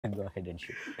Go ahead and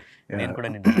shoot. Yeah. నేను కూడా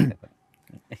నిన్ను అడుగుతాను.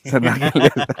 Sir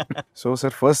so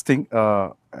sir first thing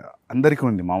అందరికీ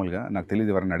ఉంది మామూలుగా, నాకు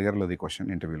తెలియదు ఎవరైనా అడిగారో ఈ క్వశ్చన్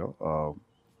ఇంటర్వ్యూలో,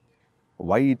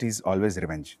 why it is always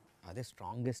revenge. అదే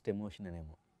స్ట్రాంగెస్ట్ ఎమోషన్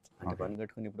అనేమో. అంటే పని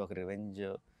కట్టుకుని ఇప్పుడు ఒక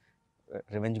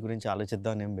రివెంజ్ గురించి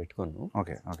ఆలోచిద్దాం అని ఏం పెట్టుకోను.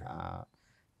 ఓకే ఓకే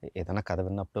ఏదైనా కథ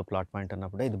విన్నప్పుడు ప్లాట్ పాయింట్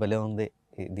అన్నప్పుడు ఇది భలే ఉంది,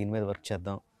 దీని మీద వర్క్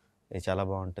చేద్దాం, ఇది చాలా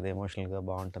బాగుంటుంది, ఎమోషనల్గా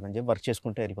బాగుంటుంది అని చెప్పి వర్క్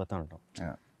చేసుకుంటూ వెళ్ళిపోతూ ఉంటాం.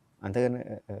 అంతేగాని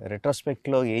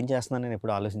రెట్రోస్పెక్ట్లో ఏం చేస్తున్నాను నేను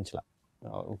ఎప్పుడు ఆలోచించలా.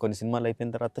 కొన్ని సినిమాలు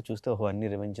అయిపోయిన తర్వాత చూస్తే ఓహో అన్ని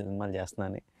రివెంజ్ సినిమాలు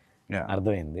చేస్తున్నానని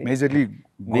అర్థమైంది. Majorly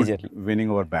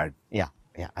winnowing over bad. Yeah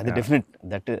yeah అది డెఫినెట్,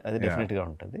 అది డెఫినెట్గా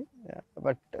ఉంటుంది.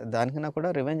 బట్ దానికన్నా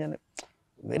కూడా రివెంజ్ అనే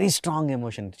వెరీ స్ట్రాంగ్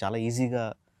ఎమోషన్, చాలా ఈజీగా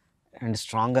అండ్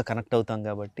స్ట్రాంగ్గా కనెక్ట్ అవుతాం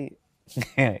కాబట్టి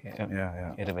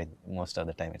revenge, most of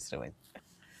the time it's revenge.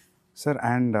 Sir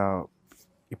and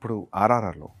ఇప్పుడు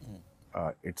ఆర్ఆర్ఆర్లో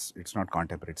it's not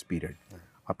contemporary, it's period.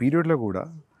 ఆ పీరియడ్లో కూడా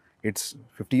it's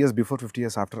 50 years before 50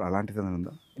 years after అలాంటిది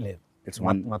ఉందా? లేదు, ఇట్స్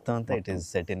మొత్తం అంతా it is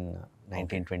set in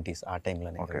 1920s. ఆ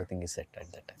టైంలోనే everything is set at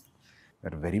that time.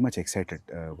 We are very much excited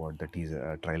about the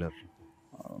trailer.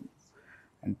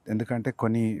 ఎందుకంటే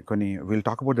కొన్ని will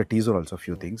talk about the teaser also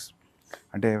few things.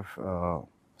 అంటే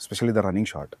స్పెషల్లీ ద రన్నింగ్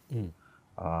షాట్,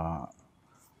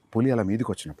 పులి అలా మీదకి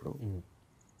వచ్చినప్పుడు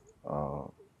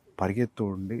పరిగెత్తు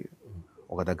ఉండి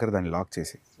ఒక దగ్గర దాన్ని లాక్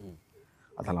చేసి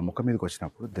అది అలా ముఖం మీదకి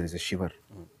వచ్చినప్పుడు there is a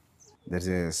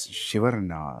shiver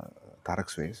in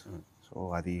Tarak's face. So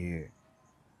అది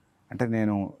అంటే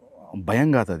నేను భయం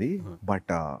కాదు అది,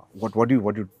 but what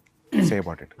you say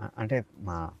about it? అంటే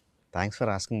thanks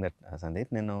for asking that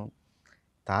Sandeep. నేను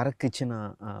తారక్ ఇచ్చిన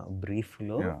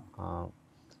బ్రీఫ్లో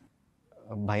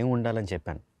భయం ఉండాలని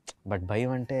చెప్పాను. బట్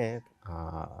భయం అంటే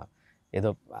ఏదో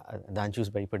దాన్ని చూసి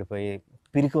భయపడిపోయి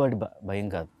పిరికివాడి భయం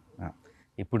కాదు.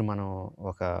 ఇప్పుడు మనం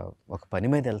ఒక పని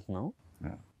మీద వెళ్తున్నాం,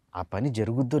 ఆ పని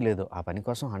జరుగుద్దో లేదో, ఆ పని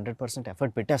కోసం 100%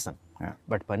 ఎఫర్ట్ పెట్టేస్తాను,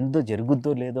 బట్ పనితో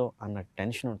జరుగుద్దో లేదో అన్న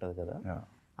టెన్షన్ ఉంటుంది కదా,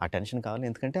 ఆ టెన్షన్ కావాలి.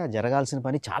 ఎందుకంటే ఆ జరగాల్సిన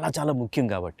పని చాలా చాలా ముఖ్యం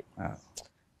కాబట్టి.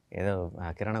 ఏదో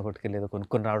కిరాణా కొట్టుకెళ్ళి ఏదో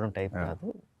కొనుక్కొని రావడం టైప్ కాదు,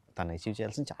 తను అచీవ్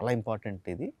చేయాల్సిన చాలా ఇంపార్టెంట్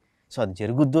ఇది. సో అది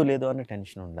జరుగుద్దో లేదో అన్న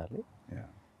టెన్షన్ ఉండాలి.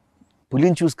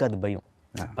 పులిని చూసి కాదు భయం,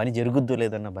 పని జరుగుద్దో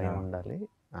లేదన్న భయం ఉండాలి.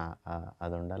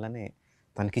 అది ఉండాలని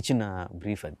తనకిచ్చిన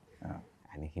బ్రీఫ్ అది.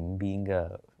 And him being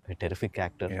terrific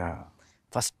actor.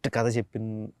 First కథ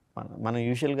మనం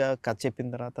యూజువల్గా కథ చెప్పిన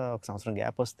తర్వాత ఒక సంవత్సరం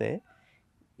గ్యాప్ వస్తే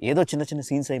ఏదో చిన్న చిన్న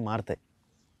సీన్స్ అవి మారుతాయి.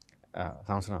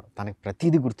 సంవత్సరం తనకి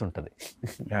ప్రతిదీ గుర్తుంటుంది.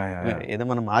 ఏదో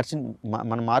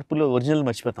మన మార్పులో ఒరిజినల్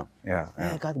మర్చిపోతాం.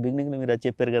 కాదు బిగినింగ్లో మీరు అది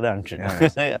చెప్పారు కదా అంటాడు.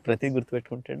 ప్రతిదీ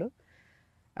గుర్తుపెట్టుకుంటాడు.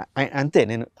 అంతే,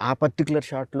 నేను ఆ పర్టికులర్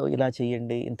షాట్లో ఇలా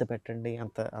చేయండి, ఇంత పెట్టండి,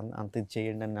 అంత ఇది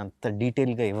చేయండి అని అంత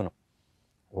డీటెయిల్గా ఇవ్వను.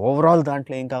 ఓవరాల్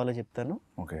దాంట్లో ఏం కావాలో చెప్తాను,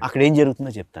 అక్కడ ఏం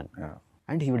జరుగుతుందో చెప్తాను,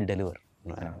 and he will deliver.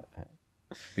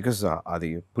 Because అది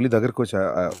పులి దగ్గరకు వచ్చి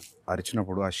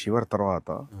అరిచినప్పుడు ఆ షివర్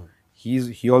తర్వాత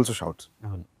హీ ఆల్సో షౌట్స్.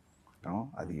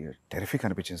 అది టెరిఫిక్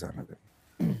అనిపించింది సార్ నాకు,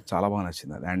 చాలా బాగా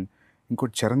నచ్చింది అది. అండ్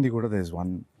ఇంకోటి చరణ్ది కూడా there is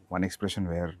one expression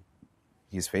wear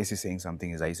his face is saying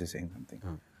something, his eyes is saying something,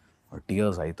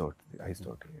 tears ice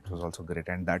తోటి. It was also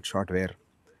great. And that shot wear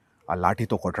ఆ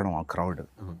లాఠీతో కొట్టడం ఆ క్రౌడ్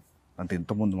అంత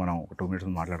ఇంతకుముందు మనం ఒక 2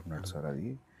 minutes మాట్లాడుకున్నాడు సార్, అది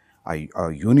ఆ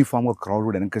యూనిఫామ్గా క్రౌడ్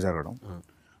కూడా వెనక్కి జరగడం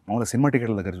మామూలుగా సినిమా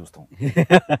టికెట్ల దగ్గర చూస్తాం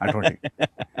అటువంటి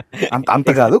అంత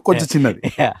కాదు, కొంచెం చిన్నది.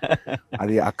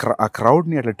 అది ఆ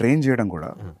క్రౌడ్ని అట్లా ట్రైన్ చేయడం కూడా,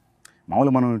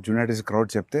 మామూలుగా మనం జూనియార్టీస్ క్రౌడ్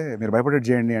చెప్తే మీరు భయపడేట్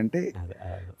చేయండి అంటే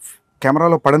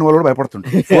కెమెరాలో పడిన వాళ్ళు కూడా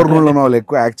భయపడుతుంటారు. 4 గ్రౌండ్లో ఉన్న వాళ్ళు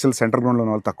ఎక్కువ, యాక్చువల్ సెంటర్ గ్రౌండ్లో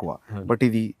ఉన్న వాళ్ళు తక్కువ. బట్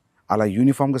ఇది అలా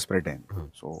యూనిఫామ్గా స్ప్రెడ్ అయింది.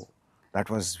 So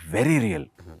that was very real.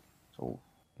 So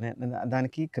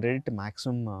దానికి క్రెడిట్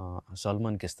మ్యాక్సిమం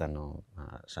సల్మాన్కి ఇస్తాను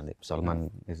Sandeep. Salman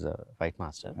is a fight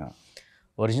master.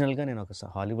 ఒరిజినల్గా నేను ఒక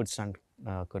హాలీవుడ్ స్టంట్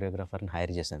కొరియోగ్రాఫర్ని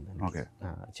హైర్ చేశాను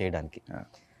చేయడానికి.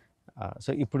 సో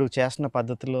ఇప్పుడు చేస్తున్న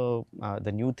పద్ధతిలో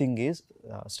the new thing is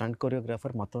stunt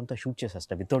choreographer మొత్తం అంతా షూట్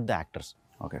చేసేస్తా వితౌట్ ద యాక్టర్స్.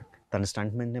 తన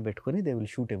స్టంట్ మెన్నే పెట్టుకొని they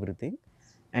will shoot everything.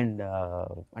 And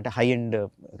అంటే హై అండ్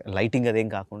లైటింగ్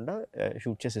అదేం కాకుండా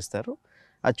షూట్ చేసి ఇస్తారు.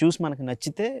 అది చూసి మనకు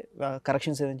నచ్చితే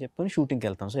కరెక్షన్స్ ఏదని చెప్పుకొని షూటింగ్కి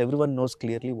వెళ్తాం. So every one knows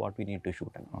clearly what we need to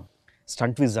shoot అని.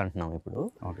 స్టంట్ విజ్ అంటున్నాం ఇప్పుడు.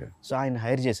 సో ఆయన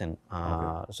హైర్ చేశాను.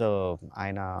 సో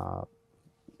ఆయన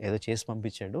ఏదో చేసి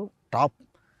పంపించాడు, టాప్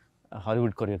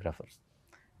హాలీవుడ్ కొరియోగ్రాఫర్.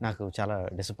 నాకు చాలా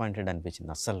డిసప్పాయింటెడ్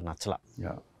అనిపించింది, అస్సలు నచ్చలా.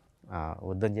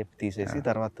 వద్దని చెప్పి తీసేసి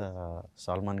తర్వాత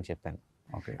సల్మాన్కి చెప్పాను.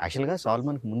 యాక్చువల్గా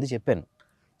సల్మాన్కి ముందు చెప్పాను,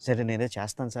 సరే నేనేదో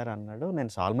చేస్తాను సార్ అన్నాడు.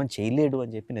 నేను సల్మాన్ చేయలేడు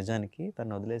అని చెప్పి నిజానికి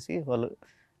తను వదిలేసి వాళ్ళు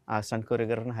ఆ స్టంట్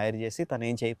కొరియోగ్రాఫర్ని హైర్ చేసి తను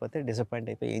ఏం చేయకపోతే డిసప్పాయింట్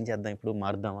అయిపోయి ఏం చేద్దాం ఇప్పుడు,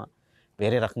 మారుద్దామా,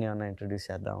 వేరే రకంగా ఏమన్నా ఇంట్రడ్యూస్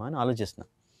చేద్దామా అని ఆలోచిస్తున్నా.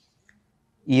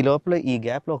 ఈ లోపల ఈ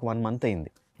గ్యాప్లో ఒక 1 month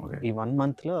అయింది. ఈ 1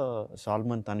 monthలో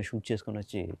సల్మాన్ తను షూట్ చేసుకొని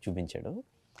వచ్చి చూపించాడు.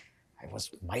 I was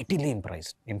mightily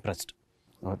impressed.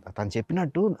 తను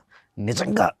చెప్పినట్టు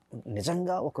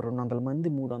నిజంగా ఒక 200 మంది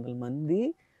 300 మంది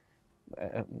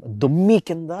దొమ్మి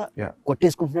కింద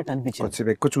కొట్టేసుకుంటున్నట్టు అనిపించింది. కొంచెం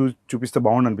ఎక్కువ చూపిస్తే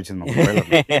బాగుండు అనిపించింది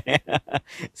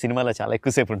సినిమాలో చాలా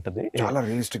ఎక్కువసేపు ఉంటుంది, చాలా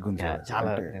రియలిస్టిక్ ఉంది,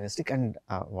 చాలా realistic. And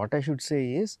what I should say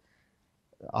is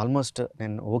almost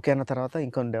నేను ఓకే అన్న తర్వాత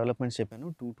ఇంకొన్ని డెవలప్మెంట్స్ చెప్పాను.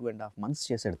 2.5 months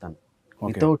చేసాడు తను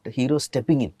without hero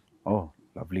stepping in. Oh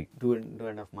lovely.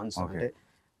 2.5 months అంటే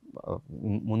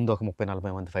ముందు ఒక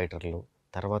 30-40 మంది ఫైటర్లు,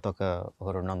 తర్వాత ఒక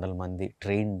 200 మంది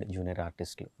ట్రైన్డ్ జూనియర్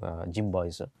ఆర్టిస్టులు, జిమ్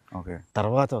బాయ్స్,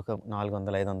 తర్వాత ఒక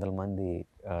 400-500 మంది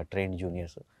ట్రైన్డ్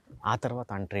జూనియర్స్, ఆ తర్వాత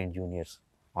అన్ట్రైన్డ్ జూనియర్స్,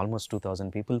 ఆల్మోస్ట్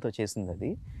 2000 పీపుల్తో చేసింది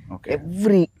అది.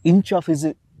 Every inch of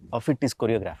it is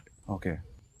choreographed. Okay,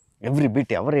 every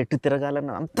bit ఎవరు ఎటు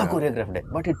తిరగాలని అంతా choreographed,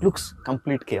 but it looks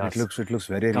complete chaos. It looks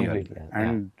very real.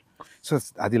 And so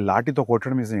అది లాఠీతో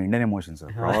కొట్టడం is Indian emotion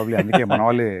sir, probably అందుకే మన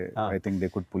వాళ్ళే I think they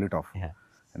could pull it of.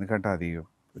 ఎందుకంటే అది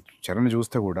చరణ్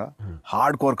చూస్తే కూడా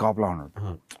హార్డ్ కోర్ కాప్ లా ఉన్నాడు,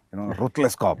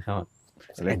 రూత్లెస్ కాప్.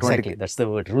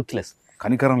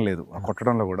 కనికరం లేదు ఆ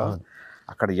కొట్టడంలో కూడా,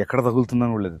 అక్కడ ఎక్కడ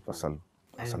తగులుతుందని కూడా లేదు అసలు.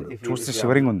 చూస్తే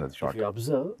షివరింగ్ ఉంది అది shot.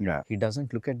 He doesn't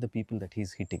look at the people that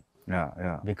he's hitting,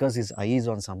 because his eye is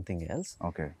on something else.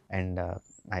 And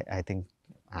I think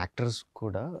actors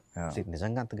kuda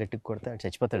నిజంగా అంత గట్టిగా కొడితే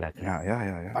చచ్చిపోతాడు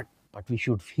అక్కడ. But we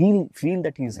should feel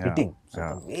that he is hitting. So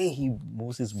the way he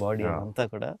moves his body అంతా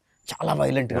కూడా చాలా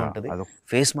violent గా ఉంటుంది,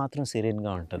 ఫేస్ మాత్రం సెరీన్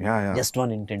గా ఉంటుంది, జస్ట్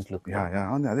వన్ ఇంటెంట్ లుక్.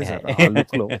 అదే సార్ ఆ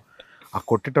లుక్ లో ఆ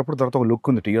కొట్టేటప్పుడు తర్వాత ఒక లుక్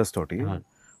ఉంది టీయర్స్ తోటి.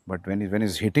 But when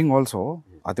is hitting also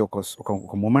అది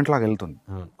ఒక మూమెంట్ లాగా వెళ్తుంది,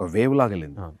 ఒక వేవ్ లాగా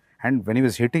వెళ్ళింది. And when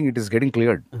is hitting it is getting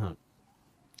cleared.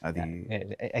 అది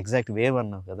ఎగ్జాక్ట్ వేవ్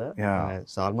అన్నావు కదా,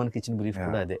 సాల్మాన్కి ఇచ్చిన బ్రీఫ్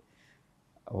కూడా అదే.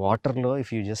 వాటర్లో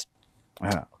ఇఫ్ యూ జస్ట్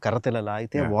కర్రతెల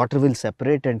లాగితే water will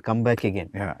separate and come back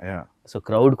again. So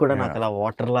crowd కూడా నాకు అలా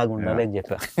వాటర్ లాగా ఉండాలి అని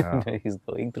చెప్పా. He's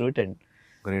going through it and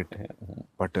great.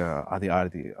 But అది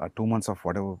 2 months of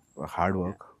what ever hard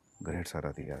work, great sir.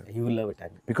 Adi, you will love it,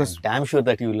 because I'm damn sure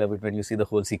that you will love it when you see the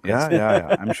whole sequence.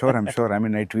 Yeah, I'm sure. I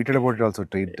mean, I tweeted about it also,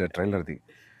 trailer di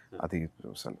adi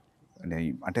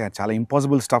అంటే చాలా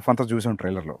impossible stuff అంతా చూసాం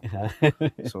ట్రైలర్లో.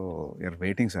 So you're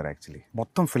waiting sir. Actually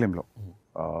మొత్తం ఫిలింలో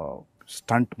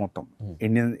stunt మొత్తం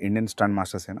Indian stunt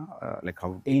masters అయినా like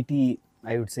how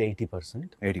 80%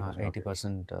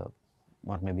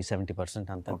 or maybe 70%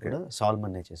 అంతా కూడా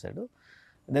సాల్మన్ చేశాడు.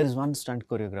 There is one stunt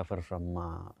choreographer from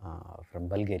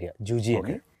Bulgaria, Juji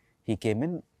ani. He came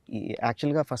in.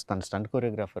 Actually first than stunt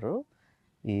choreographer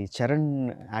ఈ Charan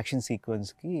action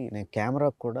సీక్వెన్స్కి నేను camera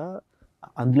కూడా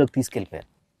అందులోకి తీసుకెళ్ళిపోయాను.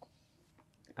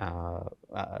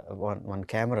 One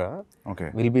camera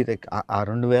will be like ఆ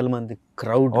 2000 మంది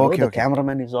crowd,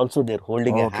 cameraman is also there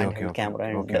holding a hand camera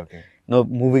and no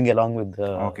moving along with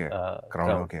the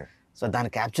crowd. So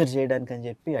దాన్ని capture చేయడానికి అని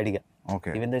చెప్పి అడిగా.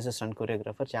 Even though is a stunt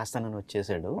choreographer, చేస్తానని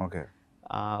వచ్చేసాడు.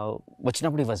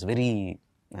 వచ్చినప్పుడు ఈ వాజ్ వెరీ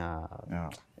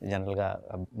జనరల్గా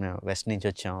వెస్ట్ నుంచి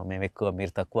వచ్చాం మేము ఎక్కువ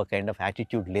మీరు తక్కువ కైండ్ ఆఫ్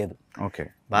యాటిట్యూడ్ లేదు,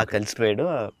 బాగా కలిసిపోయాడు,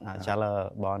 చాలా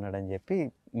బాగున్నాడు అని చెప్పి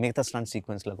మిగతా స్టంట్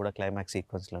సీక్వెన్స్లో కూడా క్లైమాక్స్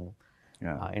సీక్వెన్స్లోను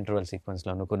ఇంటర్వల్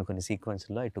సీక్వెన్స్లోను కొన్ని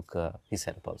సీక్వెన్స్లో I took his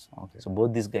help also. So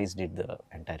both this guys did the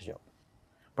entire job.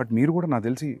 But మీరు కూడా నాకు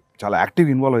తెలిసి చాలా యాక్టివ్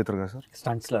ఇన్వాల్వ్ అవుతారు కదా సార్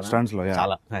స్టంట్స్లో?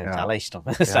 చాలా ఇష్టం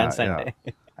స్టంట్స్ అంటే.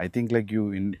 I think like you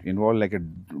involve like a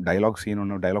dialogue scene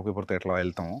ఉన్న డైలాగ్ పేపర్తో ఎట్లా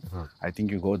వెళ్తాము, I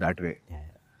think you go that way.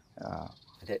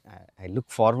 I look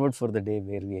forward for the day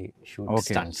where we shoot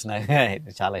stunts.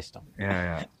 చాలా ఇష్టం.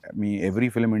 Me every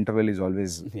film interval is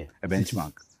always a bench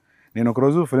mark. నేను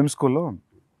ఒకరోజు film స్కూల్లో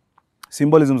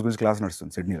symbolisms గురించి క్లాస్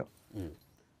నడుస్తుంది సిడ్నీలో.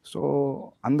 సో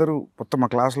అందరూ మొత్తం మా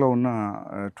క్లాస్లో ఉన్న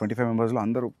 25 మెంబర్స్లో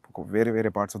అందరూ వేరే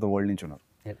పార్ట్స్ ఆఫ్ ద వరల్డ్ నుంచి ఉన్నారు,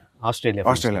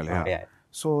 ఆస్ట్రేలియాలో.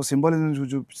 సో సింబాలిజం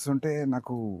చూపిస్తుంటే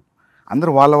నాకు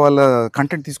అందరూ వాళ్ళ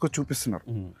కంటెంట్ తీసుకొచ్చి చూపిస్తున్నారు.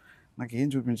 నాకు ఏం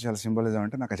చూపించాలి సింబాలిజం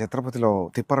అంటే, నాకు ఆ ఛత్రపతిలో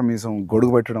తిప్పర మీసం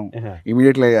గొడుగు పెట్టడం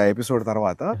ఇమీడియట్లీ ఆ ఎపిసోడ్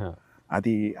తర్వాత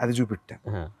అది చూపెట్టా.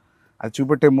 అది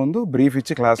చూపెట్టే ముందు బ్రీఫ్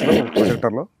ఇచ్చి క్లాస్లో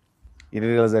ప్రొజెక్టర్లో ఇది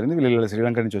ఇలా జరిగింది, వీళ్ళు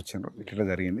శ్రీలంక నుంచి వచ్చారు, ఇట్లా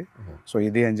జరిగింది, సో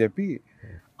ఇది అని చెప్పి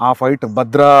ఆ ఫైట్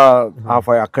భద్రా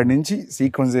అక్కడి నుంచి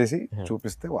సీక్వెన్స్ చేసి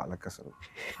చూపిస్తే వాళ్ళకి అసలు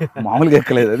మామూలుగా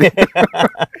ఎక్కలేదు అది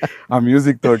ఆ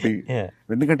మ్యూజిక్ తోటి.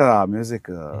 ఎందుకంటే ఆ music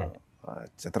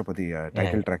Chhatrapati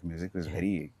title track music is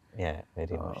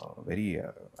very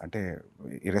అంటే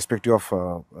ఇర్రెస్పెక్టివ్ ఆఫ్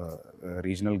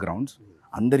రీజనల్ గ్రౌండ్స్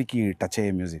అందరికీ టచ్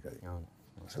అయ్యే మ్యూజిక్ అది.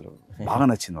 అసలు బాగా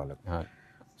నచ్చింది వాళ్ళకి.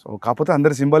 సో కాకపోతే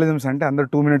అందరు సింబాలిజమ్స్ అంటే అందరు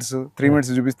 2 minutes 3 minutes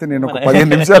చూపిస్తే నేను ఒక 15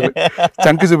 నిమిషాలు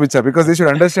చంకి చూపించా, బికాస్ దే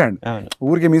షుడ్ అండర్స్టాండ్.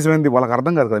 ఊరికే మీసమైంది వాళ్ళకి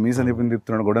అర్థం కాదు కదా, మీసం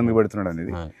తిప్పుతున్నాడు గొడవని పెడుతున్నాడు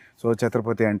అనేది. సో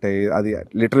ఛత్రపతి అంటే అది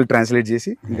లిటరల్ ట్రాన్స్లేట్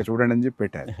చేసి ఇంకా చూడండి అని చెప్పి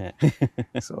పెట్టారు.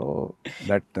 సో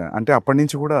దట్ అంటే అప్పటి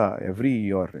నుంచి కూడా every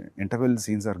your interval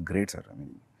scenes are great sir. I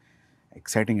mean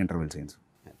exciting interval scenes.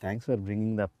 Thanks for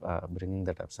bringing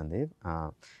that up Sandeep.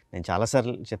 నేను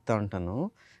చాలాసార్లు చెప్తా ఉంటాను,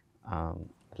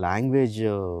 language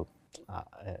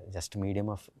just medium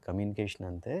of communication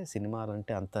అంతే, సినిమాలు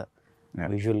అంటే అంత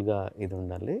విజువల్గా ఇది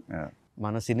ఉండాలి.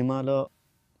 మన సినిమాలో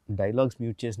డైలాగ్స్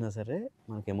మ్యూట్ చేసినా సరే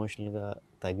మనకు ఎమోషనల్గా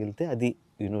తగిలితే అది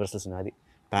యూనివర్సల్ సినిమా, అది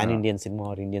pan Indian cinema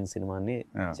are Indian cinema అని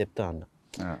చెప్తా అన్నా.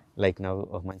 లైక్ నా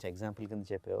ఒక మంచి ఎగ్జాంపుల్ కింద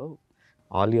చెప్పావు,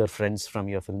 all your friends from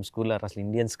your film school are అసలు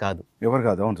ఇండియన్స్ కాదు, ఎవరు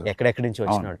కాదు, ఎక్కడెక్కడి నుంచి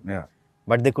వచ్చినాడు,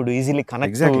 but they could easily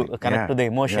connect to the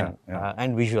emotion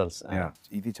and visuals.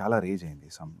 ఇది చాలా రేజ్ అయింది,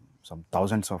 some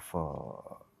thousands of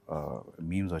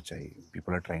memes వచ్చాయి.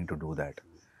 People are trying to do that.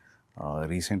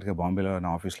 రీసెంట్గా బాంబేలో నా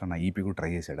ఆఫీస్లో నా ఈపీ కూడా ట్రై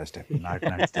చేశాడు ఆ step, not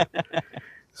step.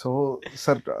 So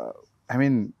sir I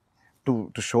mean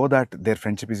to show that there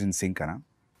friendship is in sync అనా,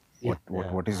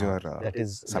 what is your that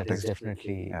is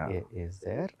definitely is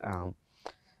there.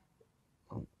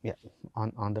 Yeah,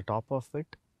 on the top of it,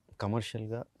 commercial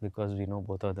ga, because we know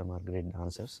both of them are great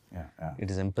dancers. It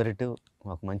is imperative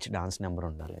ఒక మంచి dance number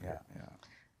ఉండాలి.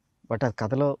 But అది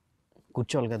కథలో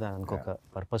కూర్చోవాలి కదా, దానికి ఒక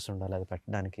purpose ఉండాలి, అది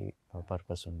పెట్టడానికి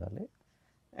పర్పస్ ఉండాలి.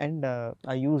 అండ్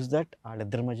ఐ యూజ్ దట్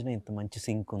వాళ్ళిద్దరి మధ్యన ఇంత మంచి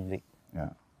సింక్ ఉంది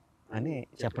అని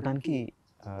చెప్పడానికి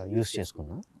యూజ్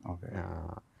చేసుకున్నా.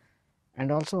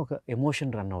 అండ్ ఆల్సో ఒక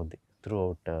ఎమోషన్ రన్ అవుద్ది త్రూ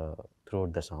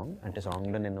అవుట్ ద సాంగ్. అంటే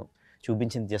సాంగ్లో నేను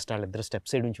చూపించింది జస్ట్ వాళ్ళిద్దరు స్టెప్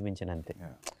సైడ్ నుంచి చూపించాను అంతే.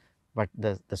 But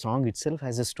the song it self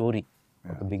has a story,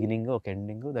 ఒక బిగినింగ్ ఒక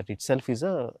ending, that it self is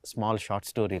a small short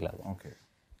story లాగా.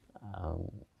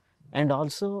 అండ్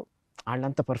ఆల్సో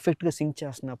వాళ్ళంత పర్ఫెక్ట్గా సింక్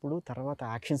చేస్తున్నప్పుడు తర్వాత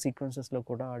యాక్షన్ సీక్వెన్సెస్లో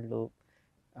కూడా వాళ్ళు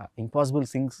ఇంపాసిబుల్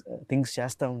థింగ్స్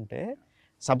చేస్తూ ఉంటే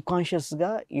సబ్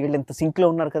కాన్షియస్గా వీళ్ళు ఎంత సింక్లో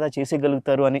ఉన్నారు కదా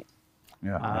చేసేయగలుగుతారు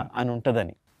అని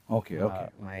ఉంటుందని.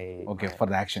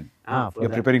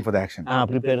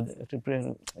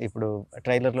 ఇప్పుడు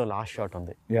ట్రైలర్ లో లాస్ట్ షాట్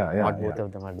ఉంది,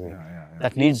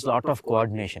 that needs lot of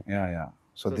coordination.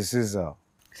 So this is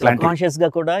sub conscious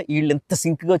గా కూడా వీళ్ళు ఎంత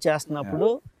సింక్ గా చేస్తున్నప్పుడు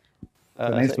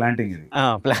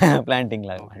ప్లాంటింగ్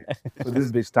లాగా. So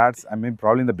this starts, I mean,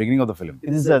 probably in the beginning of the film.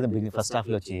 This is the beginning, first half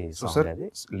లో వచ్చి sir,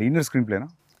 linear screenplay na?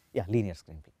 Yeah, linear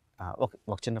screenplay.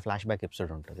 ఒక చిన్న ఫ్లాష్ బ్యాక్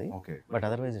ఎపిసోడ్ ఉంటుంది, but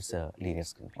otherwise it's linear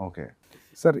screen. Okay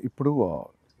sir, ఇప్పుడు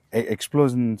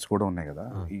explosions కూడా ఉన్నాయి కదా,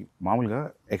 ఈ మామూలుగా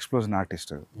explosion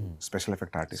artist, special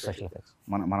effect artist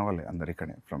మన వాళ్ళే అందరు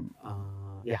ఇక్కడే ఫ్రమ్.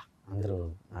 అందరూ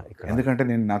ఎందుకంటే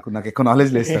నేను నాకు ఎక్కువ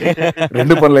నాలెడ్జ్ లేదు సార్,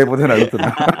 రెండు పనులు అయిపోతే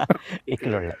అడుగుతున్నా.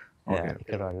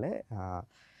 ఇక్కడ వాళ్ళే.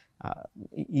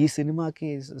 ఈ సినిమాకి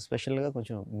స్పెషల్గా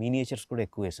కొంచెం మీనియేచర్స్ కూడా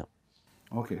ఎక్కువ వేసాం.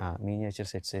 మీనియేచర్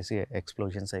సెట్స్ వేసి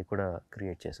ఎక్స్ప్లోజన్స్ అవి కూడా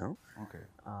క్రియేట్ చేసాం.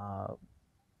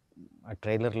 ఆ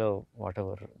ట్రైలర్లో what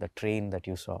ever the train that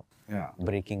you saw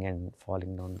breaking and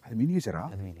falling down, అది మీనియేచరా?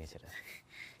 అది మీనియేచర్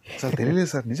సార్, తెలియలేదు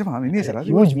సార్, నిజమా? మీనియేచరా?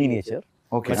 Huge miniature.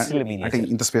 ఓకే, అంటే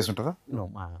ఇంత స్పేస్ ఉంటుందా? No,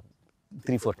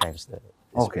 3-4 times the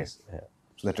okay space.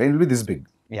 So the train will be this big.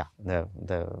 Yeah,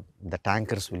 the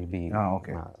tankers will be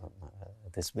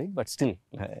this big, but still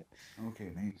okay,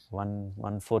 nice.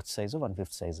 1/4 size or 1/5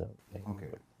 size. Okay,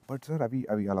 but sir అవి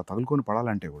అలా తగులుకొని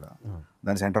పడాలంటే కూడా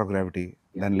దాని centre of gravity,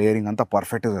 దాని layering అంతా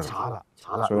perfect గా చాలా.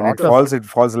 So it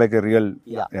falls like a real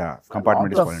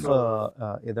compartment is falling.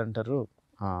 ఏదంటారు,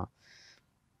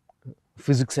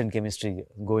 physics and chemistry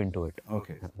go in to it.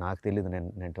 నాకు తెలియదు,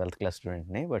 నేను 12th class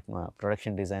స్టూడెంట్ని, బట్ మా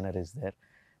production designer is there,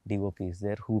 DOP is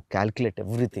there, who calculate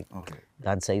everything.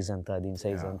 దాని size అంతా, దీని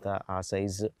సైజ్ అంతా, ఆ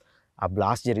సైజ్, ఆ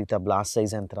బ్లాస్ట్ జరిగితే ఆ బ్లాస్ట్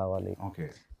సైజ్ ఎంత రావాలి,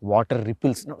 water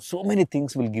ripples, so many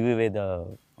things will give away the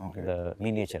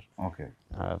miniature.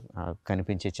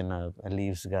 కనిపించే చిన్న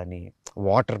లీవ్స్ కానీ,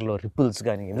 వాటర్లో రిపిల్స్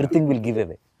కానీ, everything will give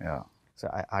away. So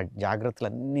ఆ జాగ్రత్తలు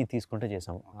అన్నీ తీసుకుంటే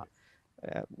చేసాము.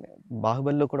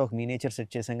 బాహుబలిలో కూడా ఒక మీనేచర్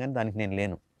సెట్ చేసాం, కానీ దానికి నేను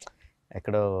లేను,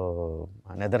 ఎక్కడో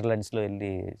నెదర్లాండ్స్లో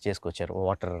వెళ్ళి చేసుకొచ్చారు.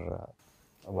 వాటర్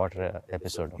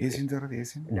ఎపిసోడ్,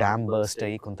 డ్యామ్ బర్స్ట్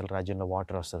అయ్యి కొంత రాజ్యంలో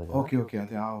వాటర్ వస్తుంది,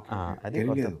 అది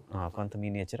కొంత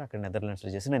మీనియేచర్ అక్కడ నెదర్లాండ్స్లో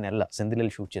చేసి నేను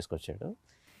సెందిల్ షూట్ చేసుకొచ్చాడు.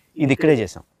 ఇది ఇక్కడే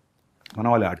చేసాం మన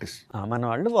వాళ్ళ ఆర్టిస్ట్, మన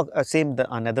వాళ్ళు same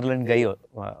Netherland guy,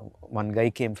 one guy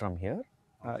came from here.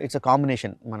 It's a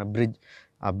combination. మన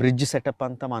బ్రిడ్జ్ సెటప్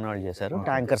అంతా మన వాళ్ళు చేశారు,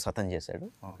 ట్యాంకర్స్ అతను చేశాడు,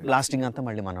 బ్లాస్టింగ్ అంతా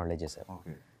మళ్ళీ మన వాళ్ళే చేశారు.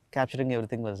 క్యాప్చరింగ్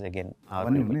ఎవ్రీథింగ్ వాజ్ అగైన్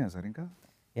ఇంకా.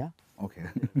 Okay.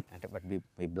 But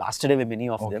we blasted away many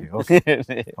of them.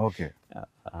 Okay.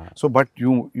 So but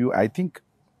you I think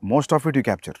most of it you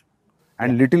capture,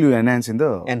 And little you enhance in the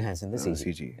CG.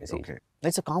 CG. Okay.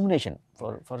 It's a combination.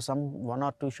 For some 1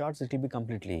 or 2 shots, it will be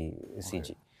completely CG.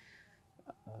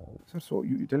 Sir, so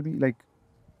you tell me, like,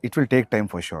 it will take time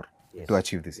for sure Yes. to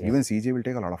achieve this. Yes. Even CG will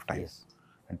take a lot of time. Yes.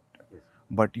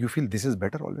 But you feel this is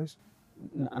better always?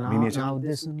 నా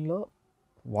ఉద్దేశంలో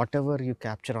what ever you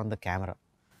capture on the camera,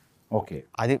 okay,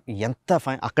 అది ఎంత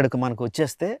fine అక్కడికి మనకు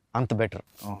వచ్చేస్తే అంత better.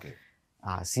 Okay.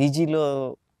 ఆ సీజీలో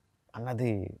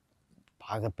అన్నది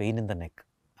బాగా పెయిన్ ఇన్ ద నెక్.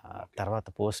 తర్వాత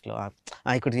పోస్ట్లో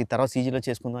ఇక్కడ ఈ తర్వాత సీజీలో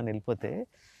చేసుకుందాం అని వెళ్ళిపోతే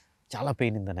చాలా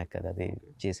పెయిన్ ఇన్ ద నెక్. అది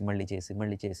చేసి మళ్ళీ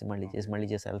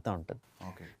వెళ్తూ ఉంటుంది.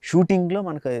 షూటింగ్లో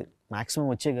మనకు maximum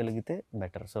వచ్చేయగలిగితే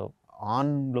better. So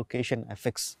on location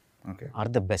effects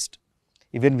are the best.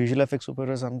 Even visual effects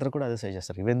supervisors అందరూ కూడా అదే సజెస్ట్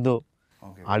చేస్తారు. ఈవెన్ దో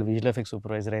వాళ్ళు విజువల్ ఎఫెక్ట్స్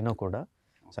సూపర్వైజర్ అయినా కూడా,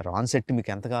 సార్ ఆన్ సెట్ మీకు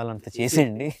ఎంత కావాలంత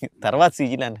చేసేయండి, తర్వాత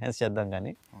సీజీలో ఎన్హాన్స్ చేద్దాం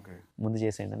కానీ ముందు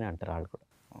చేసేయండి అని అంటారు వాళ్ళు కూడా.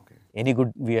 Any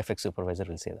good VFX supervisor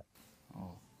will say that.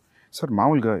 Sir,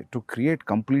 మామూలుగా to create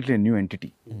completely new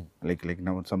entity like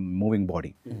now some moving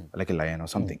body like a lion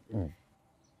or something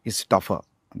is టఫర్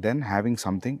then having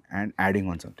something and adding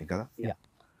on something కదా.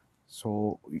 So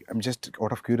I'm just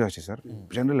out of curiosity sir,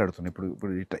 general అడుగుతున్నాను.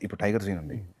 ఇప్పుడు tiger scene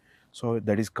ఉంది, so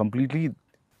that is completely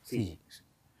CG.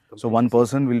 So one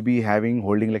person will be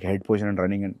holding like head position and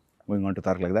running and going on to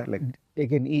Tarak like that? Like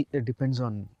again, it depends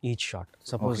on each shot.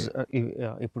 Suppose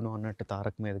ఇప్పుడు అన్నట్టు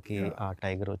తారక్ మీదకి ఆ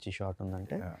tiger వచ్చి shot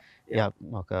ఉందంటే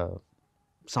ఒక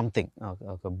something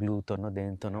ఒక బ్లూతోనో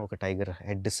దేనితోనో ఒక tiger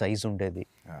head size ఉండేది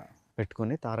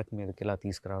పెట్టుకుని తారక్ మీదకి ఇలా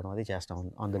తీసుకురావడం అది చేస్తాం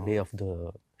on the day of the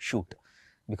shoot.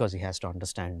 Because he has to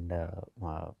understand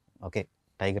okay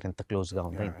tiger ఎంత క్లోజ్గా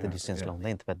ఉందా, ఎంత డిస్టెన్స్లో ఉందా,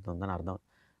 ఎంత పెద్ద ఉందని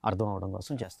అర్థం అవడం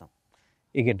కోసం చేస్తాం.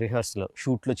 ఇక రిహర్సల్లో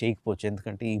షూట్లో చేయకపోవచ్చు,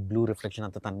 ఎందుకంటే ఈ బ్లూ రిఫ్లెక్షన్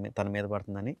అంతా తన మీద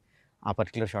పడుతుందని ఆ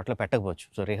పర్టికులర్ షాట్లో పెట్టకపోవచ్చు.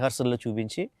 సో రిహర్సల్లో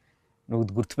చూపించి నువ్వు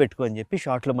గుర్తుపెట్టుకో అని చెప్పి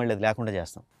షాట్లో మళ్ళీ అది లేకుండా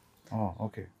చేస్తాం.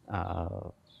 ఓకే,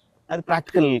 అది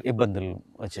ప్రాక్టికల్ ఇబ్బందులు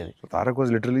వచ్చేది. Tarak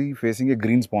was literally facing A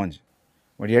green sponge,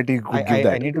 but yet he could give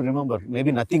that. I need to remember,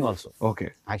 maybe nothing also. Okay.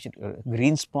 Actually,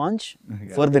 green sponge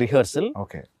for the rehearsal.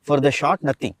 Okay. For the shot,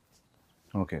 nothing.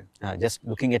 Okay. Just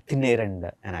looking at thin air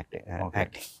and acting.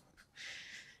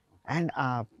 And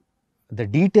the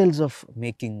details of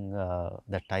making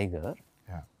the tiger,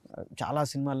 చాలా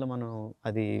సినిమాల్లో మనం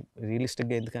అది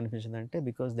రియలిస్టిక్గా ఎందుకు అనిపించింది అంటే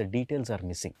because the details are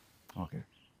missing. Okay,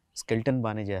 skeleton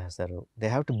బాగానే చేస్తారు. They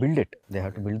have to build it, they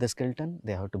have to build the skeleton,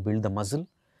 they have to build the muscle,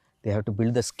 they have to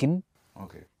build the skin,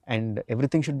 and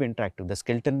everything should be interactive. The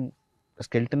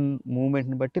skeleton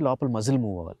మూవ్మెంట్ని బట్టి లోపల muscle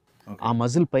move అవ్వాలి, ఆ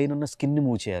muscle పైన ఉన్న స్కిన్ని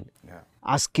move చేయాలి,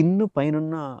 ఆ skin పైన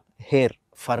ఉన్న హెయిర్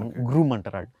ఫర్ గ్రూమ్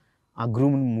అంటారు వాళ్ళు, ఆ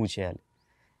గ్రూమ్ని మూవ్ చేయాలి.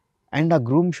 అండ్ ఆ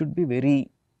groom should be very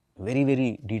very very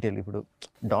detail. ఇప్పుడు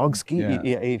డాగ్స్కి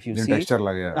ఇఫ్ యూ సీ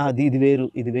ఇది వేరు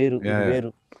ఇది వేరు ఇది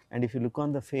వేరు, and if you look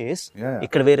on the face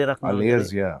ఇక్కడ వేరే రకం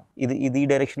ఇది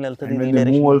డైరెక్షన్ వెళ్తుంది,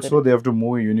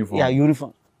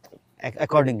 యూనిఫామ్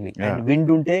అకార్డింగ్లీ. అండ్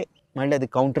విండ్ ఉంటే మళ్ళీ అది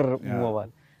కౌంటర్ మూవ్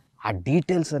అవ్వాలి. ఆ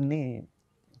డీటెయిల్స్ అన్నీ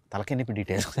తలకెనిపి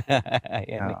details.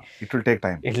 It will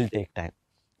take time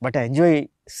but I enjoy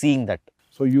seeing that.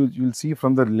 So you'll see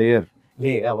from the layer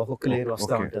ఒక్కొక్క లేయర్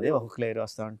వస్తూ ఉంటుంది, ఒక్కొక్క లేయర్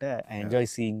వస్తూ ఉంటే I enjoy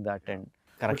seeing that and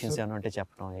corrections ఏమైనా ఉంటే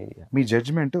చెప్పడం. మీ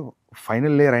జడ్జ్మెంట్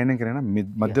ఫైనల్ లేయర్ అయినాకైనా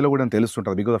మధ్యలో కూడా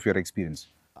తెలుస్తుంటుంది బికాస్ ఆఫ్ యువర్ ఎక్స్పీరియన్స్?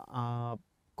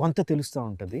 కొంత తెలుస్తూ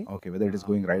ఉంటుంది. Okay, whether it is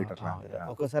going right.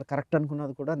 ఒకసారి కరెక్ట్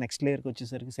అనుకున్నది కూడా నెక్స్ట్ లేయర్కి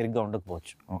వచ్చేసరికి సరిగ్గా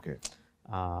ఉండకపోవచ్చు. ఓకే,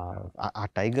 ఆ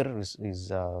tiger is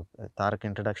Tarak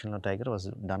ఇంట్రడక్షన్లో tiger was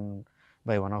done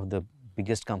by one of the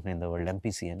biggest company in the world,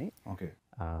 MPC అని. Okay,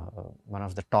 one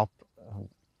of the top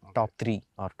 3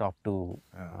 are top 2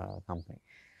 company.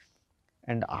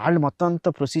 And వాళ్ళు మొత్తం అంతా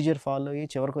ప్రొసీజర్ ఫాలో అయ్యి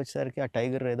చివరికి వచ్చేసరికి ఆ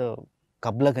టైగర్ ఏదో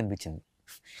కబ్లా కనిపించింది.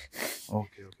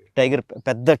 టైగర్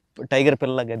పెద్ద టైగర్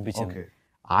పిల్లలా కనిపించింది.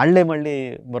 వాళ్ళే మళ్ళీ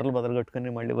బుర్రలు బదులు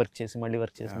కొట్టుకొని మళ్ళీ వర్క్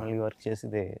చేసి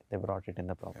they brought it in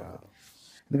the proper.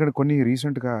 ఎందుకంటే కొన్ని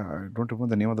రీసెంట్గా don't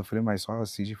remember the name of the film, I saw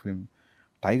CG film,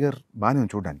 tiger బాగానే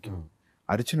ఉంది చూడడానికి,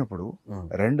 అరిచినప్పుడు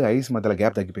 2 ఐస్ మధ్యలో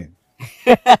గ్యాప్ తగ్గిపోయింది.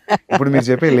 ఇప్పుడు మీరు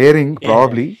చెప్పే లేయరింగ్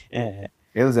ప్రాబబ్లీ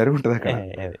ఏదో జరిగి ఉంటుంది అక్కడ.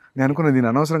 నేను అనుకున్నా దీన్ని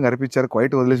అనవసరంగా అరిపించారు,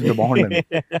 క్వైట్ వదిలేసి బాగుంటుంది.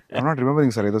 ఐ నాట్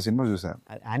రిమెంబరింగ్ సార్, ఏదో సినిమా చూసాను.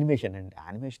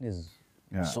 Animation is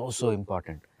so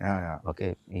important. Okay,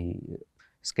 ఈ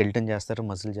స్కెల్టన్ చేస్తారు,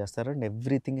 మజిల్ చేస్తారు, and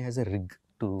everything has a rig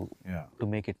to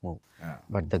make it move.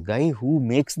 But the guy who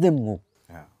makes them move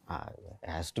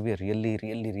has to be really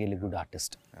really really good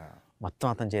artist. మొత్తం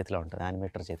అతని చేతిలో ఉంటుంది,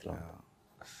 animator చేతిలో ఉంటుంది.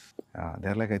 They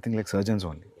are like, I think, like surgeons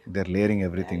only. They are layering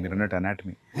everything. They're not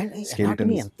anatomy.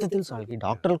 Anatomy ఎంత తెలుసు వాళ్ళకి,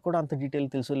 డాక్టర్లకు కూడా అంత డీటెయిల్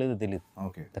తెలుసో లేదో తెలియదు.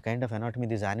 Okay. The kind of anatomy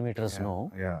these animators know,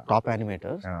 top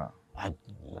animators.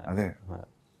 అదే,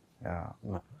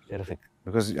 terrific.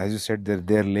 Because as you said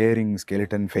there layering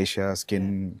skeleton, fascia,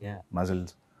 skin,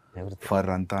 muscles, for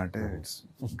అంతా అంటే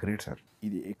ఇట్స్ గ్రేట్ సార్.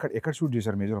 ఇది ఎక్కడ షూట్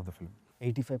చేశారు major of the film?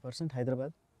 85%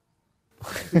 Hyderabad.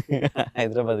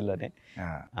 హైదరాబాద్లోనే.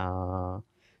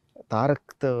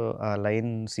 తారక్తో ఆ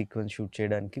లైన్ సీక్వెన్స్ షూట్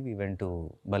చేయడానికి we went to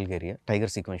Bulgaria.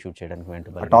 Tiger sequence shoot చేయడానికి went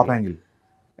to Bulgaria. Top angle,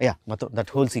 yeah, మొత్తం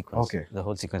that whole sequence. Okay. The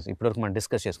whole sequence ఇప్పటివరకు మనం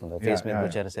డిస్కస్ చేసుకుందాం. ఫేస్ మీద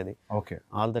వచ్చేసేది okay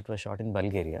all that was shot in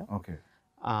Bulgaria. Okay.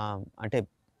 అంటే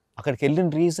అక్కడికి వెళ్ళిన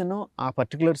రీజన్ ఆ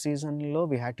పర్టికులర్ సీజన్లో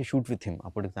we had to shoot with him.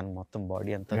 అప్పుడు తన మొత్తం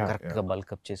బాడీ అంతా కరెక్ట్గా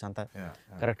బల్కప్ చేసి అంతా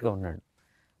కరెక్ట్గా ఉన్నాడు.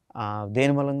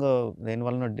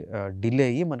 దేనివల్ల డిలే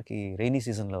అయ్యి మనకి రైనీ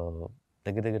సీజన్లో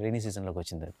దగ్గర రైనీ సీజన్లోకి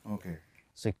వచ్చింది అది. ఓకే.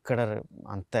 సో ఇక్కడ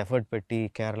అంత ఎఫర్ట్ పెట్టి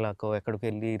కేరళకో ఎక్కడికి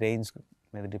వెళ్ళి రెయిన్స్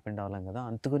మీద డిపెండ్ అవ్వలేం కదా,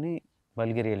 అందుకని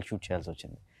బల్గేరియా వెళ్ళి షూట్ చేయాల్సి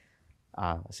వచ్చింది ఆ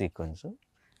sequence.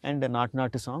 And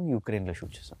not song యూక్రెయిన్లో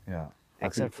shoot చేసాం.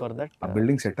 ఎక్సెప్ట్ ఫర్ దట్ ఆ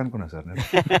బిల్డింగ్ సెట్ అనుకున్నా సార్ నేను.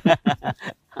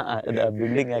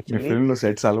 బిల్డింగ్ యాక్చువల్లీ ఫిల్మ్లో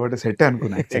సెట్స్ అలవాటు సెట్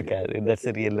అనుకున్నా. That's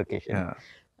a real location.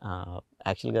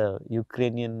 యాక్చువల్గా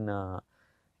యూక్రేనియన్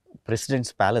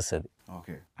ప్రెసిడెంట్స్ ప్యాలెస్ అది.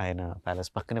 ఓకే. ఆయన ప్యాలెస్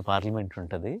పక్కనే పార్లమెంట్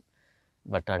ఉంటుంది.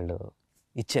 బట్ వాళ్ళు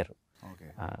ఇచ్చారు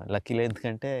లక్కీలో,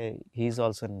 ఎందుకంటే he's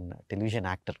also an television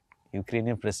actor.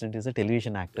 యూక్రేనియన్ president is a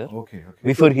television actor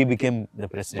before he became the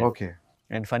president. Okay.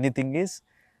 And funny thing is,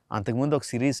 అంతకుముందు ఒక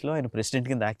సిరీస్లో ఆయన ప్రెసిడెంట్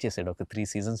కింద యాక్ట్ చేశాడు ఒక 3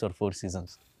 seasons or 4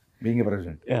 seasons. Being a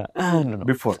president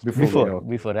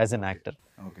before as an actor.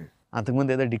 Okay.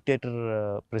 అంతకుముందు ఏదో dictator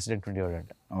president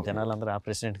ఉండేవాడంట. జనాలందరూ ఆ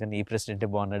ప్రెసిడెంట్ కానీ ఈ ప్రెసిడెంటే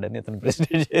బాగున్నాడని అతను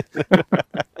ప్రెసిడెంట్ చేశారు.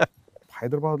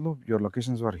 హైదరాబాద్లో your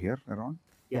locations were here around?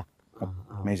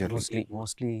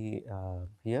 Mostly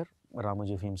here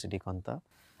Ramoji film city కొంత.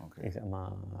 మా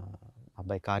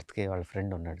అబ్బాయి కార్తికేయ వాళ్ళ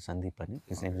ఫ్రెండ్ ఉన్నాడు సందీప్ అని,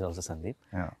 his name is also Sandeep.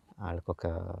 వాళ్ళకి ఒక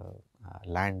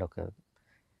ల్యాండ్, ఒక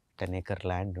 10 acre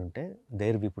ల్యాండ్ ఉంటే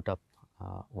there we put up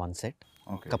one set,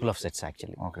 couple of sets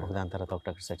actually. ఒక దాని తర్వాత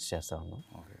ఒకటి సెట్స్ చేస్తా ఉన్నాం.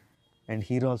 And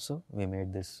hero also we made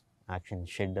this action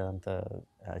shed అంతా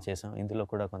చేసాం. ఇందులో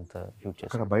కూడా కొంత షూట్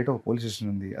చేసాం. బయట పోలీస్ స్టేషన్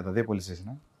ఉంది, అదే పోలీస్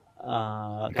స్టేషన్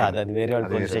కాదు, అది వేరే వాళ్ళ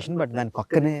పోలీస్ స్టేషన్. బట్ దాని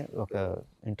పక్కనే ఒక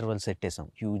ఇంటర్వల్ సెట్ వేసాం,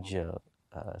 హ్యూజ్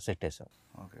సెట్ వేసాం.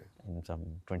 In some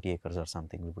 20 acres or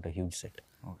something we put a huge set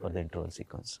for the interval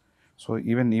sequence. So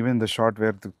even the shot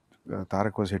where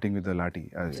Tarak was hitting with the lathi,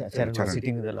 Charan was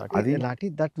sitting with the lathi,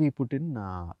 that we put in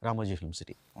Ramoji Film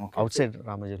City. Outside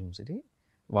Ramoji Film City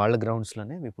వాళ్ళ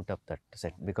గ్రౌండ్స్లోనే we put up that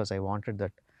set because I wanted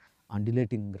that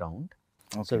undulating ground.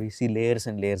 So we see layers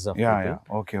and layers of people.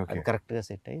 Okay. కరెక్ట్గా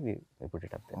set అయ్యి we put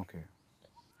it up there. Okay.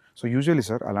 So usually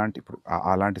sir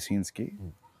అలాంటి సీన్స్కి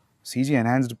CG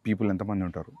enhanced people ఎంతమంది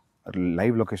ఉంటారు?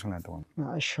 Live లొకేషన్లో ఎంతమంది?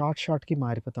 షార్ట్కి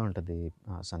మారిపోతూ ఉంటుంది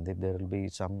Sandeep. There will be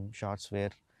some shorts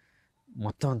wear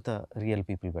మొత్తం అంతా రియల్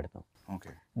పీపుల్ పెడతాం.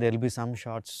 Okay. There will be some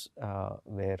shorts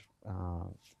wear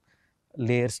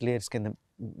layers కింద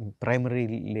ప్రైమరీ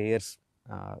లేయర్స్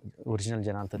ఒరిజినల్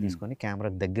జనాలతో తీసుకొని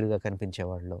కెమెరాకి దగ్గరగా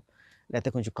కనిపించేవాళ్ళు,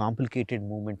 లేకపోతే కొంచెం కాంప్లికేటెడ్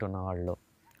మూమెంట్ ఉన్న వాళ్ళు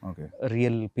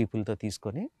రియల్ పీపుల్తో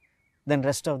తీసుకొని then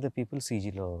rest of the people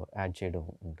సీజీలో add చేయడం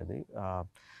ఉంటుంది.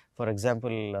 ఫర్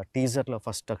ఎగ్జాంపుల్ టీజర్లో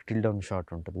ఫస్ట్ టిల్ డౌన్ షాట్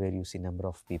ఉంటుంది where you see number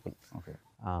of people.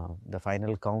 The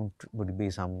final count would be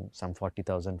some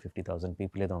 40,000 50,000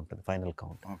 people ఏదో ఉంటుంది final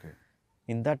count.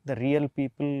 In that the real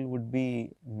people would be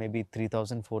maybe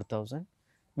 3,000 4,000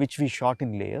 which we shot in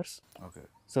layers.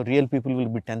 So real people will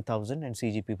be 10,000 and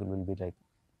CG people will be like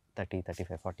 30,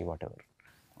 35, 40, whatever.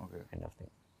 Kind of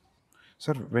thing.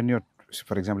 Sir, when you're,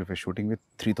 for example, if you're shooting with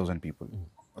 3,000 people,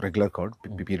 regular crowd,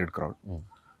 period crowd,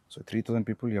 so 3,000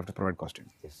 people, you have to provide costume.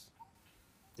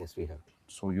 Yes, we have to.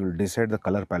 So you'll decide the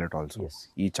color palette also. Yes.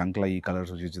 Ee chunkla ee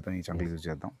colors use chedam, ee chunkla use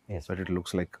chedam. Yes. So it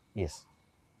looks like. Yes,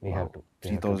 we have to.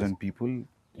 3,000 people,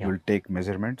 you'll take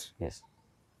measurements. Yes.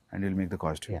 And you'll make the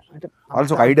costume. Yeah.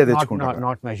 Also idea techukuntaru.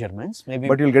 Not measurements, maybe.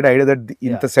 But you'll get idea that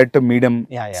in the set medium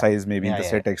size, maybe in the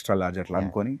set extra large atla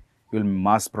ankoni you'll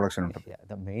mass production untundi.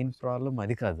 The main problem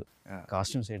adi kaadu,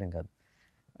 costumes చేయడం కాదు.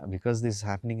 Because this is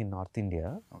happening in North India.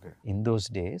 In those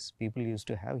days people used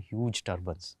to have huge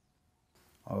turbans.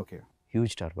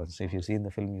 Huge turbans. If you see in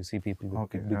the film, you see people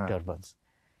with big turbans.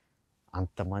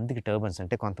 అంతమందికి turbans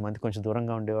అంటే కొంతమంది కొంచెం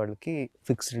దూరంగా ఉండే వాళ్ళకి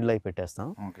fixed అయి పెట్టేస్తాం.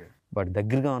 But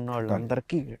దగ్గరగా ఉన్న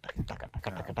వాళ్ళందరికీ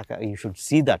you should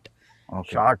see that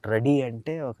short ready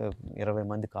అంటే ఒక 20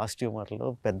 మంది కాస్ట్యూమర్లు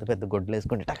పెద్ద పెద్ద గొడ్లు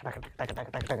వేసుకొని టక్ టక్ టక్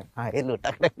టక్ టక్ టక్ ఏళ్ళు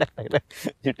టక్ టక్ టక్ టక్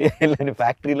చుట్టూ వెళ్ళని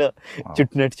ఫ్యాక్టరీలో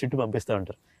చుట్టూ పంపిస్తూ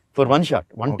ఉంటారు for one shot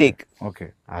one take.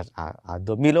 ఆ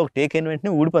దొమ్మిలో ఒక టేక్ అయిన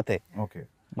వెంటనే ఊడిపోతాయి,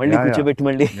 మళ్ళీ కూర్చోబెట్టి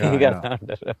మళ్ళీ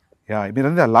అంటారు.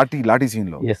 మీరంతా లాఠీ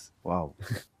సీన్లో.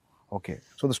 Okay.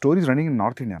 So the story is running in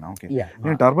north India. Okay.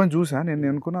 నేను టర్బన్ చూసా, నేను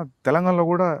అనుకున్నా తెలంగాణలో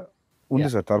కూడా ఉంది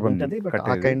సార్ టర్బన్ ఉంటుంది, బట్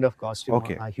ఆ కైండ్ ఆఫ్ కాస్ట్యూమ్,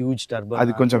 ఓకే, ఆ హ్యూజ్ టర్బన్,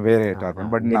 అది కొంచెం వేరే టర్బన్,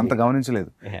 బట్ నేను అంత గమనించలేదు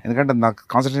ఎందుకంటే నాకు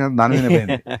కాన్సన్ట్రేషన్ దాని మీద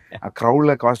పోయింది. ఆ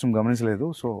క్రౌడ్ కాస్ట్యూమ్ గమనించలేదు.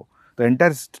 So the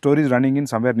entire story is running in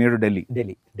somewhere near to Delhi.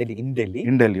 In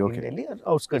Delhi, okay,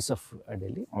 outskirts of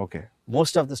Delhi. Okay,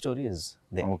 most of the story is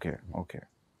they. Okay, okay,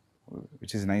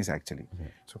 which is nice actually.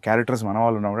 So characters మన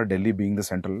వాళ్ళు ఉన్నా కూడా Delhi being the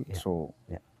central, so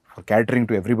for catering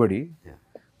to everybody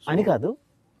అని కాదు,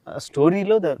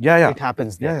 స్టోరీలో it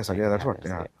happens. That's what.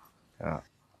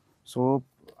 So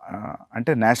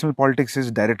అంటే national politics is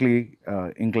directly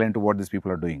incline to what this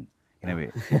people are doing in a way.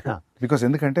 Because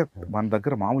ఎందుకంటే మన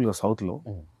దగ్గర మామూలుగా సౌత్లో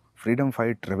ఫ్రీడమ్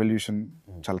ఫైట్ రెవల్యూషన్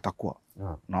చాలా తక్కువ,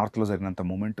 నార్త్లో జరిగినంత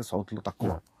మూమెంట్ సౌత్లో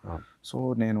తక్కువ. సో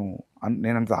నేను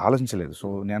అంత ఆలోచించలేదు. సో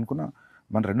నేను అనుకున్నా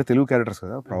మన రెండు తెలుగు క్యారెక్టర్స్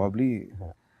కదా, probably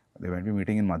they might be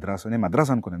meeting in Madras. నేను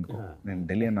మద్రాస్ అనుకున్నాను ఎందుకు, నేను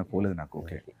ఢిల్లీ అని నాకు పోలేదు. నాకు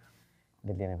ఓకే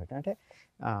ఢిల్లీ అనే పెట్టా అంటే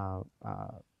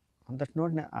on that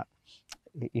note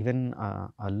even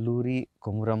Alluri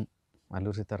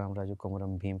Sitaramaraju,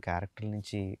 Komuram Bhim character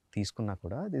నుంచి తీసుకున్నా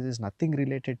కూడా this is nothing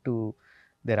related to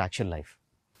their actual life.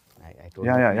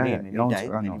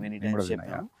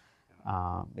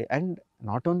 And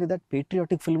not only that,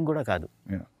 patriotic film కూడా కాదు,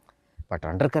 బట్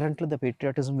అండర్ కరెంట్లో the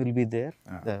patriotism will be there,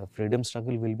 the freedom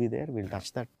struggle will be there, will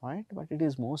touch that point, but it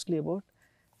is mostly about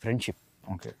friendship.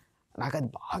 Okay, నాకు అది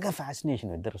బాగా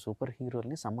fascination, ఇద్దరు super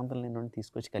హీరోల్ని సంబంధం లేని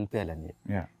తీసుకొచ్చి కలిపేయాలని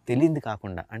తెలియంది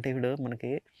కాకుండా. అంటే ఇప్పుడు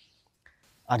మనకి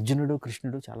అర్జునుడు,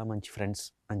 కృష్ణుడు చాలా మంచి ఫ్రెండ్స్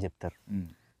అని చెప్తారు,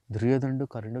 దుర్యోధనుడు,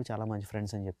 కర్ణుడు చాలా మంచి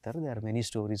ఫ్రెండ్స్ అని చెప్తారు. They are many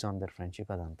stories on their friendship.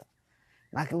 అదంతా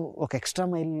నాకు ఒక ఎక్స్ట్రా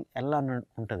మైల్ ఎలా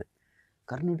ఉంటుంది,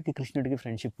 కర్ణుడికి కృష్ణుడికి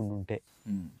ఫ్రెండ్షిప్ ఉంటే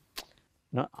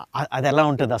అది ఎలా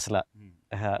ఉంటుంది అసలు.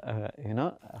 యూనో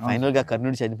ఫైనల్గా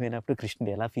కర్ణుడు చనిపోయినప్పుడు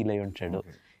కృష్ణుడు ఎలా ఫీల్ అయి ఉంటాడు,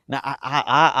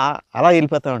 అలా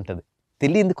వెళ్ళిపోతూ ఉంటుంది.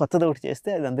 తెలియంది కొత్తది ఒకటి చేస్తే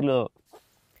అది అందులో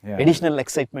ఎడిషనల్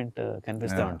ఎక్సైట్మెంట్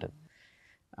కనిపిస్తూ ఉంటుంది.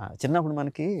 చిన్నప్పుడు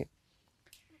మనకి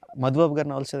మధుబాబు గారి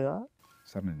నవల్స్ చదివా?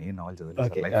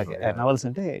 నవల్స్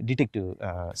అంటే detective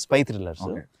spy thrillers,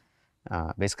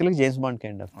 basically James bond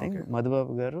kind of thing.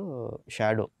 Madhubabu గారు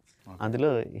షాడో, అందులో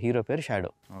హీరో పేరు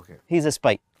షాడో, హీఈస్ ఎ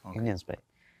స్పై, ఇండియన్ స్పై.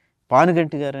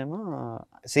 పానుగంటి గారేమో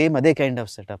సేమ్ అదే కైండ్ ఆఫ్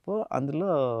సెటప్, అందులో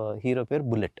హీరో పేరు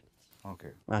బుల్లెట్.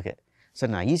 ఓకే, సో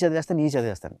నా ఈ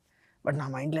చదివేస్తాను, బట్ నా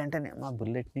మైండ్లో అంటే మా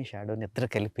బుల్లెట్ని షాడోని ఇద్దరు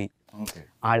కలిపి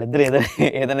వాళ్ళిద్దరు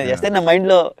ఏదైనా చేస్తే నా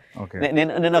మైండ్లో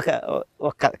నేను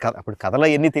ఒక అప్పుడు కథలో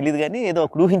ఎన్ని తెలియదు కానీ ఏదో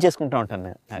ఒక ఊహించేసుకుంటూ ఉంటాను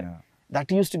నేను.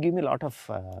 That use to give me lot of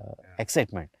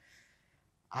excitement.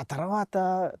 ఆ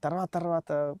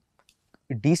తర్వాత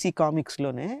DC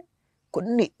కామిక్స్లోనే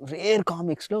కొన్ని రేర్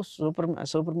కామిక్స్లో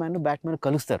సూపర్ మ్యాన్, బ్యాట్మ్యాన్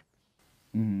కలుస్తారు,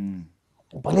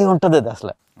 భలే ఉంటుంది అది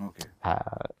అసలు.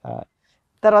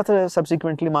 తర్వాత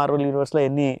సబ్సిక్వెంట్లీ మార్వెల్ యూనివర్స్లో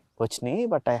ఎన్ని వచ్చినాయి,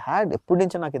 బట్ ఐ హ్యాడ్ ఎప్పటి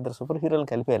నుంచో నాకు ఇద్దరు సూపర్ హీరోలను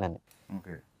కలిపేయాలని.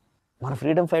 మన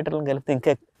ఫ్రీడమ్ ఫైటర్లను కలిపితే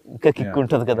ఇంకా కిక్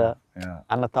ఉంటుంది కదా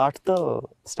అన్న థాట్తో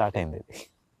స్టార్ట్ అయింది.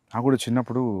 నాకు కూడా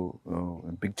చిన్నప్పుడు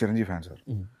బిగ్ చిరంజీవి ఫ్యాన్ సార్.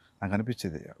 నాకు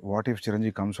అనిపించేది, what if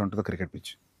Chiranjeevi comes on to the cricket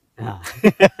pitch.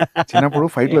 చిన్నప్పుడు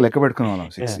ఫైట్లో లెక్క పెట్టుకునే వాళ్ళం,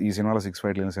 ఈ సినిమాలో 6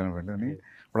 ఫైట్లు 7 ఫైట్లు అని.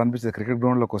 ఇప్పుడు అనిపించేది క్రికెట్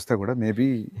గ్రౌండ్లోకి వస్తే కూడా మేబీ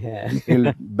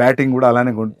బ్యాటింగ్ కూడా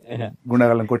అలానే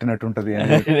గుండెగాళ్ళని కొట్టినట్టు ఉంటుంది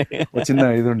అని ఒక చిన్న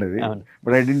ఇది ఉండేది.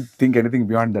 But I dent think anything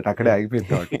beyond that, అక్కడే ఆగిపోయింది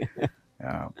thought.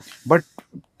 But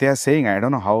they are saying, I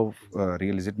don't know how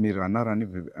real is it, మీరు అన్నారని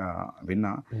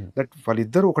విన్నా, దట్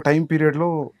వాళ్ళిద్దరు ఒక టైం పీరియడ్లో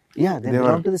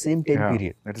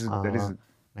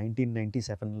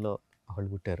 1997లో ఒకళ్ళు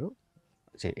పుట్టారు,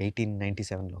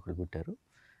 1897లో ఒకళ్ళు పుట్టారు,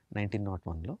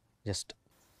 1901లో, just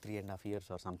 3.5 years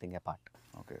or something apart.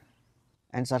 Okay,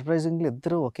 and surprisingly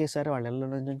ఇద్దరు ఒకేసారి వాళ్ళ ఇళ్ళ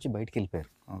నుంచి బయటకు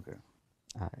వెళ్ళిపోయారు. Okay,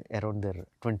 around there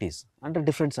 20s, under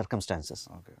different circumstances.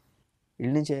 Okay,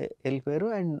 ఇళ్ళ నుంచి వెళ్ళిపోయారు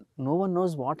and no one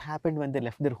knows what happened when they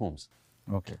left there homes.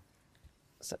 Okay,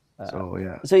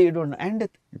 so you don't, and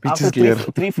after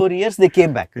 3-4 years they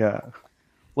came back.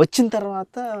 వచ్చిన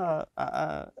తర్వాత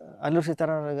అల్లూరి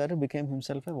సీతారామరాజు గారు became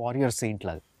himself a warrior Saint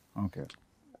లాగా. Okay,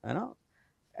 you know,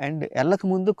 and వెళ్ళక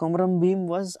ముందు Komaram Bhim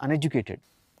was uneducated.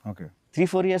 Okay,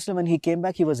 3-4 years when he came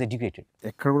back he was educated.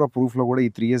 ఎక్కడ కూడా proof లో కూడా ఈ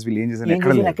 3 years వీళ్ళు ఏం చేశారు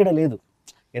ఎక్కడ లేదు,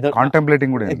 ఏదో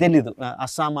కాంటెంప్లేటింగ్ కూడా తెలీదు.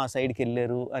 అస్సాం ఆ సైడ్కి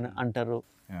వెళ్ళారు అని అంటారు,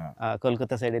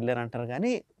 కోల్కతా సైడ్ వెళ్ళారు అంటారు,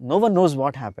 కానీ no one knows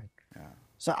what happened.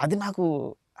 So అది నాకు,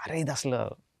 అరే ఇది అసలు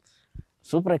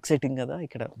సూపర్ ఎక్సైటింగ్ కదా.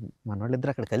 ఇక్కడ మన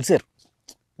వాళ్ళిద్దరు అక్కడ కలిసారు,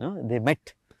 దే మెట్,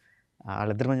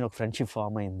 వాళ్ళిద్దరి మధ్య ఒక ఫ్రెండ్షిప్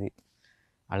ఫామ్ అయింది,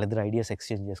 వాళ్ళిద్దరు ఐడియాస్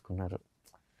ఎక్స్చేంజ్ చేసుకున్నారు.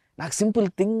 నాకు సింపుల్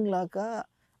థింగ్ లాగా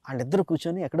వాళ్ళిద్దరు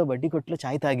కూర్చొని ఎక్కడో బడ్డీ కొట్లో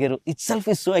చాయ్ తాగారు, it self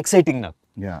is so exciting నాకు.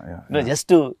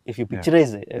 Just if you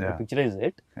picturise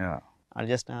it, వాళ్ళు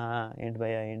జస్ట్ ఏంటి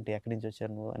భయ్యా, ఏంటి ఎక్కడి నుంచి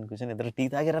వచ్చారు నువ్వు అని కూర్చొని ఇద్దరు టీ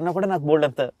తాగారన్నా కూడా నాకు బోల్డ్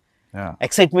అంత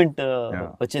ఎక్సైట్మెంట్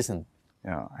వచ్చేసింది.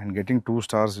 And getting 2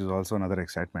 stars is also another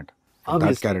excitement.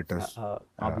 that characters.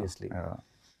 Obviously.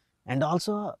 And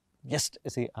also, just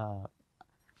see,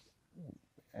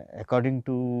 according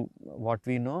to what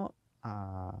we know,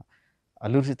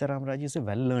 Alluri Sitaramraju is a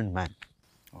well-learned man.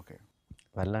 Okay.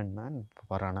 Well-learned man,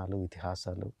 పురాణాలు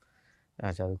ఇతిహాసాలు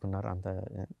చదువుకున్నారు అంత.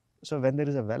 So when there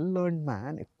is a వెల్-learned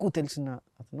man, ఎక్కువ తెలిసిన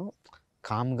అతను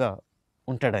కామ్గా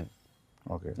ఉంటాడని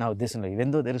నా ఉద్దేశంలో.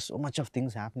 Even though there is so much of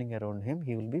things happening around him,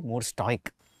 he will be more stoic.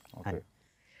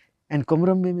 And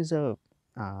Komaram Bhim is a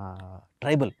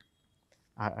tribal.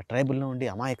 ఆ ట్రైబల్లో ఉండి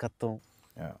అమాయకత్వం,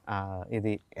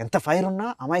 ఇది ఎంత ఫైర్ ఉన్నా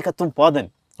అమాయకత్వం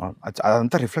పోదని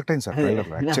అదంతా రిఫ్లెక్ట్ అయింది సార్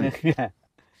ట్రైలర్లో యాక్చువల్లీ.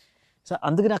 సో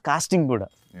అందుకని ఆ కాస్టింగ్ కూడా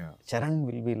Charan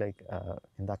will be like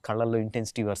in the కళ్ళల్లో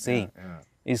intensity your saying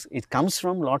it comes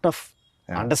from lot of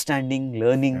understanding,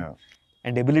 learning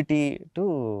and ability to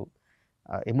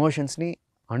ఎమోషన్స్ని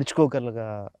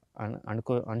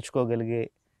అణుచుకోగలిగే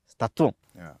తత్వం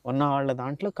ఉన్న వాళ్ళ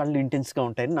దాంట్లో కళ్ళు ఇంటెన్స్గా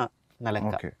ఉంటాయని నా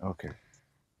లెక్క.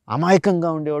 అమాయకంగా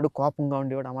ఉండేవాడు, కోపంగా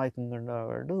ఉండేవాడు, అమాయకంగా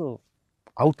ఉండేవాడు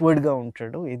అవుట్వర్డ్గా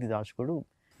ఉంటాడు, ఏది దాచుకోడు,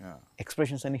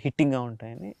 ఎక్స్ప్రెషన్స్ అన్ని హిట్టింగ్గా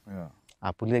ఉంటాయని. ఆ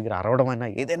పులి దగ్గర అరవడం అయినా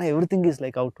ఏదైనా ఎవ్రీథింగ్ ఈజ్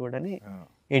లైక్ అవుట్వర్డ్ అని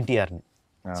ఎన్టీఆర్ని.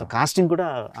 సో కాస్టింగ్ కూడా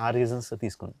ఆ రీజన్స్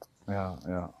తీసుకుని.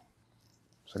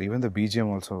 Sir even the BGM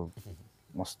also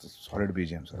మస్త్ సాలిడ్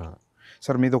బీజిఎం సార్.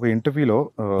 సార్ మీది ఒక ఇంటర్వ్యూలో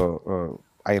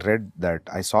I read that,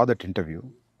 I saw that interview.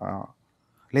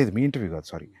 లేదు మీ ఇంటర్వ్యూ కాదు,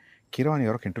 సారీ, కిరాన్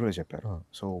ఎవరొక ఇంటర్వ్యూలో చెప్పారు.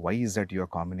 So why is that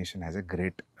your combination has a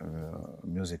great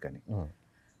music అని.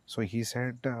 So he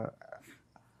said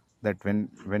that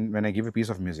when I give a piece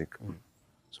of music,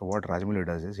 so what Rajamouli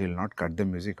does is he'll not cut the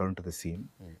music according to the scene.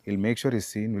 He'll make sure his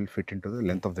scene will fit into the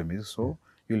length of the music, so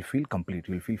you'll feel complete,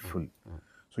 you'll feel full.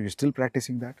 So you're still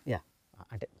practicing that? Yeah.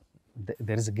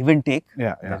 There is a give and take.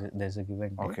 There is a give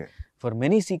and take. Okay. For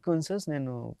many sequences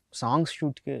నేను songs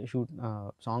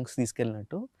songs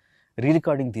తీసుకెళ్ళినట్టు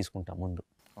రీ-రికార్డింగ్ తీసుకుంటా ముందు.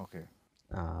 Okay.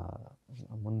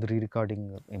 ముందు రీ-రికార్డింగ్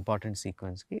important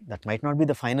సీక్వెన్స్కి, that might not be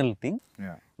the final thing,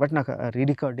 but నాకు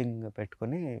రీ-రికార్డింగ్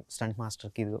పెట్టుకొని stunt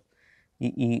మాస్టర్కి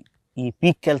ఈ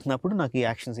పీక్కి వెళ్తున్నప్పుడు నాకు ఈ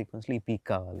యాక్షన్ సీక్వెన్స్లో ఈ పీక్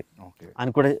కావాలి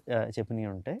అని కూడా చెప్పినవి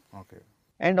ఉంటాయి.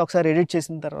 అండ్ ఒకసారి ఎడిట్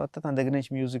చేసిన తర్వాత తన దగ్గర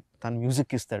నుంచి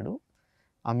మ్యూజిక్ ఇస్తాడు.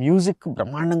 ఆ మ్యూజిక్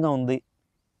బ్రహ్మాండంగా ఉంది,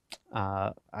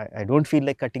 I don't feel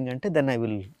like cutting అంటే, then I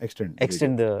will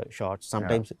extend the shots.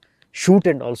 Sometimes shoot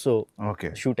and also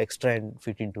shoot extra and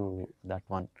fit into that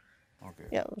one.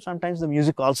 Yeah, sometimes the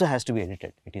music also has to be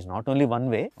edited. It is not only one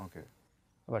way.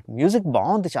 But music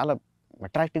బాగుంది, చాలా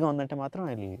అట్రాక్టివ్గా ఉందంటే మాత్రం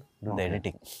I will do the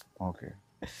editing.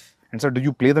 And so do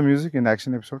you play the music in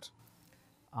action episodes?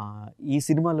 ఈ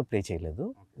సినిమాలో play చేయలేదు,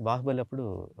 బాహుబలి అప్పుడు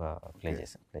play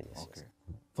చేశాను.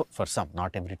 For some,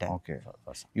 not every time.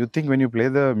 For some. You think when you play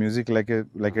the music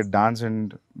like a dance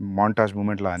and montage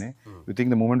movement la ane, you think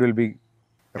the movement will be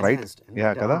right?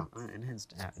 కదా,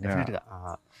 enhanced డెఫినెట్గా.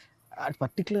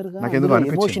 పర్టికులర్గా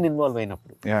emotion involve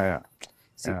అయినప్పుడు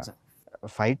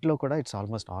ఫైట్లో కూడా it's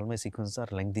almost all my sequences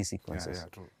are lengthy sequences.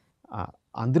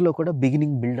 అందులో కూడా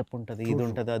beginning buildup ఉంటుంది, ఇది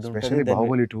ఉంటుంది, అది ఉంటుంది.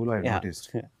 బాహుబలి 2లో I noticed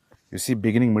you see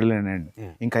beginning, middle and end.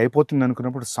 ఇంకా అయిపోతుంది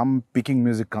అనుకున్నప్పుడు some picking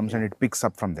music comes and it picks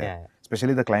up from there,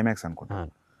 especially the climax అనుకుంటా.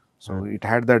 So it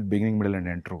had that beginning, middle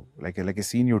and end, true, like a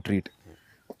scene you treat.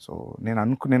 So నేను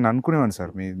అనుకునేవాను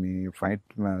sir, మీ fight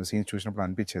scenes చూసినప్పుడు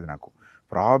అనిపించేది నాకు,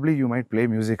 probably you might play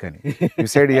music అని. You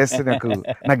side yes,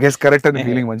 నా guess correct అని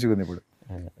feeling మంచిగా ఉంది ఇప్పుడు.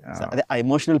 అదే ఆ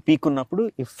ఎమోషనల్ పీక్ ఉన్నప్పుడు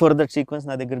ఇఫ్ ఫర్ దట్ సీక్వెన్స్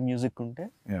నా దగ్గర మ్యూజిక్ ఉంటే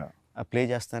ప్లే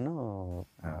చేస్తాను.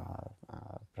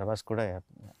 ప్రభాస్ కూడా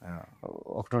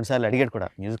ఒకటి రెండు సార్లు అడిగాడు కూడా,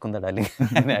 మ్యూజిక్ ఉందా డార్లింగ్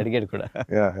అని అడిగాడు కూడా.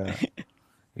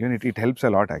 Even it helps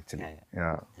a lot actually.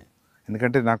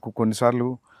 ఎందుకంటే నాకు కొన్నిసార్లు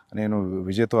నేను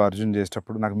విజయ్తో అర్జున్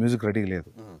చేసేటప్పుడు నాకు మ్యూజిక్ రెడీ లేదు,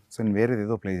 సో నేను వేరేది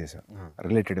ఏదో ప్లే చేశాను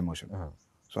రిలేటెడ్ ఎమోషన్.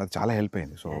 సో అది చాలా హెల్ప్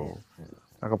అయింది. సో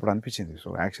నాకు అప్పుడు అనిపించింది, సో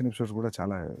యాక్షన్ ఎపిసోడ్స్ కూడా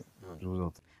చాలా యూజ్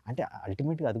అవుతుంది. అంటే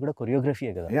అల్టిమేట్గా అది కూడా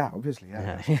కొరియోగ్రఫీయే కదా. ఆబ్వియస్లీ.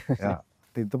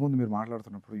 ఇంతకుముందు మీరు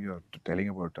మాట్లాడుతున్నప్పుడు you are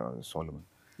telling about Solomon.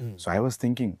 So I was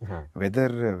thinking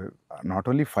weather not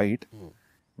only fight,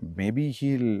 maybe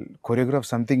he'll choreograph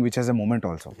something which has a moment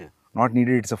also. Not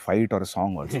needed it's a fight or a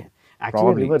song also.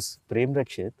 Actually reverse, Prem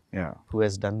Rakshit, who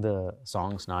has done the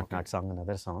songs, Not Song and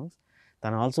other songs,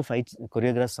 then also fights,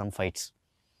 choreographs some fights.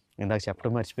 ఇందాక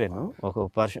చెప్పడం మర్చిపోయాను,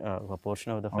 ఒక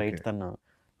portion of the fight తను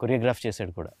choreograph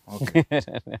చేశాడు కూడా.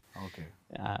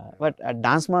 But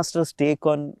dance masters take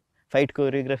on fight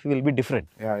choreography will be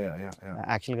different.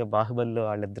 యాక్చువల్గా బాహుబలిలో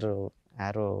వాళ్ళిద్దరు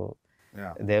యారో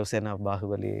దేవసేన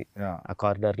బాహుబలి ఆ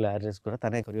కారిడార్లో యారెస్ కూడా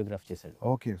తనే కొరియోగ్రాఫ్ చేశాడు.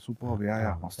 Okay, super.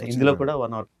 ఇందులో కూడా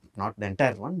one or not the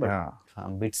entire one, but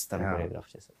bits తన కొరియోగ్రాఫ్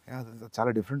చేశాడు.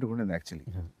 చాలా డిఫరెంట్ ఉండేది యాక్చువల్లీ.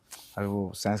 అవి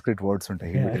సాంస్క్రిట్ వర్డ్స్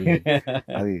ఉంటాయి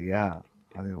అది,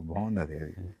 అది బాగుంది. అది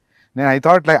నేను ఐ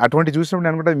థాట్ లైక్ అటువంటి చూసినప్పుడు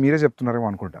నేను అనుకుంటా మీరే చెప్తున్నారేమో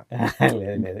అనుకుంటా.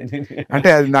 అంటే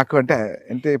అది నాకు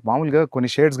అంటే మామూలుగా కొన్ని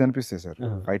షేడ్స్ కనిపిస్తాయి సార్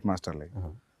ఫైట్ మాస్టర్ లైక్.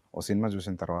 ఓ సినిమా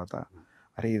చూసిన తర్వాత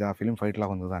అరే ఇది ఆ ఫిల్మ్ ఫైట్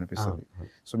లాగా ఉంది కదా అనిపిస్తుంది.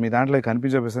 సో మీ దాంట్లో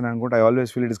కనిపించబోస్తుంది అనుకుంటే I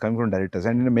always feel it is coming from directors.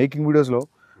 And నేను మేకింగ్ వీడియోస్లో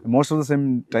most of the same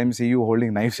time see you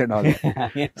holding knifes and all.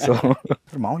 So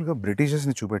మామూలుగా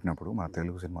బ్రిటిషర్స్ని చూపెట్టినప్పుడు మన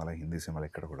తెలుగు సినిమాలో హిందీ సినిమాలో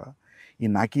ఇక్కడ కూడా ఈ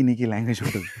నాకీ నీకీ లాంగ్వేజ్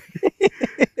ఉంటుంది.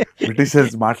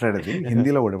 బ్రిటిషర్స్ మాట్లాడేది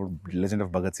హిందీలో కూడా. ఇప్పుడు లెజెండ్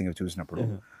ఆఫ్ భగత్ సింగ్ చూసినప్పుడు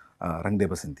రంగ్ దే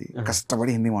బసంతి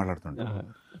కష్టపడి హిందీ మాట్లాడుతుంటారు.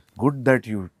 Good that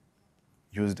you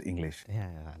used English.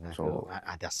 So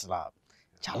అది అసలు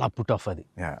చాలా పుట్ ఆఫ్ అది.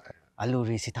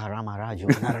 అల్లూరి సీతారామరాజు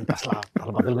అన్నారంటే అసలు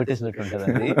చాలా బదులు కొట్టేసినట్టు ఉంటుంది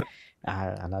అది.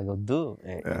 అలాగొద్దు.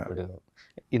 ఇప్పుడు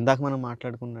ఇందాక మనం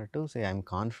మాట్లాడుకున్నట్టు ఐఎమ్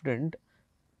కాన్ఫిడెంట్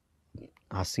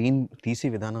ఆ సీన్ తీసే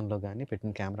విధానంలో కానీ,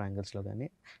 పెట్టిన కెమెరా యాంగిల్స్లో కానీ,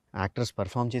 యాక్టర్స్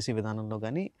పర్ఫామ్ చేసే విధానంలో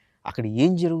కానీ అక్కడ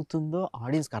ఏం జరుగుతుందో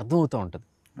ఆడియన్స్కి అర్థమవుతూ ఉంటుంది.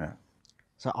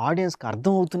 సో ఆడియన్స్కి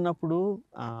అర్థం అవుతున్నప్పుడు,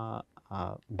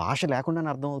 భాష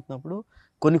లేకుండానే అర్థం అవుతున్నప్పుడు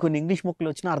కొన్ని ఇంగ్లీష్ ముక్కలు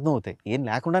వచ్చినా అర్థం అవుతాయి, ఏం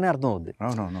లేకుండానే అర్థం అవుద్ది.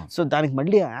 సో దానికి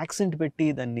మళ్ళీ యాక్సెంట్ పెట్టి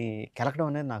దాన్ని కెలకడం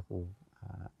అనేది నాకు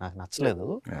నచ్చలేదు.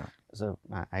 సో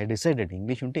ఐ డిసైడెడ్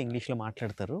ఇంగ్లీష్ ఉంటే ఇంగ్లీష్లో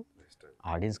మాట్లాడతారు,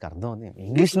 ఆడియన్స్కి అర్థం ఉంది,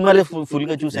 ఇంగ్లీష్ సినిమాలే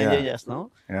ఫుల్గా చూసి ఎంజాయ్ చేస్తాం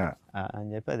అని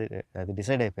చెప్పి అది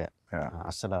డిసైడ్ అయిపోయా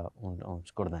అస్సలు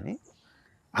ఉంచకూడదని.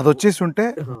 అది వచ్చేసి ఉంటే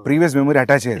ప్రీవియస్ మెమరీ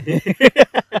అటాచ్ అయ్యేది.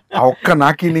 ఆ ఒక్క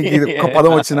నాకి నీకు ఒక్క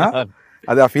పదం వచ్చినా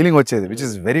అది ఆ ఫీలింగ్ వచ్చేది, విచ్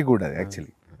ఇస్ వెరీ గుడ్. అది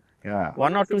actually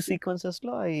 1 or 2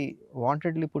 సీక్వెన్సెస్లో I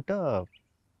wantedly put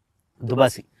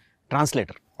దుబాసి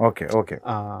translator. Okay okay.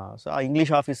 So ఆ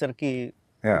ఇంగ్లీష్ ఆఫీసర్కి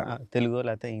తెలుగు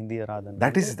లేకపోతే హిందీ రాదని.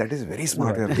 That is very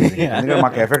smart. ఎందుకంటే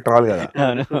మాకు ఎఫెక్ట్ రావాలి కదా,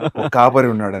 ఒక కాపరి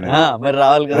ఉన్నాడు అని మరి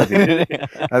రావాలి కదా.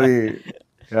 అది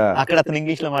అక్కడ అతను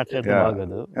ఇంగ్లీష్ లో మాట్లాడితే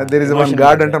బాగోదు. దేర్ ఇస్ వన్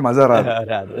గాడ్ అంటే మజా రాదు.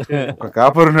 ఒక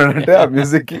కాపర్ ఉన్నాడంటే ఆ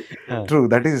మ్యూజిక్ కి. True,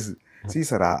 that is see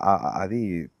sir. అది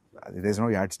there is no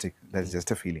add stick, that is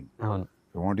just a feeling.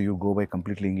 You want you go by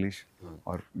completely English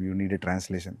are you need a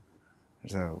translation.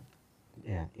 It's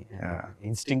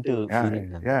instinctive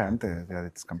feeling. అంతే,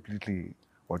 it's completely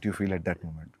what you feel at that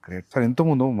moment. Great sir.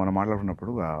 ఇంతకుముందు మనం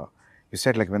మాట్లాడుకున్నప్పుడు you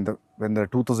said like when the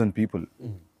 2000 people,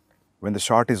 when the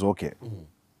shot is okay,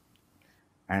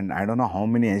 and I don't know how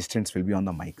many assistants will be on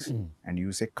the mics, and you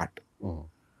say cut,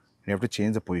 and you have to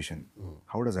change the position.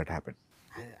 How does that happen?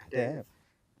 అంటే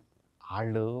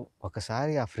వాళ్ళు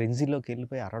ఒకసారి ఆ ఫ్రెంజీలోకి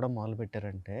వెళ్ళిపోయి అరవడం మొదలు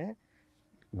పెట్టారంటే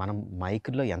మనం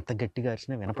మైక్లో ఎంత గట్టిగా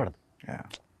అరిచినా వినపడదు.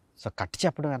 సో కట్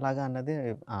చెప్పడం ఎలాగా అన్నది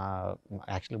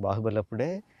యాక్చువల్లీ బాహుబలి అప్పుడే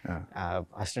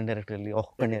అసిస్టెంట్ డైరెక్టర్ వెళ్ళి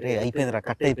ఒక్కడే అయిపోయింది రా,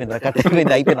 కట్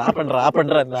అయిపోయింది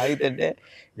ఆపండి అని ఆగితే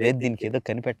లేదు దీనికి ఏదో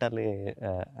కనిపెట్టాలి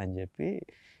అని చెప్పి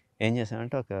ఏం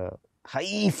చేసామంటే ఒక హై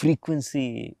ఫ్రీక్వెన్సీ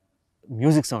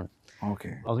మ్యూజిక్ సౌండ్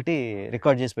ఒకటి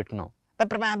రికార్డ్ చేసి పెట్టుకున్నాం.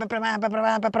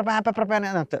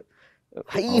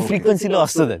 హై ఫ్రీక్వెన్సీలో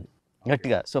వస్తుంది అది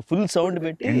గట్టిగా. సో ఫుల్ సౌండ్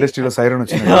పెట్టి ఇండస్ట్రీలో సైరన్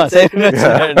వచ్చింది.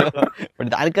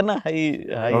 దానికన్నా హై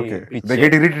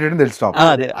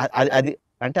అది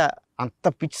అంటే అంత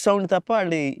పిచ్ సౌండ్ తప్ప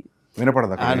వాళ్ళు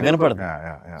వినపడదు.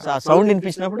 సో ఆ sound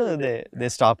వినిపించినప్పుడు they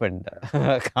stop and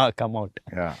come out.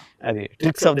 అది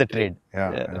ట్రిక్స్ ఆఫ్ ద ట్రేడ్.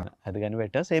 అది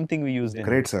కనిపెట్టా. Same thing we used.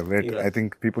 Great sir, great. I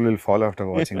think people will follow after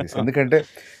watching this. ఎందుకంటే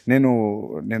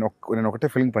నేను ఒకటే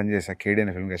ఫిల్మ్ పనిచేసా, కేడీ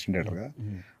అనే ఫిల్మ్ అసిస్టెంట్ డైరెక్టర్గా.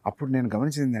 అప్పుడు నేను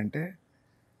గమనించింది అంటే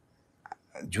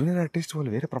జూనియర్ ఆర్టిస్ట్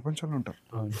వాళ్ళు వేరే ప్రపంచంలో ఉంటారు.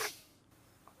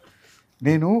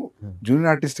 నేను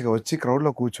జూనియర్ ఆర్టిస్ట్గా వచ్చి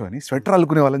క్రౌడ్లో కూర్చొని స్వెటర్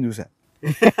అల్లుకునే వాళ్ళని చూసా.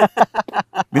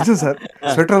 నిజం సార్,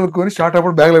 స్వెటర్ అల్లుకొని షార్ట్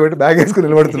అప్పుడు బ్యాగ్లో పెట్టి బ్యాగ్ వేసుకుని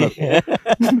నిలబడుతున్నారు.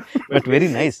 But very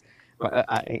nice.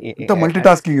 ఇంత మల్టీ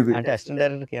టాస్కింగ్ ఇది. అంటే అసిస్టెంట్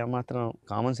డైరెక్టర్కి ఏమాత్రం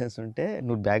కామన్ సెన్స్ ఉంటే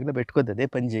నువ్వు బ్యాగ్లో పెట్టుకోద్దు, అదే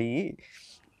పని చెయ్యి.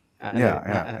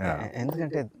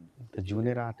 ఎందుకంటే the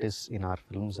junior artist in our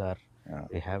films are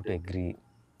we have to agree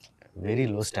very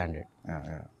low standard.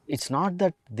 It's not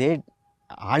that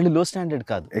వాళ్ళు లో స్టాండర్డ్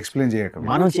కాదు, ఎక్స్ప్లెయిన్ చేయక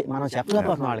మనం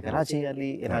చెప్పలేకపోతున్నాం వాళ్ళకి ఎలా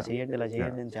చేయాలి, ఇలా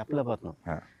చేయండి అని చెప్పలేకపోతున్నాం.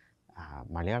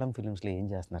 మలయాళం ఫిలిమ్స్లో ఏం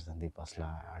చేస్తున్నారు సందీప్ అసలు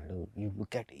వాళ్ళు, you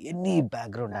look at any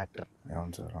background actor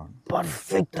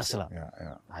perfect. అసలు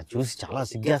అది చూసి చాలా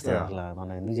సిగ్గేస్తారు. అసలు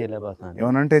మనం ఎందుకు చేయలేకపోతున్నాం.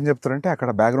 ఏమనంటే ఏం చెప్తారంటే అక్కడ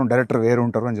బ్యాక్గ్రౌండ్ డైరెక్టర్ వేరు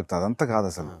ఉంటారు అని చెప్తారు. అదంతా కాదు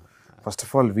అసలు. ఫస్ట్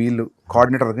ఆఫ్ ఆల్ వీళ్ళు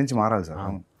కోఆర్డినేటర్ గురించి మారాలి సార్.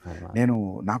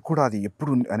 నాకు కూడా అది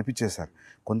ఎప్పుడు అనిపించేది సార్.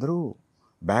 కొందరు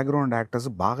బ్యాక్గ్రౌండ్ యాక్టర్స్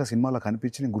బాగా సినిమాలో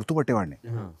కనిపించి నేను గుర్తుపట్టేవాడిని.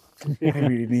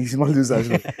 ఈ సినిమాలు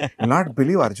చూసి నాట్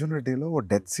బిలీవ్ అర్జున్ రెడ్డిలో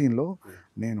డెత్ సీన్లో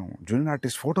నేను జూనియర్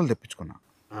ఆర్టిస్ట్ ఫోటోలు తెప్పించుకున్నా.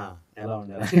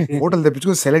 ఫోటోలు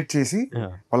తెప్పించుకొని సెలెక్ట్ చేసి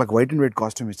వాళ్ళకి వైట్ అండ్ వైట్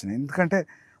కాస్ట్యూమ్ ఇచ్చిన. ఎందుకంటే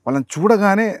వాళ్ళని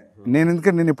చూడగానే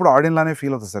నేను ఎప్పుడు ఆడియన్స్ లానే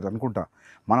ఫీల్ అవుతుంది సార్ అనుకుంటా.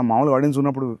 మనం మామూలు ఆడియన్స్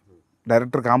ఉన్నప్పుడు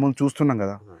డైరెక్టర్ కామన్ చూస్తున్నాం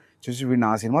కదా, చూసి వీడిని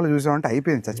ఆ సినిమాలో చూసామంటే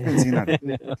అయిపోయింది, చచ్చిపోయింది సీన్ అని.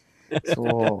 సో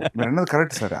మీరు అన్నది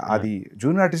కరెక్ట్ సార్. అది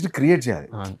జూనియర్ ఆర్టిస్ట్ని క్రియేట్ చేయాలి.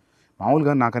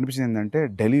 మామూలుగా నాకు అనిపించింది ఏంటంటే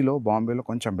ఢిల్లీలో బాంబేలో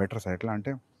కొంచెం బెటర్ సార్. ఎట్లా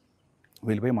అంటే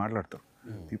వీళ్ళు పోయి మాట్లాడతారు,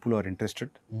 people are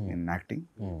interested in acting,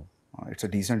 it's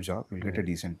a decent job, will get a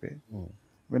decent pay,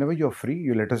 when ever you're free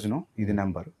you let us know, ఇది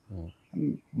నెంబర్.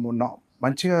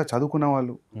 మంచిగా చదువుకున్న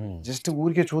వాళ్ళు జస్ట్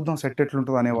ఊరికే చూద్దాం సెట్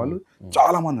ఎట్లుంటుంది అనేవాళ్ళు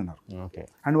చాలా మంది ఉన్నారు.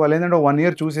 అండ్ వాళ్ళు ఏంటంటే 1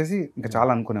 year చూసేసి ఇంకా చాలా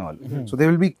అనుకునేవాళ్ళు. So they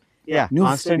will be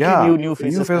new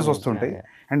faces వస్తుంటాయి.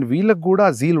 అండ్ వీళ్ళకి కూడా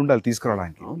జీల్ ఉండాలి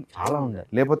తీసుకురావడానికి, చాలా ఉండాలి.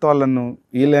 లేకపోతే వాళ్ళను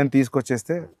వీళ్ళని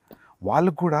తీసుకొచ్చేస్తే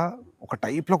వాళ్ళకు కూడా ఒక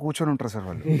టైప్లో కూర్చొని ఉంటారు సార్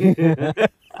వాళ్ళు.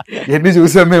 ఎన్ని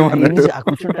చూసాం మేము అన్నట్టు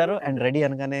కూర్చుంటారు అండ్ రెడీ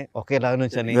అనగానే ఒకేలాగా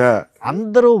నుంచని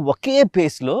అందరూ ఒకే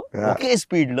పేస్ లో, ఒకే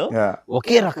స్పీడ్ లో,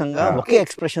 ఒకే రకంగా, ఒకే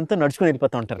ఎక్స్ప్రెషన్ తో నడుచుకుని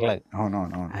వెళ్ళిపోతూ ఉంటారు.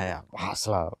 అవునవును,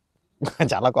 అసలు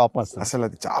చాలా కోపం వస్తుంది. అసలు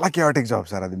అది చాలా క్యాటిక్ జాబ్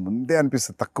సార్. అది ముందే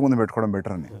అనిపిస్తుంది తక్కువ మంది పెట్టుకోవడం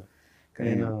బెటర్ అని.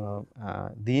 నేను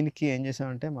దీనికి ఏం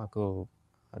చేసామంటే మాకు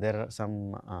there are some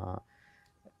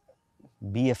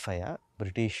BFI,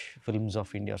 British films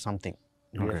of India something,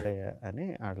 BFI అని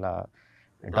అట్లా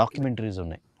డాక్యుమెంటరీస్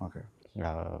ఉన్నాయి.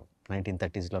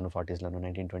 1930s, 40s,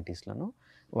 1920s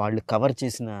వాళ్ళు కవర్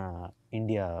చేసిన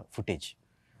ఇండియా ఫుటేజ్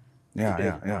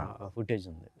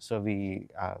ఉంది. So we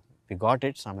got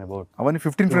it some about అవన్నీ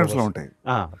 15 frames లో ఉంటాయి,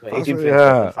 18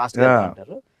 frames ఫాస్ట్ గా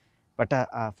అంటారు. బట్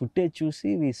ఆ ఫుటేజ్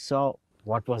చూసి వి సా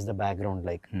what was the background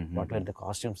like, what were the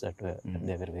costumes that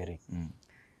they were wearing.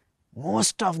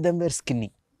 Most of them were skinny,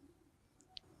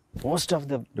 most of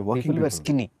the people were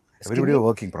skinny. Everybody were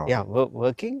working probably.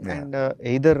 Working and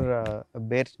either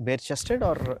bare chested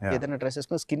or ఏదైనా dresses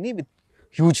skinny with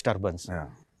huge turbans.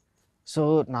 So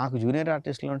నాకు junior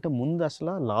ఆర్టిస్ట్లో అంటే ముందు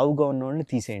అసలు లావుగా ఉన్న వాళ్ళని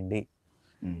తీసేయండి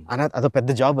అని, అదో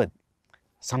పెద్ద జాబ్. అది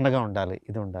సన్నగా ఉండాలి,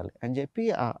 ఇది ఉండాలి అని చెప్పి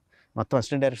మొత్తం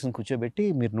అసిస్టెంట్ డైరెక్షన్ కూర్చోబెట్టి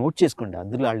మీరు నోట్ చేసుకోండి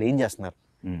అందులో వాళ్ళు ఏం చేస్తున్నారు.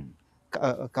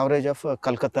 Coverage of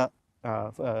Calcutta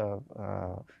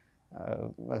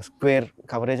square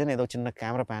coverage అని ఏదో చిన్న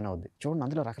కెమెరా ప్యాన్ అవుద్ది చూడండి,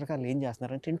 అందులో రకరకాలు ఏం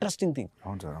చేస్తున్నారు అంటే ఇంట్రెస్టింగ్ థింగ్.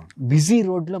 బిజీ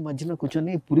రోడ్లో మధ్యలో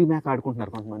కూర్చొని పులి మేక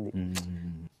ఆడుకుంటున్నారు కొంతమంది.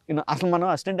 అసలు మనం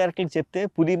అసిస్టెంట్ డైరెక్టర్కి చెప్తే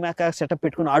పులి మేక సెటప్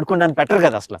పెట్టుకుని ఆడుకోవడానికి బెటర్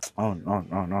కదా అసలు,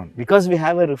 because we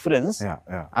have a reference.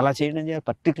 అలా చేయడం చేయాలి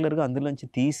పర్టికులర్గా అందులోంచి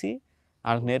తీసి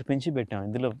వాళ్ళకి నేర్పించి పెట్టాం.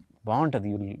 ఇందులో బాగుంటుంది,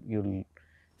 you'll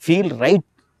feel right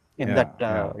in that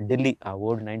Delhi, ఆ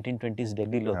old 1920s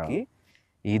ఢిల్లీలోకి.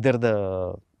 Either the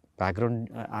background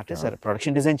artist are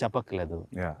production design చెప్పక్కర్లేదు.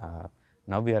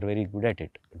 Now we are very good at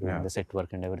it, doing the set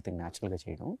work and everything న్యాచురల్గా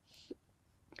చేయడం,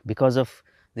 because of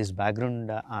this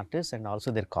background artist and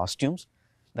also there costumes,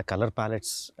 the colour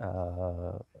palettes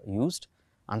used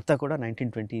అంతా కూడా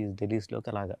 1920s ఢిల్లీస్లోకి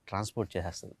అలాగా transport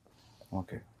చేసేస్తుంది.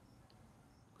 Okay,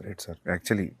 great sir.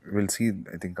 Actually will see,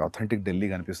 I think authentic Delhi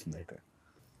కనిపిస్తుంది అయితే.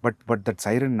 But that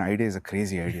siren idea is a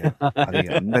crazy idea. అది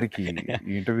అందరికి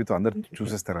ఈ ఇంటర్వ్యూతో అందరు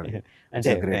చూసేస్తారు. అది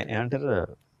అంటే ఏమంటారు,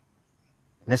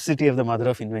 necessity of the mother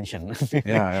of invention.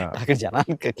 అక్కడ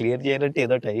జనానికి క్లియర్ చేయాలంటే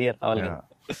ఏదో ఐడియా రావాలి.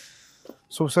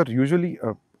 So sir usually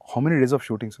how many days of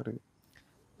shooting sir?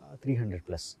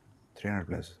 300+.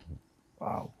 300+.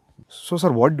 Wow. So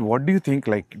sir what do you think,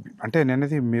 like అంటే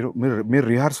నేనైతే మీరు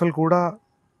రిహార్సల్ కూడా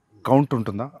కౌంట్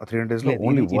ఉంటుందా 300 days లో?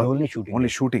 Only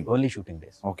shooting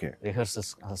days. Okay, rehearsals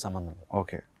సంబంధం.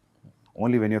 Okay,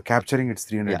 only when you're capturing it's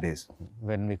 300 days.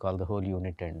 When we call the whole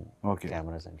unit and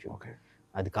cameras and shoot. Okay,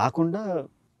 అది కాకుండా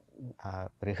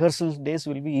rehearsal days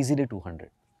will be easily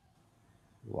 200.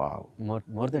 Wow,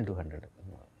 more than 200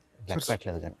 లెక్క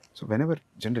పెట్టలేదు కానీ. So whenever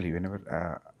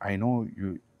I know you,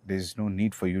 there is no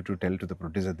need for you to tell to the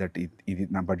producer that ఇది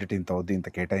నా budget ఇంత అవుద్ది, ఇంత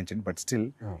కేటాయించండి. But still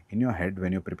in your head when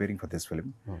you're preparing for this film,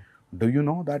 do you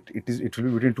know that it will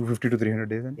be between 250 to 300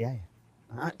 days?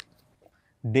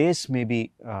 Days maybe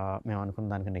మేము అనుకున్న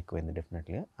దానికన్నా ఎక్కువైంది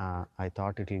definitely. I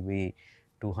thought it will be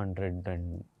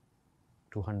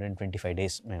 225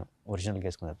 days మేము ఒరిజినల్గా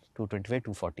వేసుకున్నాం. 225,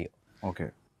 240. Okay,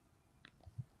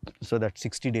 so that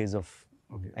 60 days of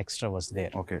extra was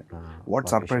there. Okay, what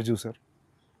surprised you sir?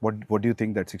 What do you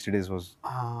think that 60 days was?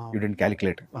 You didn't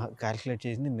calculate? Calculate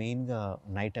చేసింది మెయిన్గా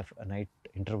night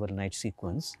interval night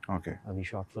sequence. Okay, we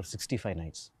shot for 65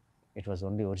 nights. It was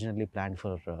only originally planned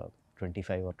for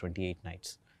 25 or 28 nights.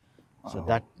 So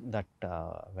that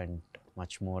went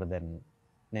much more than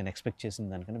నేను expect చేసిన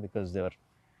దానికన్నా, because there were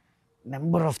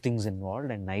number of things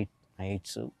involved and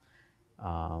nights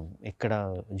ఇక్కడ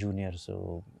juniors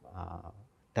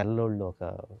తెల్లోళ్ళు ఒక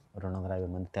 250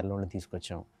 మంది తెల్లోళ్ళని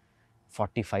తీసుకొచ్చాం.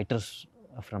 40 fighters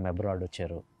from abroad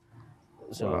వచ్చారు.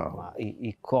 So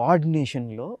ఈ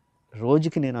కోఆర్డినేషన్లో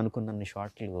రోజుకి నేను అనుకున్న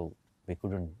షాట్లు we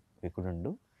couldn't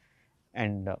do.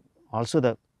 And also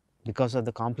because of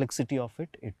the complexity of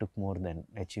it took more than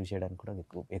achieve చేయడానికి కూడా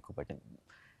ఎక్కువ పట్టింది.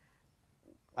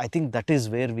 I think that is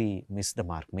where we missed the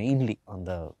mark, mainly on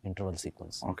the interval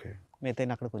sequence. Okay,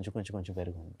 మిగతా అక్కడ కొంచెం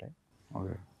పెరుగు ఉంటాయి.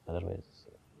 Okay. Otherwise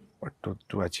But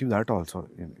to achieve that also,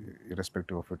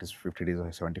 irrespective of it is 50 days or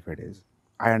 75 days,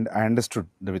 I understood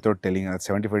the without telling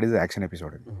 75 days is action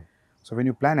episode. So when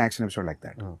you plan action episode like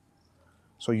that,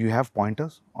 so you have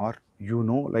pointers or you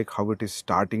know like how it is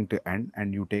starting to end and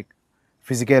you take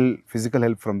physical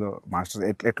help from the masters.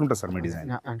 ఎట్లుంటుంది sir మీ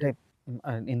design? అంటే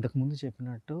ఇంతకు ముందు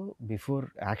చెప్పినట్టు before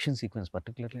action sequence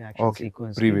particularly action Okay.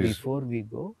 Sequence Previous. Before we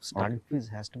go stunt quiz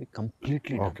has to be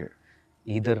completely Okay.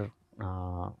 Either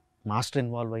master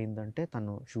involve అయిందంటే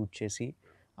తను shoot చేసి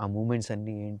ఆ moments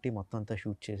అన్నీ ఏంటి మొత్తం అంతా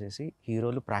షూట్ చేసేసి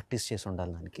హీరోలు ప్రాక్టీస్ చేసి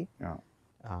ఉండాలి దానికి Yeah.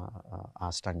 ఆ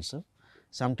stunts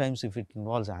some times if it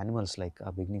involves animals like ఆ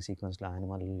బిగినింగ్ సీక్వెన్స్లో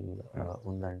యానిమల్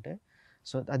ఉందంటే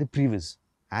సో అది ప్రీవియస్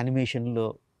యానిమేషన్లో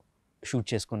షూట్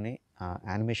చేసుకుని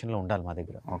యానిమేషన్లో ఉండాలి మా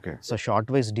దగ్గర. Okay. So short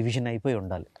wise division అయిపోయి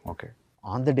ఉండాలి. Okay.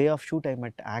 On the day of shoot I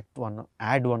met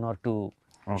add 1 or 2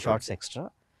 shorts extra.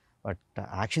 But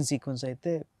action sequence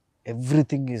అయితే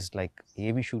ఎవ్రీథింగ్ ఈజ్ లైక్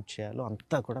ఏమి షూట్ చేయాలో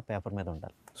అంతా కూడా పేపర్ మీద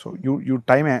ఉండాలి. సో యూ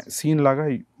టైమ్ సీన్ లాగా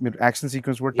మీరు యాక్షన్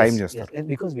సీక్వెన్స్ కూడా టైం చేస్తారు?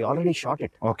 Because we already shot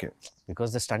it. Okay. Because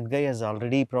the stunt guy has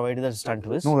already provided the stunt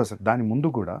with. No sir, దాని ముందు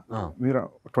కూడా మీరు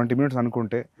 20 minutes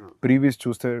అనుకుంటే ప్రీవియస్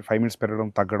చూస్తే 5 minutes పెరగడం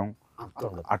తగ్గడం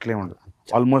అట్లే ఉండదు.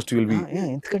 ఆల్మోస్ట్ విల్ బి,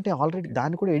 ఎందుకంటే ఆల్రెడీ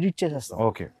దాన్ని కూడా ఎడిట్ చేసేస్తాం.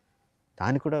 ఓకే.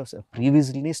 దాన్ని కూడా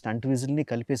ప్రీవిజిల్ని స్టంట్ విజిల్ని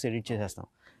కలిపేసి ఎడిట్ చేసేస్తాం.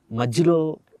 మధ్యలో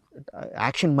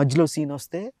యాక్షన్ మధ్యలో సీన్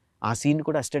వస్తే ఆ సీన్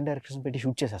కూడా అసిస్టెంట్ డైరెక్టర్స్ పెట్టి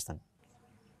షూట్ చేసేస్తాను.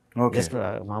 జస్ట్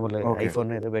మామూలు ఐఫోన్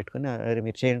ఏదో పెట్టుకుని అరే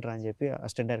మీరు చేయండి రా అని చెప్పి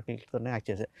అసిస్టెంట్ డైరెక్టర్తోనే యాక్ట్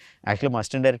చేశారు. యాక్చువల్లీ మా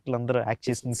అసిస్టెంట్ డైరెక్టర్లు అందరూ యాక్ట్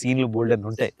చేసిన సీన్లు బోల్డ్ అని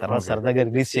ఉంటాయి, తర్వాత సరదాగా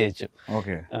రిలీజ్ చేయొచ్చు.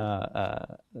 ఓకే.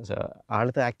 సో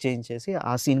వాళ్ళతో యాక్ట్ చేయించేసి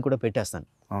ఆ సీన్ కూడా పెట్టేస్తాను.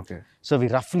 ఓకే. సో వి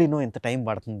రఫ్లీ నో ఎంత టైం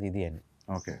పడుతుంది ఇది అని.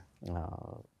 Okay.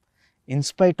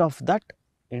 In spite of that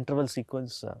interval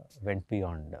sequence vent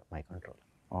beyond my control.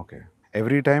 Okay.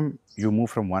 Every time you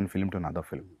move from one film to another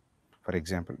film. For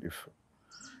example, if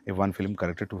one film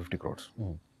collected 250 crores,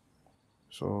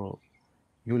 so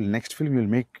next film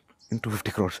you'll make in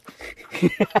 250 crores.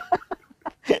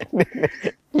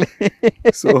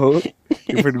 So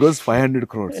if it goes 500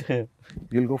 crores,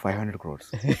 you'll go 500 crores.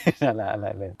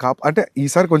 అంటే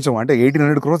ఈసారి కొంచెం అంటే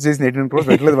 1800 crores చేసిన 1800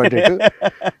 crores పెట్టలేదు budget.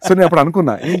 So నేను అప్పుడు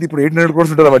అనుకున్నా ఏంటి ఇప్పుడు 1800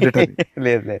 crores ఉంటుందా బడ్జెట్ అని.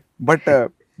 లేదు. But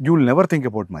you will never think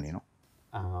about money, no?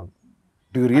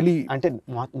 Do you really, అంటే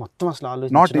మొత్తం అసలు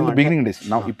ఆలోచన not in the beginning days,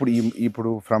 now ఇప్పుడు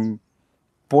from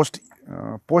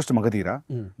post Magadhira,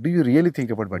 do you really think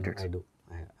about budgets?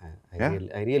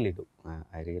 I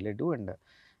really do and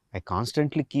I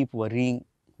constantly keep worrying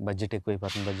budget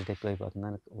ఎక్కువైపోతుంది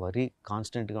అని worry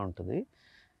కాన్స్టెంట్గా ఉంటుంది.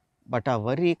 But ఆ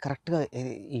వరీ కరెక్ట్గా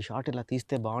ఈ షాట్ ఇలా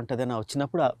తీస్తే బాగుంటుంది అని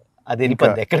వచ్చినప్పుడు అది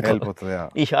వెళ్ళిపోద్ది ఎక్కడికి.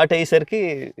 ఈ షాట్ అయ్యేసరికి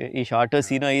ఈ షార్ట్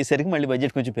సీన్ అయ్యేసరికి మళ్ళీ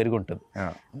బడ్జెట్ కొంచెం పెరిగి ఉంటుంది.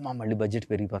 అమ్మ మళ్ళీ బడ్జెట్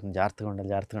పెరిగిపోతుంది, జాగ్రత్తగా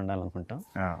ఉండాలి అనుకుంటాం.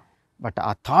 బట్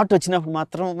ఆ థాట్ వచ్చినప్పుడు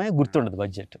మాత్రమే గుర్తుండదు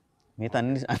బడ్జెట్. మిగతా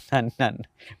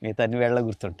అన్ని వేళ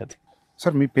గుర్తుంటుంది.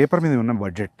 సార్ మీ పేపర్ మీద ఉన్న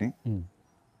బడ్జెట్ని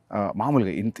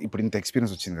మామూలుగా ఇప్పుడు ఇంత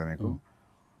ఎక్స్పీరియన్స్ వచ్చింది కదా మీకు,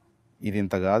 ఇది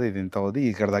ఇంత కాదు ఇది ఇంత అవుతుంది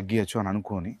ఇక్కడ తగ్గియచ్చు అని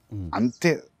అనుకొని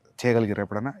అంతే చేయగలిగారు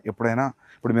ఎప్పుడైనా?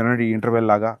 ఇప్పుడు మీరు ఇంటర్వెల్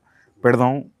లాగా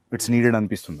పెడదాం ఇట్స్ నీడెడ్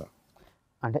అనిపిస్తుందా?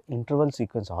 అంటే interval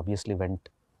sequence obviously vent.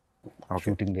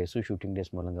 Shooting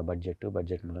days మూలంగా బడ్జెట్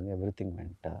మూలంగా everything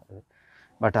went.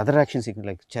 But other action sequence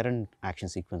like Charan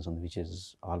action sequence ఉంది which is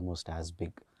almost as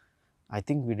big. I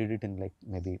think we did it in like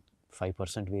maybe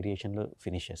 5% వేరియేషన్లో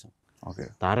finish చేసాం. Okay.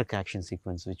 Tarak action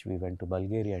sequence which we went to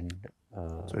Bulgaria and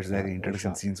so it's like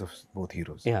introduction scenes of both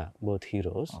heroes. Yeah, both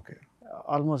heroes. Okay.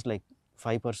 Almost like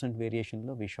 5% variation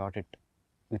lo we shot it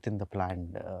within the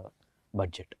planned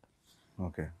budget.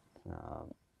 Okay.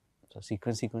 So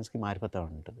sequence ki maripota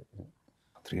untadi.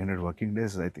 300 working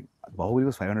days I think. Bahubali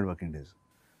was 500 working days.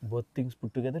 Both things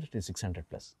put together it is 600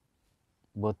 plus.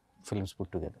 Both films put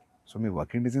together. So me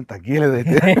working days తగ్గలేదు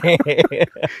అయితే.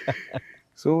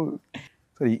 So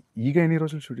ఈగ ఎన్ని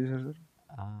రోజులు shoot చేశారు sir?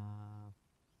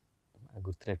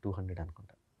 గుర్తులే 200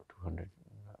 అనుకుంటా. 200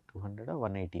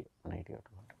 180 200.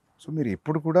 So మీరు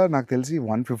ఎప్పుడు కూడా నాకు తెలిసి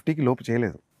 150కి లోపు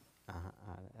చేయలేదు.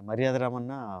 మర్యాద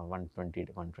రామన్న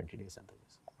 120 days అంత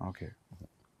చేశాను. ఓకే.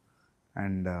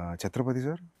 And Chhatrapati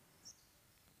sir?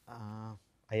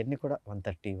 అవన్నీ కూడా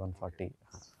 130 140.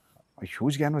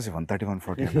 హ్యూజ్ క్యాన్వాస్ 130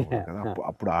 140 కదా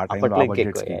అప్పుడు ఆ టైంలో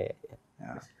బడ్జెట్స్కి.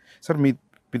 సార్ మీ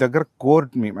దగ్గర కోర్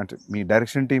అంటే మీ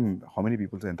direction team how many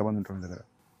peoples ఎంతమంది ఉంటారు మీ దగ్గర?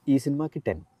 ఈ సినిమాకి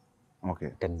 10. ఓకే.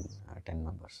 10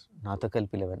 మెంబర్స్, నాతో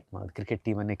కలిపి 11. మా క్రికెట్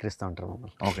టీమ్ అని ఎక్కిరిస్తూ ఉంటారు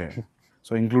మమ్మల్ని. Okay.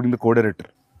 So including the co director?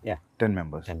 Yeah, 10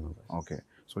 members. Okay.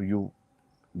 So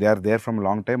they are there from a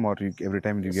long time or every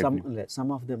time you get some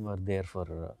of them were there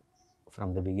from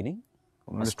the beginning.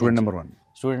 Student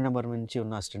number 1 నుంచి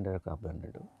ఉన్న assistant director అబ్బాయి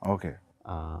అన్నాడు. Okay.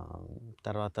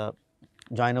 తర్వాత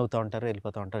join అవుతూ ఉంటారు,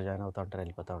 వెళ్ళిపోతూ ఉంటారు, join అవుతూ ఉంటారు,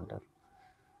 వెళ్ళిపోతూ ఉంటారు.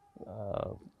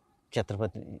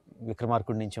 ఛత్రపతి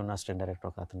విక్రమార్కుడి నుంచి ఉన్న అసిస్టెంట్ డైరెక్టర్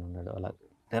ఒక అతను ఉన్నాడు. అలా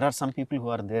there are some people who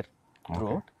are there through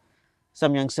out.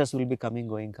 Some youngsters will be coming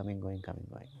going.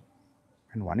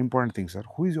 And one important thing sir,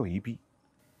 who is your EP?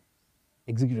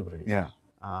 Executive producer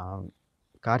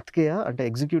Karthikeya. అంటే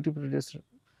ఎగ్జిక్యూటివ్ ప్రొడ్యూసర్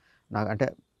నాకు అంటే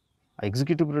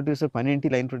ఎగ్జిక్యూటివ్ ప్రొడ్యూసర్ పని ఏంటి,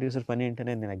 line producer పని ఏంటి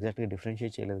అనేది నేను ఎగ్జాక్ట్గా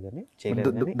డిఫరెన్షియేట్ చేయలేదు కానీ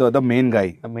the main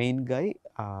guy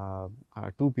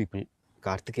 2 people,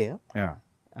 Karthikeya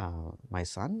my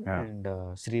son and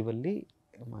Srivalli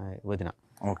my వదిన.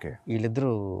 ఓకే,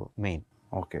 వీళ్ళిద్దరూ main.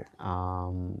 Okay.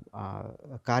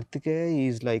 Karthikeya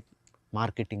is like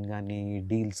marketing కానీ,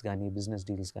 డీల్స్ కానీ, బిజినెస్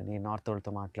డీల్స్ కానీ, నార్త్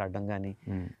వాళ్ళతో మాట్లాడడం కానీ,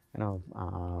 యూనో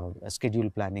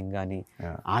స్కెడ్యూల్ ప్లానింగ్ కానీ,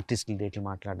 ఆర్టిస్టుల డేట్లు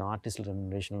మాట్లాడడం, ఆర్టిస్టుల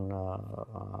రెమ్యునరేషన్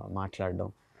మాట్లాడడం,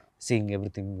 సీయింగ్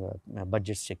ఎవ్రీథింగ్,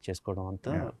 బడ్జెట్స్ చెక్ చేసుకోవడం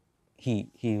అంతా హీ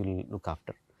విల్ లుక్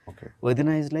ఆఫ్టర్. వదిన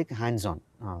ఈజ్ లైక్ హ్యాండ్స్ ఆన్.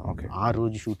 ఆ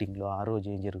రోజు షూటింగ్లో ఆ రోజు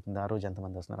ఏం జరుగుతుంది, ఆ రోజు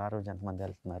ఎంతమంది వస్తున్నారు, ఆ రోజు ఎంతమంది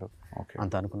వెళ్తున్నారు,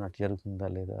 అంత అనుకున్నట్టు జరుగుతుందా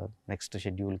లేదా, నెక్స్ట్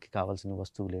షెడ్యూల్కి కావాల్సిన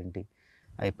వస్తువులు ఏంటి,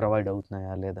 అవి ప్రొవైడ్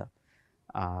అవుతున్నాయా లేదా,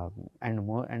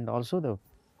 and also the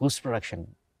post production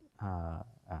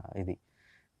ఇది.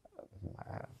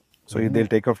 So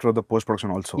they'll take after the post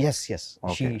production also? Yes.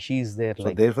 Okay. She is there. So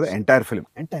like there for the entire film?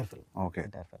 Okay.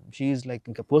 Entire film. She is like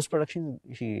in post production,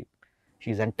 she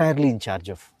is entirely in charge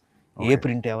of A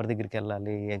print ఎవరి దగ్గరికి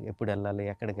వెళ్ళాలి, ఎప్పుడు వెళ్ళాలి,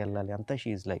 ఎక్కడికి వెళ్ళాలి అంతా. She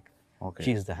is like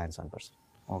she is the hands on person.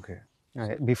 Okay.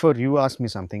 Before you ask me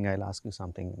something, I will ask you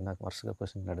something. నాకు వరుసగా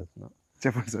క్వశ్చన్ అడుగుతున్నాను.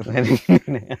 చెప్పండి sir.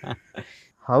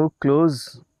 How close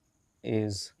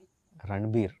is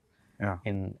Ranbir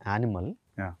in animal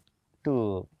to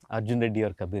Arjun Reddy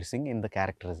are Kabir Singh in the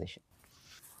characterisation?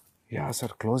 Yeah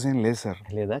sir, close ఏం లేదు sir.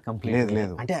 లేదా? Complete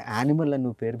లేదు. అంటే animal అని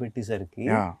నువ్వు పేరు పెట్టేసరికి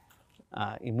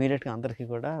ఇమ్మీడియట్గా అందరికీ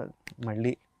కూడా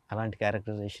మళ్ళీ అలాంటి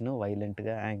క్యారెక్టరైజేషన్,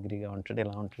 వైలెంట్గా, యాంగ్రీగా ఉంటాడు,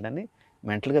 ఇలా ఉంటాడని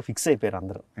మెంటల్గా ఫిక్స్ అయిపోయారు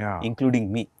అందరూ, ఇంక్లూడింగ్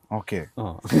మీ. ఓకే.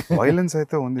 వైలెన్స్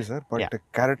అయితే ఉంది సార్, బట్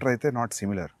క్యారెక్టర్ అయితే నాట్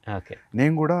సిమిలర్. ఓకే.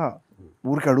 నేను కూడా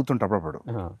ఊరికి అడుగుతుంటా అప్పుడప్పుడు,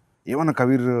 ఏమన్నా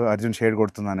కబీర్ అర్జున్ షేడ్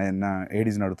కొడుతుందని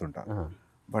ఏడీస్ని అడుగుతుంటా.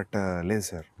 బట్ లేదు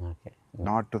sir,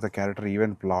 not to the character.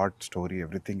 Even plot, story,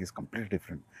 everything is complete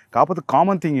different. కాకపోతే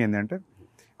కామన్ థింగ్ ఏంటంటే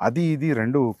అది ఇది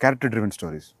రెండు క్యారెక్టర్ డ్రివెన్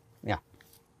స్టోరీస్.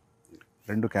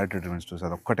 రెండు క్యారెక్టర్ డ్రివెన్ స్టోరీస్,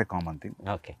 అది ఒక్కటే common thing.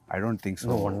 Okay. I don't think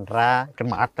so. ఉండరా, ఇక్కడ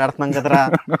మాట్లాడుతున్నాం కదరా,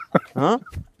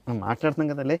 మాట్లాడుతున్నాం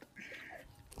కదా, లే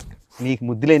నీకు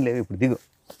ముద్దులేం లేవు, ఇప్పుడు దిగు,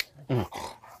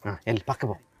 వెళ్ళి పక్క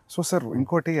పో. సో సార్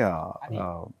ఇంకోటి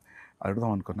అడుగుదాం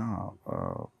అనుకున్నా,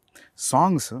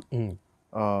 సాంగ్స్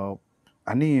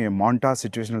అన్ని మాంటా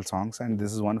situational songs, and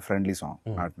this is one friendly song,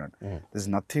 not this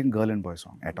is nothing girl and bye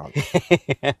song at all.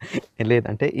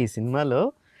 లేదంటే ఈ సినిమాలో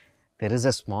there is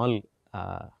a small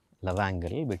love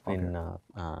angle between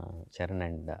Charan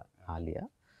and Alia,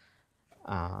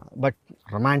 but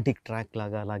romantic track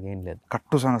లాగా అలాగేం లేదు.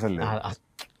 కట్టు సాంగ్ అసలు లేదు,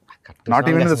 నాట్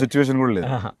ఈవెన్ ద సిచ్యువేషన్ కూడా లేదు.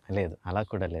 లేదు, అలా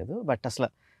కూడా లేదు. బట్ అసలు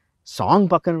సాంగ్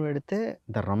పక్కన పెడితే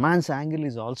the romance angle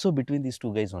is also between these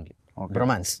 2 guys only.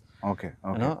 Romance. Okay.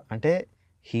 అంటే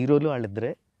హీరోలు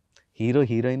వాళ్ళిద్దరే, హీరో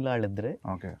హీరోయిన్లు వాళ్ళిద్దరే,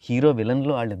 హీరో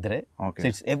విలన్లు వాళ్ళిద్దరే.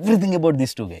 It's everything about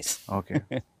these 2 guys.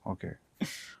 Okay.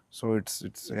 So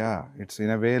it's in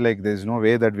a way like there's no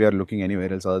way that we are looking anywhere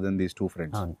else other than these 2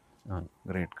 friends.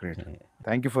 Great.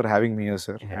 Thank you for having me here,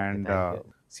 sir. And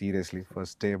seriously,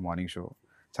 first day morning show,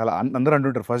 చాలా అందరూ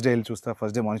అంటుంటారు first day వెళ్ళి చూస్తా,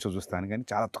 first day morning show చూస్తాను, కానీ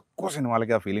చాలా తక్కువ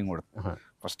సినిమాలకి ఆ ఫీలింగ్ కూడా.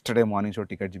 First day morning show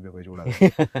ticket పోయి చూడాలి.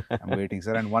 I'm waiting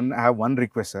sir. And I have one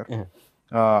request sir,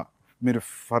 మీరు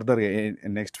ఫర్దర్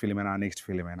నెక్స్ట్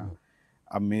ఫిలిం అయినా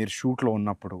మీరు షూట్లో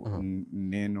ఉన్నప్పుడు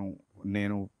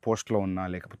నేను పోస్ట్లో ఉన్నా,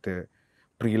 లేకపోతే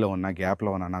ప్రీలో ఉన్నా,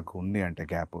 గ్యాప్లో ఉన్నా, నాకు ఉంది అంటే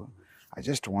gap, I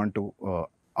just want to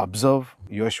observe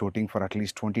your shooting for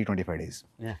at least 20-25 days.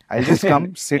 I just come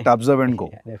SIT, observe and go.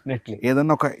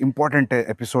 ఏదన్నా ఒక ఇంపార్టెంట్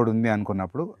ఎపిసోడ్ ఉంది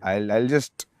అనుకున్నప్పుడు I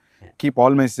just keep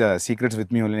all my secrets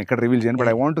with me only, ఎక్కడ రివీల్ చేయను.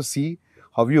 But I want to see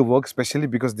how you work, specially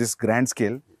because this grand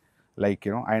scale, like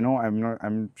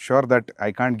I'm sure that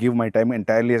I can't give my time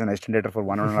entirely as an assistant editor for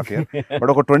 1.5 years, but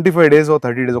ఒక 25 days or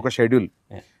 30 days ఒక schedule,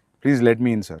 please let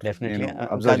me in sir. Definitely.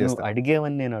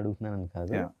 అడిగేవని నేను అడుగుతున్నాను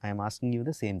కాదు, I'm asking you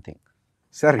the same thing.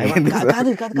 Sir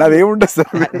నాదేముంటుంది sir,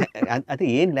 అది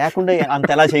ఏం లేకుండా అంత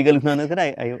ఎలా చేయగలుగుతున్నాను కదా.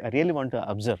 I really want to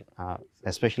observe,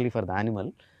 especially for the animal.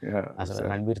 అసలు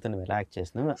రణబీర్తో ఎలా యాక్ట్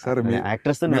చేస్తున్నావు,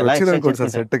 యాక్ట్రెస్ తో ఎలా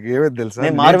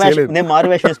నేను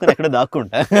మారువేషం వేసుకుని ఎక్కడ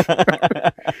దాక్కుంటా.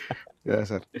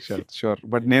 సార్ షూర్,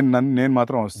 బట్ నేను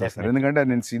మాత్రం వస్తాను సార్, ఎందుకంటే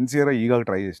నేను సిన్సియర్గా ఈగా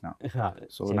ట్రై చేసిన,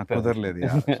 సో నాకు కుదరలేదు.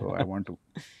 So I want to.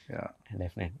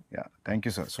 Thank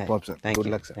you sir, super sir,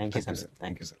 good luck sir.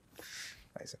 Thank you sir.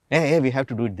 Bye, sir. Hey, we have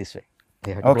to do it this way.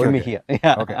 They have to hold me here.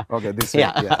 Okay, this way.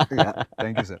 Yeah.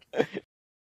 Thank you, sir.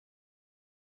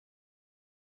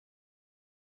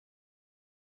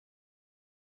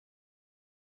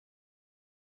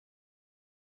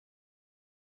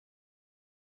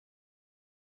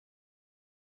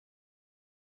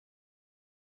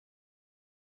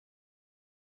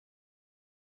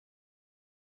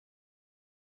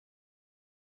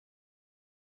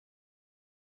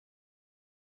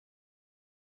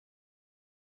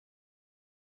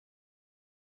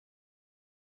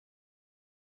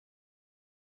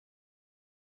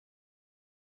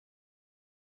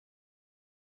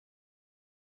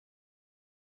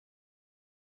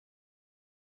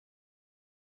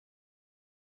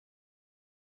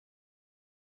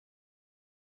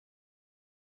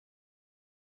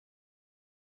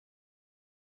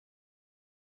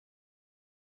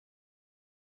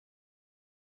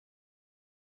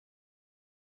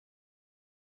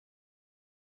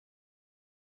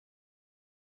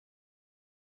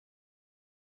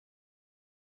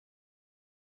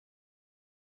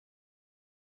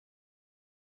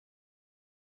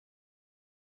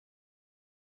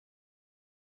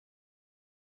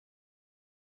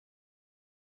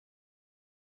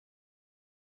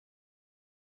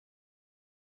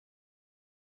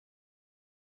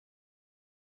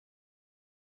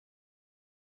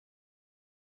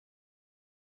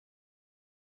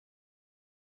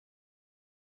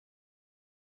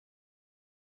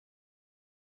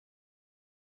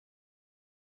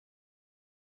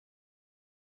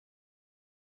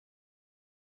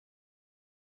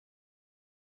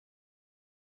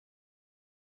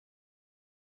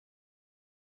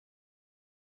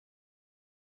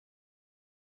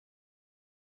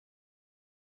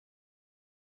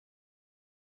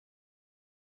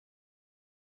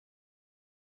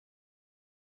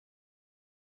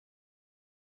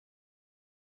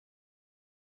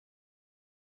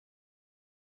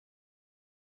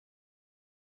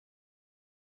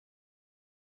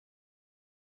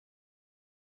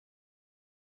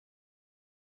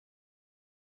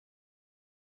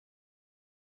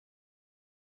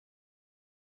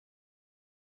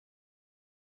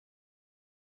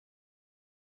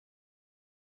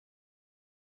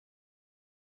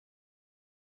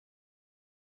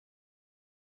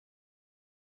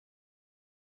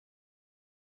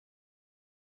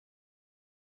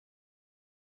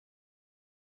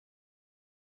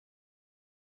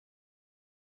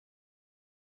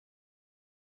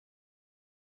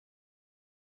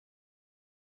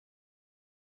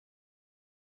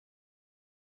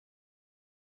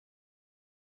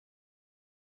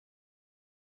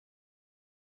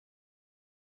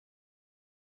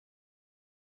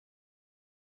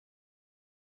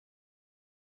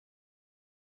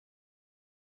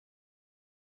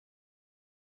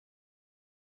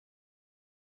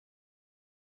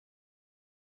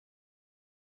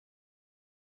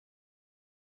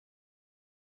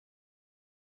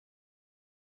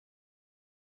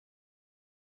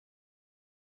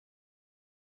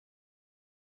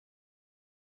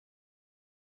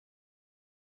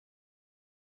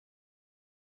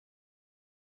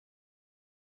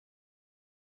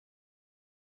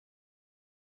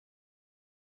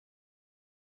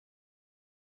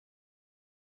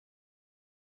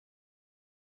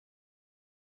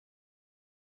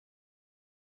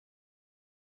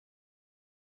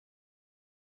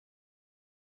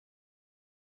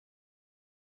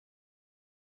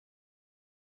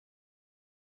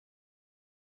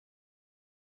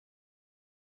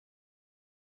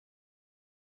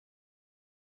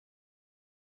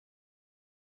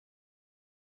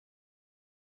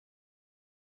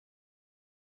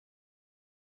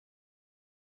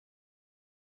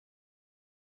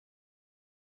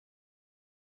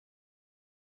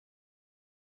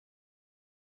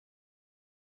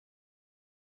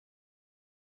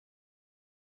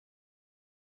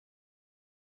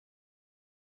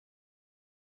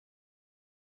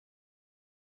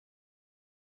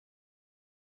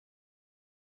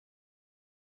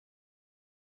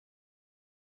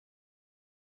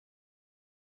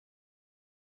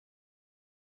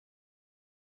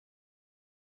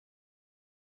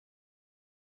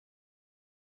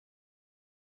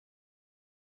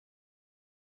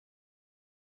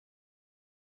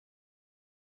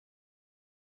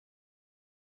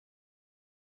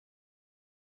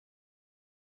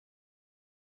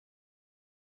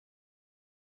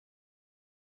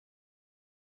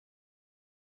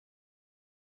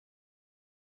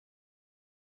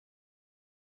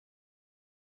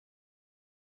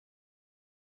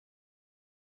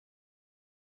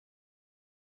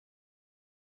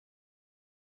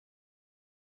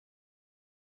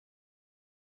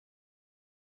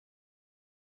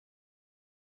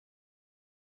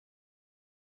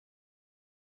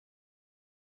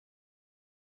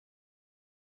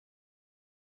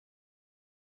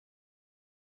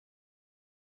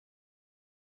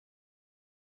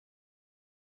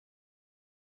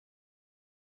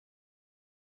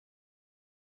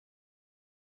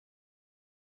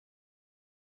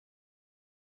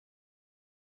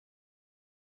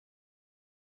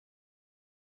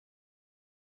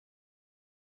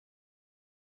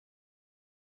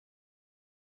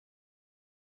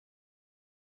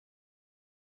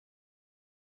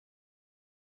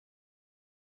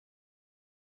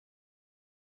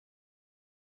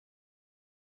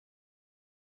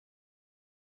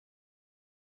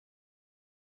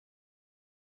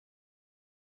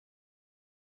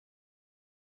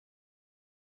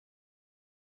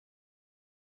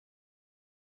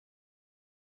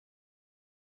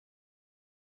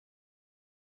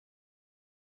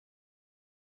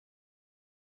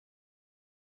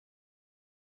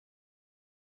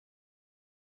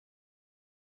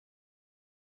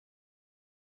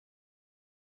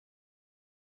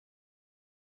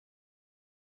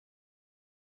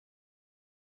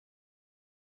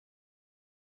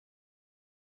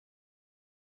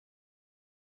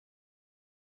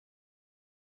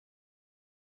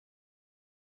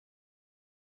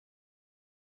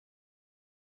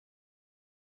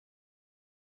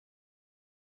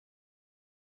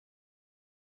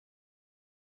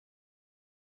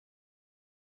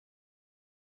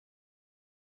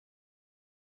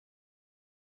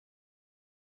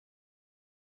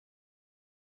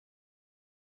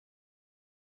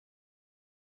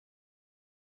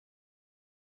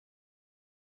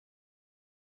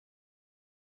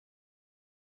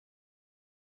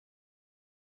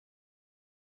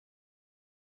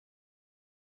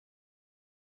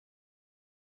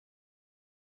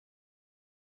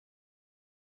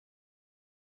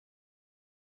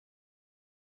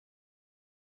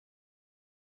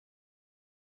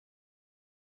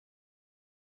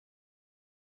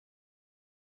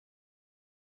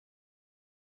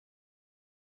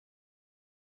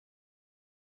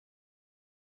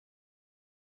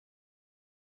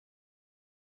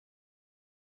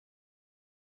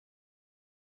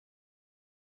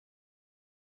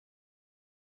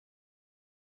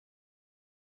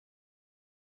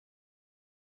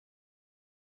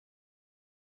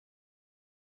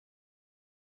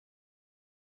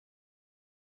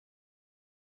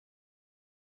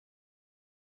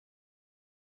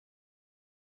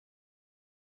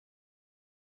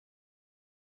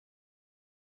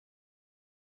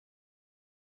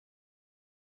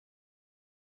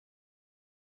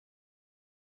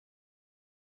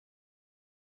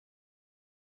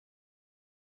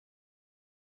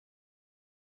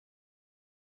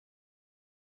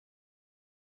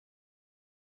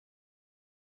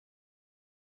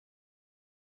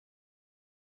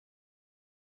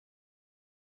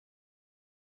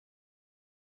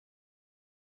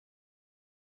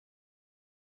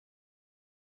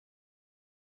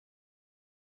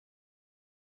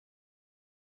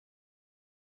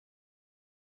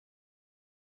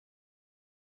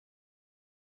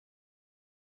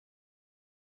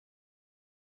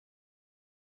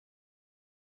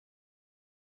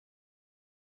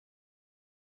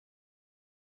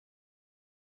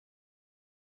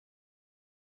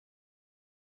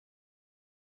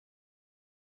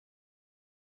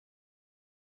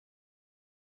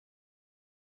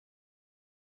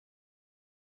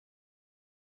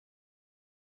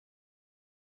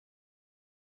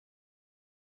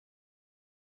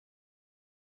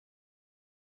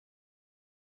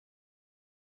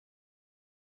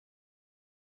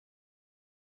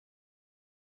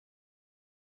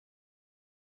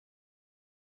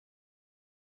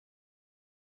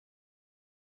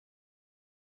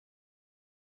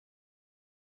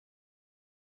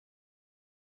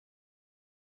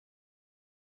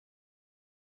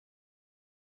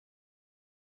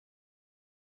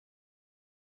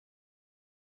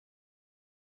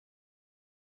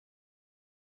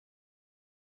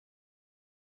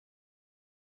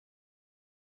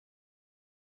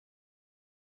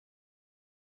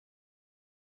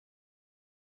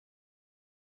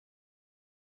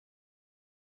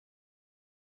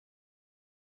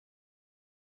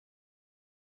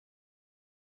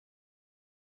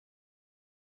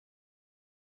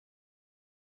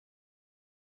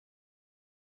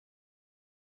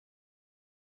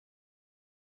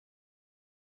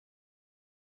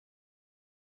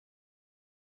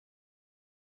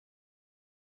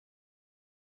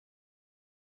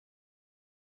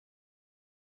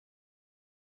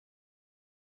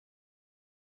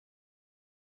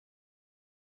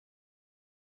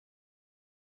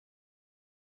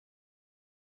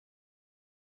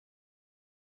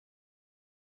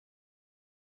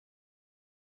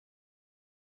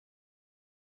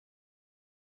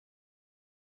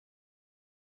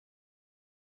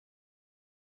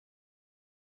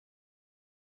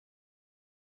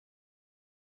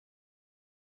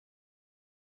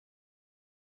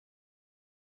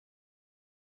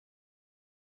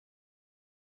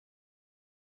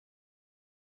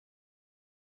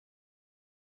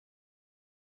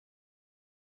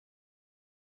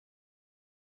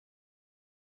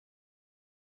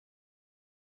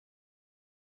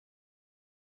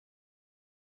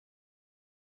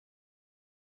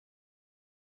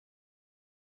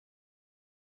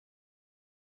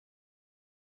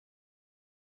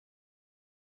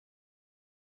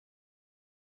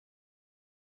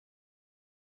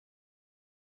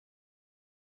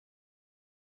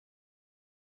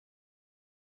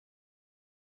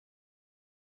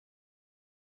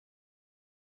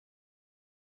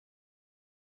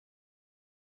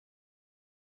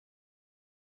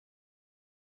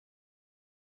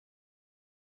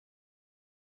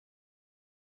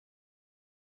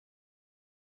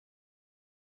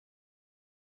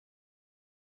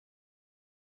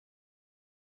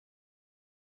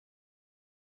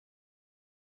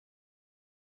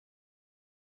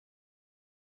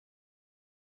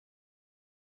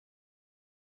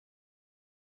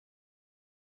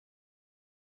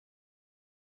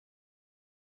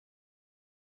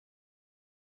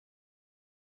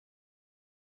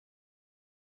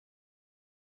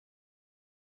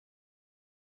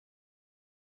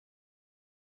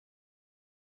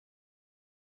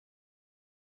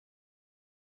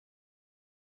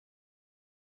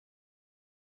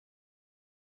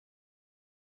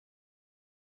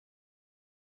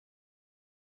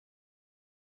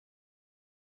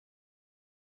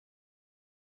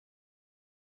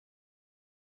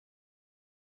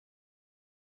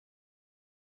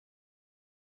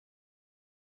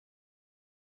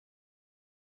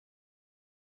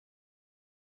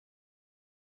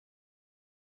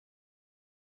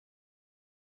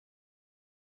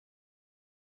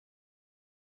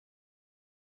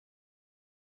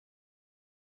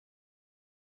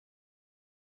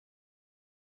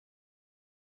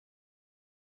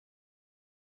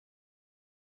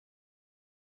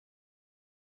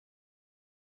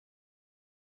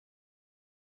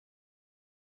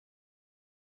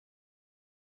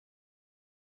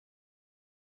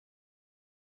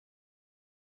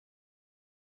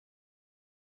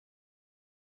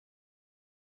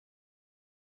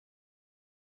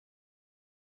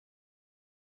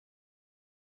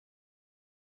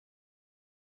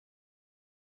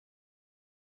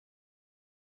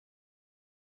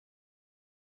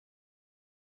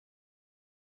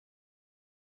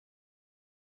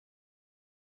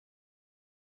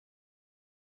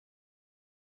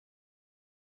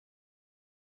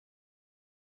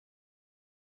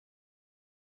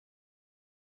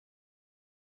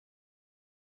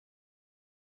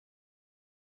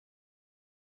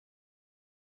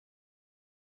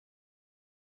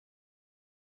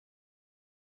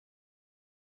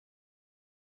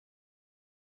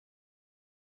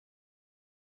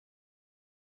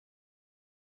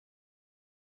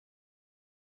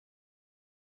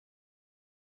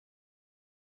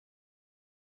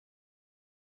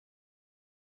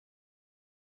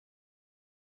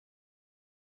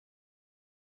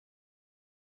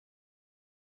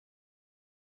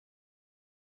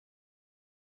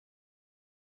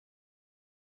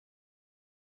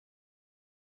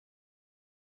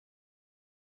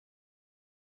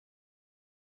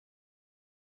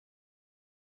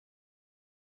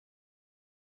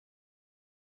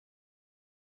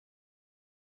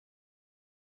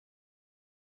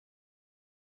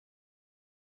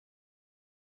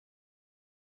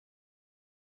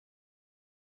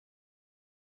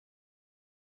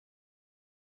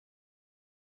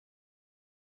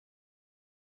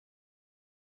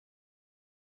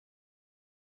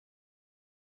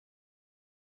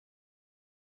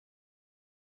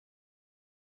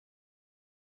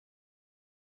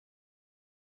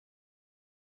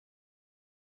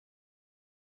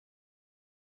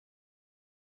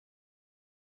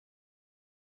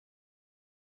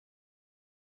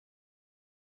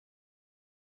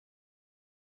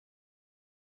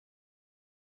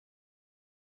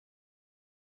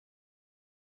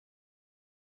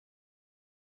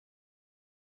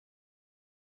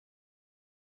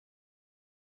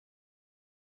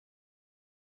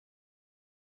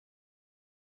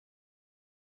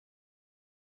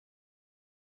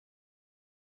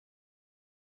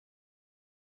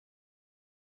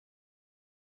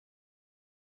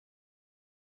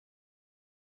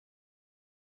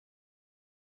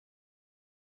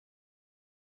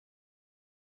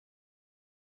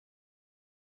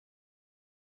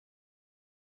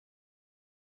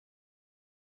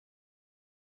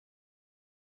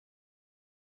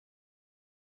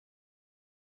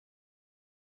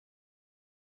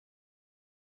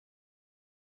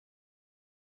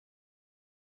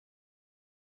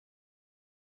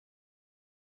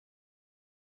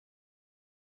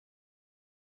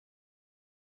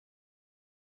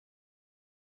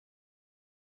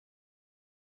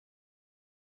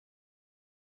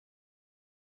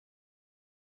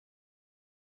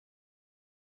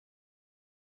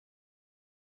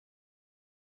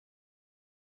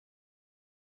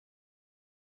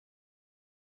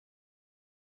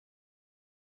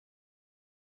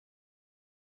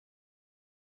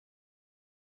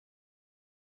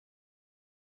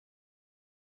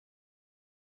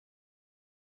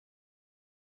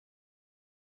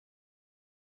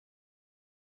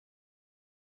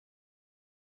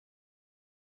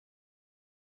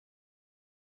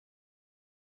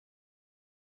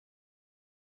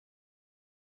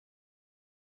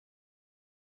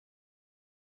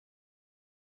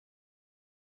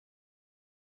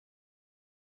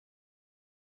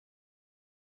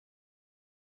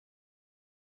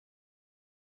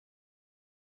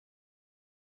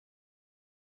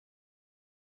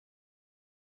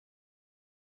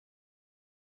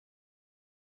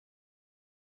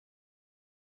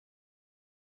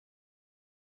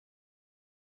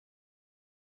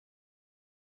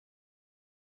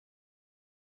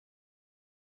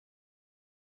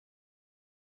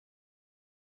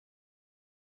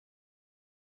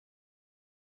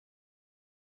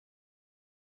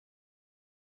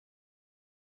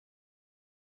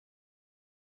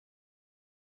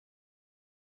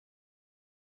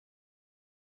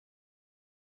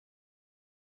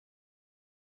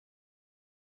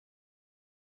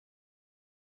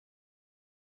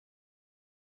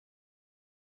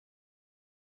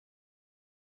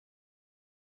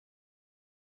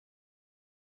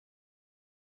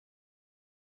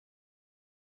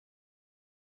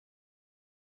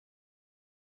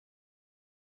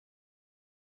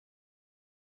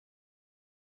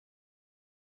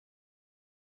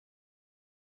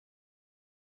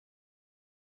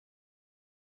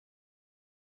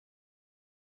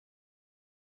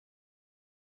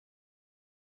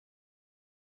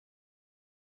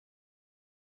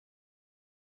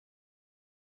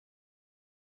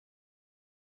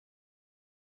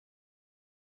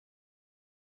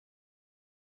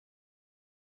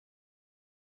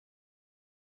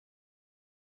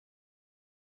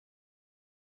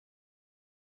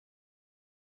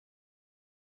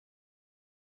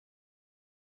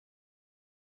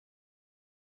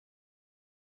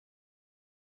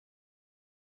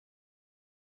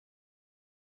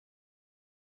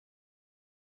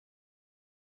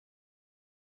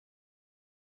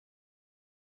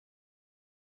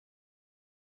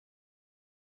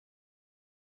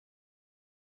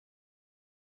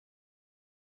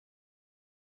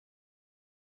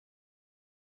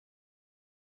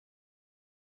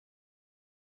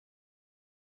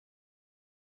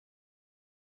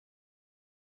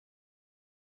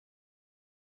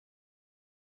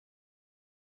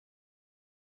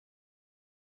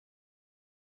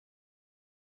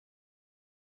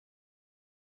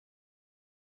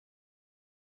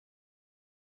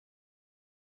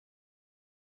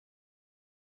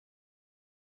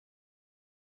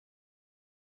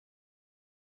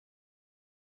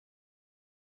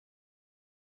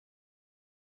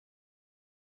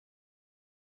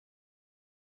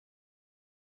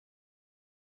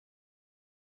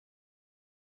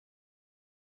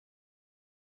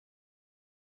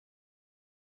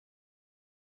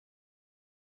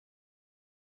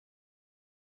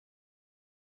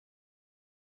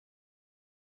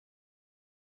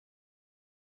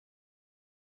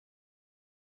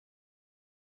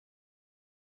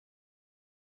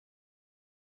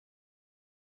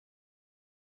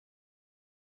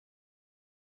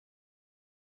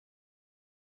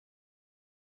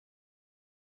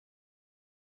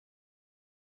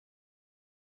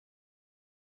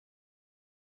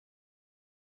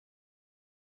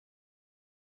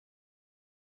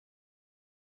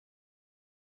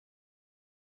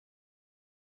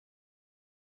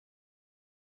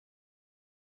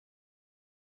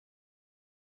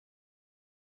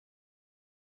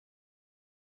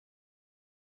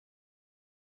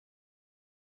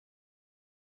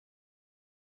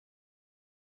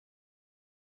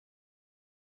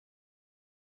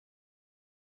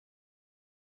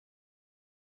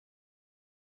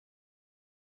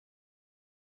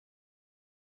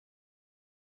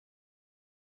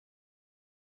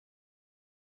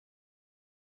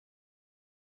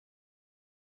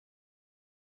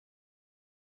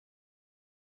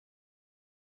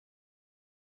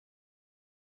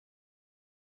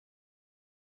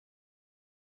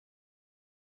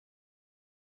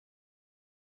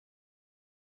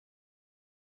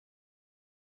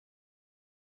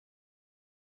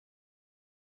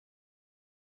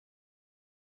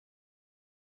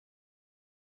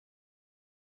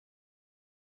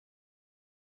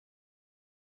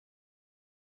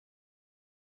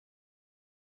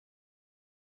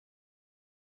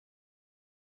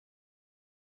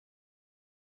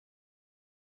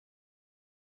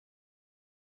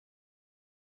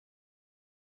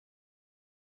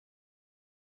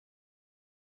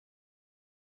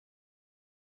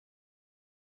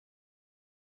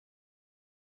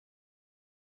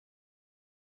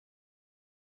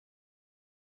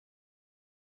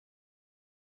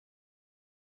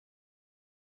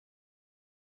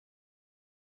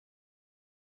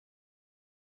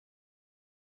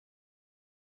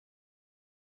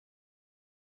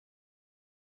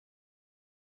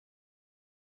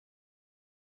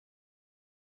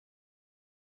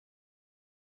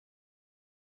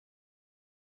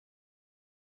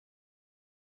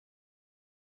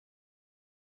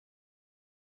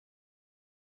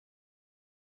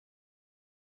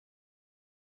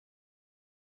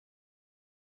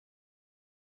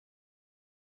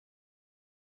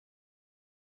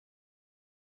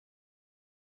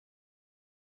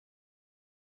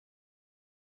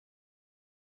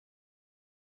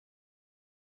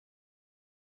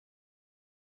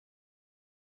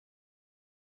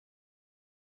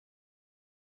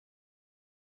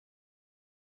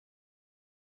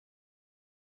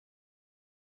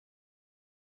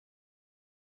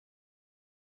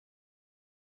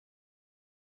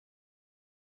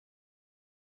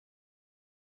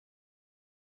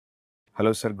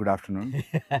 Hello, sir. Good afternoon.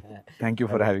 Thank you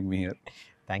for having me here.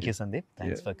 Thank you, Sandeep.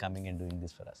 Thanks for coming and doing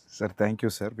this for us. Sir, thank you,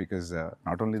 sir, because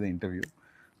not only the interview,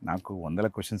 నాకు వందల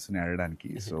questions అడగడానికి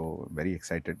so very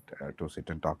excited to SIT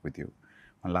and talk with you.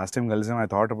 Last time కలిసాం I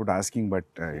thought about asking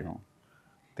but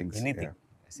things anything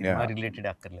cinema related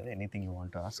అక్కర్లేదు, anything you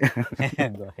want to ask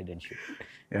go ahead and shoot.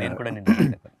 నేను కూడా నేను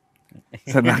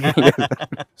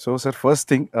so sir first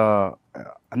thing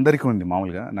అందరికీ ఉంది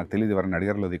మామూలుగా, నాకు తెలియదు ఎవరైనా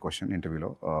అడిగారులో ఈ క్వశ్చన్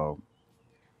ఇంటర్వ్యూలో,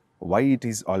 why it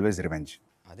is always revenge.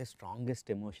 అదే స్ట్రాంగెస్ట్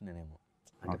ఎమోషన్ అనేమో.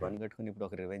 అంటే పని కట్టుకుని ఇప్పుడు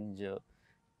ఒక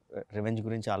రివెంజ్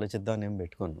గురించి ఆలోచిద్దాం అని ఏం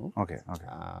పెట్టుకోను. Okay okay.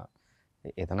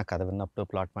 ఏదైనా కథ విన్నప్పుడు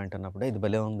ప్లాట్ పాయింట్ అన్నప్పుడు ఇది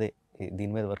భలే ఉంది,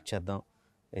 దీని మీద వర్క్ చేద్దాం,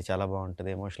 ఇది చాలా బాగుంటుంది,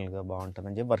 ఎమోషనల్గా బాగుంటుంది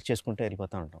అని చెప్పి వర్క్ చేసుకుంటూ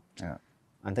వెళ్ళిపోతూ ఉంటాం.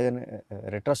 అంతేగాని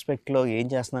రెట్రోస్పెక్ట్లో ఏం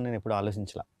చేస్తున్నాను నేను ఎప్పుడు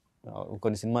ఆలోచించలా.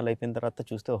 కొన్ని సినిమాలు అయిపోయిన తర్వాత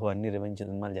చూస్తే ఓహో అన్ని రివెంజ్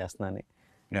సినిమాలు చేస్తున్నానని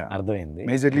అర్థమైంది.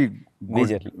 Majorly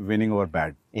winnowing over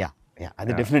bad.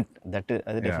 అది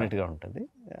డెఫినెట్గా ఉంటుంది.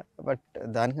 బట్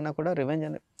దానికన్నా కూడా రివెంజ్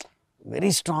అనే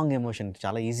వెరీ స్ట్రాంగ్ ఎమోషన్,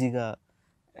 చాలా ఈజీగా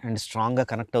అండ్ స్ట్రాంగ్గా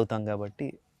కనెక్ట్ అవుతాం కాబట్టి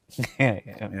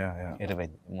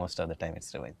revenge most of the time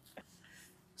it's revenge.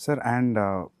 Sir and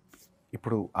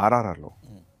ఇప్పుడు ఆర్ఆర్ఆర్లో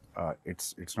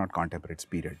it's not contemporary, it's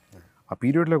period. ఆ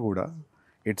పీరియడ్లో కూడా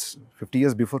it's 50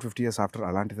 years before 50 years after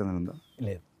అలాంటిది ఉందా?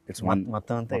 లేదు, ఇట్స్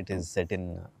మొత్తం అంతా it is set in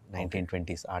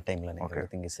 1920s. ఆ టైంలోనే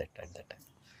everything is set at that time.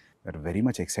 We're very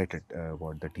much excited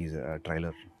about the teaser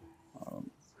trailer.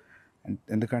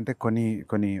 ఎందుకంటే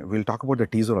కొన్ని will talk about the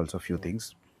teaser also few things.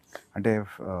 అంటే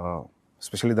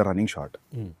స్పెషల్లీ ద రన్నింగ్ షాట్,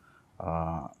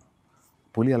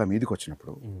 పులి అలా మీదకి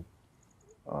వచ్చినప్పుడు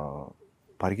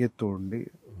పరిగెత్తు ఉండి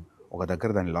ఒక దగ్గర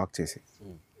దాన్ని లాక్ చేసి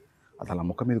అది అలా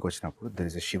ముఖం మీదకి వచ్చినప్పుడు there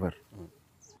is a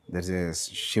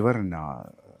shiver in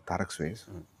Tarak's face.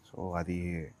 So అది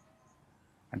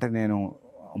అంటే నేను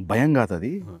భయం కాదు అది,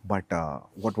 but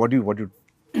what you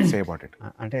say about it?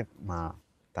 అంటే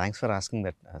thanks for asking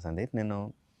that Sandeep. నేను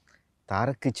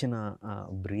తారక్ ఇచ్చిన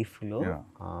బ్రీఫ్లో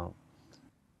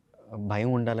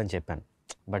భయం ఉండాలని చెప్పాను.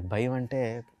 బట్ భయం అంటే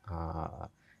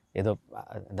ఏదో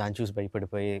దాన్ని చూసి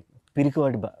భయపడిపోయి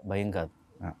పిరికివాడి భయం కాదు.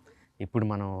 ఇప్పుడు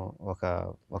మనం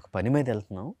ఒక పని మీద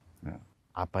వెళ్తున్నాం,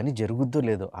 ఆ పని జరుగుద్దో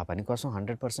లేదో, ఆ పని కోసం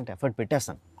 100% ఎఫర్ట్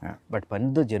పెట్టేస్తాను, బట్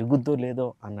పనితో జరుగుద్దో లేదో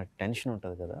అన్న టెన్షన్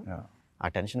ఉంటుంది కదా, ఆ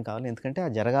టెన్షన్ కావాలి. ఎందుకంటే ఆ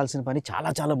జరగాల్సిన పని చాలా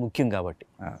చాలా ముఖ్యం కాబట్టి.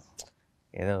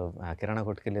 ఏదో కిరాణా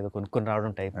కొట్టుకెళ్ళి ఏదో కొనుక్కొని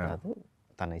రావడం టైప్ కాదు,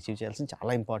 తను అచీవ్ చేయాల్సిన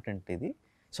చాలా ఇంపార్టెంట్ ఇది.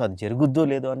 సో అది జరుగుద్దో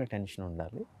లేదో అన్న టెన్షన్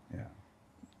ఉండాలి.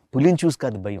 పులిని చూసి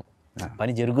కాదు భయం,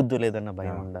 పని జరుగుద్దో లేదన్న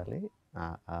భయం ఉండాలి.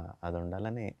 అది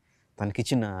ఉండాలని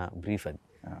తనకిచ్చిన బ్రీఫ్ అది.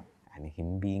 And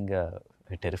him being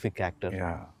terrific actor.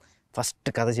 First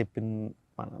కథ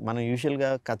మనం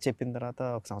యూజువల్గా కథ చెప్పిన తర్వాత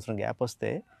ఒక సంవత్సరం గ్యాప్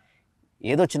వస్తే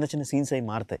ఏదో చిన్న చిన్న సీన్స్ అవి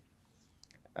మారుతాయి.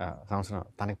 సంవత్సరం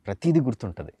తనకి ప్రతిదీ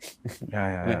గుర్తుంటుంది.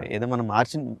 ఏదో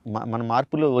మన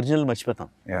మార్పులో ఒరిజినల్ మర్చిపోతాం.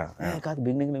 కాదు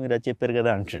బిగినింగ్లో మీరు అది చెప్పారు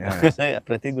కదా అంటాడు,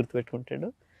 ప్రతిదీ గుర్తుపెట్టుకుంటాడు.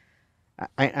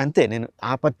 అంతే, నేను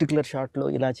ఆ పర్టికులర్ షాట్లో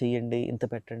ఇలా చేయండి, ఇంత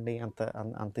పెట్టండి, అంత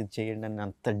ఇది చేయండి అని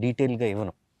అంత డీటెయిల్గా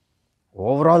ఇవ్వను.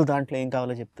 ఓవరాల్ దాంట్లో ఏం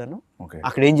కావాలో చెప్తాను,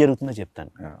 అక్కడ ఏం జరుగుతుందో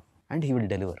చెప్తాను, and he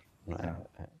will deliver.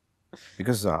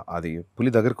 Because అది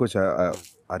పులి దగ్గరకు వచ్చి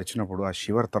అరిచినప్పుడు ఆ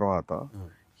షివర్ తర్వాత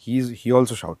హీ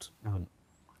ఆల్సో షౌట్స్.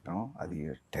 అది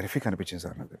టెరిఫిక్ అనిపించింది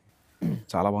సార్ నాకు,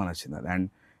 చాలా బాగా నచ్చింది అది. అండ్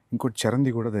ఇంకోటి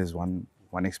చరణ్ది కూడా there is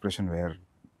one expression wear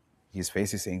his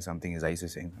face is saying something, his eyes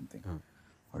is saying something,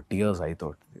 tears ice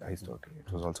తోటి. It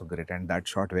was also great. And that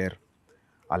shot wear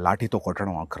ఆ లాఠీతో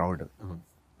కొట్టడం ఆ క్రౌడ్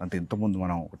అంత ఇంతకుముందు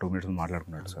మనం 2 minutes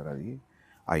మాట్లాడుకున్నాడు సార్, అది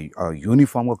ఆ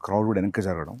యూనిఫామ్గా క్రౌడ్ కూడా వెనక్కి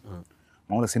జరగడం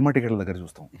మామూలుగా సినిమా టికెట్ల దగ్గర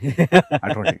చూస్తాం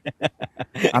అటువంటి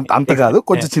అంత కాదు,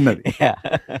 కొంచెం చిన్నది.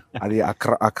 అది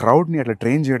ఆ క్రౌడ్ని అట్లా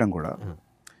ట్రైన్ చేయడం కూడా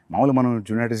మామూలుగా మనం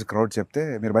జూనియార్టీస్ క్రౌడ్ చెప్తే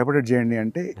మీరు భయపడేది చేయండి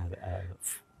అంటే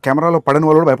కెమెరాలో పడిన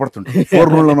వాళ్ళు కూడా భయపడుతుంటారు. 4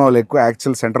 గ్రౌండ్లో ఉన్న వాళ్ళు ఎక్కువ,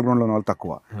 యాక్చువల్ సెంటర్ గ్రౌండ్లో ఉన్న వాళ్ళు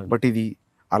తక్కువ. బట్ ఇది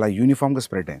అలా యూనిఫామ్గా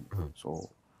స్ప్రెడ్ అయింది. So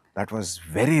that was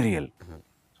very real.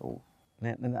 So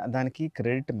దానికి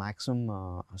క్రెడిట్ మ్యాక్సిమం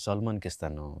సల్మాన్కి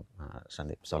ఇస్తాను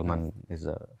Sandeep. Salman is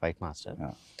a fight master.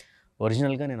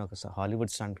 ఒరిజినల్గా నేను ఒక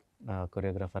హాలీవుడ్ స్టంట్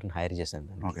కొరియోగ్రాఫర్ని హైర్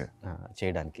చేశాను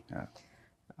చేయడానికి.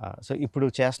 సో ఇప్పుడు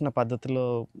చేస్తున్న పద్ధతిలో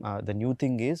the new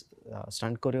thing is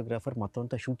stunt choreographer మొత్తం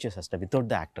అంతా షూట్ చేసేస్తా వితౌట్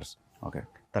ద యాక్టర్స్.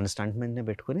 తన స్టంట్ మెన్నే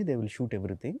పెట్టుకొని they will shoot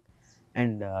everything.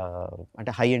 And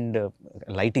అంటే హై అండ్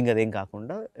లైటింగ్ అదేం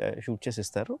కాకుండా షూట్ చేసి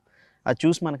ఇస్తారు. అది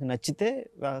చూసి మనకు నచ్చితే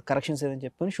కరెక్షన్స్ ఏదని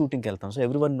చెప్పుకొని షూటింగ్కి వెళ్తాం. So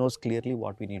every one knows clearly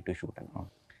what we need to shoot అని.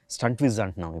 స్టంట్ విజ్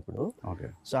అంటున్నాం ఇప్పుడు.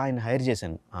 సో ఆయన హైర్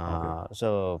చేశాను. సో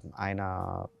ఆయన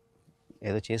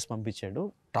ఏదో చేసి పంపించాడు,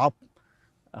 టాప్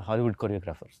హాలీవుడ్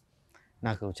కొరియోగ్రాఫర్.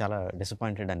 నాకు చాలా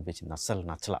డిసప్పాయింటెడ్ అనిపించింది, అస్సలు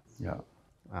నచ్చలా.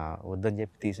 వద్దని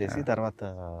చెప్పి తీసేసి తర్వాత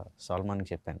సాల్మాన్కి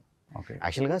చెప్పాను.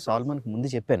 యాక్చువల్గా సాల్మాన్కి ముందు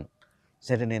చెప్పాను,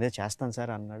 సరే నేనే చేస్తాను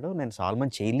సార్ అన్నాడు. నేను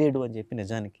సాల్మన్ చేయలేడు అని చెప్పి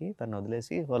నిజానికి తను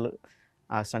వదిలేసి వాళ్ళు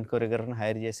ఆ స్టంట్ కొరియోగ్రాఫర్ని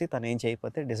హైర్ చేసి తను ఏం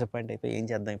చేయకపోతే డిసప్పాయింట్ అయిపోయి ఏం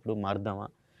చేద్దాం ఇప్పుడు మారుద్దామా,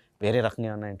 వేరే రకంగా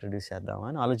ఏమన్నా ఇంట్రడ్యూస్ చేద్దామా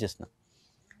అని ఆలోచిస్తున్నా.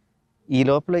 ఈ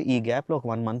లోపల ఈ గ్యాప్లో ఒక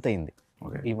 1 మంత్ అయింది.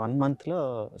 ఈ 1 మంత్లో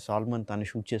సాల్మన్ తను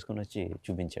షూట్ చేసుకొని వచ్చి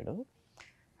చూపించాడు.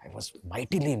 I was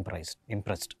mightily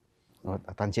impressed.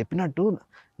 తను చెప్పినట్టు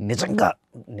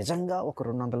నిజంగా ఒక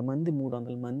 200 మంది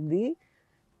 300 మంది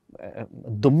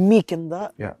దొమ్మి కింద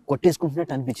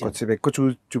కొట్టేసుకుంటున్నట్టు అనిపించింది. ఎక్కువ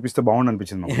చూపిస్తే బాగుండు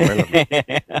అనిపించింది.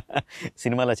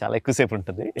 సినిమాలో చాలా ఎక్కువసేపు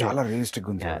ఉంటుంది, చాలా రియలిస్టిక్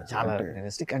ఉంది, చాలా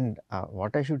realistic. And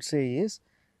what I should say is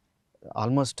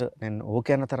almost నేను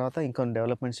ఓకే అన్న తర్వాత ఇంకొన్ని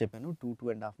డెవలప్మెంట్స్ చెప్పాను.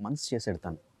 2.5 months చేసాడు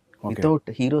తను without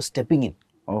hero stepping in.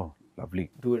 Oh lovely.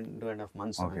 2.5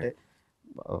 months అంటే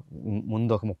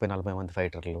ముందు ఒక 30-40 మంది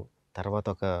ఫైటర్లు, తర్వాత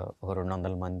ఒక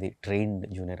 200 మంది ట్రైన్డ్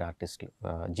జూనియర్ ఆర్టిస్టులు,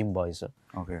 జిమ్ బాయ్స్,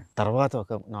 తర్వాత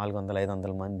ఒక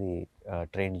 400-500 మంది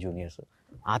ట్రైన్డ్ జూనియర్స్,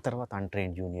 ఆ తర్వాత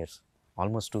అన్ట్రైన్డ్ జూనియర్స్,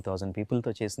 ఆల్మోస్ట్ 2000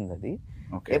 పీపుల్తో చేసింది అది.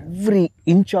 Every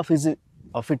inch of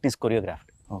it is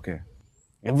choreographed. Okay,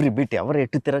 every bit ఎవరు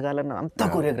ఎటు తిరగాలన్న అంతా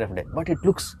కొరియోగ్రాఫ్డే. But it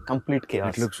looks complete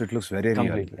it looks very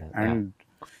real. And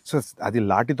so అది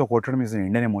లాఠీతో కొట్టడం is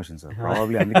Indian emotion sir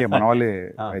probably. అందుకే మన వాళ్ళే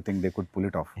I think they could pull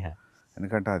it of.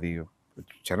 ఎందుకంటే అది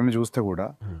చరణ్ చూస్తే కూడా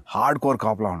హార్డ్ కోర్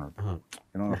కాప్ లా ఉన్నాడు,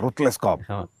 రూత్లెస్ కాప్.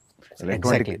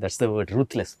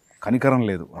 కనికరం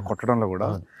లేదు ఆ కొట్టడంలో కూడా,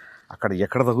 అక్కడ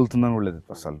ఎక్కడ తగులుతుందని కూడా లేదు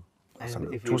అసలు.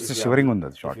 చూస్తే షివరింగ్ ఉంది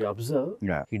అది shot.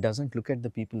 He doesn't look at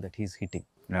the people that he's hitting.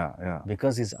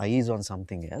 Because his eye is on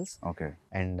something else.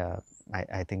 And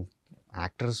I think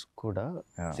actors కూడా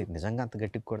నిజంగా అంత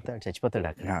గట్టిగా కొడితే అది చచ్చిపోతాడు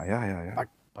అక్కడ.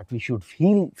 But we should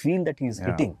feel that he's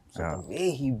hitting. So the way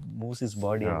he moves his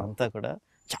body అంతా కూడా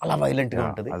చాలా వైలెంట్ గా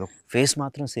ఉంటుంది. ఫేస్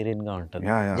మాత్రం సెరీన్ గా ఉంటుంది.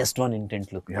 Just one intent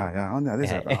look. అదే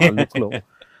సార్ ఆ లుక్ లో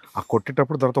ఆ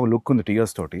కొట్టేటప్పుడు తర్వాత ఒక లుక్ ఉంది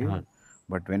టీయర్స్ తోటి.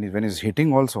 But when is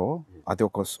hitting also అది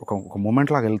ఒక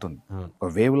మూమెంట్ లాగా వెళ్తుంది, ఒక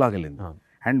వేవ్ లాగా వెళ్ళింది.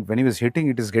 And when is hitting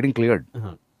it is getting cleared.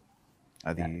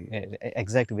 అది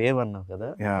ఎగ్జాక్ట్ వేవ్ అన్నావు కదా,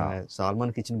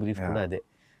 సాల్మాన్కి ఇచ్చిన బ్రీఫ్ కూడా అదే.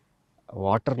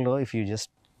 వాటర్లో ఇఫ్ యూ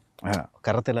జస్ట్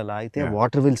కర్రతెల లాగితే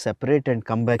water will separate and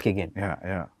come back again.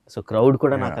 So crowd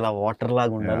కూడా నాకు అలా వాటర్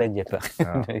లాగా ఉండాలి అని చెప్పా.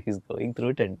 He's going through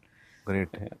it and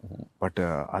great. But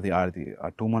అది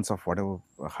 2 months of what ever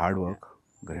hard work,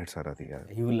 great sir. Adi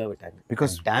you will love it,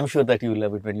 because I'm damn sure that you will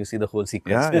love it when you see the whole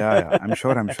sequence. Yeah I'm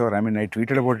sure. I mean I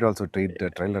tweeted about it also,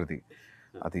 trailer di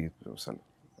adi asal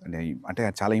అంటే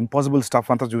చాలా impossible stuff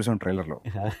అంతా చూసాం ట్రైలర్లో.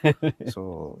 So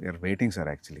you're waiting sir.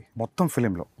 Actually మొత్తం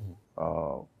ఫిలింలో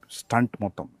stunt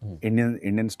మొత్తం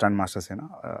Indian stunt masters అయినా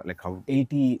like how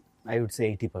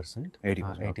 80%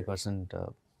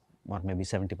 or maybe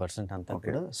 70% అంతా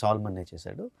కూడా సాల్మన్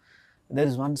చేశాడు. There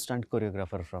is one stunt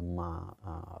choreographer from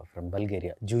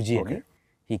Bulgaria, Juji అని.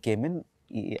 He came in.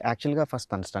 యాక్చువల్గా ఫస్ట్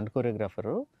తన స్టంట్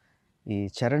కొరియోగ్రాఫరు ఈ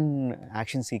చరణ్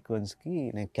యాక్షన్ సీక్వెన్స్కి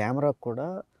నేను కెమెరా కూడా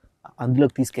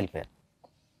అందులోకి తీసుకెళ్ళిపోయాను.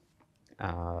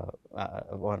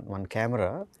 One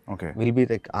camera will be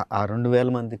like ఆ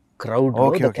 2000 మంది crowd,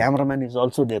 the cameraman is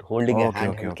also there holding a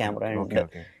hand camera and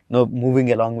no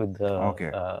moving along with the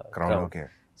crowd.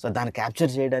 So దాన్ని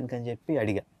capture చేయడానికి అని చెప్పి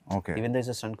అడిగా. Even though is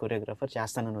a stunt choreographer,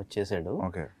 చేస్తానని వచ్చేసాడు.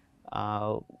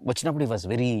 వచ్చినప్పుడు ఈ వాజ్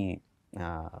వెరీ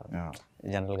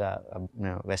జనరల్గా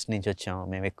వెస్ట్ నుంచి వచ్చాం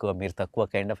మేము ఎక్కువ మీరు తక్కువ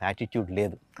కైండ్ ఆఫ్ యాటిట్యూడ్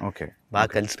లేదు, బాగా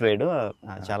కలిసిపోయాడు,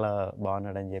 చాలా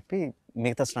బాగున్నాడు అని చెప్పి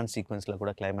మిగతా స్టంట్ సీక్వెన్స్లో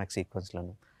కూడా క్లైమాక్స్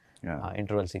సీక్వెన్స్లోను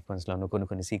ఇంటర్వల్ సీక్వెన్స్లోను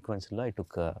కొన్ని సీక్వెన్స్లో I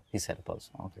took his help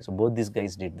also. So both this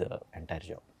guys did the entire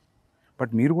job.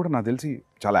 But మీరు కూడా నాకు తెలిసి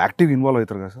చాలా యాక్టివ్ ఇన్వాల్వ్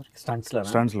అవుతారు కదా సార్ స్టంట్స్లో?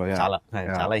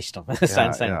 చాలా ఇష్టం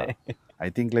స్టంట్స్ అంటే. I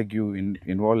think like you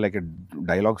involve like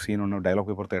dialogue scene ఉన్న డైలాగ్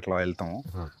పేపర్తో ఎట్లా వెళ్తాము,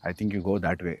 I think you go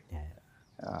that way.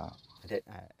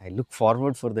 I look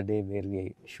forward for the day where we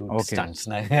shoot stunts.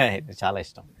 చాలా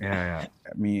ఇష్టం.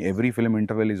 Me every film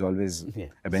interval is always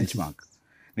a bench mark.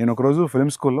 నేను ఒకరోజు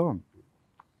film స్కూల్లో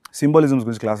symbolisms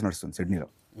గురించి క్లాస్ నడుస్తుంది సిడ్నీలో.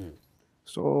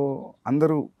 సో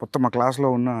అందరూ మొత్తం మా క్లాస్లో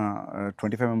ఉన్న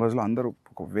 25 మెంబర్స్లో అందరూ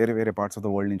వేరే పార్ట్స్ ఆఫ్ ద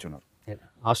వరల్డ్ నుంచి ఉన్నారు,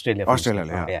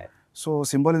 ఆస్ట్రేలియాలో. సో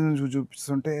సింబాలిజం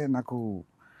చూపిస్తుంటే నాకు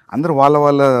అందరూ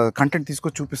వాళ్ళ కంటెంట్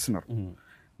తీసుకొచ్చి చూపిస్తున్నారు.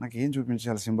 నాకు ఏం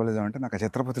చూపించాలి సింబాలిజం అంటే, నాకు ఆ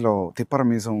ఛత్రపతిలో తిప్పర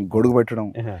మీసం గొడుగు పెట్టడం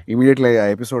ఇమీడియట్లీ ఆ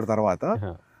ఎపిసోడ్ తర్వాత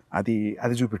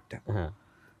అది చూపెట్టా.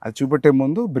 అది చూపెట్టే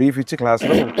ముందు బ్రీఫ్ ఇచ్చి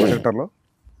క్లాస్లో ప్రొజెక్టర్లో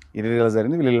ఇది ఇలా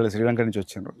జరిగింది, వీళ్ళు శ్రీలంక నుంచి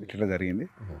వచ్చారు, ఇట్లా జరిగింది,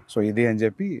 సో ఇది అని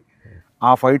చెప్పి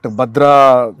ఆ ఫైట్ భద్రా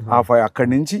అక్కడి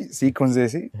నుంచి సీక్వెన్స్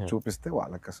చేసి చూపిస్తే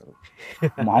వాళ్ళకి అసలు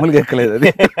మామూలుగా ఎక్కలేదు అది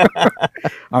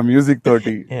ఆ మ్యూజిక్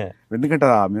తోటి. ఎందుకంటే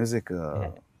ఆ music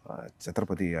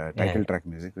Chhatrapati title track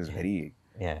music is very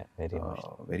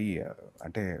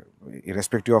అంటే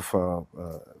ఇర్రెస్పెక్టివ్ ఆఫ్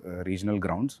రీజనల్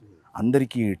గ్రౌండ్స్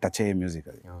అందరికీ టచ్ అయ్యే మ్యూజిక్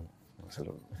అది.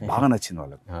 అసలు బాగా నచ్చింది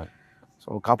వాళ్ళకి. సో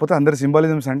కాకపోతే అందరు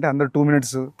సింబాలిజమ్స్ అంటే అందరు 2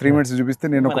 minutes 3 minutes చూపిస్తే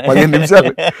నేను ఒక 15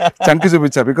 నిమిషాలు చంకి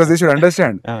చూపించా, బికాస్ దే షుడ్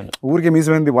అండర్స్టాండ్. ఊరికే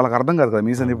మీసమైంది వాళ్ళకి అర్థం కాదు కదా,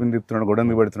 మీసం తిప్పుతున్నాడు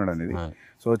గొడవ పెడుతున్నాడు అనేది.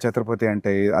 సో ఛత్రపతి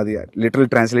అంటే అది లిటరల్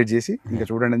ట్రాన్స్లేట్ చేసి ఇంకా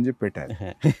చూడండి అని చెప్పి పెట్టారు.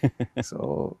 సో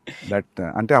దట్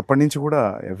అంటే అప్పటి నుంచి కూడా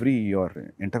every your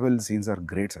interval scenes are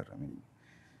great sir. I mean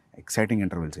exciting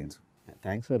interval scenes.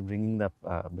 Thanks for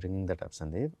bringing that up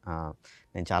Sandeep.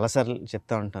 నేను చాలాసార్లు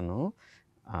చెప్తా ఉంటాను,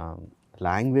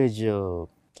 language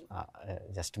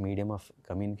just medium of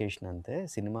communication అంతే,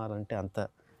 సినిమాలు అంటే అంత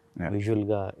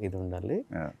విజువల్గా ఇది ఉండాలి.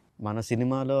 మన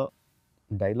సినిమాలో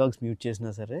డైలాగ్స్ మ్యూట్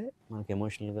చేసినా సరే మనకి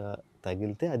ఎమోషనల్గా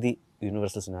తగిలితే అది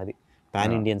యూనివర్సల్ సినిమా, అది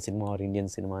pan Indian cinema are Indian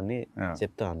cinema అని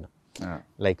చెప్తా ఉన్నా.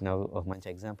 లైక్ నా ఒక మంచి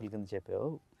ఎగ్జాంపుల్ కింద చెప్పావు,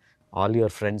 all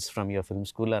your friends from your film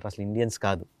school are అసలు ఇండియన్స్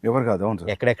కాదు, ఎవరు కాదు,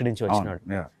 ఎక్కడెక్కడి నుంచి వచ్చినాడు,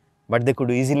 but they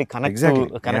could easily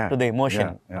connect to the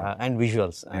emotion and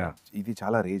visuals. ఇది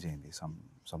చాలా రేజ్ అయింది,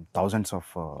 some thousands of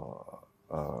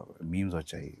memes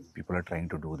వచ్చాయి. People are trying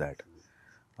to do that.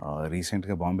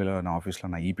 రీసెంట్గా బాంబేలో నా ఆఫీస్లో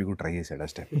నా ఈపీ కూడా ట్రై చేశాడు ఆ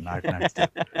step, not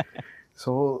step.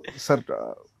 So sir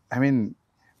I mean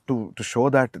to show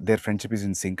that there friendship is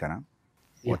in sync అనా,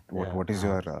 what is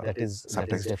your that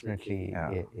is definitely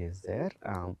is there.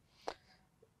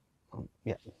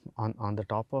 On the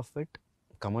top of it,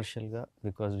 commercial ga,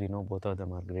 because we know both of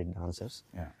them are great dancers,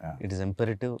 it is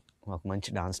imperative ఒక మంచి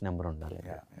dance number ఉండాలి.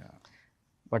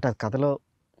 But అది కథలో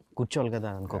కూర్చోవాలి కదా,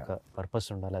 దానికి ఒక పర్పస్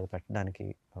ఉండాలి, అది పెట్టడానికి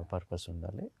పర్పస్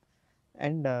ఉండాలి.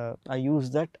 అండ్ ఐ యూజ్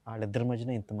దట్ వాళ్ళిద్దరి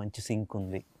మధ్యన ఇంత మంచి సింక్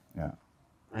ఉంది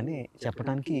అని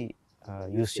చెప్పడానికి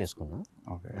యూజ్ చేసుకున్నా.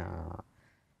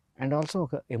 అండ్ ఆల్సో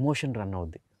ఒక ఎమోషన్ రన్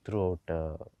అవుద్ది త్రూ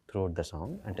అవుట్ ద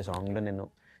సాంగ్. అంటే సాంగ్లో నేను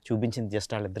చూపించింది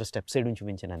జస్ట్ వాళ్ళిద్దరు స్టెప్ సైడ్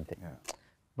చూపించాను అంతే,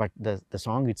 but the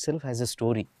song it self has a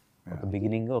story, ఒక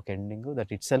బిగినింగ్ ఒక ending,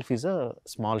 that it self is a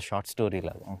small short story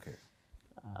లాగా.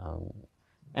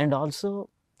 అండ్ ఆల్సో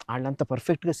వాళ్ళంతా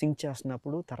పర్ఫెక్ట్గా సింక్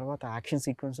చేస్తున్నప్పుడు తర్వాత యాక్షన్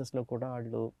సీక్వెన్సెస్లో కూడా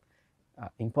వాళ్ళు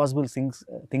ఇంపాసిబుల్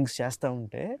థింగ్స్ చేస్తూ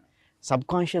ఉంటే సబ్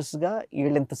కాన్షియస్గా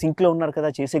వీళ్ళు ఎంత సింక్లో ఉన్నారు కదా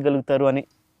చేసేయగలుగుతారు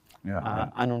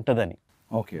అని ఉంటుందని.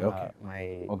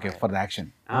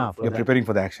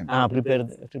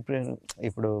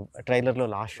 ఇప్పుడు ట్రైలర్లో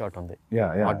లాస్ట్ షాట్ ఉంది,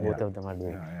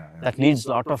 that needs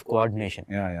lot of coordination.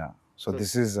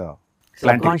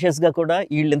 Sub కాన్షియస్గా కూడా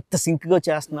వీళ్ళు ఎంత సింక్గా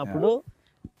చేస్తున్నప్పుడు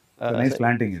nice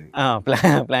planting ఇది.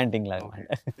 Planting లాగా.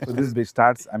 So this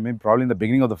starts, I mean, probably in the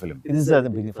beginning of the film. This is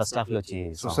the beginning, first half లో వచ్చి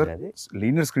సాంగ్ అది.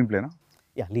 Linear screenplay నా?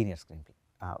 Yeah, linear screenplay.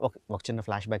 ఒక చిన్న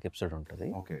ఫ్లాష్ బ్యాక్ ఎపిసోడ్ ఉంటుంది,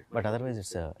 but otherwise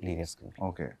it's linear screenplay.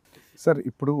 Okay sir,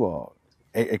 ఇప్పుడు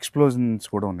explosions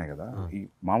కూడా ఉన్నాయి కదా, ఈ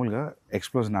మామూలుగా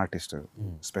explosion artist,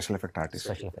 special effect artist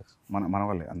మన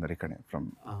వాళ్ళే అందరు ఇక్కడే ఫ్రమ్.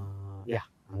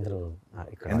 అందరూ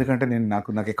ఎందుకంటే నేను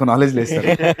నాకు ఎక్కువ నాలెడ్జ్ లేదు సార్,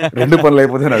 రెండు పనులు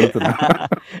అయిపోతే అడుగుతున్నా.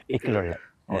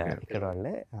 ఇక్కడ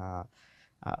వాళ్ళే.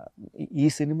 ఈ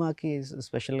సినిమాకి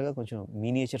స్పెషల్గా కొంచెం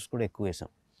మీనియేచర్స్ కూడా ఎక్కువ వేసాం.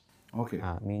 ఓకే,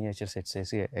 మీనియేచర్ సెట్స్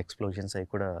వేసి ఎక్స్ప్లోజన్స్ అవి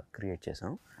కూడా క్రియేట్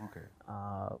చేసాం. ఓకే,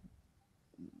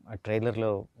 ఆ ట్రైలర్లో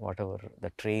what ever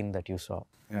the train that you saw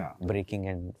breaking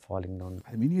and falling down,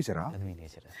 అది మీనియేచరా? అది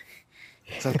మీనియేచర్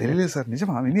సార్, తెలియలేదు సార్,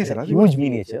 నిజమా? మీనియేచరా? Huge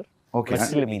miniature. ఓకే,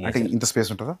 అంటే ఇంత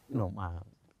స్పేస్ ఉంటుందా? No,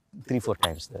 3-4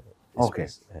 times the okay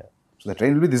space. So the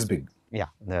train will be this big.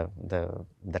 Yeah,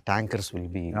 the tankers will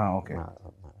be okay,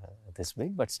 this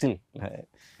big, but still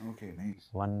okay, nice.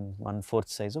 1/4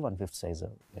 size or 1/5 size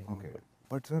like. Okay,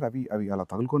 but sir అవి అలా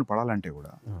తగులుకొని పడాలంటే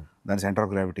కూడా దాని centre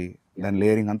of gravity, దాని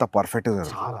layering అంతా perfect గా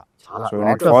చాలా so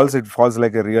it falls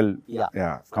like a real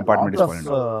compartment is falling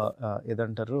down.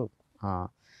 ఏదంటారు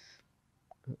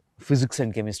physics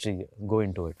and chemistry go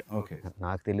in to it. Okay,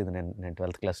 నాకు తెలియదు, నేను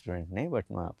 12th class స్టూడెంట్ని, బట్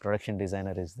మా production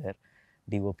designer is there,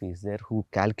 DOP is there, who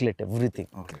calculate everything.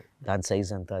 దాని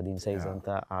size అంతా, దీని size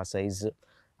అంతా, ఆ సైజ్,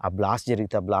 ఆ బ్లాస్ట్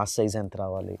జరిగితే ఆ బ్లాస్ట్ సైజ్ ఎంత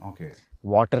రావాలి,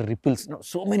 water ripples,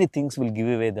 so many things will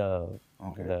give away the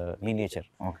miniature.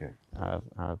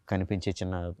 కనిపించే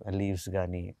చిన్న లీవ్స్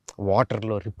కానీ,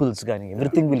 వాటర్లో రిపిల్స్ కానీ,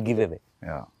 everything will give away.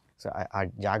 So ఆ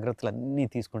జాగ్రత్తలు అన్నీ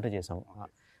తీసుకుంటూ చేసాము.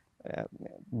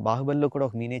 బాహుబలిలో కూడా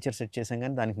ఒక మీనేచర్ సెట్ చేసాం,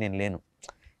 కానీ దానికి నేను లేను,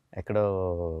 ఎక్కడో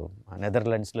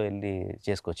నెదర్లాండ్స్లో వెళ్ళి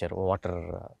చేసుకొచ్చారు. వాటర్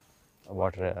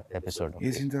ఎపిసోడ్,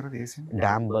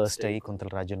 డ్యామ్ బర్స్ట్ అయ్యి కొంత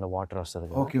రాజ్యంలో వాటర్ వస్తుంది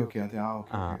కదా,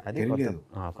 అది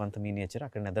కొంత మీనియేచర్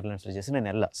అక్కడ నెదర్లాండ్స్లో చేసి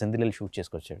నేను సెందిల్ షూట్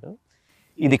చేసుకొచ్చాడు.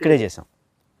 ఇది ఇక్కడే చేసాం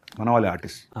మన వాళ్ళ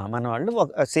ఆర్టిస్ట్, మన వాళ్ళు.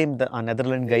 Same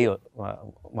Netherland guy,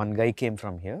 one guy came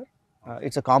from here.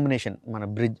 It's a combination. మన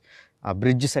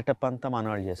బ్రిడ్జ్ సెటప్ అంతా మన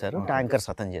వాళ్ళు చేశారు, ట్యాంకర్స్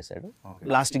అతను చేశాడు,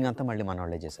 బ్లాస్టింగ్ అంతా మళ్ళీ మన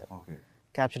వాళ్ళే చేశారు.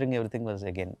 క్యాప్చరింగ్ ఎవ్రీథింగ్ వాజ్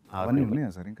అగైన్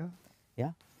ఇంకా. Yeah,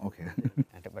 okay.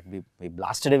 అంటే but we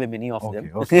blasted away many of them.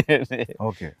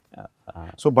 Okay,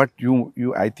 so but you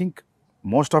I think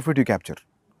most of it you capture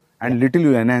and little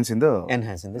you enhance in the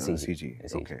CG. CG.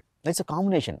 Okay. It's a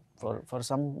combination. For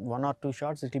some 1 or 2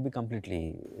 shots, it will be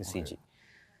completely CG.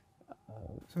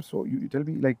 Sir, so you tell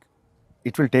me, like,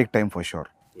 it will take time for sure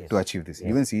Yes. to achieve this. Yes.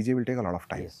 Even CG will take a lot of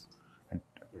time. Yes. And,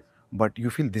 but you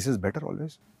feel this is better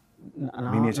always?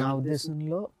 నా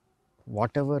ఉద్దేశంలో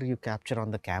what ever you capture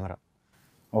on the camera,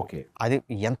 Okay. అది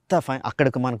ఎంత fine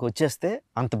అక్కడికి మనకు వచ్చేస్తే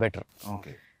అంత better.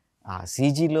 Okay. ఆ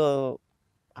సీజీలో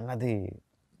అన్నది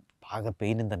బాగా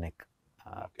పెయిన్ ఇన్ ద నెక్.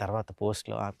 తర్వాత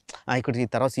పోస్ట్లో ఇక్కడ ఈ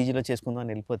తర్వాత సీజీలో చేసుకుందాం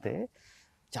అని వెళ్ళిపోతే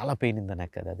చాలా పెయిన్ ఇన్ ద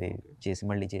నెక్. అది చేసి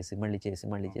మళ్ళీ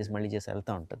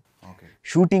వెళ్తూ ఉంటుంది.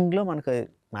 షూటింగ్లో మనకు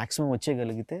maximum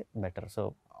వచ్చేయగలిగితే better. So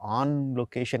on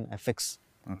location effects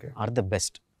are the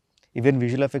best. Even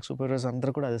visual effects supervisor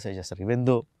అందరూ కూడా అదే సజెస్ట్ చేస్తారు. ఈవెన్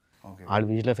దో వాళ్ళు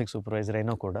విజువల్ ఎఫెక్ట్స్ సూపర్వైజర్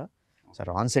అయినా కూడా, సార్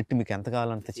ఆన్ సెట్ మీకు ఎంత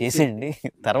కావాలంత చేసేయండి,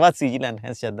 తర్వాత సీజీలో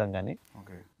ఎన్హాన్స్ చేద్దాం కానీ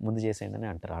ముందు చేసేయండి అని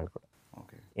అంటారు వాళ్ళు కూడా.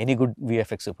 Any good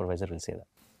VFX supervisor will say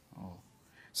that.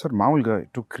 Sir, మామూలుగా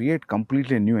to create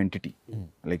completely new entity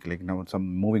like now some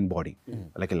moving body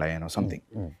like a lion or something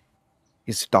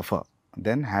is టఫర్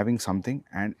then having something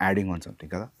and adding on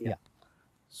something కదా.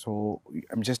 So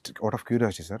I'm just out of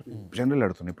curiosity sir, general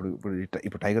అడుగుతున్నాను.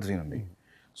 ఇప్పుడు tiger scene ఉంది,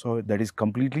 so that is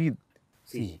completely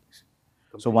CG.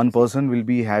 So one person will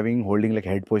be holding like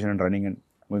head position and running and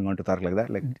going on to Tarak like that?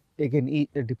 Like again,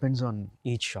 it depends on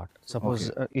each shot. Suppose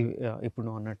ఇప్పుడు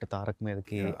నువ్వు అన్నట్టు తారక్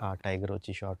మీదకి ఆ tiger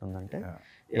వచ్చి shot ఉందంటే,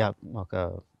 ఒక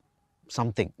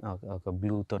something ఒక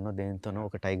బ్లూతోనో దేనితోనో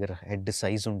ఒక టైగర్ హెడ్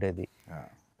సైజ్ ఉండేది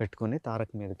పెట్టుకుని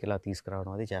తారక్ మీదకి ఇలా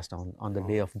తీసుకురావడం అది చేస్తాం on the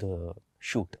day of the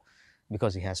shoot.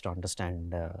 Because he has to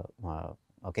understand,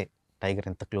 okay tiger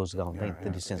ఎంత క్లోజ్గా ఉందా, ఎంత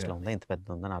డిస్టెన్స్లో ఉందా, ఎంత పెద్ద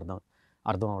ఉందని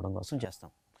అర్థం అవడం కోసం చేస్తాం.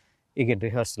 ఇక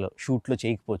రిహర్సల్లో షూట్లో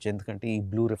చేయకపోవచ్చు, ఎందుకంటే ఈ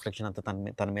బ్లూ రిఫ్లెక్షన్ అంతా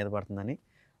తన మీద పడుతుందని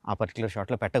ఆ పర్టికులర్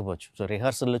షాట్లో పెట్టకపోవచ్చు. సో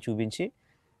రిహర్సల్లో చూపించి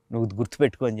నువ్వు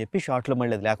గుర్తుపెట్టుకో అని చెప్పి షాట్లో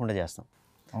మళ్ళీ అది లేకుండా చేస్తాం.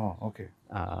 ఓకే,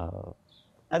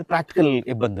 అది ప్రాక్టికల్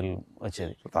ఇబ్బందులు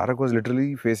వచ్చేది. Tarak was literally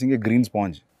facing A green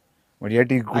sponge, but యet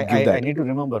he could give that. I need to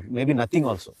remember, maybe nothing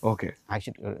also. Okay.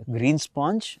 Actually, green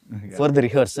sponge for the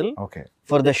rehearsal. Okay.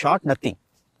 For the shot, nothing.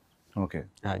 Okay.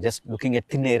 Just looking at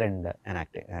thin air and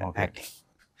acting.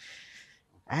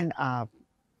 And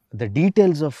the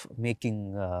details of making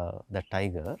the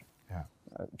tiger,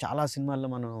 చాలా సినిమాల్లో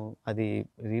మనం అది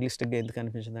రియలిస్టిక్గా ఎందుకు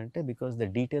అనిపించిందంటే because the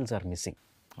details are missing.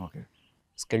 Okay.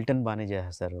 Skeleton బాగానే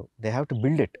చేస్తారు. They have to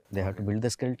build it, they have to build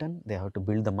the skeleton, they have to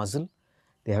build the muscle,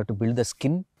 they have to build the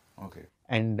skin. Okay.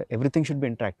 And everything should be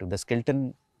interactive. The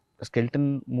skeleton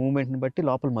మూవ్మెంట్ని బట్టి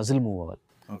లోపల muscle move అవ్వాలి.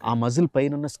 ఆ muscle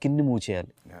పైన ఉన్న స్కిన్ని move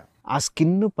చేయాలి. ఆ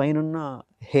skin పైన ఉన్న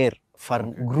హెయిర్ ఫర్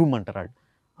గ్రూమ్ అంటారు,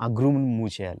 ఆ గ్రూమ్ని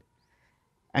మూవ్ చేయాలి.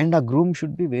 అండ్ ఆ groom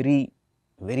should be very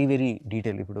very very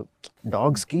detail. ఇప్పుడు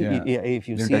డాగ్స్కి ఇఫ్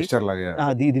యూ సీ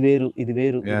ఇది వేరు ఇది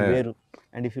వేరు ఇది వేరు,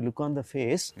 and if you look on the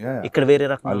face ఇక్కడ వేరే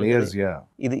రకం,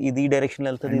 ఇది ఈ డైరెక్షన్లో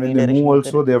వెళ్తుంది, ఇది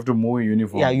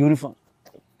యూనిఫామ్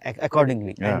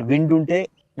అకార్డింగ్లీ. అండ్ విండ్ ఉంటే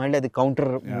మళ్ళీ అది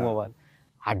కౌంటర్ మూవ్ అవ్వాలి.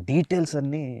 ఆ డీటెయిల్స్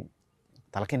అన్నీ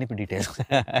తలకెనిపి details.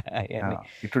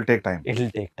 It will take time. It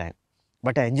will take time,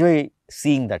 but I enjoy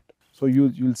seeing that. So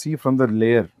you'll see from the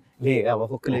layer.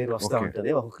 ఒక్కొక్క లేయర్ వస్తూ ఉంటుంది,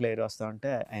 ఒక్కొక్క లేయర్ వస్తూ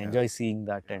ఉంటే I enjoy seeing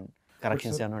that. And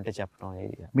corrections ఏమైనా ఉంటే చెప్పడం.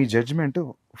 మీ జడ్జ్మెంట్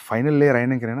ఫైనల్ లేయర్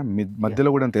అయినాకైనా మధ్యలో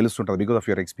కూడా తెలుస్తుంటుంది బికాస్ ఆఫ్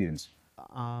యువర్ ఎక్స్పీరియన్స్?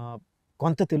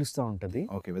 కొంత తెలుస్తూ ఉంటుంది.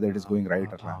 Okay, whether it is going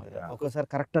right. ఒకసారి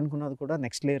కరెక్ట్ అనుకున్నది కూడా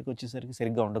నెక్స్ట్ లేయర్కి వచ్చేసరికి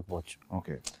సరిగ్గా ఉండకపోవచ్చు.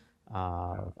 ఓకే.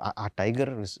 ఆ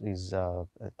tiger is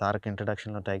Tarak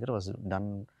ఇంట్రడక్షన్లో tiger was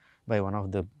done by one of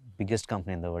the biggest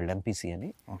company in the world, MPC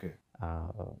అని. Okay.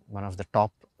 One of the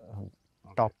top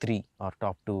 3 are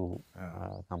top 2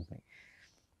 company.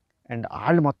 And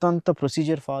వాళ్ళు మొత్తం అంతా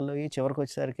ప్రొసీజర్ ఫాలో అయ్యి చివరికి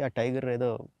వచ్చేసరికి ఆ టైగర్ ఏదో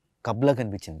కబ్లా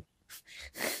కనిపించింది.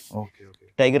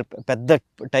 టైగర్ పెద్ద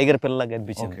టైగర్ పిల్లలా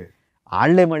కనిపించింది.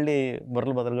 వాళ్ళే మళ్ళీ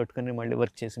బుర్రలు బదలగొట్టుకొని మళ్ళీ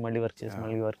వర్క్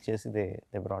చేసి they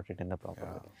brought it in the proper.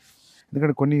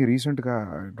 ఎందుకంటే కొన్ని రీసెంట్గా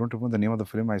don't remember the name of the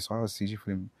film, I saw CG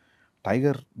film,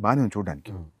 tiger బాగానే ఉంది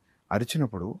చూడడానికి.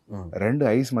 అరిచినప్పుడు 2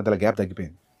 ఐస్ మధ్యలో గ్యాప్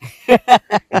తగ్గిపోయింది.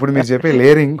 ఇప్పుడు మీరు చెప్పే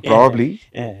లేయరింగ్ ప్రాబబ్లీ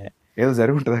ఏదో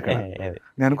జరిగి ఉంటుంది అక్కడ.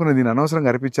 నేను అనుకున్నా దీన్ని అనవసరంగా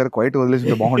అరిపించారు, క్వైట్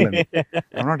వదిలేసి బాగుండదు.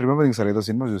 ఐ నాట్ రిమెంబరింగ్ సార్, ఏదో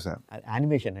సినిమా చూసాను.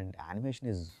 Animation and animation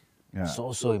is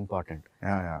so important.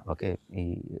 Okay, ఈ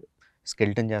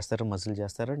స్కెల్టన్ చేస్తారు, మజిల్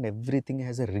చేస్తారు, and everything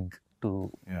has a rig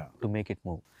to make it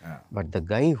move. But the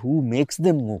guy who makes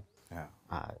them move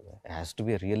has to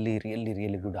be really really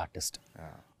really good artist.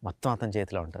 మొత్తం అతని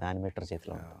చేతిలో ఉంటుంది, animator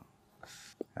చేతిలో ఉంటుంది.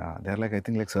 They are like, I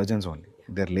think like surgeons only,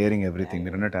 they are layering everything.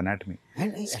 మీరు అన్నట్టు anatomy,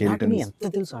 anatomy ఎంత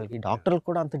తెలుసు వాళ్ళకి, డాక్టర్లకు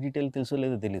కూడా అంత డీటెయిల్ తెలుసో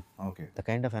లేదో తెలియదు. Okay, the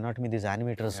kind of anatomy these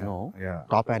animators no,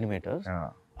 top animators.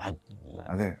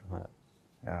 అదే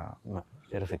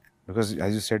terrific. Because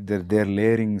as you said, they're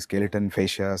layering skeleton,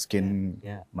 fascia, skin,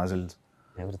 Yeah. muscles,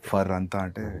 Everything. fur అంతా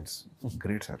అంటే ఇట్స్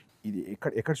గ్రేట్ సార్. ఇది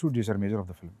ఎక్కడ షూట్ చేశారు major of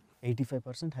the film?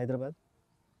 85% Hyderabad.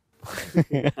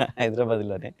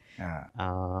 హైదరాబాద్లోనే.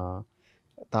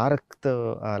 తారక్తో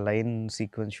ఆ line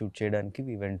sequence shoot చేయడానికి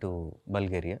we went to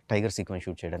Bulgaria. Tiger sequence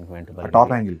shoot చేయడానికి went to top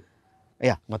Bulgaria. Angle.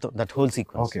 Yeah, మొత్తం that whole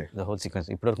sequence. Okay. The whole sequence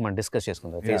ఇప్పటివరకు మనం డిస్కస్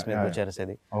చేసుకుందాం. ఫేస్ మీద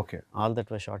వచ్చేసేది okay all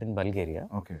that was shot in Bulgaria.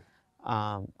 Okay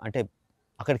అంటే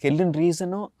అక్కడికి వెళ్ళిన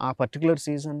రీజన్ ఆ పర్టికులర్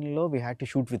సీజన్లో we had to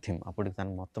shoot with him. అప్పుడు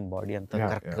తను మొత్తం బాడీ అంతా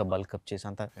కరెక్ట్గా బల్కప్ చేసి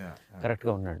అంతా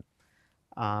కరెక్ట్గా ఉన్నాడు.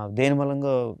 దేని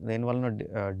వలన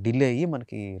డిలే అయ్యి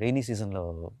మనకి రైనీ సీజన్లో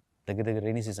దగ్గర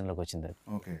రైనీ సీజన్లోకి వచ్చింది అది.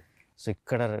 ఓకే. సో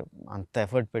ఇక్కడ అంత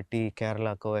ఎఫర్ట్ పెట్టి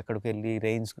కేరళకో ఎక్కడికి వెళ్ళి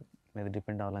రెయిన్స్ మీద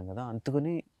డిపెండ్ అవ్వలేం కదా,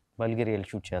 అందుకని బల్గేరియా వెళ్ళి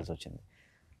షూట్ చేయాల్సి వచ్చింది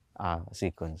ఆ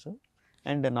sequence.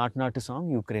 And not song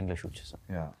యూక్రెయిన్లో shoot చేసాం.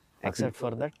 ఎక్సెప్ట్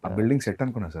ఫర్ దట్ ఆ బిల్డింగ్ సెట్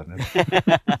అనుకున్నా సార్ నేను.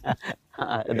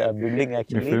 బిల్డింగ్ మీ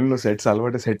యాక్చువల్లీ ఫిల్మ్లో సెట్స్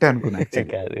అలవాటు సెట్ అనుకున్నా.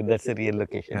 That's a real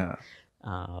location.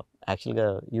 యాక్చువల్గా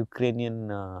యుక్రేనియన్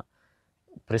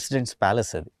ప్రెసిడెంట్స్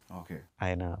ప్యాలెస్ అది. ఓకే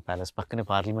ఆయన ప్యాలెస్ పక్కనే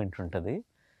పార్లమెంట్ ఉంటుంది,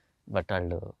 బట్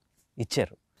వాళ్ళు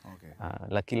ఇచ్చారు. ఓకే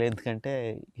లక్కీలో ఎందుకంటే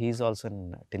he's also an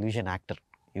television actor.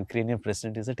 Ukrainian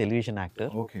president is a television actor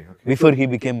okay okay before he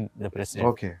became the president.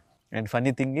 Okay. And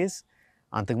funny thing is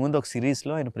అంతకుముందు ఒక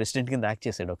సిరీస్లో ఆయన ప్రెసిడెంట్ కింద యాక్ట్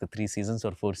చేశాడు ఒక 3 seasons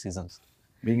or 4 seasons.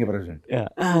 Being a president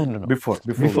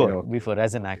before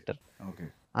as an actor. Okay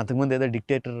అంతకుముందు ఏదో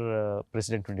dictator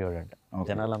president ఉండేవాడంట.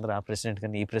 జనాలందరూ ఆ ప్రెసిడెంట్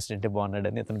కానీ ఈ ప్రెసిడెంటే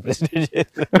బాగున్నాడని అతను ప్రెసిడెంట్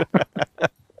చేశారు.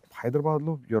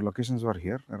 హైదరాబాద్లో your locations are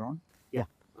here around?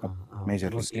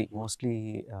 Majorly. Mostly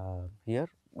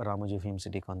here Ramoji film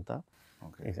city కొంత.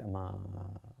 ఓకే మా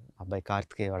అబ్బాయి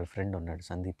కార్తికేయ వాళ్ళ ఫ్రెండ్ ఉన్నాడు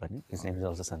సందీప్ అని, his name is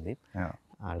also Sandeep.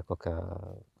 వాళ్ళకి ఒక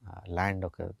ల్యాండ్,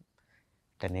 ఒక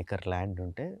 10 acre ల్యాండ్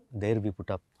ఉంటే there we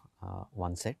put up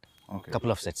 1 set, okay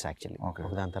couple of sets actually. Okay.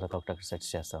 ఒక దాని తర్వాత ఒకటి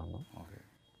సెట్స్ చేస్తూ ఉన్నాం. Okay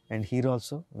and hero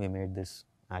also we made this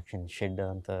action shed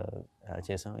అంతా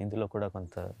చేసాం. ఇందులో కూడా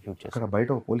కొంత షూట్ చేసాం. అక్కడ బయట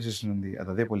ఒక పోలీస్ స్టేషన్ ఉంది,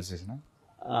 అదే పోలీస్ స్టేషనా?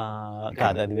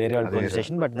 కాదు, అది వేరే వాళ్ళ అదే పోలీస్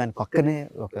స్టేషన్, బట్ దాని పక్కనే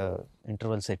ఒక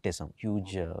ఇంటర్వల్ సెట్ వేసాం,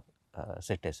 హ్యూజ్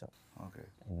సెట్ వేసాం. Okay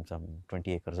In some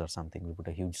 20 acres or something, we put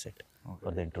a huge set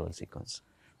for the interval sequence.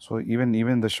 So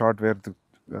even the shot wear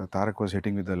Tarak was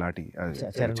hitting with the lathi,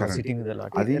 Charan was sitting with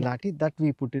the lathi that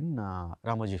we put in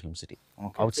Ramoji Film City.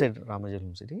 Outside Ramoji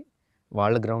Film City,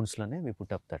 వాళ్ళ గ్రౌండ్స్లోనే we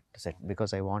put up that set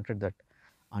because I wanted that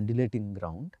undulating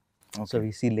ground. So we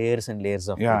see layers and layers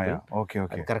of people. Okay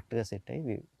okay అది కరెక్ట్గా set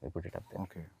అయ్యి we put it up there.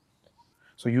 Okay.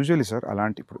 So usually sir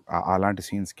అలాంటి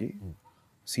సీన్స్కి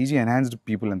CG enhanced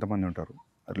people ఎంతమంది ఉంటారు?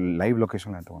 Live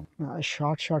లొకేషన్లో ఎంతమంది?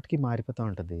 షార్ట్కి మారిపోతూ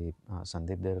ఉంటుంది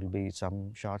Sandeep. There will be some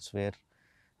shorts wear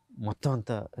మొత్తం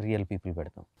అంతా రియల్ పీపుల్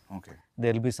పెడతాం. Okay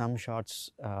there will be some shorts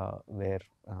wear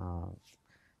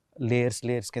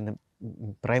layers కింద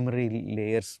ప్రైమరీ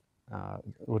లేయర్స్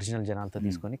ఒరిజినల్ జనాలతో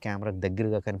తీసుకొని కెమెరాకి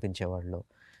దగ్గరగా కనిపించేవాళ్ళు,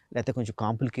 లేకపోతే కొంచెం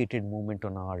కాంప్లికేటెడ్ మూమెంట్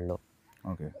ఉన్న వాళ్ళు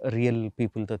ఓకే రియల్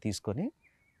పీపుల్తో తీసుకొని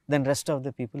then rest of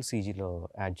the people సీజీలో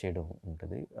add చేయడం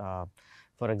ఉంటుంది.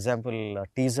 ఫర్ ఎగ్జాంపుల్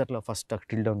టీజర్లో ఫస్ట్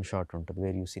టిల్ డౌన్ షాట్ ఉంటుంది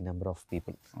where you see number of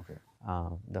people. Okay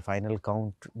the final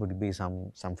count would be some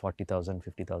 40,000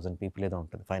 50,000 people ఏదో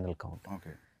ఉంటుంది final count.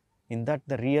 Okay In that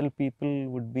the real people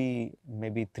would be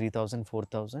maybe 3,000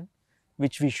 4,000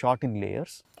 which we shot in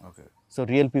layers. Okay So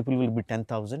real people will be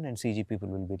 10,000 and CG people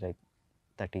will be like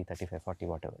 30 35 40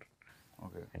 whatever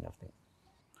okay. kind of thing.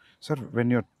 Sir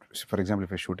when you're for example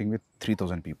if you're shooting with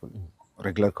 3,000 people,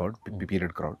 regular crowd,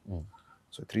 period crowd,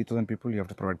 so 3,000 people you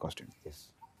have to provide costume.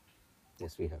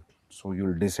 Yes we have to. So you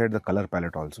will decide the colour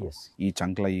palette also. Yes. ఈ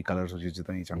చంక్లో ఈ colours use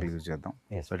చేద్దాం, ఈ చంక్లో use చేద్దాం,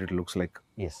 Yes. So it looks like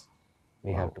Yes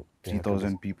we have to.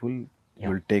 3,000 people. You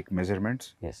will take measurements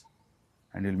Yes.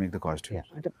 and you'll make the costume. Yeah.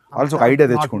 అంటే Also idea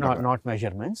not తెచ్చుకుంటారు. not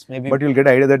measurements maybe. But you'll get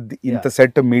idea that ఇంత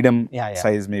set medium Yeah.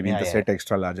 Size, maybe ఇంత Yeah. Set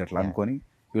extra large అట్లా అనుకొని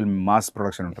you will mass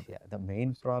production ఉంటుంది. Yeah, the main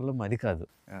problem అది కాదు,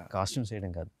 Yeah. Costumes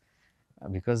వేయడం కాదు.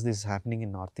 Because this is happening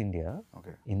in North India,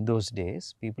 Okay. in those days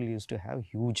people used to have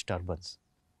huge turbans.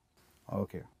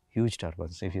 Okay. Huge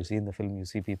turbans. If you see in the film, you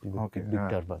see people with Okay, big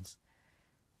yeah. turbans.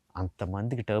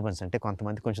 అంతమందికి turbans అంటే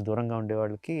కొంతమంది కొంచెం దూరంగా ఉండే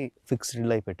వాళ్ళకి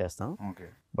fixed అయి పెట్టేస్తాం, Okay.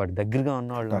 But దగ్గరగా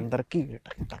ఉన్న వాళ్ళందరికీ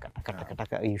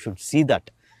you should see that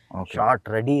Okay. Short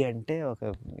ready అంటే ఒక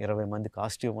 20 మంది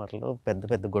కాస్ట్యూమర్లు పెద్ద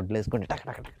పెద్ద గొడ్లు వేసుకొని టక్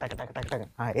టక్ టక్ టక్ టక్ టక్ టక్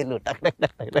ఏళ్ళు టక్ టక్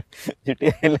టక్ టక్ టక్ చుట్టూ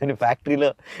వెళ్ళని ఫ్యాక్టరీలో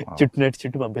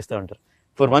చుట్టూ పంపిస్తూ ఉంటారు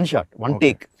for one shot one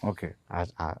take. Okay.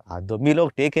 ఆ దొమ్మిలో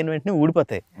ఒక టేక్ అయిన వెంటనే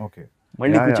ఊడిపోతాయి, Okay.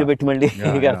 మళ్ళీ Yeah, కూర్చోబెట్టి మళ్ళీ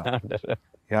Yeah, yeah. అంటారు.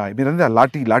 Yeah, మీరంతా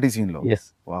లాఠీ సీన్ లో. Yes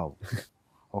wow.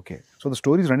 Okay. So the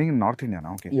story is running in north India.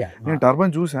 Okay. Yeah. నేను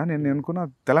టర్బన్ చూసా, నేను అనుకున్నా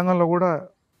తెలంగాణలో కూడా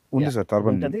ఉంది సార్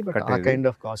టర్బన్ ఉంటుంది, బట్ ఆ కైండ్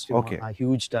ఆఫ్ కాస్ట్యూమ్, ఓకే ఆ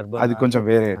హ్యూజ్ టర్బన్, అది కొంచెం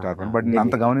వేరే టర్బన్, బట్ నేను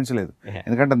అంత గమనించలేదు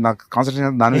ఎందుకంటే నాకు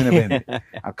కాన్సన్ట్రేషన్ దాని మీద పోయింది.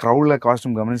 ఆ క్రౌడ్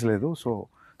కాస్ట్యూమ్ గమనించలేదు. So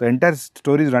the entire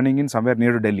story is running in somewhere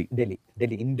near to Delhi.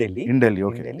 In Delhi,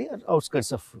 okay,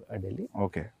 outskirts of Delhi.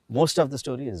 Okay, most of the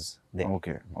story is there.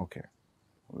 Okay, okay,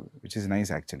 which is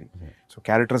nice actually. So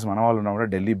characters మన వాళ్ళు ఉన్నా కూడా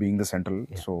Delhi being the central,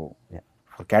 so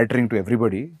for catering to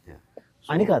everybody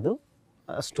అని కాదు,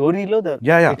 స్టోరీలో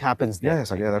it happens.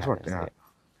 That's what.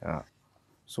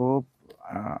 So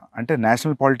అంటే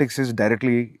national politics is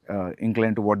directly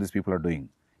incline to what this people are doing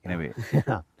in a way.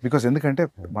 Because ఎందుకంటే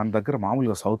మన దగ్గర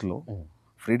మామూలుగా సౌత్లో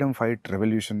ఫ్రీడమ్ ఫైట్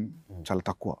రెవల్యూషన్ చాలా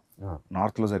తక్కువ,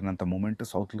 నార్త్లో జరిగినంత మూమెంట్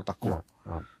సౌత్లో తక్కువ.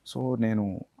 సో నేను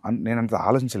అంత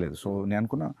ఆలోచించలేదు. సో నేను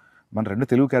అనుకున్నా మన రెండు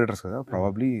తెలుగు క్యారెక్టర్స్ కదా,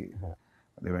 probably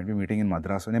they went be meeting in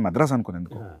Madras. నేను మద్రాస్ అనుకున్నాను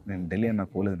ఎందుకు, నేను ఢిల్లీ అని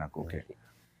నాకు పోలేదు. నాకు ఓకే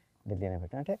ఢిల్లీ అనే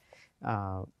పెట్టా అంటే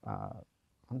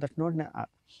on that note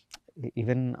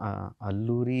even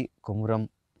Alluri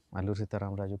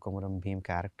Sitaramaraju, Komuram Bhim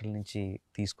character నుంచి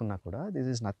తీసుకున్నా కూడా this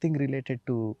is nothing related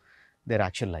to their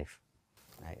actual life.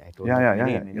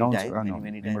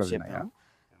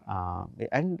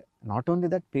 And not only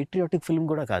that, patriotic film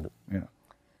కూడా కాదు,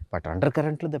 బట్ అండర్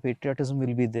కరెంట్లో the patriotism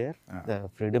will be there, the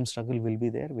freedom struggle will be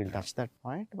there, will touch that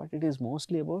point, but it is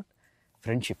mostly about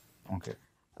friendship. Okay,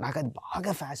 నాకు అది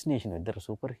బాగా fascination. ఇద్దరు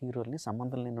super హీరోల్ని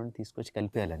సంబంధం లేని తీసుకొచ్చి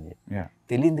కలిపేయాలని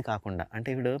తెలియంది కాకుండా. అంటే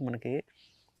ఇప్పుడు మనకి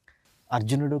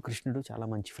అర్జునుడు, కృష్ణుడు చాలా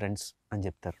మంచి ఫ్రెండ్స్ అని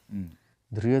చెప్తారు,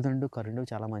 దుర్యోధనుడు, కర్ణుడు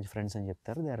చాలా మంచి ఫ్రెండ్స్ అని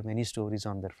చెప్తారు. They are many stories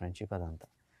on their friendship. అదంతా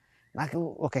నాకు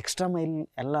ఒక ఎక్స్ట్రా మైల్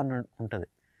వెళ్ళాలని ఉంటుంది.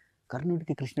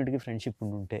 కర్ణుడికి కృష్ణుడికి ఫ్రెండ్షిప్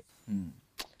ఉంటే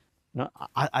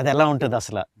అది ఎలా ఉంటుంది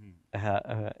అసలు,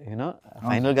 యూనో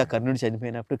ఫైనల్గా కర్ణుడు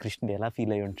చనిపోయినప్పుడు కృష్ణుడు ఎలా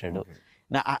ఫీల్ అయి ఉంటాడు,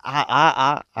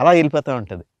 అలా వెళ్ళిపోతూ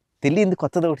ఉంటుంది. తెలియంది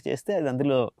కొత్తది ఒకటి చేస్తే అది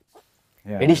అందులో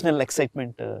ఎడిషనల్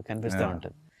ఎక్సైట్మెంట్ కనిపిస్తూ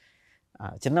ఉంటుంది.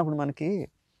 చిన్నప్పుడు మనకి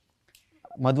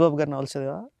మధుబాబు గారి నవల్స్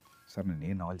చదివా?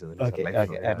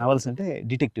 నవల్స్ అంటే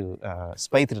detective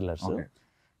spy thrillers,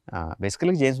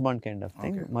 basically James bond kind of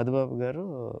thing. Madhubabu గారు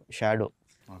షాడో,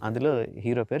 అందులో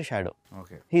హీరో పేరు షాడో,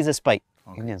 హీఈస్ ఎ స్పై,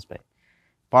 ఇండియన్ స్పై.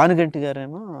 పానుగంటి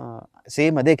గారేమో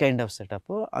సేమ్ అదే కైండ్ ఆఫ్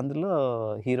సెటప్, అందులో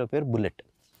హీరో పేరు బుల్లెట్.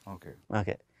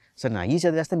 ఓకే, సో నా ఈ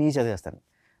చదివేస్తాను,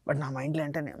 బట్ నా మైండ్లో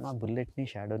అంటే మా బుల్లెట్ని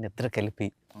షాడోని ఇద్దరు కలిపి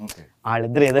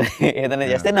వాళ్ళిద్దరు ఏదైనా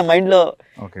చేస్తే నా మైండ్లో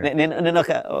నేను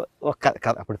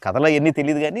అప్పుడు కథలో ఎన్ని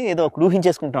తెలియదు కానీ ఏదో ఒక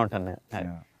ఊహించేసుకుంటూ ఉంటాను నేను.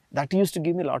 That use to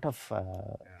give me lot of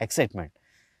excitement.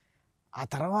 ఆ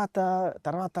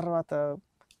తర్వాత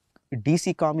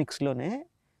డీసీ కామిక్స్లోనే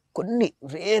కొన్ని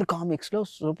రేర్ కామిక్స్లో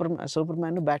సూపర్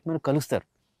మ్యాన్, బ్యాట్మ్యాన్ కలుస్తారు.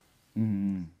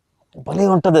 భలే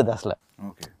ఉంటుంది అది అసలు.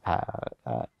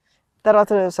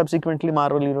 తర్వాత సబ్సిక్వెంట్లీ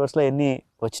మార్వెల్ యూనివర్స్లో ఎన్ని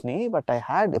వచ్చినాయి, బట్ ఐ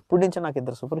హ్యాడ్ ఎప్పటి నుంచో నాకు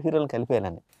ఇద్దరు సూపర్ హీరోలను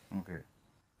కలిపేయాలని.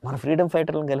 మన ఫ్రీడమ్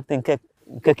ఫైటర్లను కలిపితే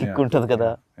ఇంకా కిక్ ఉంటుంది కదా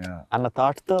అన్న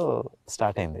థాట్తో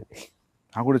స్టార్ట్ అయింది ఇది.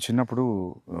 నాకు కూడా చిన్నప్పుడు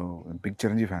బిగ్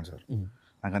చిరంజీవి ఫ్యాన్ సార్.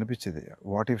 నాకు అనిపించేది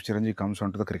what if Chiranjeevi comes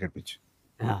on to the cricket pitch.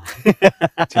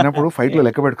 చిన్నప్పుడు ఫైట్లో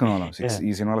లెక్క పెట్టుకునే వాళ్ళం,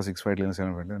 ఈ సినిమాలో 6 ఫైట్లు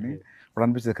 7 ఫైట్లు అని. ఇప్పుడు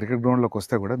అనిపించేది క్రికెట్ గ్రౌండ్లోకి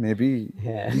వస్తే కూడా మేబీ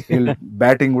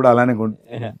బ్యాటింగ్ కూడా అలానే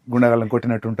గుండగాళ్ళని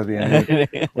కొట్టినట్టు ఉంటుంది అని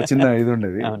చిన్న ఇది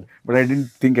ఉండేది. But I dent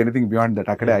think anything beyond that,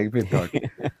 అక్కడే ఆగిపోయింది thought.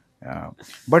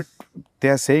 But they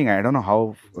are saying, I don't know how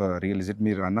real is it,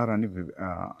 మీరు అన్నారని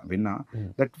విన్నా,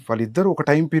 దట్ వాళ్ళిద్దరు ఒక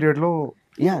టైం పీరియడ్లో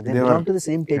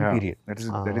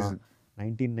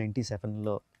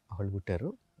 1997లో ఒకళ్ళు పుట్టారు,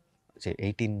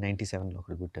 1897లో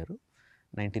ఒకళ్ళు పుట్టారు,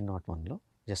 1901లో,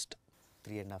 just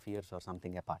 3.5 years or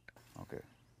something apart. Okay,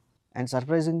 and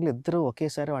surprisingly ఇద్దరు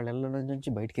ఒకేసారి వాళ్ళ ఇళ్ళ నుంచి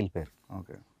బయటికి వెళ్ళిపోయారు.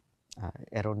 ఓకే,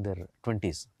 అరౌండ్ దర్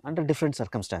 20s, అంటే డిఫరెంట్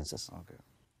సర్కమ్స్టాన్సెస్. ఓకే,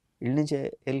 ఇళ్ళ నుంచి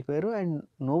వెళ్ళిపోయారు and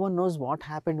no one knows what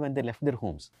happened when they left there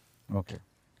homes. Okay,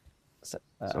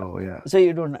 so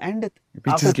you don't, and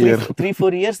after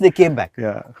 3-4 years they came back.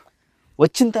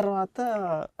 వచ్చిన తర్వాత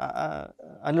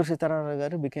అల్లూరి సీతారామరాజు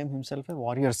గారు became himself a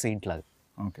warrior Saint లాగా.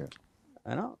 Okay,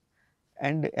 you know,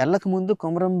 and వెళ్ళక ముందు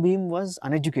Komaram Bhim was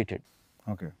uneducated.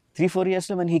 Okay, 3-4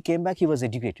 yearsలో when he came back he was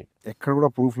educated. ఎక్కడ కూడా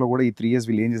ప్రూఫ్లో కూడా ఈ 3 years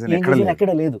వీళ్ళు ఏం చేశారు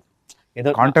ఎక్కడ లేదు, ఏదో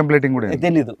కాంటెంప్లేటింగ్ కూడా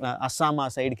తెలీదు. అస్సాం ఆ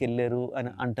సైడ్కి వెళ్ళారు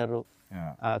అని అంటారు,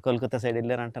 కోల్కతా సైడ్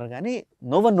వెళ్ళారు అంటారు, కానీ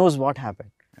no one knows what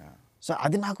happened. So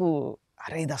అది నాకు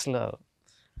అరే ఇది అసలు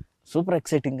సూపర్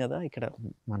ఎక్సైటింగ్ కదా. ఇక్కడ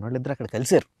మన వాళ్ళిద్దరు అక్కడ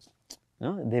కలిసారు,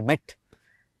 దే మెట్,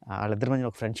 వాళ్ళిద్దరి మధ్య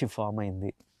ఒక ఫ్రెండ్షిప్ ఫామ్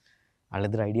అయింది,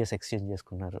 వాళ్ళిద్దరు ఐడియాస్ ఎక్స్చేంజ్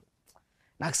చేసుకున్నారు.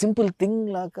 నాకు సింపుల్ థింగ్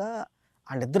లాగా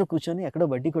వాళ్ళిద్దరు కూర్చొని ఎక్కడో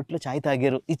బడ్డీ కొట్టులో చాయ్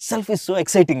తాగారు, it self is so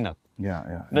exciting నాకు.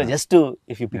 Just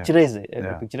if you picturise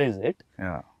it,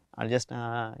 వాళ్ళు జస్ట్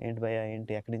ఏంటి భయ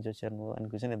ఏంటి ఎక్కడి నుంచి వచ్చారు నువ్వు అని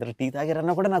కూర్చొని ఇద్దరు టీ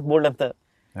తాగారన్నా కూడా నాకు బోల్డ్ అంత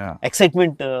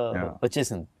ఎక్సైట్మెంట్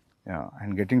వచ్చేసింది.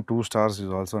 And getting 2 stars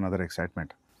is also another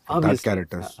excitement. that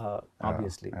characters.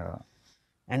 Obviously.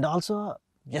 And also,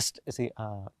 just see,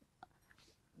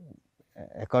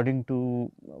 according to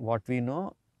what we know,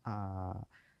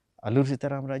 Alluri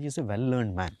Sitaramraju is a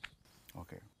well-learned man.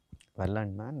 Okay.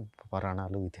 Well-learned man,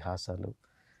 పురాణాలు ఇతిహాసాలు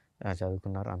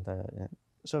చదువుకున్నారు అంత.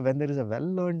 So when there is a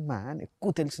వెల్-learned man,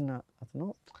 ఎక్కువ తెలిసిన అతను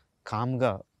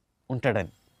కామ్గా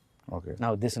ఉంటాడని Okay. నా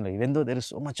ఉద్దేశంలో. Even though there is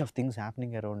so much of things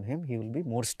happening around him, he will be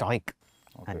more stoic.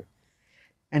 Okay.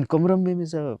 And Komaram Bhim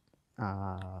is a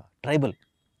tribal.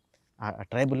 ఆ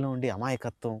ట్రైబల్లో ఉండి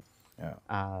అమాయకత్వం,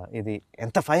 ఇది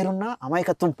ఎంత ఫైర్ ఉన్నా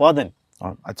అమాయకత్వం పోదని.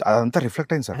 అదంతా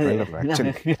రిఫ్లెక్ట్ అయింది సార్ ట్రైలర్లో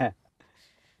యాక్చువల్లీ.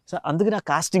 సో అందుకని ఆ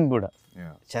కాస్టింగ్ కూడా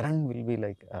Charan will be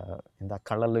like in the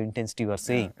కళ్ళల్లో intensity your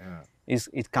saying is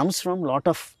it comes from lot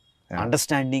of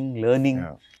understanding, learning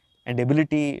and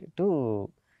ability to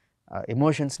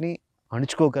ఎమోషన్స్ని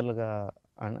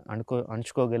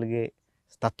అణుచుకోగలిగే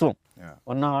తత్వం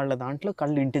ఉన్న వాళ్ళ దాంట్లో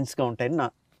కళ్ళు ఇంటెన్స్గా ఉంటాయని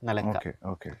నా లెక్క.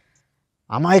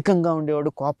 అమాయకంగా ఉండేవాడు,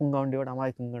 కోపంగా ఉండేవాడు,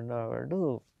 అమాయకంగా ఉండేవాడు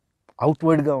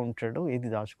అవుట్వర్డ్గా ఉంటాడు, ఏది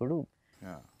దాచుకోడు,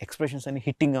 ఎక్స్ప్రెషన్స్ అన్ని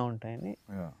హిట్టింగ్గా ఉంటాయని.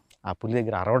 ఆ పులి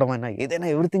దగ్గర అరవడం అయినా ఏదైనా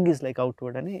ఎవ్రీథింగ్ ఈజ్ లైక్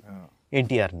అవుట్వర్డ్ అని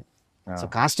ఎన్టీఆర్ని. సో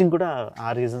కాస్టింగ్ కూడా ఆ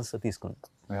రీజన్స్ తీసుకున్నాం.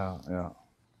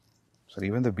 Sir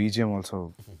even the BGM also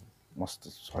must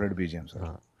solid BGM sir.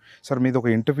 Sir మీది ఒక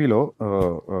ఇంటర్వ్యూలో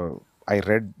I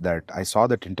read that, I saw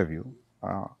that interview.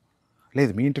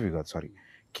 లేదు మీ ఇంటర్వ్యూ కాదు, సారీ,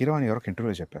 కిరాన్ ఎవరికి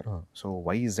ఇంటర్వ్యూలో చెప్పారు. So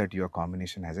why is that your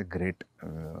combination has a great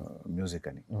music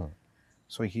అని.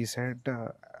 So he said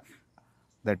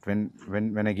that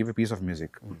when I give a piece of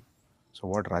music, so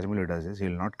what Rajamouli does is he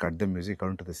will not cut the music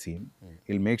according to the scene.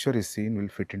 He'll make sure his scene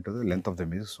will fit into the length of the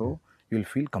music, so you will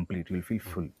feel complete, you will feel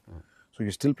full. So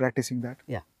you're still practicing that?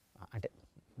 Yeah,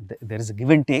 there is a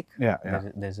give and take.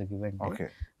 There is a give and take. Okay.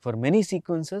 For many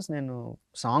sequences నేను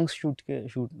songs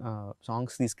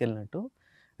songs తీసుకెళ్ళినట్టు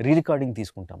రీ-రికార్డింగ్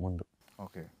తీసుకుంటా ముందు.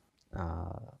 Okay.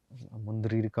 ముందు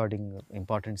రీ-రికార్డింగ్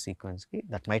important సీక్వెన్స్కి,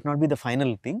 that might not be the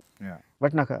final thing,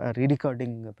 but నాకు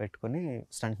రీ-రికార్డింగ్ పెట్టుకొని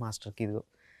stunt మాస్టర్కి ఇది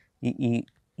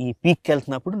ఈ పీక్కి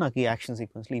వెళ్తున్నప్పుడు నాకు ఈ యాక్షన్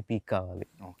సీక్వెన్స్లో ఈ పీక్ కావాలి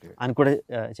అని కూడా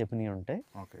చెప్పినవి ఉంటాయి.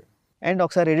 అండ్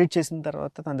ఒకసారి ఎడిట్ చేసిన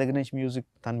తర్వాత తన దగ్గర నుంచి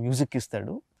మ్యూజిక్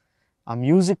ఇస్తాడు. ఆ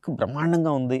మ్యూజిక్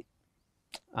బ్రహ్మాండంగా ఉంది,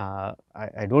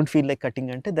 I don't feel like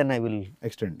cutting అంటే then I will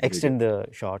extend the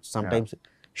shots. Sometimes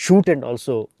shoot and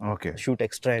also shoot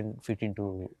extra and fit into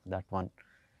that one.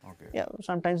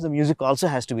 Sometimes the music also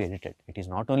has to be edited. It is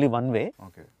not only one way.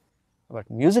 But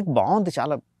music బాగుంది,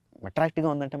 చాలా అట్రాక్టివ్గా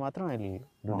ఉందంటే మాత్రం I will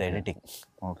do the editing.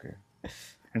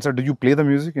 And so do you play the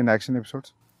music in action episodes?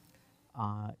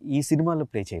 ఈ సినిమాలో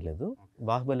play చేయలేదు,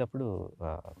 బాహుబలి అప్పుడు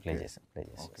play చేసాం.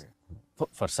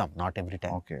 For some, not every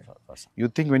time. For some. You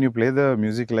think when you play the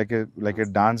music like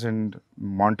a dance and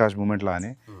montage movement la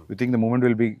ane, you think the movement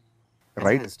will be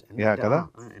right? కదా,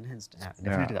 enhanced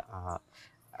డెఫినెట్గా.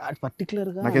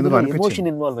 పర్టికులర్గా emotion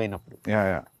involve అయినప్పుడు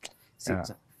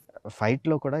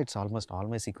ఫైట్లో కూడా it's almost all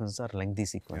my sequences are lengthy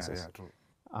sequences.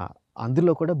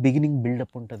 అందులో కూడా beginning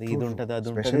buildup ఉంటుంది, ఇది ఉంటుంది, అది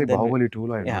ఉంటుంది. బాహుబలి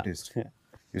 2లో I noticed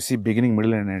you see beginning,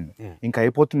 middle and end. ఇంకా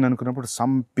అయిపోతుంది అనుకున్నప్పుడు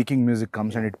some picking music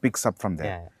comes and it picks up from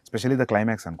there, especially the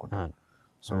climax అనుకుంటా.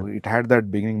 So it had that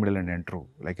beginning, middle and end, true,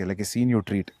 like a scene you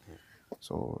treat.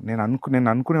 So నేను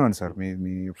అనుకునేవాను sir,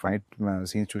 మీ fight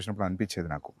scenes చూసినప్పుడు అనిపించేది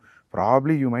నాకు,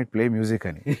 probably you might play music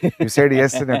అని. You said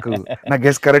yes, నా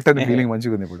guess correct అని feeling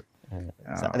మంచిగా ఉంది ఇప్పుడు.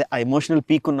 అదే ఆ ఎమోషనల్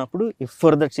పీక్ ఉన్నప్పుడు ఇఫ్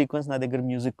ఫర్ దట్ సీక్వెన్స్ నా దగ్గర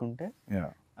మ్యూజిక్ ఉంటే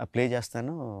ప్లే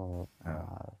చేస్తాను.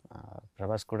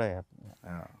 ప్రభాస్ కూడా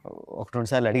ఒక 2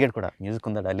 సార్లు అడిగాడు కూడా, మ్యూజిక్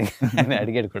ఉందా డార్లింగ్ అని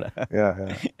అడిగాడు కూడా.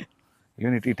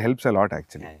 Even it helps a lot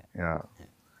actually.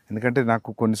 ఎందుకంటే నాకు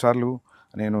కొన్నిసార్లు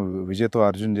నేను విజయ్తో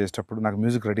అర్జున్ చేసేటప్పుడు నాకు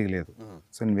మ్యూజిక్ రెడీ లేదు,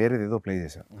 సో నేను వేరేది ఏదో ప్లే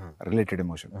చేశాను రిలేటెడ్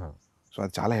ఎమోషన్. సో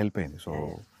అది చాలా హెల్ప్ అయింది. సో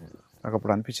నాకు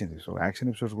అప్పుడు అనిపించింది, సో యాక్షన్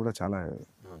ఎపిసోడ్స్ కూడా చాలా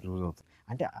యూజ్ అవుతుంది.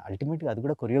 అంటే అల్టిమేట్గా అది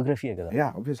కూడా కొరియోగ్రఫీయే కదా.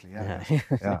 ఆబ్వియస్లీ.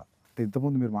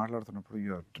 ఇంతకుముందు మీరు మాట్లాడుతున్నప్పుడు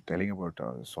you are telling about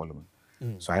Solomon.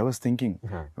 So I was thinking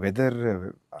weather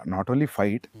not only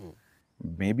fight,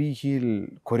 maybe he'll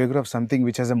choreograph something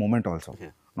which has a moment also.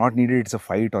 Not needed it's a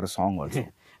fight or a song also.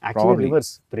 Actually reverse,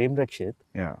 Prem Rakshit,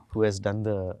 who has done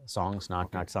the songs,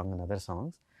 Not Song and other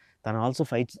songs, then also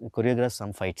fights, choreographs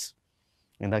some fights.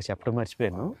 ఇందాక చెప్పడం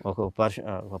మర్చిపోయాను, ఒక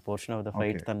portion of the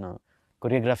fight తను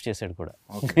choreograph చేశాడు కూడా.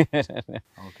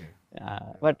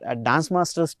 But dance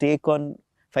masters take on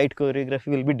fight choreography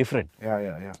will be different.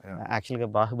 యాక్చువల్గా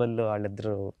బాహుబలిలో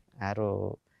వాళ్ళిద్దరు ఆరో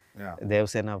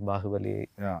దేవసేన బాహుబలి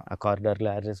ఆ కారిడార్లో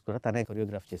యాడ్రెస్ కూడా తనే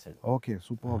కొరియోగ్రాఫ్ చేశాడు. Okay,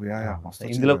 super.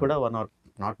 ఇందులో కూడా one or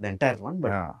not the entire one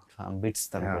but bits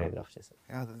తన కొరియోగ్రాఫ్ చేశాడు.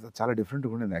 చాలా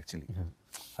డిఫరెంట్గా ఉండేది యాక్చువల్లీ.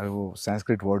 అవి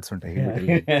సాంస్క్రిట్ వర్డ్స్ ఉంటాయి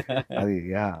అది,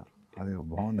 అది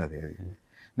బాగుంది అది.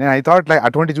 నేను ఐ థాట్ లైక్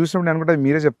అటువంటి చూసినప్పుడు నేను అనుకుంటా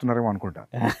మీరే చెప్తున్నారేమో అనుకుంటా.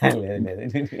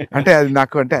 అంటే అది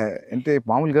నాకు అంటే అంటే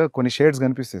మామూలుగా కొన్ని షేడ్స్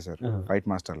కనిపిస్తాయి సార్ ఫైట్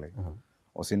మాస్టర్ లైక్.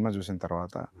 ఓ సినిమా చూసిన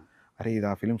తర్వాత అరే ఇది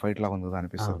ఆ ఫిల్మ్ ఫైట్ లాగా ఉంది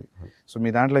అనిపిస్తుంది. సో మీ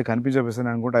దాంట్లో కనిపించపిస్తుంది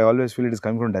అనుకుంటే I always feel it is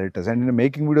coming from directors. And నేను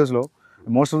మేకింగ్ వీడియోస్లో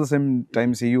most of the same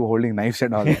time see you holding knifes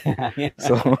and all.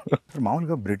 So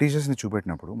మామూలుగా బ్రిటిషర్స్ని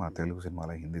చూపెట్టినప్పుడు మన తెలుగు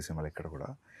సినిమాలో హిందీ సినిమాలో ఇక్కడ కూడా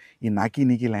ఈ నాకీ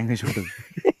నీకీ లాంగ్వేజ్ ఉంటుంది.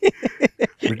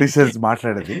 బ్రిటిషర్స్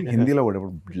మాట్లాడేది హిందీలో కూడా.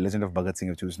 ఇప్పుడు లెజెండ్ ఆఫ్ భగత్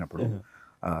సింగ్ చూసినప్పుడు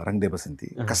రంగ్ దే బసంతి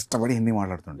కష్టపడి హిందీ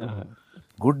మాట్లాడుతుంటారు.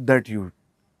 Good that you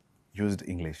used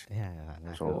English.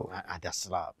 So అది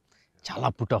అసలు చాలా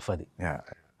పుట్ ఆఫ్ అది.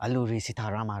 అల్లూరి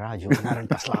సీతారామరాజు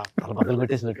అన్నారంటే అసలు చాలా బదులు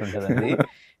పెట్టేసినట్టు ఉంటుంది అది.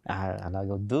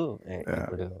 అలాగొద్దు.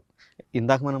 ఇప్పుడు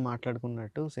ఇందాక మనం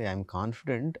మాట్లాడుకున్నట్టు ఐఎమ్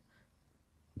కాన్ఫిడెంట్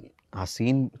ఆ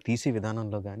సీన్ తీసే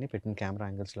విధానంలో కానీ, పెట్టిన కెమెరా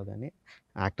యాంగిల్స్లో కానీ,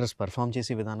 యాక్టర్స్ పర్ఫామ్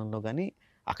చేసే విధానంలో కానీ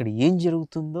అక్కడ ఏం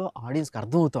జరుగుతుందో ఆడియన్స్కి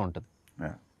అర్థమవుతూ ఉంటుంది.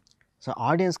 సో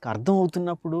ఆడియన్స్కి అర్థం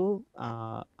అవుతున్నప్పుడు,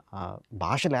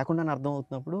 భాష లేకుండానే అర్థం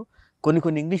అవుతున్నప్పుడు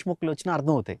కొన్ని ఇంగ్లీష్ మొక్కలు వచ్చినా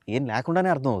అర్థం అవుతాయి, ఏం లేకుండానే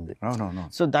అర్థం అవుద్ది.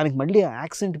 సో దానికి మళ్ళీ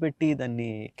యాక్సెంట్ పెట్టి దాన్ని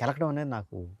కెలకడం అనేది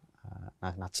నాకు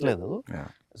నచ్చలేదు.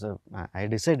 సో ఐ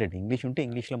డిసైడెడ్ ఇంగ్లీష్ ఉంటే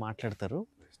ఇంగ్లీష్లో మాట్లాడతారు,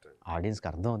 ఆడియన్స్కి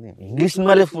అర్థం ఉంది, ఇంగ్లీష్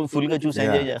సినిమాలే ఫుల్గా చూసి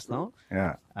ఎంజాయ్ చేస్తున్నాం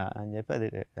అని చెప్పి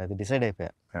అది డిసైడ్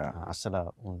అయిపోయా అస్సలు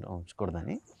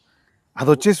ఉంచకూడదని. అది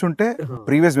వచ్చేసి ఉంటే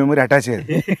ప్రీవియస్ మెమరీ అటాచ్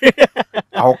అయ్యేది.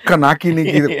 ఆ ఒక్క నాకి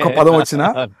నీకు ఒక్క పదం వచ్చినా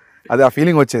అది ఆ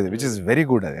ఫీలింగ్ వచ్చేది, విచ్ ఇస్ వెరీ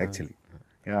గుడ్. అది actually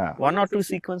 1 or 2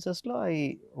 సీక్వెన్సెస్లో I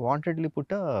wantedly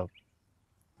put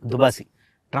దుబాసి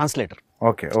translator.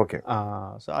 Okay okay.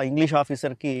 So ఆ ఇంగ్లీష్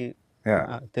ఆఫీసర్కి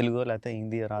తెలుగు లేకపోతే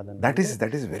హిందీ రాదని. That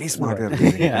is very smart.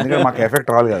 ఎందుకంటే మాకు ఎఫెక్ట్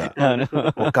రావాలి కదా,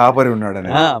 ఒక కాపరి ఉన్నాడు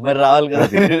అని. మరి రావాలి కదా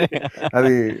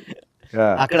అది.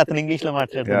 అక్కడ అతను ఇంగ్లీష్ లో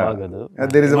మాట్లాడుతున్నాడు,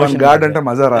 దేర్ ఇస్ వన్ గాడ్ అంటే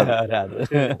మజా రాదు.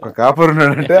 ఒక కాపరి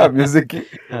ఉన్నాడంటే ఆ మ్యూజిక్ కి.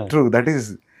 True, that is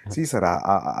see sir.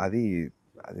 అది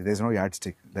there is no add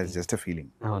stick, that is just a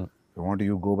feeling. You want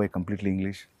you go by completely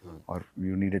English or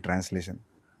you need a translation?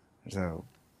 It's a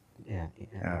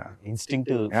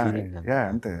instinctive feeling.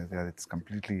 Ante it's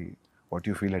completely what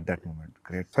you feel at that moment.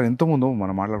 Great. So ento mundu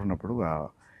mana maatladunnappudu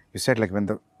you said like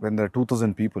when the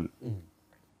 2000 people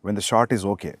when the shot is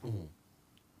okay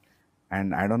and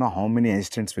I don't know how many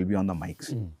assistants will be on the mics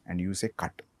and you say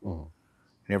cut,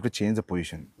 you have to change the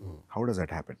position. How does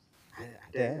that happen?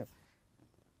 అంటే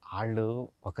వాళ్ళు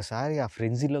ఒకసారి ఆ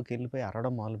ఫ్రెంజీలోకి వెళ్ళిపోయి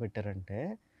అరవడం మొదలు పెట్టారంటే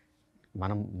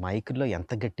మనం మైక్లో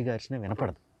ఎంత గట్టిగా అరిచినా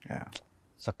వినపడదు.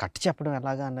 సో కట్ చెప్పడం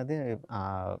ఎలాగా అన్నది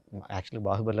యాక్చువల్లీ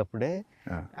బాహుబలి అప్పుడే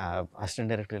అసిస్టెంట్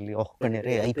డైరెక్టర్ వెళ్ళి ఒక్కనే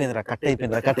అయిపోయిందిరా, కట్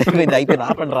అయిపోయింది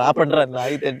ఆపండి అని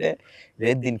ఆగితే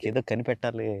లేదు దీనికి ఏదో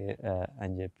కనిపెట్టాలి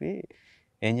అని చెప్పి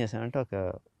ఏం చేసామంటే ఒక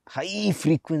హై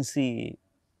ఫ్రీక్వెన్సీ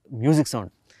మ్యూజిక్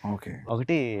సౌండ్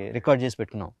ఒకటి రికార్డ్ చేసి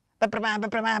పెట్టుకున్నాం.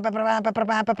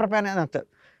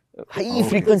 హై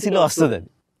ఫ్రీక్వెన్సీలో వస్తుంది అది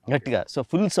గట్టిగా. సో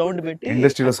ఫుల్ సౌండ్ పెట్టి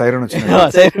ఇండస్ట్రీలో సైరన్ వచ్చింది,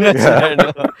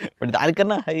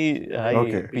 దానికన్నా హై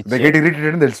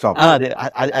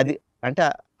అది అంటే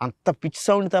అంత పిచ్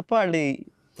సౌండ్ తప్ప అది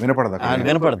వినపడదు.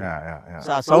 సో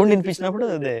ఆ sound వినిపించినప్పుడు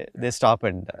they stop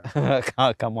and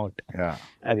come out.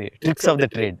 అది ట్రిక్స్ ఆఫ్ ద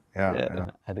ట్రేడ్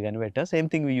అది కనిపెట్టా. Same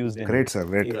thing we used. Great sir,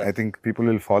 great. I think people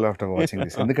will follow after watching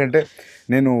this. ఎందుకంటే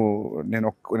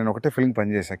నేను ఒకటే ఫిల్మ్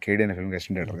పనిచేసా, కేడీ అనే ఫిల్మ్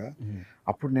అసిస్టెంట్ డైరెక్టర్గా.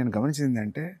 అప్పుడు నేను గమనించింది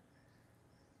అంటే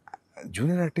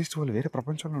జూనియర్ ఆర్టిస్ట్ వాళ్ళు వేరే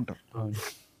ప్రపంచంలో ఉంటారు.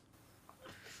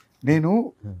 నేను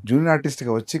జూనియర్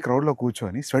ఆర్టిస్ట్గా వచ్చి క్రౌడ్లో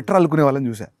కూర్చొని స్వెటర్ అల్లుకునే వాళ్ళని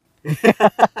చూసా.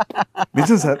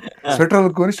 నిజం సార్, స్వెటర్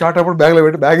అల్లుకొని షార్ట్ అప్పుడు బ్యాగ్లో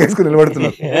పెట్టి బ్యాగ్ వేసుకుని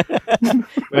నిలబడుతున్నారు.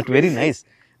 But very nice.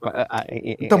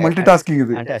 ఇంత మల్టీ టాస్కింగ్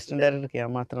ఇది. అంటే అసిస్టెంట్ డైరెక్టర్కి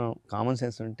ఏమాత్రం కామన్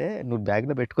సెన్స్ ఉంటే నువ్వు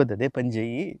బ్యాగ్లో పెట్టుకోద్దు, అదే పని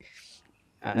చెయ్యి.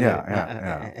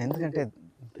 ఎందుకంటే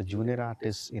the junior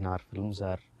artist in our films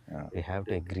are we have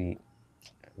to agree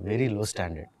very low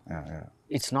standard.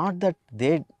 It's not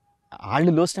that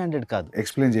వాళ్ళు లో స్టాండర్డ్ కాదు,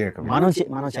 ఎక్స్ప్లెయిన్ చేయక మనం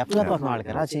చెప్పలేకపోతున్నాం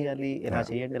వాళ్ళకి ఎలా చేయాలి, ఇలా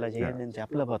చేయండి అని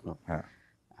చెప్పలేకపోతున్నాం.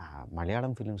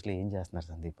 మలయాళం ఫిల్మ్స్లో ఏం చేస్తున్నారు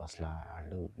సందీప్ అసలు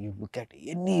వాళ్ళు, you look at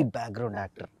any background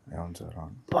actor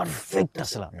perfect.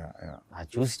 అసలు అది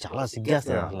చూసి చాలా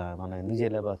సిగ్గేస్తారు, అసలు మనం ఎందుకు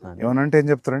చేయలేకపోతున్నాం. ఏమనంటే ఏం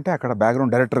చెప్తారంటే అక్కడ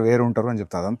బ్యాక్గ్రౌండ్ డైరెక్టర్ వేరు ఉంటారు అని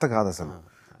చెప్తారు. అదంతా కాదు అసలు.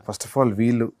 ఫస్ట్ ఆఫ్ ఆల్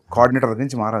వీళ్ళు కోఆర్డినేటర్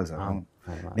నుంచి మారాలి సార్.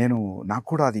 నాకు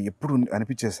కూడా అది ఎప్పుడు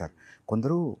అనిపించేది సార్,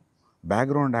 కొందరు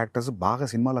బ్యాక్గ్రౌండ్ యాక్టర్స్ బాగా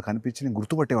సినిమాలో కనిపించి నేను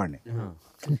గుర్తుపట్టేవాడిని.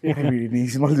 ఈ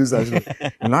సినిమాలు చూసి అసలు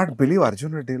నాట్ బిలీవ్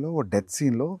అర్జున్ రెడ్డిలో డెత్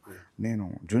సీన్లో నేను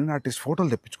జూనియర్ ఆర్టిస్ట్ ఫోటోలు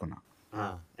తెప్పించుకున్నా.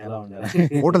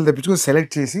 ఫోటోలు తెప్పించుకొని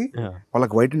సెలెక్ట్ చేసి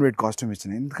వాళ్ళకి వైట్ అండ్ వైట్ కాస్ట్యూమ్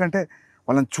ఇచ్చిన. ఎందుకంటే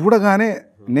వాళ్ళని చూడగానే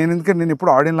నేను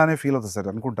ఎప్పుడు ఆడియన్లానే ఫీల్ అవుతుంది సార్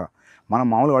అనుకుంటా. మనం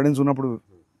మామూలు ఆడియన్స్ ఉన్నప్పుడు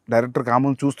డైరెక్టర్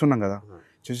కామన్ చూస్తున్నాం కదా,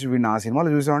 చూసి వీడిని ఆ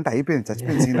సినిమాలో చూసామంటే అయిపోయింది,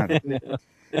 చచ్చిపోయింది సీన్ అది.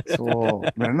 సో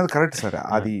మీరు అన్నది కరెక్ట్ సార్,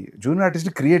 అది జూనియర్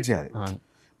ఆర్టిస్ట్ని క్రియేట్ చేయాలి.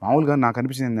 మామూలుగా నాకు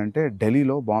అనిపించింది ఏంటంటే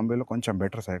ఢిల్లీలో బాంబేలో కొంచెం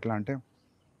బెటర్ సార్. ఎట్లా అంటే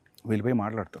వీళ్ళు పోయి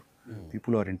మాట్లాడతారు,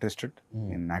 people are interested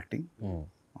in acting,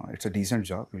 it's a decent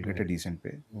job, will get a decent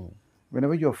pay, when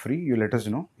ever you're free you let us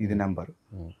know, ఇది నెంబర్.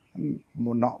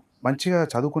 మంచిగా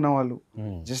చదువుకున్న వాళ్ళు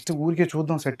జస్ట్ ఊరికే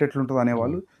చూద్దాం సెట్ ఎట్లుంటుంది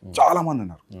అనేవాళ్ళు చాలా మంది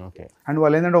ఉన్నారు. అండ్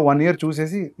వాళ్ళు ఏంటంటే 1 year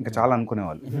చూసేసి ఇంకా చాలా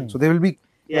అనుకునేవాళ్ళు. So they will be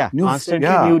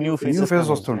new faces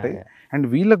వస్తుంటాయి. అండ్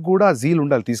వీళ్ళకి కూడా జీల్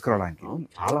ఉండాలి తీసుకురావడానికి,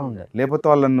 లేకపోతే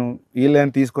వాళ్ళను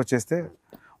వీళ్ళని తీసుకొచ్చేస్తే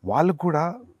వాళ్ళకు కూడా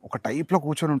ఒక టైప్ లో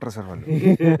కూర్చొని ఉంటారు సార్ వాళ్ళు.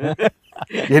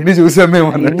 ఎన్ని చూసాం మేము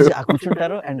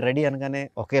కూర్చుంటారు అండ్ రెడీ అనగానే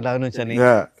ఒకేలాగా నుంచని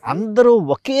అందరూ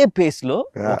ఒకే పేస్ లో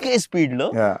ఒకే స్పీడ్ లో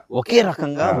ఒకే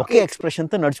రకంగా ఒకే ఎక్స్ప్రెషన్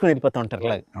తో నడుచుకుని వెళ్ళిపోతూ ఉంటారు.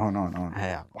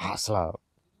 అసలు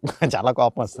చాలా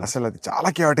కోపం వస్తుంది. అసలు అది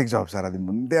చాలా కియాటిక్ జాబ్ సార్. అది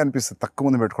ముందే అనిపిస్తుంది తక్కువ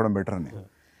మంది పెట్టుకోవడం బెటర్ అని.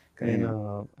 నేను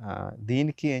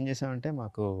దీనికి ఏం చేసామంటే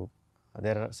మాకు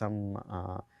there are some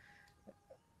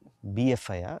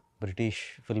BFI British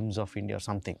films of India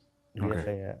something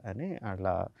BFI అని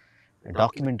అట్లా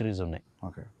డాక్యుమెంటరీస్ ఉన్నాయి.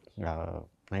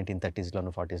 1930s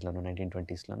 40s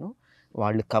 1920s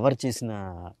వాళ్ళు కవర్ చేసిన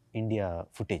ఇండియా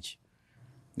ఫుటేజ్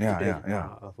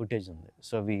ఉంది.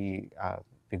 So we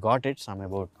got it some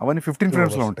about అవన్నీ 15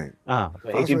 frames లో ఉంటాయి,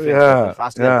 18 frames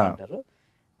ఫాస్ట్ గా అంటారు.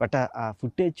 బట్ ఆ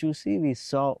ఫుటేజ్ చూసి వి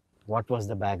సా what was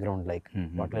the background like,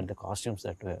 what were the costumes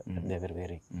that they were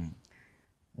wearing.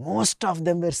 Most of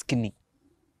them were skinny.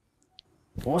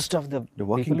 Most of the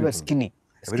people were skinny.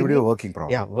 Everybody were working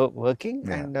probably. Yeah, working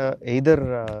and either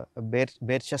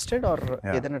bare chested or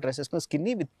either dresses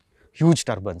skinny with huge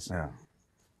turbans.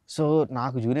 So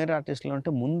నాకు junior ఆర్టిస్ట్లో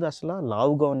అంటే ముందు అసలు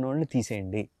లావుగా ఉన్న వాళ్ళని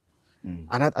తీసేయండి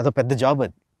అని అదో పెద్ద జాబ్.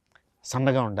 అది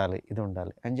సన్నగా ఉండాలి, ఇది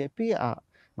ఉండాలి అని చెప్పి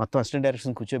మొత్తం అసిస్టెంట్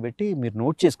డైరెక్షన్ కూర్చోబెట్టి మీరు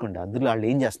నోట్ చేసుకోండి అందులో వాళ్ళు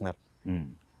ఏం చేస్తున్నారు.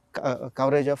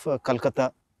 Coverage of Calcutta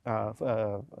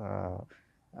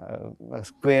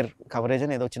square coverage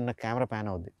అని ఏదో చిన్న కెమెరా ప్యాన్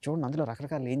అవుద్ది చూడండి, అందులో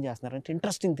రకరకాలు ఏం చేస్తున్నారు అంటే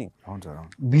ఇంట్రెస్టింగ్ థింగ్.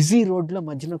 బిజీ రోడ్లో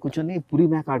మధ్యలో కూర్చొని పులి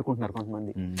మేక ఆడుకుంటున్నారు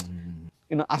కొంతమంది.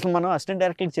 అసలు మనం అసిస్టెంట్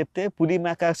డైరెక్టర్కి చెప్తే పులి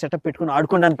మేక సెటప్ పెట్టుకుని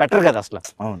ఆడుకోవడానికి బెటర్ కదా అసలు,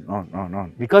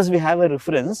 because we have a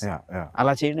reference.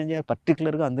 అలా చేయడం చేయాలి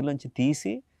పర్టికులర్గా అందులోంచి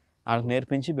తీసి వాళ్ళకి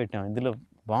నేర్పించి పెట్టాం. ఇందులో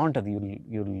బాగుంటుంది,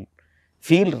 you'll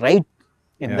feel right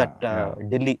in that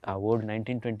Delhi, ఆ old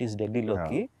 1920s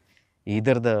ఢిల్లీలోకి.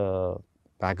 Either the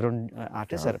background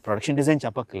artist are production design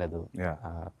చెప్పక్కర్లేదు.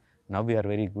 Now we are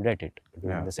very good at it,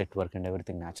 the set work and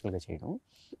everything న్యాచురల్గా చేయడం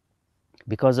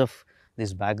because of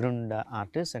this background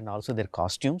artist and also there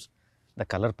costumes, the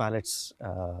colour palettes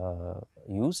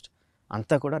used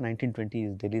అంతా కూడా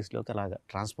 1920s ఢిల్లీస్లోకి అలాగా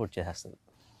transport చేసేస్తుంది.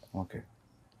 Okay,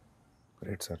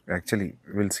 great sir. Actually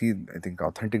will see I think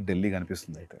authentic Delhi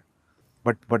కనిపిస్తుంది అయితే.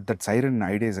 But that siren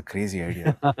idea is a crazy idea.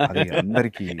 అది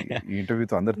అందరికి ఈ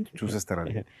ఇంటర్వ్యూతో అందరు చూసేస్తారు.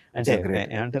 అది అంటే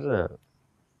ఏమంటారు,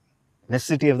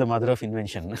 necessity of the mother of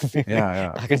invention.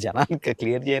 అక్కడ జనానికి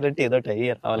క్లియర్ చేయాలంటే ఏదో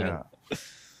ఐడియా రావాలి.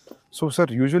 So sir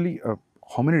usually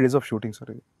how many days of shooting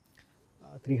sir?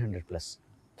 300 plus.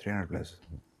 300 plus.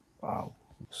 Wow.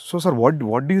 So sir what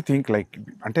do you think, like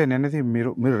అంటే నేనైతే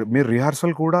మీరు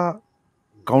రిహార్సల్ కూడా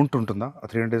కౌంట్ ఉంటుందా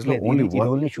 300 days లో?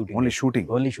 Only shooting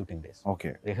days. Okay,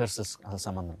 rehearsals అసలు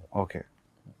సంబంధం లేదు. Okay,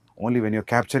 only when you're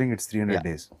capturing it's 300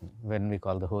 days. When we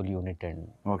call the whole unit and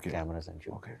cameras and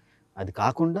shoot. Okay, అది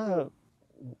కాకుండా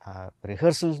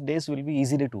rehearsal days will be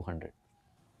easily 200.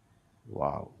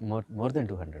 Wow, more than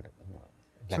 200 లెక్క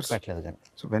పెట్టలేదు కానీ.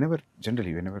 So whenever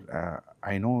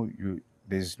I know you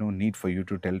there is no need for you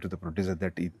to tell to the producer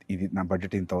that ఇది నా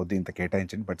budget ఇంత అవుద్ది ఇంత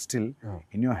కేటాయించండి, but still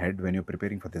in your head when you're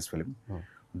preparing for this film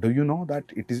do you know that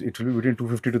it will be between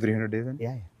 250 to 300 days?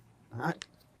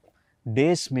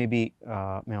 Days maybe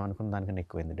మేము అనుకున్న దానికన్నా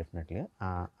ఎక్కువైంది definitely.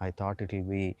 I thought it will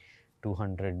be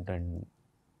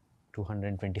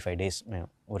 225 days మేము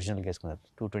ఒరిజినల్గా వేసుకున్నారు.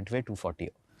 225,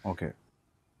 240. Okay,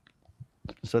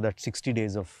 so that 60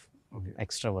 days of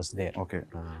extra was there. Okay,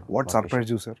 what surprise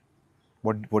you sir?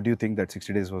 What do you think that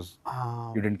 60 days was?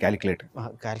 You didn't calculate?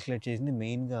 Calculate చేసింది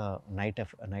మెయిన్గా night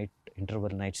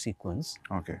interval night sequence.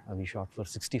 Okay, we shot for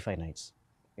 65 nights.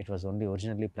 It was only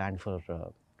originally planned for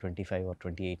 25 or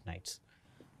 28 nights.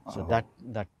 So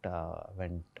that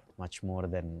went much more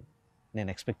than నేను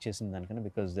expect చేసిన దానికన్నా,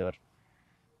 because there were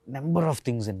number of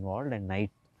things involved and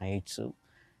nights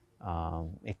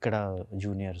ఇక్కడ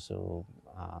juniors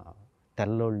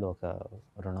తెల్లోళ్ళు ఒక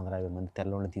 250 మంది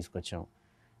తెల్లోళ్ళని తీసుకొచ్చాం.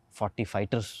 40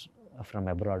 fighters from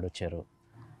abroad వచ్చారు.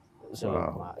 So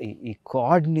ఈ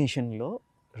కోఆర్డినేషన్లో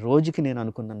రోజుకి నేను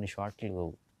అనుకున్న షార్ట్లు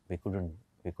we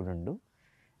couldn't do.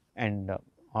 And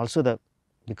also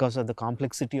because of the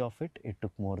complexity of it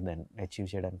took more than achieve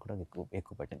చేయడానికి కూడా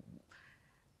ఎక్కువ పట్టింది.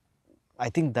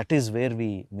 I think that is where we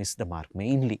miss the mark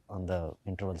mainly on the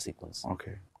interval sequence.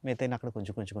 Okay, మిగతా అక్కడ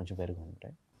కొంచెం పెరుగు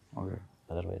ఉంటాయి. Okay.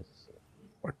 Otherwise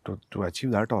But to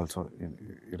achieve that also,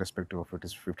 irrespective of it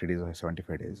is 50 days or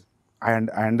 75 days,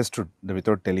 I understood that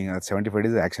without telling 75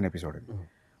 days is action episode.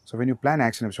 So when you plan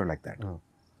action episode like that,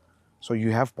 so you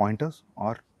have pointers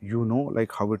or you know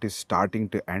like how it is starting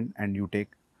to end and you take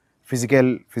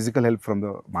physical help from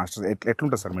the masters.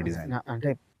 ఎట్లుంటుంది sir మీ design? అంటే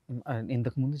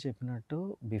ఇంతకు ముందు చెప్పినట్టు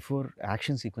before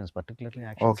action sequence particularly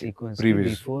action Okay. Sequence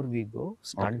Previous. Before we go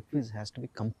stunt quiz has to be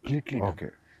completely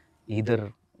Okay. Either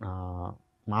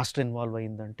master involve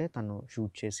అయిందంటే తను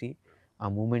shoot చేసి ఆ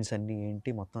moments అన్నీ ఏంటి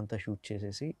మొత్తం అంతా షూట్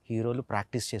చేసేసి హీరోలు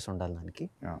ప్రాక్టీస్ చేసి ఉండాలి దానికి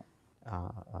Yeah.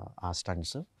 ఆ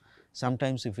stunts some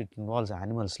times if it involves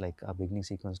animals like ఆ బిగినింగ్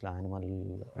సీక్వెన్స్లో యానిమల్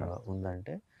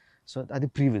ఉందంటే సో అది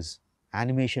ప్రీవియస్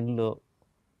యానిమేషన్లో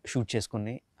షూట్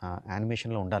చేసుకుని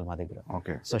యానిమేషన్లో ఉండాలి మా దగ్గర.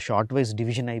 Okay. So short wise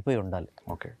division అయిపోయి ఉండాలి.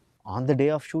 Okay. On the day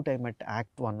of shoot I met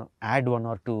add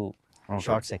 1 or 2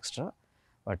 shorts extra.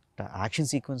 But action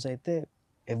sequence అయితే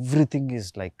ఎవ్రీథింగ్ ఈజ్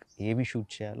లైక్ ఏమి షూట్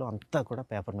చేయాలో అంతా కూడా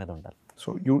పేపర్ మీద ఉండాలి. సో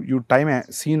యూ టైమ్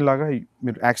సీన్ లాగా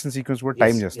మీరు యాక్షన్ సీక్వెన్స్ కూడా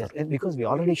టైం చేస్తారు? Because we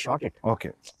already shot it. Okay.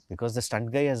 Because the stunt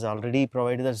guy has already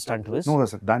provided the stunt with. No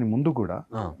sir, దాని ముందు కూడా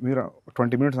మీరు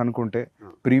 20 minutes అనుకుంటే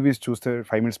ప్రీవియస్ చూస్తే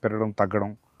 5 minutes పెరగడం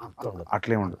తగ్గడం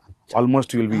అట్లే ఉండదు.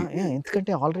 ఆల్మోస్ట్ విల్ బి,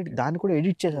 ఎందుకంటే ఆల్రెడీ దాన్ని కూడా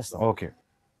ఎడిట్ చేసేస్తాం. ఓకే.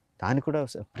 దాన్ని కూడా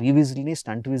ప్రీవిజిల్ని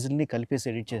స్టంట్ విజిల్ని కలిపేసి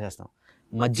ఎడిట్ చేసేస్తాం.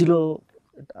 మధ్యలో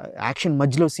యాక్షన్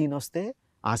మధ్యలో సీన్ వస్తే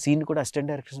ఆ సీన్ కూడా అసిస్టెంట్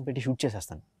డైరెక్టర్స్ పెట్టి షూట్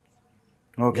చేసేస్తాను.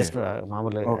 జస్ట్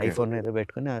మామూలు ఐఫోన్ ఏదో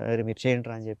పెట్టుకుని అరే మీరు చేయండి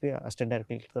రా అని చెప్పి అసిస్టెంట్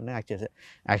డైరెక్టర్తోనే యాక్ట్ చేశారు.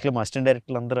 యాక్చువల్లీ మా అసిస్టెంట్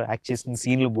డైరెక్టర్లు అందరూ యాక్ట్ చేసిన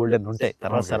సీన్లు బోల్డ్ అని ఉంటాయి,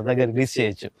 తర్వాత సరదాగా రిలీజ్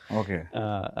చేయొచ్చు. ఓకే.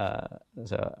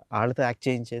 సో వాళ్ళతో యాక్ట్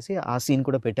చేయించేసి ఆ సీన్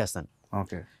కూడా పెట్టేస్తాను.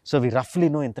 ఓకే. సో వి రఫ్లీ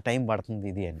నో ఎంత టైం పడుతుంది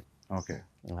ఇది అని. Okay.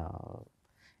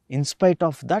 In spite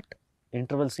of that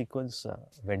interval sequence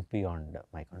vent beyond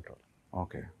my control.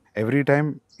 Okay. Every time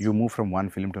you move from one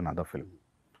film to another film,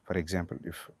 for example,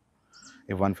 if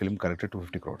one film collected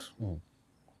 250 crores,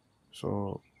 so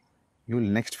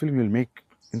next film you'll make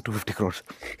in 250 crores.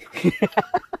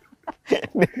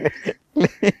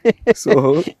 So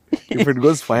if it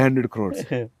goes 500 crores,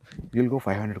 you'll go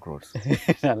 500 crores.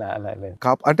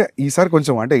 అంటే ఈసారి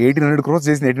కొంచెం అంటే 1800 crores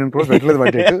చేసిన 1800 crores పెట్టలేదు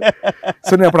budget.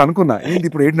 So నేను అప్పుడు అనుకున్నా ఏంటి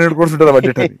ఇప్పుడు 1800 crores ఉంటుందా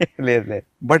బడ్జెట్ అని. లేదు.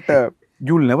 But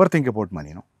you will never think about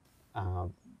money, no?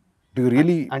 Do you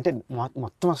really? అంటే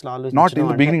మొత్తం అసలు ఆలోచన Not in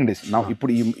the beginning days. Now,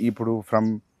 ఇప్పుడు from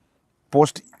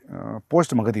post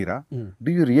Magadhira, do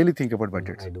you really think about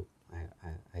budgets? I do.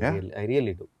 I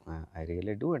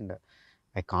really do. And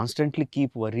I constantly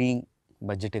keep worrying.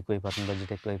 Budget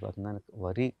ఎక్కువైపోతుంది అని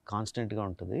worry కాన్స్టెంట్గా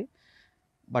ఉంటుంది.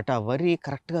 But ఆ వరీ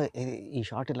కరెక్ట్గా ఈ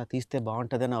షాట్ ఇలా తీస్తే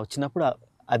బాగుంటుంది అని వచ్చినప్పుడు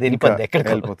అది వెళ్ళిపోద్ది ఎక్కడికి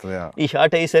వెళ్ళిపోతుంది. ఈ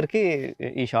షాట్ అయ్యేసరికి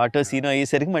ఈ షార్ట్ సీన్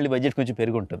అయ్యేసరికి మళ్ళీ బడ్జెట్ కొంచెం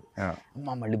పెరిగి ఉంటుంది.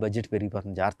 అమ్మ మళ్ళీ బడ్జెట్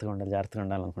పెరిగిపోతుంది, జాగ్రత్తగా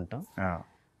ఉండాలి అనుకుంటాం.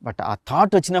 బట్ ఆ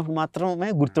థాట్ వచ్చినప్పుడు మాత్రమే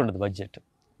గుర్తుండదు బడ్జెట్.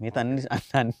 మిగతా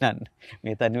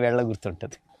అన్ని వేళ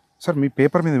గుర్తుంటుంది. సార్ మీ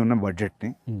పేపర్ మీద ఉన్న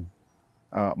బడ్జెట్ని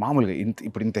మామూలుగా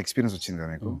ఇప్పుడు ఇంత ఎక్స్పీరియన్స్ వచ్చింది కదా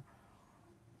మీకు,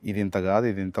 ఇది ఇంత కాదు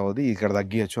ఇది ఇంత అవుతుంది ఇక్కడ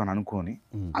తగ్గియచ్చు అని అనుకోని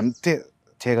అంతే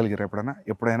చేయగలిగారు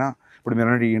ఎప్పుడైనా? ఇప్పుడు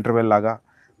మీరు ఇంటర్వెల్ లాగా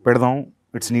పెడదాం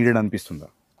ఇట్స్ నీడెడ్ అనిపిస్తుందా?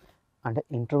 అంటే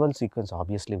interval sequence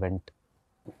obviously vent.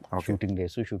 Shooting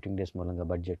days మూలంగా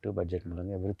బడ్జెట్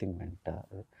మూలంగా everything went.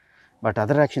 But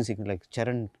other action sequence like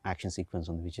Charan action sequence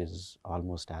ఉంది which is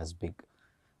almost as big.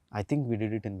 I think we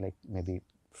did it in like maybe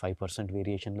 5%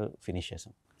 వేరియేషన్లో finish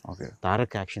చేసాం. Okay.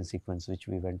 Tarak action sequence which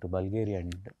we went to Bulgaria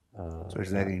and so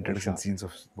it's like introduction scenes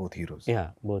of both heroes. Yeah,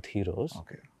 both heroes.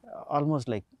 Okay. Almost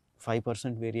like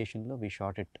 5% variation lo we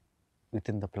shot it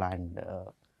within the planned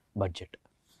budget.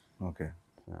 Okay.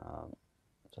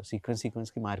 So sequence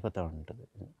ki maripota untadi.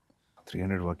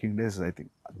 300 working days I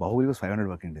think. Bahubali was 500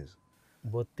 working days.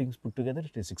 Both things put together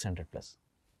it is 600 plus.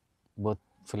 Both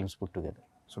films put together.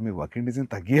 So me working days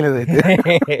తగ్గలేదు అయితే.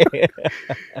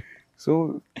 So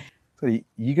sir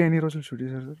ఈగ ఎన్ని రోజులు shoot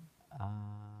చేశారు sir?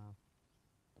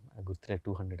 గుర్తులే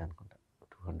 200 అనుకుంటా.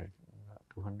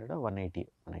 200 180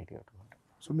 200.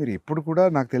 So మీరు ఎప్పుడు కూడా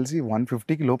నాకు తెలిసి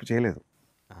 150కి లోపు చేయలేదు.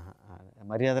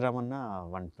 మర్యాద రామన్న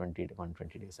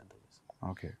 120 days అంత.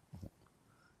 ఓకే.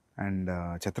 And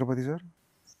Chhatrapati sir?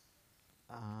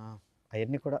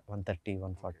 అవన్నీ కూడా 130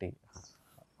 140.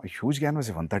 హ్యూజ్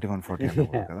క్యాన్వాస్ 130 140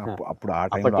 కదా అప్పుడు ఆ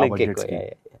టైంలో బడ్జెట్స్కి.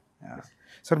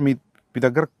 సార్ మీ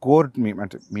దగ్గర కోర్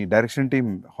అంటే మీ direction team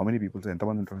how many peoples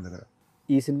ఎంతమంది ఉంటారు మీ దగ్గర?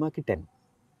 ఈ సినిమాకి 10.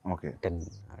 ఓకే.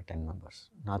 10 మెంబర్స్,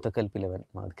 నాతో కలిపి 11.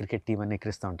 మా క్రికెట్ టీమ్ అని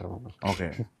ఎక్కిరిస్తూ ఉంటారు మమ్మల్ని. Okay.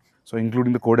 So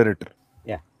including the co director?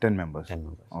 Yeah, 10 members.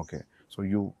 Okay. So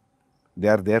they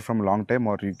are there from a long time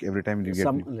or every time you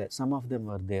get some of them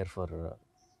were there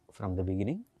from the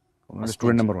beginning.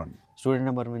 Student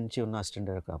number 1 నుంచి ఉన్న assistant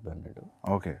director అబ్బాయి అన్నాడు.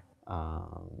 Okay.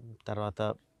 తర్వాత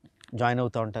join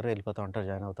అవుతూ ఉంటారు, వెళ్ళిపోతూ ఉంటారు,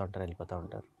 join అవుతూ ఉంటారు, వెళ్ళిపోతూ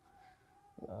ఉంటారు.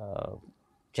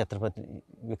 ఛత్రపతి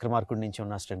విక్రమార్కుడి నుంచి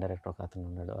ఉన్న అసిస్టెంట్ డైరెక్టర్ ఒక అతను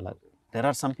ఉన్నాడు. అలా there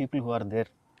are some people who are there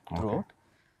through out.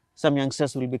 Some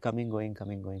youngsters will be coming going.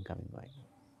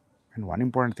 And one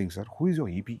important thing sir, who is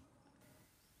your EP?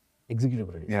 Executive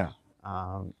producer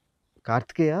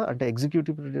Karthikeya. అంటే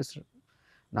ఎగ్జిక్యూటివ్ ప్రొడ్యూసర్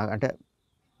నాకు అంటే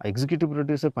ఎగ్జిక్యూటివ్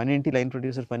ప్రొడ్యూసర్ పని ఏంటి, line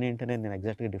producer పని ఏంటి అనేది నేను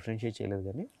ఎగ్జాక్ట్గా డిఫరెన్షియేట్ చేయలేదు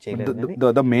కానీ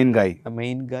the main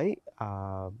guy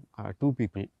 2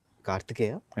 people,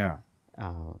 Karthikeya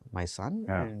my son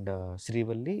and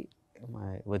Srivalli my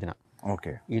వదిన.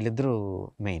 ఓకే, వీళ్ళిద్దరూ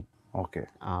main. Okay.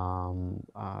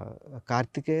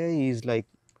 Karthikeya is like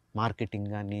marketing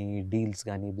కానీ, డీల్స్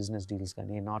కానీ, బిజినెస్ డీల్స్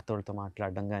కానీ, నార్త్ వాళ్ళతో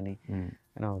మాట్లాడడం కానీ,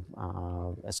 యూనో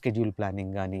స్కెడ్యూల్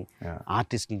ప్లానింగ్ కానీ,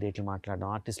 ఆర్టిస్టుల డేట్లు మాట్లాడడం,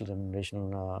 ఆర్టిస్టుల రెమ్యునరేషన్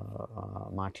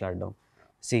మాట్లాడడం,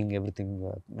 సీయింగ్ ఎవ్రీథింగ్,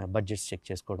 బడ్జెట్స్ చెక్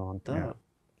చేసుకోవడం అంతా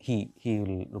హీ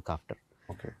విల్ లుక్ ఆఫ్టర్.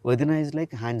 వదిన ఈజ్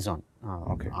లైక్ హ్యాండ్స్ ఆన్.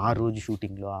 ఆ రోజు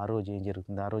షూటింగ్లో ఆ రోజు ఏం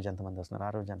జరుగుతుంది, ఆ రోజు ఎంతమంది వస్తున్నారు,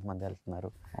 ఆ రోజు ఎంతమంది వెళ్తున్నారు,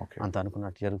 అంత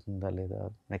అనుకున్నట్టు జరుగుతుందా లేదా,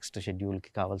 నెక్స్ట్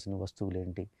షెడ్యూల్కి కావాల్సిన వస్తువులు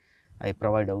ఏంటి, అవి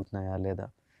ప్రొవైడ్ అవుతున్నాయా లేదా,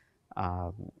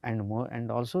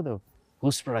 and also the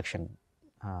post production.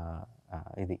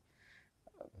 ఇది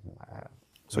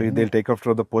so they'll take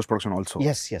after the post production also?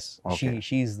 Yes. Okay.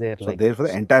 She is there, so like there for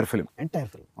the entire film.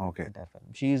 Okay. Entire film.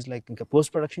 She is like in post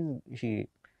production, she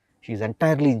is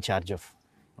entirely in charge of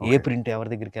A print ఎవరి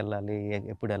దగ్గరికి వెళ్ళాలి,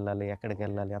 ఎప్పుడు వెళ్ళాలి, ఎక్కడికి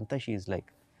వెళ్ళాలి అంతా. She is like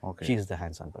she is the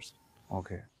hands on person.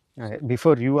 Okay.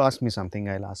 Before you ask me something,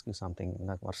 I will ask you something.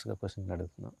 నాకు వరుసగా క్వశ్చన్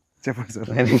అడుగుతున్నాను. చెప్పండి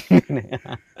sir.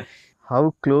 How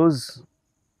close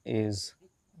is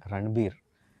Ranbir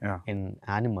in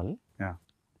animal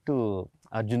to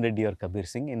Arjun Reddy are Kabir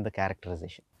Singh in the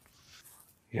characterisation?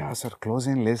 Yeah sir, close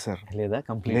ఏం లేదు sir. లేదా?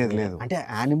 Complete లేదు. అంటే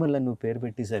animal అని నువ్వు పేరు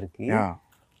పెట్టేసరికి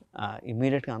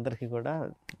ఇమ్మీడియట్గా అందరికీ కూడా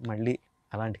మళ్ళీ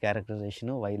అలాంటి క్యారెక్టరైజేషన్,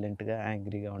 వైలెంట్గా,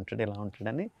 యాంగ్రీగా ఉంటాడు, ఇలా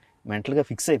ఉంటాడని మెంటల్గా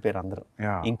ఫిక్స్ అయిపోయారు అందరూ,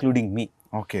 ఇంక్లూడింగ్ మీ.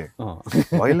 ఓకే.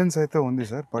 వైలెన్స్ అయితే ఉంది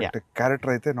సార్, బట్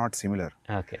క్యారెక్టర్ అయితే నాట్ సిమిలర్.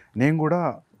 ఓకే. నేను కూడా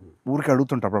ఊరికి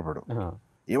అడుగుతుంటా అప్పుడప్పుడు,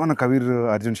 ఏమన్నా కబీర్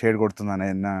అర్జున్ షేడ్ కొడుతుందని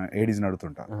ఏడీస్ని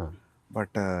అడుగుతుంటా.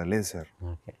 బట్ లేదు sir,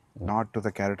 not to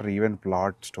the character. Even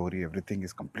plot, story, everything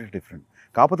is complete different.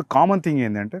 కాకపోతే కామన్ థింగ్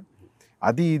ఏంటంటే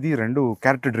అది ఇది రెండు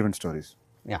క్యారెక్టర్ డ్రివెన్ స్టోరీస్.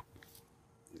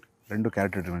 రెండు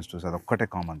క్యారెక్టర్ డ్రివెన్ స్టోరీస్, అది ఒక్కటే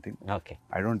common thing. Okay.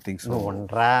 I don't think so.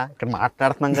 ఉండరా, ఇక్కడ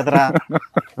మాట్లాడుతున్నాం కదరా,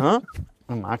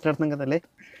 మాట్లాడుతున్నాం కదలే,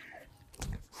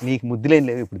 నీకు ముద్దులేం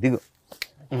లేవు, ఇప్పుడు దిగు,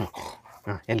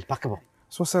 వెళ్ళి పక్క.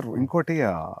 సో సార్, ఇంకోటి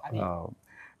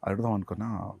అడుగుదాం అనుకున్నా,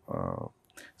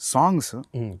 సాంగ్స్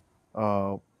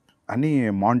అన్ని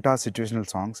మాంటా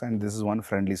situational songs, and this is one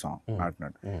friendly song,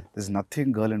 not this is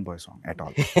nothing girl and bye song at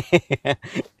all.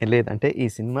 లేదంటే ఈ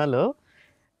సినిమాలో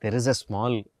there is a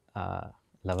small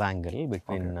love angle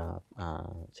between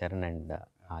Charan and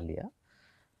Alia,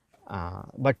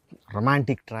 but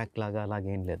romantic track లాగా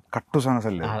అలాగేం లేదు. కట్టు సాంగ్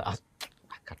అసలు లేదు,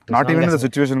 నాట్ ఈవెన్ ద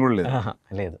సిచ్యువేషన్ కూడా లేదు.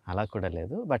 లేదు, అలా కూడా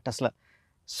లేదు. బట్ అసలు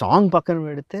సాంగ్ పక్కన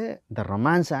పెడితే the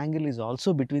romance angle is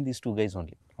also between these 2 guys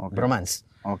only. Romance.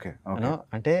 Okay.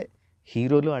 అంటే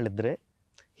హీరోలు వాళ్ళిద్దరే,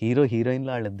 హీరో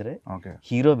హీరోయిన్లు వాళ్ళిద్దరే,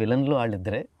 హీరో విలన్లు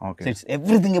వాళ్ళిద్దరే. It's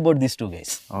everything about these 2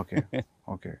 guys.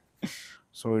 Okay.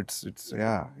 So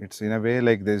it's in a way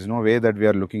like there's no way that we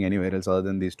are looking anywhere else other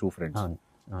than these 2 friends.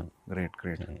 Great.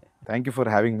 Thank you for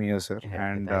having me here, sir.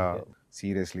 And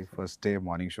seriously, first day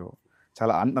morning show,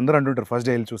 చాలా అందరూ అంటుంటారు first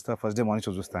day వెళ్ళి చూస్తా, first day morning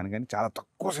show చూస్తాను, కానీ చాలా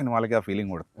తక్కువ సినిమాలకి ఆ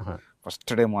ఫీలింగ్ కూడా.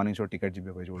 First day morning show ticket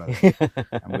చెప్పి చూడాలి.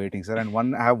 I'm waiting sir. And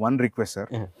I have one request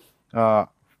sir,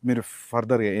 మీరు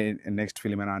ఫర్దర్ నెక్స్ట్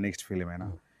ఫిలిం అయినా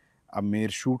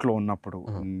మీరు షూట్లో ఉన్నప్పుడు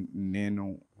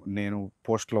నేను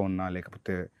పోస్ట్లో ఉన్నా,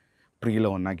 లేకపోతే ప్రీలో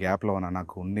ఉన్నా, గ్యాప్లో ఉన్నా,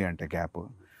 నాకు ఉంది అంటే gap,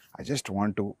 I just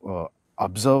want to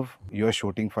observe your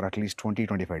shooting for at least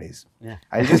 20-25 days.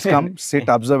 I just come SIT,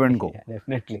 observe and go.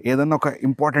 ఏదన్నా ఒక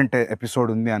ఇంపార్టెంట్ ఎపిసోడ్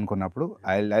ఉంది అనుకున్నప్పుడు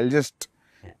I just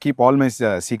keep all my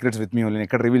secrets with me only,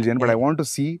 ఎక్కడ రివీల్ చేయను. But I want to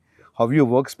see how you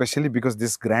work, specially because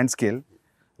this grand scale,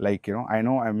 like, you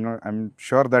know, I'm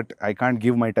sure that I can't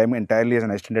give my time entirely as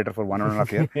an assistant director for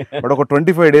 1.5 years, but ఒక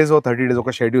 25 days or 30 days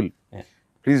ఒక schedule,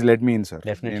 please let me in sir.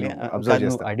 Definitely.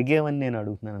 అడిగేవని నేను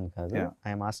అడుగుతున్నాను కాదు,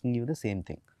 I'm asking you the same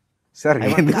thing. Sir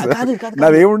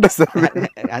నాదేముండదు sir,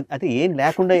 అది ఏం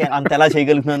లేకుండా అంత ఎలా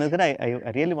చేయగలుగుతున్నాను కదా. I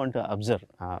really want to observe,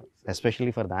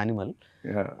 especially for the animal.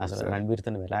 అసలు రణబీర్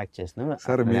తో ఎలా యాక్ట్ చేస్తున్నావు,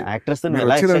 యాక్ట్రెస్ తో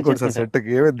ఎలా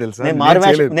నేను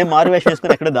మారు వేషం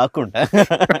వేసుకుని ఎక్కడ దాక్కుంటా.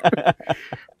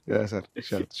 సార్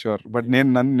షూర్, బట్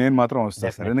నేను మాత్రం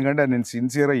వస్తాను సార్, ఎందుకంటే నేను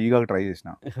సిన్సియర్గా ఈగా ట్రై చేసిన,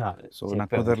 సో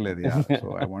నాకు కుదరలేదు. So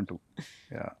I want to.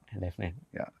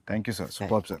 Thank you sir,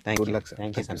 super sir, good luck sir.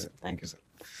 Thank you sir.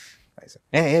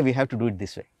 Hey, we have to do it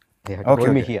this way. They had to Okay,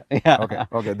 hold me okay. here.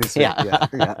 Yeah. Okay. This Yeah.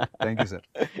 yeah. Thank you, sir.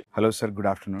 Hello, sir. Good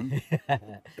afternoon.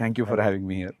 Thank you for having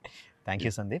me here. Thank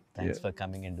you, Sandeep. Thanks Yeah. for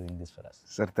coming and doing this for us.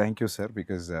 Sir, thank you, sir,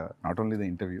 because not only the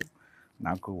interview,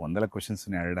 నాకు వందల questions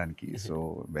అడగడానికి so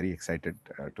very excited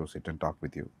to SIT and talk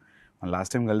with you.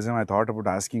 Last time కలిసాం I thought about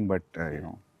asking but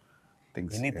you know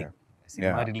things anything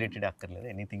cinema related అక్కర్లేదు,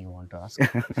 anything you want to ask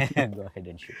go ahead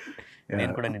and shoot.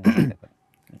 నేను కూడా నిన్ను అడగను.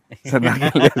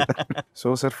 So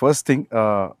sir first thing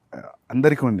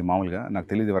అందరికీ ఉంది మామూలుగా, నాకు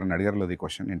తెలియదు ఎవరైనా అడిగారు ఈ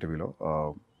క్వశ్చన్ ఇంటర్వ్యూలో,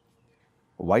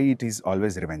 why it is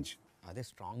always revenge? అదే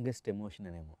స్ట్రాంగెస్ట్ ఎమోషన్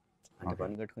అనేమో. అంటే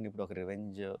పని కట్టుకుని ఇప్పుడు ఒక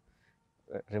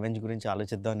రివెంజ్ గురించి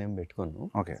ఆలోచిద్దాం అని ఏం పెట్టుకోను.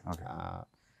 Okay okay.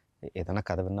 ఏదైనా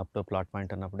కథ విన్నప్పుడు ప్లాట్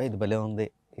పాయింట్ అన్నప్పుడు ఇది భలే ఉంది,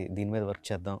 దీని మీద వర్క్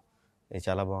చేద్దాం, ఇది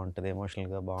చాలా బాగుంటుంది,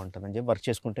 ఎమోషనల్గా బాగుంటుంది అని చెప్పి వర్క్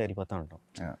చేసుకుంటూ వెళ్ళిపోతూ ఉంటాం.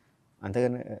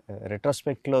 అంతేగాని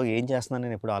రెట్రోస్పెక్ట్లో ఏం చేస్తున్నాను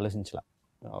నేను ఎప్పుడు ఆలోచించలా.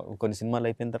 కొన్ని సినిమాలు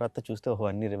అయిపోయిన తర్వాత చూస్తే ఓహో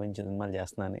అన్ని రివెంజ్ సినిమాలు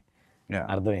చేస్తున్నానని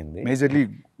అర్థమైంది. Majorly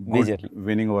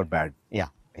winnowing over bad. Yeah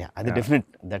yeah అది డెఫినెట్,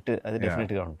 అది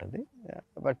డెఫినెట్గా ఉంటుంది.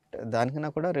 బట్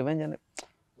దానికన్నా కూడా రివెంజ్ అనే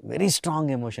వెరీ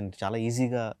స్ట్రాంగ్ ఎమోషన్, చాలా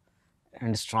ఈజీగా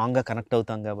అండ్ స్ట్రాంగ్గా కనెక్ట్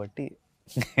అవుతాం కాబట్టి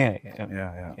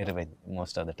revenge,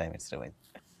 most of the time it's revenge.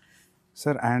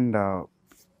 Sir and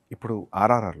ఇప్పుడు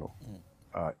ఆర్ఆర్ఆర్లో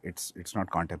it's not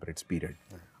contemporary, it's period.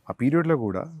 ఆ పీరియడ్లో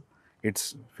కూడా it's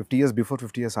 50 years before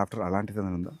 50 years after అలాంటిది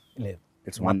ఏమైనా ఉందా? లేదు,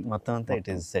 ఇట్స్ మొత్తం అంతా it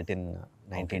is set in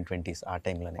 1920s. ఆ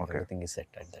టైంలోనే everything is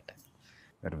set at that time.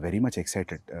 We are very much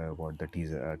excited about the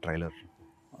teaser trailer.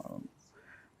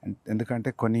 ఎందుకంటే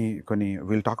కొన్ని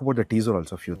will talk about the teaser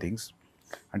also few things.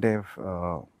 అంటే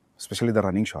స్పెషల్లీ ద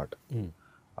రన్నింగ్ షాట్,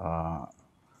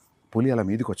 పులి అలా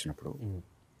మీదకి వచ్చినప్పుడు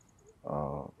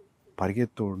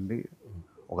పరిగెత్తు ఉండి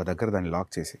ఒక దగ్గర దాన్ని లాక్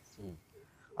చేసి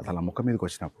అది అలా ముఖం మీదకి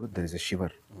వచ్చినప్పుడు there is a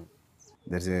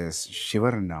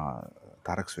shiver in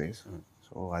Tarak's face.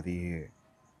 So అది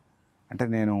అంటే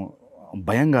నేను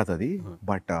భయం కాదు అది,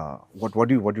 but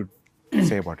what you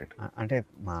say about it? అంటే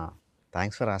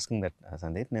thanks for asking that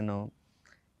Sandeep. నేను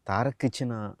తారక్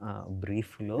ఇచ్చిన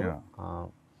బ్రీఫ్లో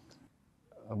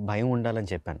భయం ఉండాలని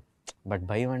చెప్పాను. బట్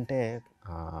భయం అంటే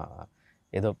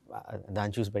ఏదో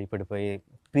దాన్ని చూసి భయపడిపోయి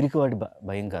పిరికివాడి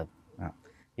భయం కాదు.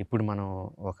 ఇప్పుడు మనం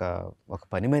ఒక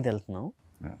పని మీద వెళ్తున్నాం,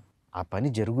 ఆ పని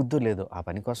జరుగుద్దో లేదో, ఆ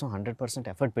పని కోసం 100%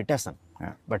 ఎఫర్ట్ పెట్టేస్తాను,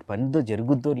 బట్ పనితో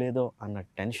జరుగుద్దో లేదో అన్న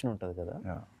టెన్షన్ ఉంటుంది కదా,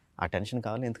 ఆ టెన్షన్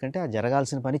కావాలి. ఎందుకంటే ఆ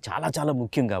జరగాల్సిన పని చాలా చాలా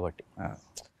ముఖ్యం కాబట్టి.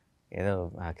 ఏదో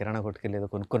కిరాణా కొట్టుకెళ్ళి ఏదో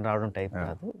కొనుక్కొని రావడం టైప్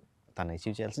కాదు, తను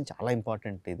అచీవ్ చేయాల్సిన చాలా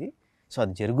ఇంపార్టెంట్ ఇది. సో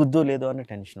అది జరుగుద్దో లేదో అన్న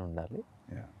టెన్షన్ ఉండాలి.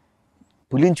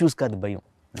 పులిని చూసి కాదు భయం,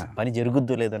 పని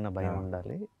జరుగుద్దో లేదన్న భయం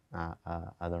ఉండాలి.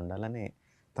 అది ఉండాలని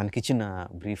తనకిచ్చిన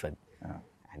బ్రీఫ్ అది.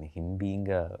 And him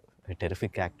being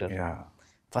terrific actor.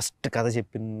 First కథ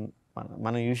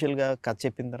మనం యూజువల్గా కథ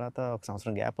చెప్పిన తర్వాత ఒక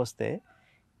సంవత్సరం గ్యాప్ వస్తే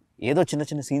ఏదో చిన్న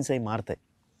చిన్న సీన్స్ అవి మారుతాయి.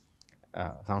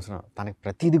 సంవత్సరం తనకి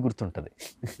ప్రతిదీ గుర్తుంటుంది.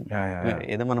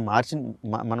 ఏదో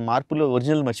మన మార్పులో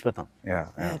ఒరిజినల్ మర్చిపోతాం.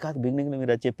 కాదు బిగినింగ్లో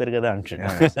మీరు అది చెప్పారు కదా అంటాడు.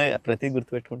 ప్రతిదీ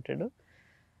గుర్తుపెట్టుకుంటాడు.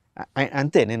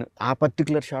 అంతే, నేను ఆ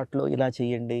పర్టికులర్ షాట్లో ఇలా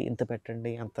చేయండి, ఇంత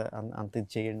పెట్టండి, అంత ఇది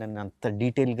చేయండి అని అంత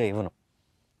డీటెయిల్గా ఇవ్వను.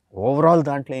 ఓవరాల్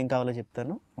దాంట్లో ఏం కావాలో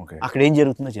చెప్తాను, అక్కడ ఏం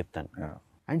జరుగుతుందో చెప్తాను,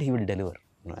 and he will deliver.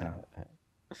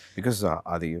 Because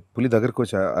అది పులి దగ్గరకు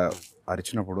వచ్చి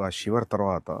అరిచినప్పుడు ఆ షివర్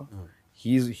తర్వాత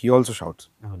హీ ఆల్సో షౌట్స్.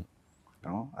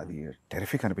 అది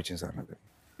టెరిఫిక్ అనిపించింది సార్ నాకు,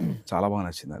 చాలా బాగా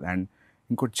నచ్చింది అది. అండ్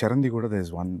ఇంకోటి చరణ్ది కూడా there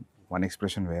is one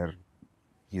expression wear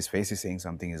his face is saying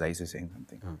something, his eyes is saying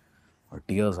something,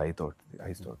 tears ice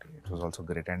తోటి it was also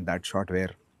great. And that shot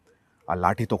wear ఆ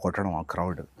లాఠీతో కొట్టడం ఆ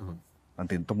క్రౌడ్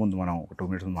అంత ఇంతకుముందు మనం ఒక 2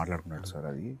 minutes మాట్లాడుకున్నాడు సార్,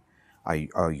 అది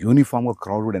ఆ యూనిఫామ్గా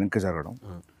క్రౌడ్ కూడా వెనక్కి జరగడం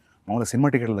మామూలుగా సినిమా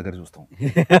టికెట్ల దగ్గర చూస్తాం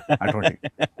అటువంటి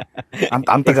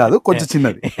అంత కాదు, కొంచెం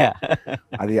చిన్నది.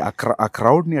 అది ఆ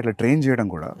క్రౌడ్ని అట్లా ట్రైన్ చేయడం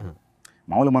కూడా,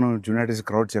 మామూలుగా మనం జూనియార్టీస్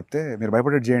క్రౌడ్ చెప్తే మీరు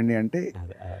భయపడేది చేయండి అంటే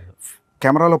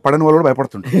కెమెరాలో పడని వాళ్ళు కూడా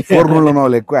భయపడుతుంటారు. 4 గ్రౌండ్లో ఉన్న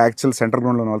వాళ్ళు ఎక్కువ, యాక్చువల్ సెంటర్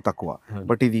గ్రౌండ్లో ఉన్న వాళ్ళు తక్కువ.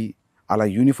 బట్ ఇది అలా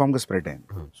యూనిఫామ్గా స్ప్రెడ్ అయింది.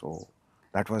 So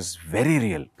that was very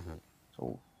real. So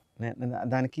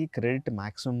దానికి క్రెడిట్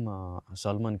మ్యాక్సిమం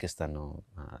సల్మాన్కి ఇస్తాను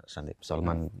Sandeep.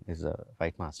 Salman is a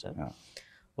fight master.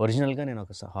 ఒరిజినల్గా నేను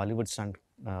ఒక హాలీవుడ్ స్టంట్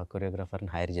కొరియోగ్రాఫర్ని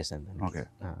హైర్ చేశాను దాన్ని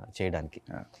చేయడానికి.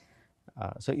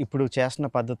 సో ఇప్పుడు చేస్తున్న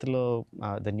పద్ధతిలో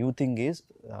the new thing is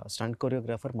stunt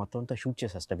choreographer మొత్తం అంతా షూట్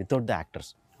చేసేస్తా వితౌట్ ద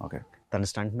యాక్టర్స్. తన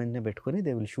స్టంట్ మెన్నే పెట్టుకొని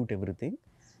they will shoot everything.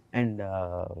 And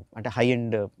అంటే హై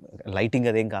అండ్ లైటింగ్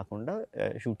అదేం కాకుండా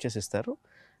షూట్ చేసి ఇస్తారు.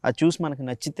 అది చూసి మనకు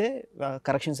నచ్చితే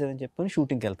కరెక్షన్స్ ఏదని చెప్పుకొని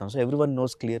షూటింగ్కి వెళ్తాం. So every one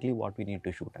knows clearly what we need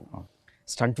to shoot అని.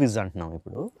 స్టంట్ విజ్ అంటున్నాం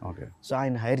ఇప్పుడు. సో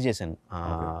ఆయన హైర్ చేశాను.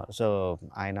 సో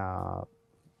ఆయన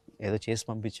ఏదో చేసి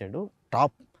పంపించాడు,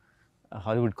 టాప్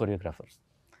హాలీవుడ్ కొరియోగ్రాఫర్.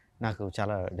 నాకు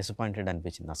చాలా డిసప్పాయింటెడ్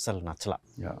అనిపించింది, అస్సలు నచ్చలా.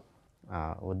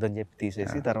 వద్దని చెప్పి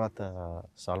తీసేసి తర్వాత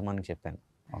సాల్మాన్కి చెప్పాను.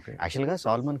 ఓకే. యాక్చువల్గా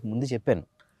సాల్మాన్కి ముందు చెప్పాను,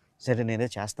 సరే నేనే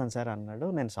చేస్తాను సార్ అన్నాడు.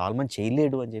 నేను సాల్మాన్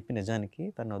చేయలేడు అని చెప్పి నిజానికి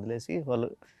తను వదిలేసి వాళ్ళు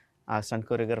ఆ స్టంట్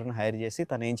కొరియోగ్రాఫర్ని హైర్ చేసి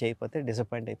తను ఏం చేయకపోతే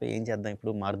డిసప్పాయింట్ అయిపోయి ఏం చేద్దాం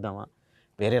ఇప్పుడు, మారుద్దామా,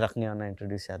 వేరే రకంగా ఏమన్నా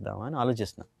ఇంట్రడ్యూస్ చేద్దామా అని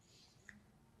ఆలోచిస్తున్నా.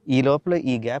 ఈ లోపల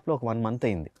ఈ గ్యాప్లో ఒక 1 month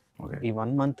అయింది. ఈ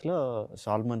 1 monthలో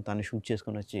సాల్మాన్ తను షూట్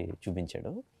చేసుకొని వచ్చి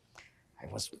చూపించాడు. I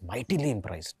was mightily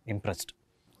impressed.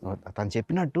 తను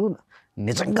చెప్పినట్టు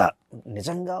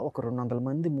నిజంగా ఒక 200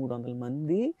 మంది 300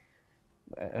 మంది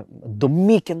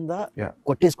దొమ్మి కింద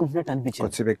కొట్టేసుకుంటున్నట్టు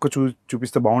అనిపించింది. ఎక్కువ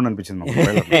చూపిస్తే బాగుండు అనిపించింది.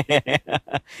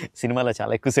 సినిమాలో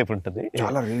చాలా ఎక్కువసేపు ఉంటుంది,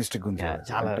 చాలా రియలిస్టిక్ ఉంది,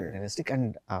 చాలా realistic.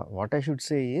 And what I should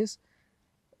say is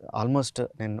almost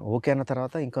నేను ఓకే అన్న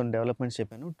తర్వాత ఇంకొన్ని డెవలప్మెంట్స్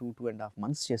చెప్పాను. 2.5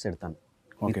 months చేశాడు తను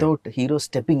without hero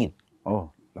stepping in. Oh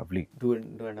lovely.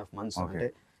 2.5 months అంటే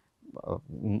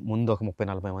ముందు ఒక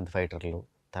 30-40 మంది ఫైటర్లు,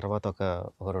 తర్వాత ఒక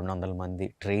 200 మంది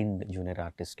ట్రైన్డ్ జూనియర్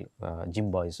ఆర్టిస్టులు, జిమ్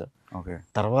బాయ్స్,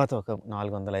 తర్వాత ఒక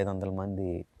 400-500 మంది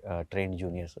ట్రైన్డ్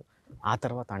జూనియర్స్, ఆ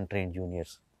తర్వాత అన్ట్రైన్డ్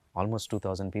జూనియర్స్, ఆల్మోస్ట్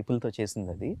 2000 పీపుల్తో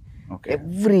చేసింది అది.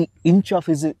 Every inch of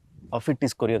it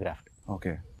is choreographed.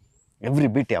 Okay. Every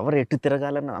bit ఎవరు ఎటు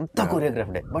తిరగాలన్న అంతా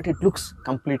కొరియోగ్రాఫ్డే, but it looks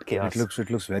complete chaos.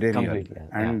 It looks very real.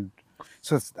 And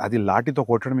so అది లాఠీతో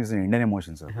కొట్టడం is Indian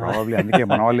emotion sir, probably అందుకే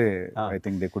మన వాళ్ళే I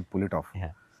think they could pull it of.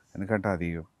 ఎందుకంటే అది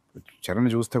చరణ్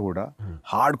చూస్తే కూడా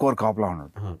హార్డ్ కోర్ కాప్ లా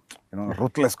ఉన్నాడు,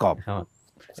 ruthless cap.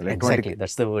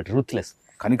 That's the word, ruthless.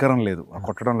 కనికరం లేదు ఆ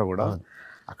కొట్టడంలో కూడా,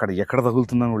 అక్కడ ఎక్కడ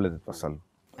తగులుతుందని కూడా లేదు అసలు.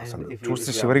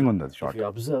 చూస్తే షివరింగ్ ఉంది అది shot.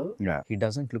 He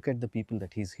doesn't look at the people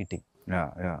that he's hitting.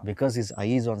 Because his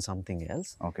eye is on something else.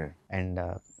 Okay. And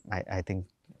I think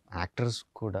actors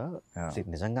కూడా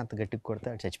నిజంగా అంత గట్టిగా కొడితే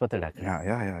చచ్చిపోతాడు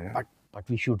అక్కడ. But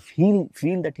we should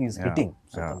feel that he is hitting.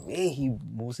 So the way he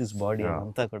moves his body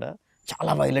అంతా కూడా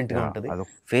చాలా వైలెంట్ గా ఉంటుంది.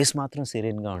 ఫేస్ మాత్రం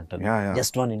సెరీన్ గా ఉంటుంది.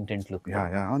 Just one intent look.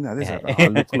 అదే సార్ ఆ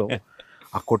లుక్ లో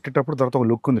ఆ కొట్టేటప్పుడు తర్వాత ఒక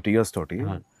లుక్ ఉంది టీయర్స్ తోటి.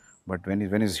 But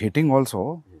when is hitting also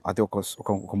అది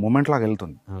ఒక మూమెంట్ లాగా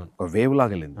వెళ్తుంది, ఒక వేవ్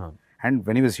లాగా వెళ్ళింది. And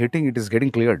when is hitting it is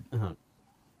getting cleared.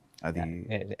 అది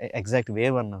ఎగ్జాక్ట్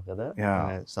వేవ్ అన్నావు కదా,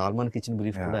 సాల్మాన్కి ఇచ్చిన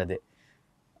బ్రీఫ్ కూడా అదే.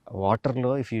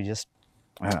 వాటర్లో ఇఫ్ యూ జస్ట్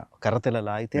కర్రతెల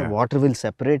లాగితే water will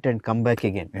separate and come back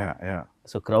again.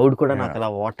 So crowd కూడా నాకు అలా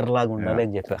వాటర్ లాగా ఉండాలి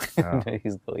అని చెప్పా.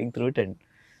 He's going through it and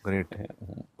great.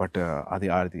 But అది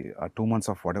 2 months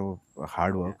of what ever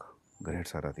hard work, great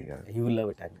sir. Adi you will love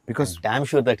it, because damn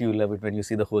sure that you will love it when you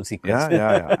see the whole sequence.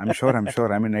 Yeah I'm sure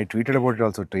I mean I tweeted about it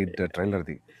also, trailer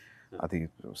di adi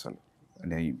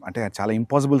అంటే చాలా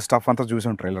impossible stuff అంతా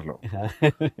చూసాం trailer లో.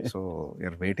 So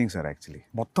you're waiting sir. Actually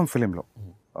మొత్తం film లో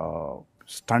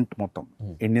stunt మొత్తం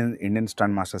Indian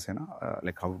stunt masters ఏనా,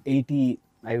 like how 80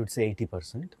 I would say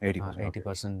 80%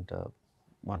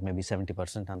 or maybe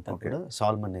 70% అంతా కూడా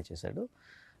సాల్మన్ నే చేశాడు.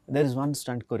 There is one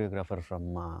stunt choreographer from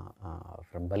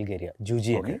Bulgaria,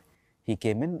 Juji ani. He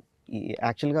came in.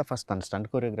 Actually first than stunt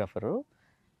choreographer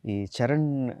ఈ Charan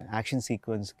action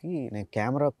సీక్వెన్స్కి నేను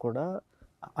camera కూడా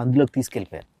అందులోకి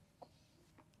తీసుకెళ్ళిపోయాను.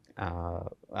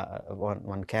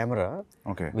 One camera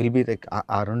will be like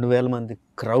ఆ 2000 మంది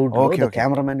crowd, the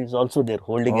cameraman is also there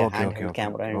holding a hand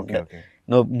camera and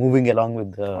no moving along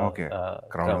with the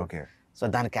crowd. So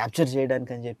దాన్ని capture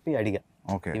చేయడానికి అని చెప్పి అడిగా.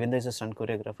 Even though is stunt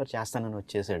choreographer, చేస్తానని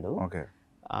వచ్చేసాడు.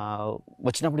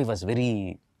 వచ్చినప్పుడు ఈ వాజ్ వెరీ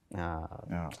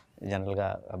జనరల్గా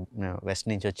వెస్ట్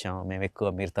నుంచి వచ్చాం మేము ఎక్కువ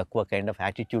మీరు తక్కువ కైండ్ ఆఫ్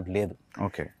యాటిట్యూడ్ లేదు,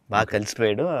 బాగా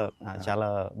కలిసిపోయాడు, చాలా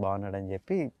బాగున్నాడు అని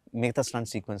చెప్పి మిగతా స్టంట్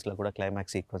సీక్వెన్స్లో కూడా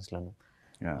క్లైమాక్స్ సీక్వెన్స్లోను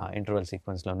ఇంటర్వల్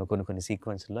సీక్వెన్స్లోను కొన్ని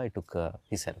సీక్వెన్స్లో I took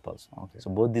his help also. So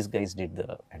both this guys did the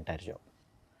entire job.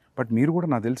 But మీరు కూడా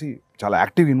నాకు తెలిసి చాలా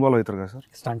యాక్టివ్ ఇన్వాల్వ్ అవుతారు కదా సార్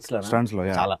స్టంట్స్లో?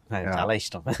 చాలా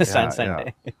ఇష్టం స్టంట్స్ అంటే.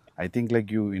 I think like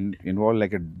you involve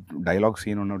like dialogue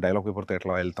scene ఉన్న డైలాగ్ పేపర్తో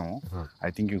ఎట్లా వెళ్తాము,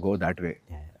 I think you go that way.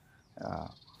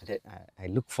 I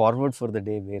look forward for the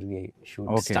day where we shoot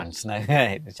stunts.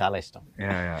 చాలా ఇష్టం.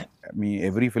 Me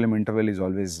every film interval is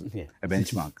always a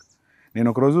bench mark. నేను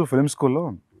ఒకరోజు film స్కూల్లో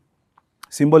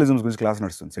symbolisms గురించి క్లాస్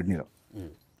నడుస్తుంది సిడ్నీలో.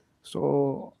 సో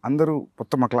అందరూ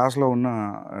మొత్తం మా క్లాస్లో ఉన్న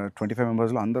 25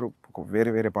 మెంబర్స్లో అందరూ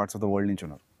వేరే వేరే పార్ట్స్ ఆఫ్ ద వరల్డ్ నుంచి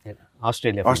ఉన్నారు,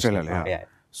 ఆస్ట్రేలియాలో.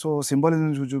 సో సింబాలిజం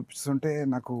చూపిస్తుంటే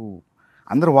నాకు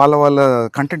అందరూ వాళ్ళ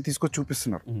కంటెంట్ తీసుకొచ్చి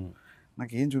చూపిస్తున్నారు.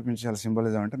 నాకు ఏం చూపించాలి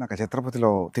సింబాలిజం అంటే, నాకు ఆ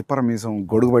ఛత్రపతిలో తిప్పర మీసం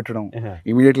గొడుగు పెట్టడం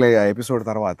ఇమీడియట్లీ ఆ ఎపిసోడ్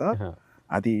తర్వాత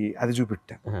అది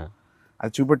చూపెట్టా.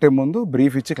 అది చూపెట్టే ముందు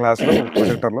బ్రీఫ్ ఇచ్చి క్లాస్లో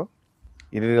ప్రొజెక్టర్లో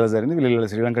ఇది ఇలా జరిగింది, వీళ్ళు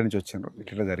శ్రీలంక నుంచి వచ్చారు,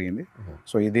 ఇట్లా జరిగింది,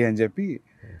 సో ఇది అని చెప్పి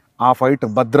ఆ ఫైట్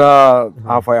భద్రా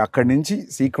అక్కడి నుంచి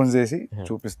సీక్వెన్స్ చేసి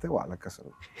చూపిస్తే వాళ్ళకి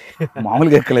అసలు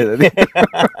మామూలుగా ఎక్కలేదు అది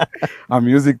ఆ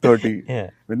మ్యూజిక్ తోటి.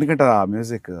 ఎందుకంటే ఆ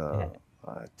music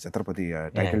Chhatrapati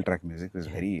title track music is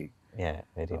very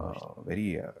very very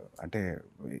అంటే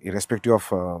ఇర్రెస్పెక్టివ్ ఆఫ్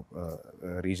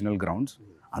రీజనల్ గ్రౌండ్స్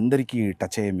అందరికీ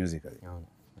టచ్ అయ్యే మ్యూజిక్ అది.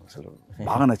 అసలు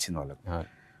బాగా నచ్చింది వాళ్ళకి.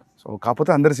 సో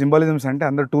కాకపోతే అందరు సింబాలిజమ్స్ అంటే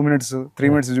అందరు 2 minutes 3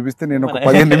 minutes చూపిస్తే నేను ఒక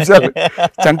 15 నిమిషాలు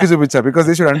చంకి చూపించా. Because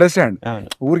they should understand.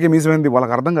 ఊరికే మీసమైంది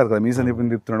వాళ్ళకి అర్థం కాదు కదా, మీసం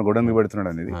తిప్పుతున్నాడు గొడవని పెడుతున్నాడు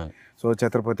అనేది. సో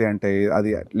ఛత్రపతి అంటే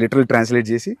అది లిటరల్ ట్రాన్స్లేట్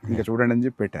చేసి ఇంకా చూడండి అని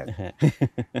చెప్పి పెట్టారు.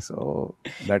 సో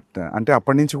దట్ అంటే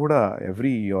అప్పటి నుంచి కూడా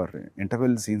every your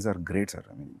interval scenes are great sir.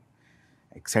 I mean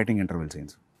exciting interval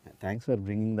scenes. Thanks for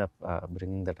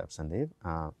bringing that up Sandeep.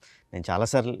 నేను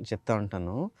చాలాసార్లు చెప్తా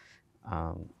ఉంటాను,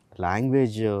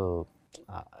 language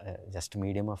just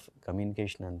medium of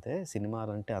communication అంతే,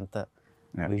 సినిమాలు అంటే అంత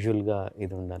విజువల్గా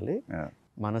ఇది ఉండాలి.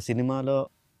 మన సినిమాలో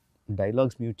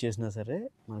డైలాగ్స్ మ్యూట్ చేసినా సరే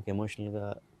మనకు ఎమోషనల్గా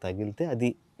తగిలితే అది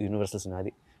యూనివర్సల్ సినిమా,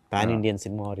 అది pan Indian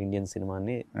cinema are Indian cinema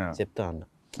అని చెప్తా అన్న.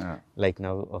 లైక్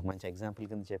నువ్వు ఒక మంచి ఎగ్జాంపుల్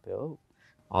కింద చెప్పావు,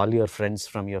 all your friends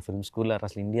from your film school are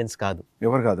అసలు ఇండియన్స్ కాదు,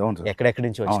 ఎవరు కాదు, ఎక్కడెక్కడి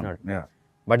నుంచి వచ్చినాడు,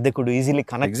 but they could easily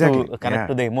connect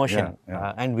to the emotion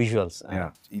and visuals.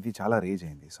 ఇది చాలా రేజ్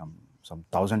అయింది. some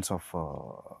thousands of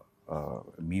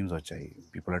memes వచ్చాయి.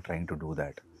 People are trying to do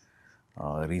that.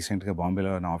 రీసెంట్గా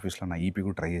బాంబేలో నా ఆఫీస్లో నా ఈపీ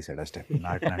కూడా ట్రై చేశాడు ఆ step.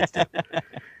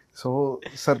 So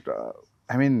sir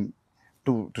I mean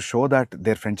to show that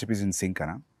there friendship is in sync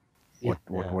అనా,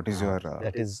 what is your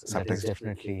that is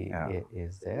definitely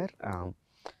is there.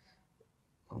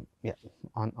 Yeah,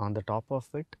 on the top of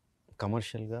it,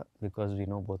 commercial ga, because we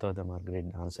know both of them are great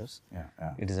dancers.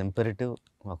 It is imperative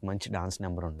ఒక మంచి dance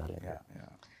number ఉండాలి.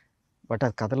 But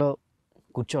అది కథలో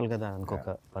కూర్చోవాలి కదా, ఇంకొక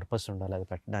purpose ఉండాలి, అది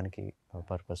పెట్టడానికి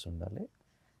పర్పస్ ఉండాలి.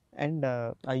 అండ్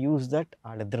ఐ యూజ్ దట్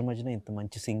వాళ్ళిద్దరి మధ్యన ఇంత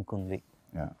మంచి సింక్ ఉంది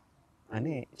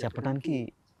అని చెప్పడానికి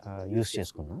యూజ్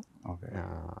చేసుకున్నా.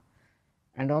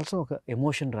 అండ్ ఆల్సో ఒక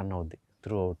ఎమోషన్ రన్ అవుద్ది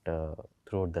త్రూ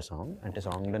అవుట్ ద సాంగ్. అంటే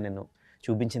సాంగ్లో నేను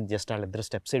చూపించింది జస్ట్ వాళ్ళిద్దరు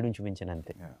స్టెప్ సైడ్ నుంచి చూపించాను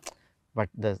అంతే.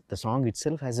 But the song it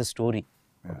self has a story,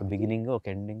 ఒక బిగినింగ్ ఒక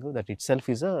ending, that it self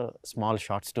is a small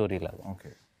short story లాగా.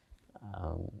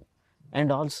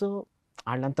 అండ్ ఆల్సో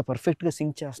వాళ్ళంత పర్ఫెక్ట్గా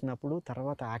సింక్ చేస్తున్నప్పుడు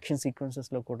తర్వాత యాక్షన్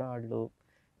సీక్వెన్సెస్లో కూడా వాళ్ళు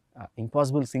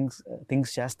ఇంపాసిబుల్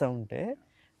థింగ్స్ చేస్తూ ఉంటే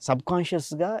సబ్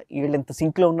కాన్షియస్గా వీళ్ళు ఎంత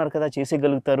సింక్లో ఉన్నారు కదా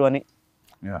చేసేయగలుగుతారు అని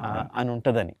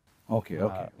ఉంటుందని.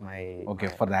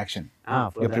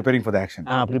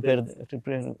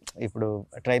 ఇప్పుడు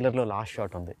ట్రైలర్లో లాస్ట్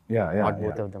షాట్ ఉంది,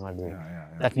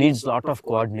 that needs lot of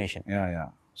coordination.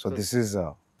 So this is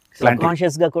sub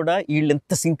conscious గా కూడా వీళ్ళు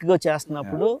ఎంత సింక్ గా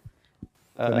చేస్తున్నప్పుడు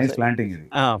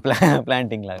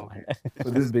ప్లాంటింగ్ లాగా. So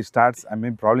this starts, I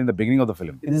mean, probably in the beginning of the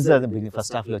film. This is the beginning,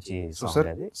 first half లో వచ్చి sir,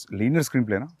 linear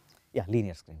screenplay na? Yeah,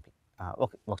 linear screenplay.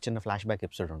 ఒక చిన్న ఫ్లాష్ బ్యాక్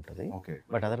ఎపిసోడ్ ఉంటుంది,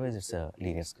 but otherwise it's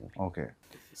linear screen. Okay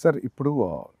sir, ఇప్పుడు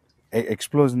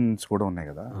explosions కూడా ఉన్నాయి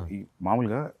కదా, ఈ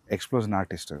మామూలుగా explosion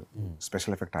artist,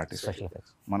 special effect artist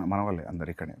మన వాళ్ళే అందరు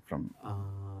ఇక్కడే ఫ్రమ్.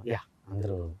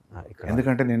 అందరూ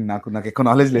ఎందుకంటే నేను నాకు ఎక్కువ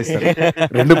నాలెడ్జ్ లేదు సార్,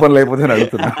 రెండు పనులు అయిపోతే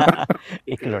అడుగుతున్నా.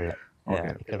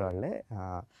 ఇక్కడ వాళ్ళే.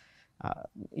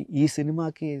 ఈ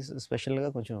సినిమాకి స్పెషల్గా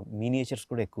కొంచెం మీనియేచర్స్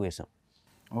కూడా ఎక్కువ వేసాం.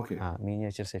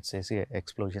 మీనియేచర్ సెట్స్ వేసి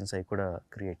ఎక్స్ప్లోజన్స్ అవి కూడా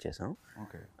క్రియేట్ చేసాం.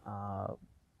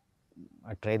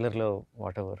 ఆ ట్రైలర్లో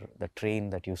what ever the train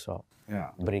that you saw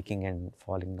breaking and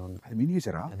falling down, అది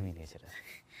మీనియేచరా? అది మీనియేచర్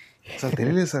సార్,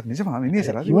 తెలియలేదు సార్. నిజమా?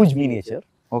 మీనియేచరా? Huge miniature.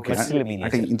 ఓకే,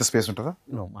 అంటే ఇంత స్పేస్ ఉంటుందా?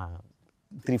 No,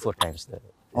 3-4 times the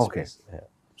okay space.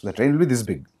 So the train will be this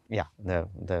big. Yeah,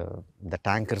 the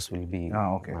tankers will be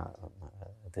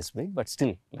this big, but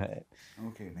still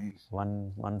okay, nice.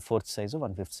 1/4 size or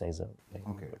 1/5 size.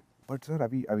 Okay, but sir,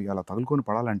 అవి అలా తగులుకొని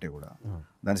పడాలంటే కూడా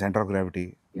దాని centre of gravity,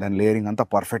 దాని layering అంతా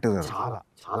perfect గా చాలా.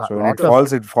 So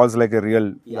it falls like a real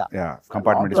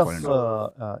compartment is falling.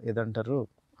 ఏదంటారు,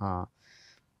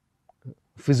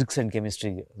 physics and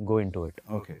chemistry go in to it.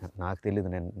 నాకు తెలియదు,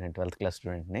 నేను 12th class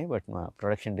స్టూడెంట్ని, బట్ మా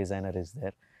production designer is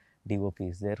there, DOP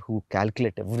is there, who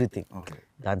calculate everything.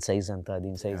 దాని size అంతా,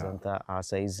 దీని సైజ్ అంతా, ఆ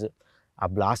సైజ్, ఆ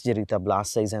బ్లాస్ట్ జరిగితే ఆ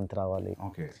బ్లాస్ట్ సైజ్ ఎంత రావాలి,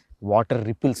 water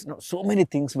ripples, so many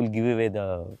things will give away the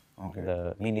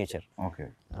miniature.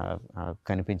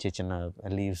 కనిపించే చిన్న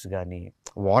లీవ్స్ కానీ,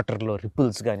 వాటర్లో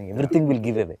రిపిల్స్ కానీ, everything will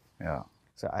give away.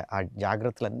 So ఆ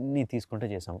జాగ్రత్తలు అన్నీ తీసుకుంటే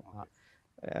చేసాము.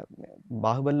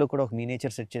 బాహుబలిలో కూడా ఒక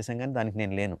మీనేచర్ సెట్ చేసాం, కానీ దానికి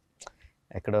నేను లేను.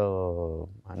 ఎక్కడో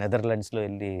నెదర్లాండ్స్లో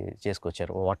వెళ్ళి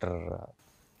చేసుకొచ్చారు వాటర్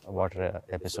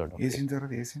ఎపిసోడ్.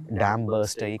 డ్యామ్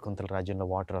బర్స్ట్ అయ్యి కొంత రాజ్యంలో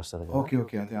వాటర్ వస్తుంది,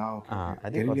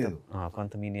 అది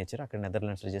కొంత మీనియేచర్ అక్కడ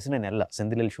నెదర్లాండ్స్లో చేసి నేను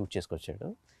సెందిల్ షూట్ చేసుకొచ్చాడు.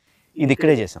 ఇది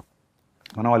ఇక్కడే చేసాం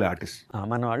మన వాళ్ళ ఆర్టిస్ట్,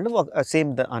 మన వాళ్ళు. Same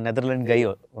Netherland guy,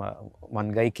 one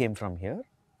guy came from here.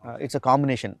 It's a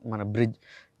combination. మన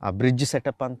బ్రిడ్జ్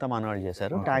సెటప్ అంతా మన వాళ్ళు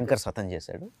చేశారు, ట్యాంకర్స్ అతను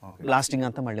చేశాడు, బ్లాస్టింగ్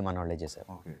అంతా మళ్ళీ మన వాళ్ళే చేశారు.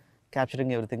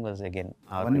 Capturing everything was again.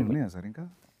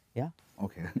 Yeah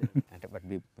okay అంటే but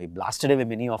we blasted away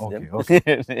many of them.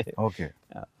 Okay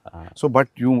so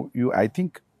but you I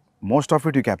think most of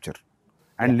it you capture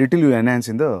and little you enhance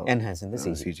in the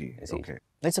CG. Okay.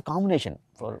 It's a combination.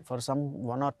 For some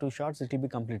 1 or 2 shots, it will be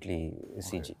completely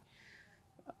CG.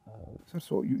 Sir,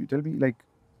 so you tell me, like,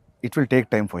 it will take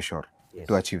time for sure Yes.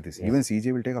 to achieve this. Yes. Even CG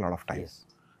will take a lot of time. Yes.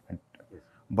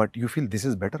 But you feel this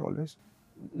is better always?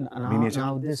 నా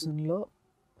ఉద్దేశంలో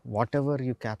what ever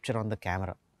you capture on the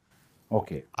camera,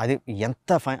 okay, అది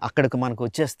ఎంత fine అక్కడికి మనకు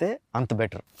వచ్చేస్తే అంత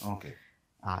better. Okay.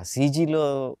 ఆ సీజీలో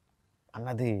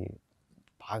అన్నది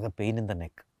బాగా పెయిన్ ఇన్ ద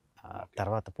నెక్.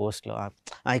 తర్వాత పోస్ట్లో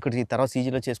ఇక్కడ ఈ తర్వాత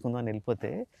సీజీలో చేసుకుందాం అని వెళ్ళిపోతే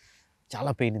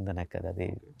చాలా పెయిన్ ఇన్ ద నెక్. అది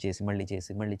చేసి మళ్ళీ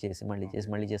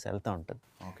వెళ్తూ ఉంటుంది.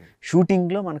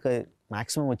 షూటింగ్లో మనకు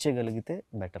maximum వచ్చేయగలిగితే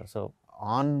better. So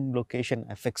on location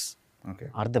effects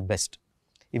are the best.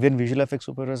 Even visual effects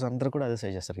supervisors అందరూ కూడా అదే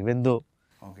సజెస్ట్ చేస్తారు. ఈవెన్ దో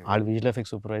వాళ్ళు విజువల్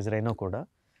ఎఫెక్ట్స్ సూపర్వైజర్ అయినా కూడా,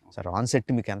 సార్ ఆన్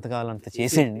సెట్ మీకు ఎంత కావాలంత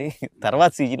చేసేయండి,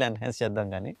 తర్వాత సీజీలో ఎన్హాన్స్ చేద్దాం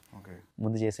కానీ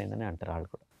ముందు చేసేయండి అని అంటారు వాళ్ళు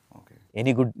కూడా.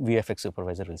 Any good VFX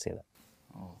supervisor will say that.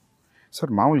 Sir,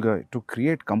 మామూలుగా to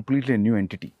create completely a new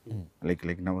entity,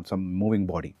 like now some moving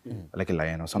body, like a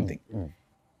lion or something,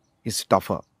 is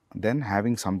tougher than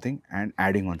having something and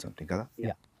adding on something, kada?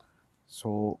 Yeah. So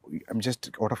I'm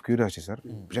just out of curiosity, sir.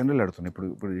 Generally అడుగుతున్నా,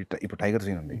 ఇప్పుడు tiger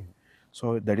scene ఉంది, so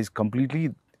that is completely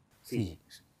CG.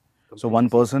 So one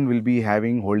person will be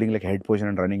holding like head position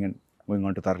and running and going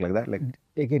on to Tarak like that, like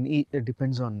again it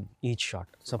depends on each shot.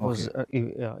 Suppose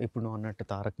ఇప్పుడు నువ్వు అన్నట్టు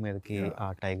తారక్ మీదకి ఆ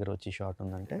tiger వచ్చి shot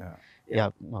ఉందంటే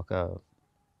ఒక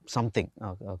something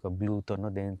ఒక బ్లూతోనో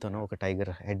దేనితోనో ఒక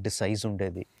టైగర్ హెడ్ సైజ్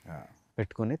ఉండేది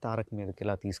పెట్టుకుని తారక్ మీదకి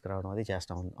ఇలా తీసుకురావడం అది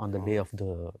చేస్తాం on the day of the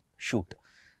shoot.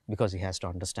 Because he has to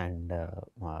understand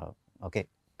okay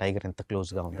tiger ఎంత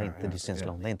క్లోజ్గా ఉందా, ఎంత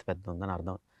డిస్టెన్స్లో ఉందా, ఎంత పెద్ద ఉందని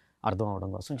అర్థం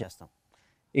అవడం కోసం చేస్తాం.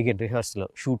 ఇక రిహర్సల్లో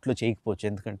షూట్లో చేయకపోవచ్చు,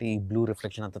 ఎందుకంటే ఈ బ్లూ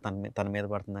రిఫ్లెక్షన్ అంతా తన మీద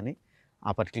పడుతుందని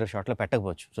ఆ పర్టికులర్ షాట్లో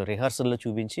పెట్టకపోవచ్చు. సో రిహర్సల్లో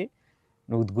చూపించి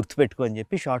నువ్వు గుర్తుపెట్టుకో అని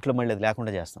చెప్పి షాట్లో మళ్ళీ అది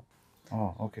లేకుండా చేస్తాం.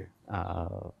 ఓకే,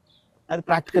 అది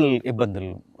ప్రాక్టికల్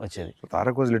ఇబ్బందులు వచ్చేది.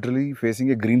 Tarak was literally facing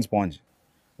a green sponge,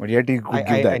 but yet he could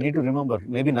give that. I need to remember,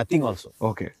 maybe nothing also.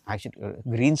 Okay. Actually,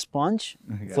 green sponge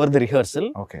for the rehearsal.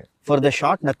 Okay. For the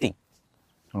shot, nothing.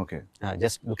 Okay.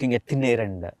 Just looking at thin air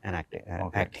and acting.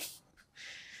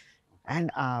 And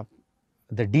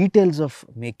the details of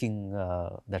making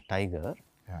the tiger,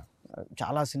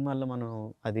 చాలా సినిమాల్లో మనం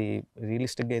అది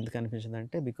రియలిస్టిక్గా ఎందుకు అనిపించింది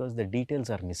అంటే because the details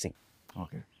are missing.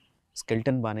 Okay,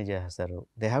 skeleton బాగానే చేస్తారు.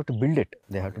 They have to build it,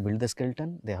 they have to build the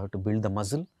skeleton, they have to build the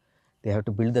muscle, they have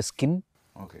to build the skin,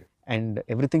 and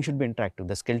everything should be interactive.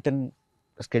 The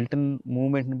skeleton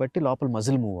మూవ్మెంట్ని బట్టి లోపల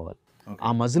muscle move అవ్వాలి,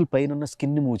 ఆ muscle పైన ఉన్న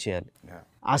స్కిన్ని move చేయాలి,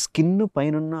 ఆ skin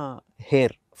పైన ఉన్న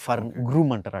హెయిర్ ఫర్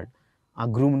గ్రూమ్ అంటారు, ఆ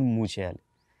గ్రూమ్ని మూవ్ చేయాలి.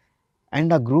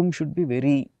 అండ్ ఆ groom should be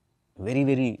very very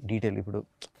very detail. ఇప్పుడు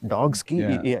డాగ్స్కి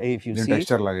ఇఫ్ యూ సీ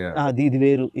ఇది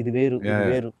వేరు ఇది వేరు ఇది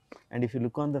వేరు, and if you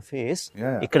look on the face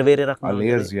ఇక్కడ వేరే రకం,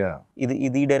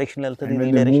 ఇది ఈ డైరెక్షన్ వెళ్తుంది,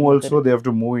 ఈ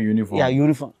direction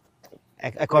uniform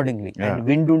accordingly. And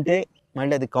wind ఉంటే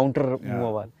మళ్ళీ అది కౌంటర్ మూవ్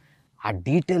అవ్వాలి. ఆ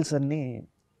డీటెయిల్స్ అన్నీ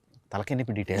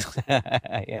తలకెనిపి details.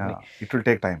 It will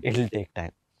take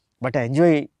time but I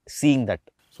enjoy seeing that.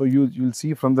 So you will see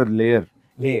from the layer,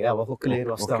 ఒక్కొక్క లేయర్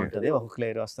వస్తూ ఉంటుంది, ఒక్కొక్క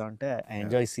లేయర్ వస్తూ ఉంటే I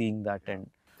enjoy seeing that and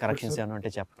corrections ఏమైనా ఉంటే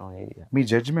చెప్పడం. మీ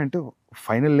జడ్జ్మెంట్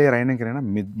ఫైనల్ లేయర్ అయినాకైనా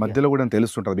మధ్యలో కూడా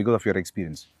తెలుస్తుంటుంది బికాస్ ఆఫ్ యువర్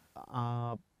ఎక్స్పీరియన్స్?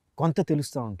 కొంత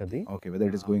తెలుస్తూ ఉంటుంది. Okay, whether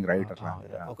it is going right.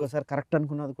 ఒక్కోసారి కరెక్ట్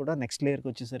అనుకున్నది కూడా నెక్స్ట్ లేయర్కి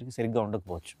వచ్చేసరికి సరిగ్గా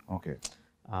ఉండకపోవచ్చు. ఓకే,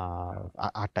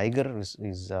 ఆ tiger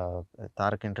is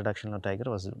Tarak ఇంట్రడక్షన్లో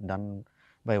tiger was done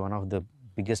by one of the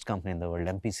biggest company in the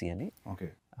world, MPC అని. Okay,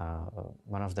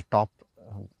 one of the top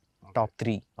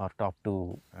 3 are top 2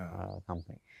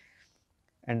 company.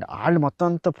 And వాళ్ళు మొత్తం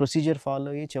అంతా ప్రొసీజర్ ఫాలో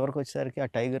అయ్యి చివరికి వచ్చేసరికి ఆ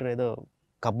టైగర్ ఏదో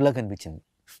కబ్లా కనిపించింది.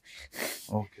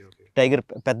 టైగర్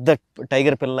పెద్ద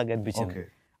టైగర్ పిల్లలా కనిపించింది.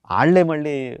 వాళ్ళే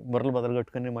మళ్ళీ బుర్రలు బదులు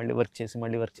కట్టుకుని మళ్ళీ వర్క్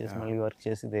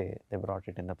చేసి they brought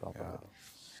it in the proper.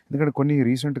 ఎందుకంటే కొన్ని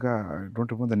రీసెంట్గా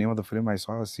don't remember the name of the film, I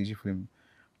saw CG film,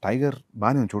 tiger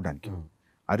బాగానే ఉంది చూడడానికి,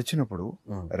 అరిచినప్పుడు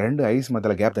 2 ఐస్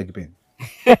మధ్యలో గ్యాప్ తగ్గిపోయింది.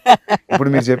 ఇప్పుడు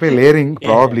మీరు చెప్పే లేయరింగ్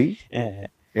ప్రాబబ్లీ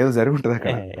ఏదో జరిగి ఉంటుంది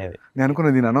అక్కడ. నేను అనుకున్నా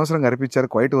దీన్ని అనవసరంగా అరిపించారు,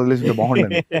 క్వైట్ వదిలేసి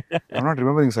బాగుంటుంది. ఐ నాట్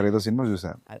రిమెంబరింగ్ సార్, ఏదో సినిమా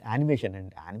చూసాను.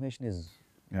 Animation is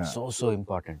so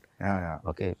important.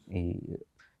 Okay, ఈ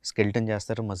స్కెల్టన్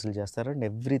చేస్తారు, మజిల్ చేస్తారు, and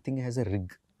everything has a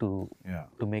rig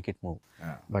to make it move.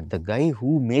 But the guy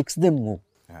who makes them move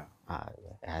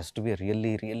has to be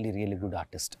really really really good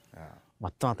artist.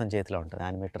 మొత్తం అతని చేతిలో ఉంటుంది,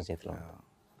 animator చేతిలో ఉంటుంది.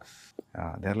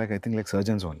 they're like, I think like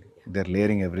surgeons only. They're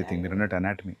layering everything. They're not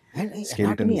anatomy.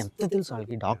 Anatomy ఎంత తెలుసు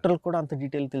వాళ్ళకి, డాక్టర్లకు కూడా అంత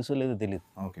డీటెయిల్ తెలుసో లేదో తెలియదు.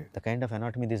 Okay. The kind of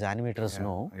anatomy this animators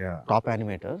no, Yeah. Top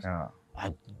animators.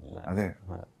 Yeah. అదే.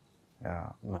 Yeah.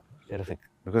 Terrific.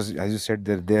 Because as you said,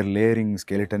 they're layering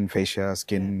skeleton, fascia,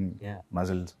 skin,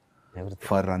 muscles, everything.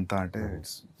 fur అంతా అంటే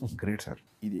it's great, sir.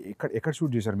 ఇది ఎక్కడ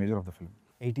షూట్ చేశారు major of the film?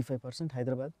 85%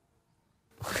 Hyderabad.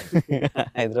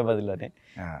 హైదరాబాద్లోనే.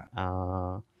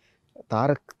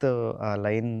 తారక్తో ఆ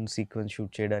line sequence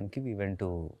shoot చేయడానికి we went to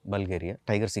Bulgaria.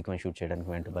 Tiger sequence shoot చేయడానికి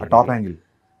went to Bulgaria. Top angle.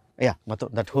 Yeah, మొత్తం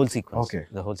that whole sequence. Okay.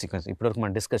 The whole sequence ఇప్పటివరకు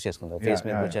మనం డిస్కస్ చేసుకుందాం. ఫేస్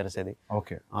మీద వచ్చేసేది.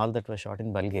 Okay. All that was shot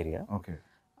in Bulgaria. Okay.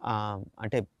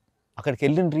 అంటే అక్కడికి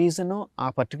వెళ్ళిన రీజన్ ఆ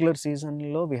పర్టికులర్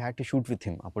సీజన్లో we had to shoot with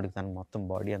him. అప్పుడు తన మొత్తం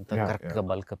బాడీ అంతా కరెక్ట్గా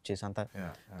బల్కప్ చేసి అంతా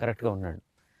కరెక్ట్గా ఉన్నాడు.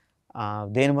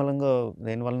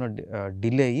 దేనివల్ల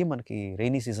డిలే అయ్యి మనకి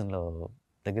రైనీ సీజన్లో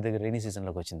దగ్గర రైనీ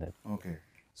సీజన్లోకి వచ్చింది అది. ఓకే.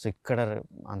 సో ఇక్కడ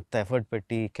అంత ఎఫర్ట్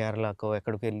పెట్టి కేరళకో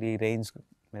ఎక్కడికి వెళ్ళి రెయిన్స్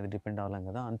మీద డిపెండ్ అవ్వలేం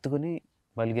కదా, అందుకని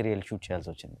బల్గేరియా వెళ్ళి షూట్ చేయాల్సి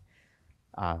వచ్చింది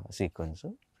ఆ sequence.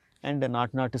 And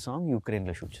not song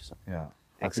యూక్రెయిన్లో shoot చేసాం.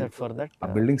 ఎక్సెప్ట్ ఫర్ దట్ ఆ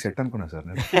బిల్డింగ్ సెట్ అనుకున్నా సార్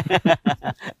నేను.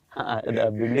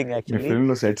 బిల్డింగ్ యాక్చువల్లీ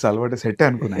ఫిల్మ్లో సెట్స్ అలవాటు సెట్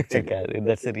అనుకున్నా.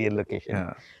 That's a real location.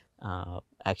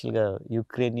 యాక్చువల్గా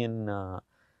యూక్రేనియన్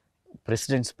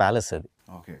ప్రెసిడెంట్స్ ప్యాలెస్ అది.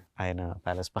 ఓకే. ఆయన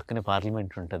ప్యాలెస్ పక్కనే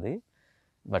పార్లమెంట్ ఉంటుంది.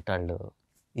 బట్ వాళ్ళు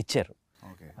ఇచ్చారు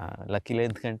లక్కీలో,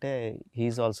 ఎందుకంటే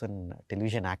he's also an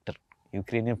television actor.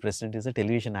 Ukrainian president is a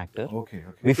television actor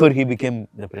before he became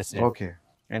the president. Okay.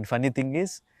 And funny thing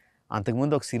is,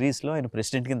 అంతకుముందు ఒక సిరీస్లో ఆయన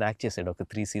ప్రెసిడెంట్ కింద యాక్ట్ చేశాడు ఒక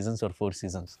 3 seasons or 4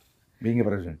 seasons. Being a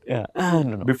president.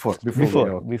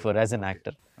 Before as an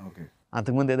actor. Okay.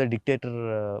 అంతకుముందు ఏదో dictator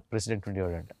president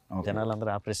ఉండేవాడంట. జనాలందరూ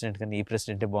ఆ ప్రెసిడెంట్ కానీ ఈ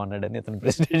ప్రెసిడెంటే బాగున్నాడని అతను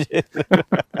ప్రెసిడెంట్ చేశారు.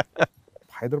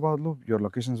 హైదరాబాద్లో your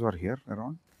locations were here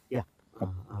around?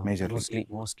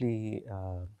 Mostly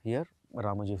here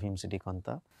Ramoji film city కొంత.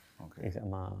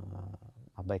 మా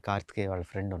అబ్బాయి కార్తికేయ వాళ్ళ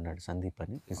ఫ్రెండ్ ఉన్నాడు సందీప్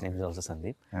అని, his name is also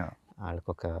Sandeep. వాళ్ళకి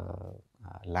ఒక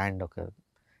ల్యాండ్, ఒక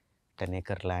 10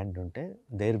 acre ల్యాండ్ ఉంటే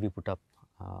there we put up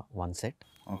one set,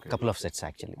 couple of sets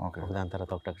actually. దాని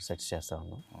తర్వాత ఒక సెట్స్ చేస్తా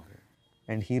ఉన్నాం.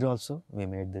 And hero also we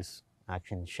made this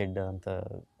action shed అంతా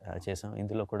చేసాం.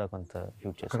 ఇందులో కూడా కొంత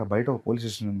షూట్ చేసాం. బయట పోలీస్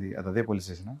స్టేషన్ ఉంది, అదే పోలీస్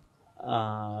స్టేషన్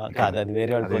కాదు, అది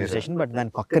వేరే వాళ్ళ పోలీస్ స్టేషన్. బట్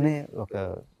దాని పక్కనే ఒక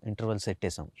ఇంటర్వల్ సెట్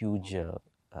వేసాం, హ్యూజ్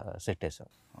సెట్ వేసాం.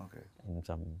 In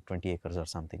some 20 acres or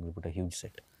something we put a huge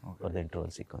set for the interval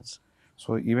sequence. So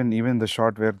even the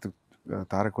shot where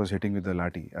Tarak was hitting with the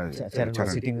lathi, Charan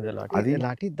was sitting with the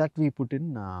lathi, that we put in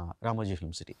Ramoji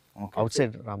Film City.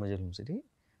 Outside Ramoji Film City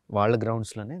వాళ్ళ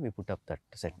గ్రౌండ్స్లోనే we put up that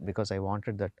set because I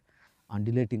wanted that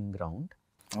undulating ground.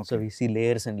 So we see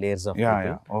layers and layers of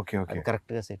people. Okay.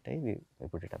 కరెక్ట్గా set అయ్యి we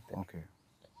put it up there. Okay.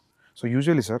 So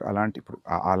usually sir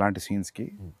అలాంటి సీన్స్కి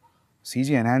CG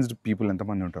enhanced people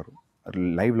ఎంతమంది ఉంటారు?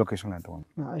 Live లొకేషన్లో ఎంతమంది?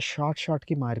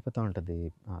 షార్ట్కి మారిపోతూ ఉంటుంది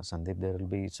Sandeep. There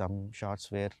will be some shorts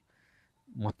wear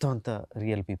మొత్తం అంతా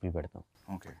రియల్ పీపుల్ పెడతాం.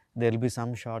 Okay. There will be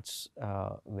some shorts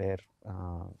wear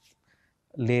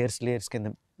layers కింద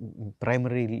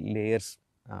ప్రైమరీ లేయర్స్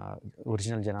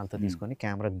ఒరిజినల్ జనాలతో తీసుకొని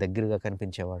కెమెరాకి దగ్గరగా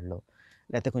కనిపించేవాళ్ళు,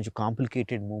 లేకపోతే కొంచెం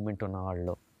కాంప్లికేటెడ్ మూమెంట్ ఉన్న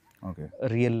వాళ్ళు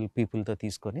రియల్ పీపుల్తో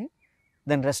తీసుకొని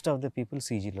then rest of the people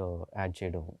సీజీలో add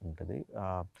చేయడం ఉంటుంది.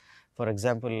 ఫర్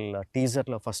ఎగ్జాంపుల్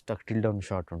టీజర్లో ఫస్ట్ టిల్ డౌన్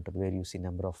షాట్ ఉంటుంది where you see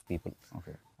number of people.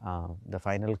 The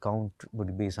final count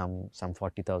would be some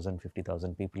 40,000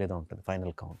 50,000 people ఏదో ఉంటుంది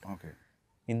final count.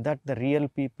 In that the real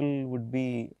people would be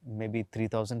maybe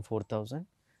 3,000 4,000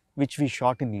 which we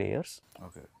shot in layers.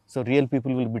 So real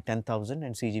people will be 10,000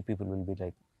 and CG people will be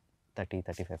like 30,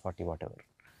 35, 40, whatever.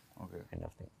 Kind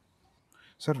of thing.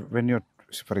 Sir, when you're,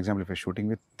 for example, if you're shooting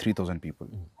with 3,000 people,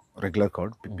 regular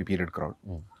crowd, period crowd,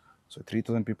 so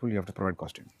 3,000 people, you have to provide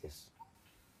costume.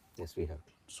 Yes, we have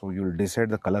to. So you'll decide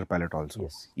the color palette also.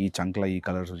 Yes. Ee chunkla ee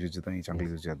colors use chedam, ee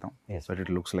chunkla use chedam. Yes. So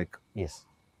it looks like. Yes,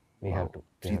 we have to.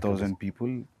 3,000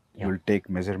 people, you'll take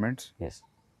measurements. Yes.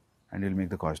 And you'll make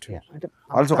the costume. Yeah.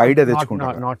 Also idea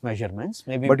techukuntaru. Not measurements,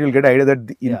 maybe. But you'll get idea that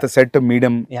in the set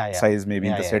medium size, maybe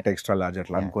in the set yeah. extra large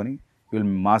atla ankoni you'll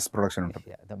mass production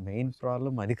untundi. Yeah, the main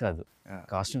problem adi kaadu.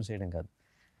 Costumes చేయడం కాదు.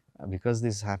 Because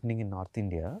this is happening in North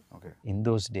India. In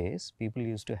those days people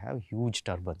used to have huge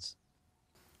turbans.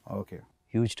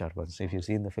 Huge turbans. If you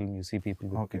see in the film you see people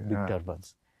with big turbans.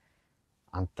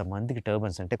 అంతమందికి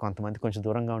turbans అంటే కొంతమంది కొంచెం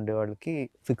దూరంగా ఉండే వాళ్ళకి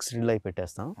fixed అయి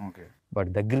పెట్టేస్తాం. But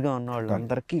దగ్గరగా ఉన్న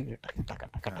వాళ్ళందరికీ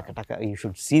you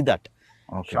should see that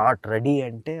short ready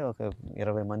అంటే ఒక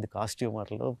 20 మంది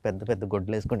కాస్ట్యూమర్లు పెద్ద పెద్ద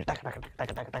గొడ్లు వేసుకొని టక్ టక్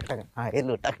టక్ టక్ టక్ టక్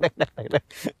ఏళ్ళు టక్ టక్ టక్ టక్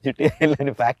చుట్టూ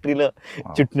వెళ్ళని ఫ్యాక్టరీలో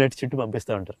చుట్టూ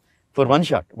పంపిస్తూ ఉంటారు for one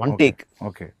shot one take.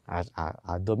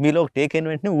 ఆ దొమ్మిలో ఒక టేక్ అయిన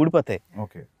వెంటనే ఊడిపోతాయి.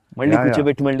 మళ్ళీ Yeah,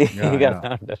 కూర్చోబెట్టి మళ్ళీ Yeah, కడతా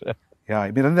ఉంటారు.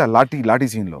 మీరంతా లాఠీ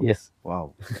సీన్లో. Yes. Wow.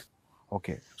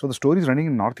 Okay, so the stories running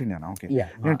in north India. Okay, yeah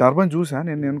నేను టర్బన్ చూసా,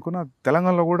 నేను అనుకున్న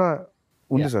తెలంగాణలో కూడా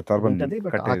ఉంది సార్ టర్బన్ ఉంటది,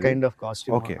 బట్ ఆ కట్టేది. Kind of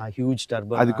costume, Okay. ఆ హ్యూజ్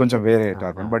టర్బన్, అది కొంచెం వేరే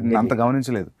టర్బన్, బట్ నేను అంత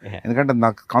గమనించలేదు, ఎందుకంటే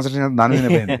నాకు కాన్సన్ట్రేషన్ దాని మీద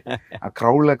పోయింది. ఆ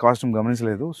క్రౌడ్ కాస్ట్యూమ్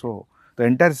గమనించలేదు. So the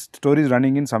entire stories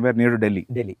running in somewhere near Delhi.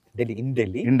 In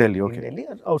Delhi, okay.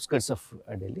 Outskirts of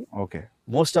Delhi. Okay,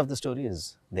 most of the story is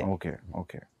there.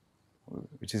 Okay,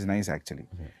 which is nice actually.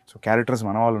 So characters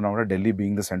మన వాళ్ళు ఉన్నా కూడా Delhi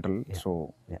being the central, so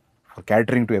for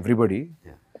catering to everybody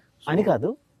అని కాదు,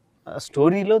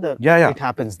 స్టోరీలో it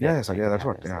happens there. That's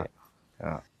what.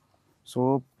 So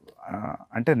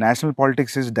అంటే national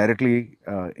politics is directly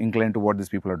incline to what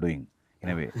this people are doing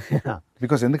in a way.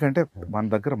 Because ఎందుకంటే మన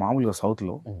దగ్గర మామూలుగా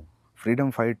సౌత్లో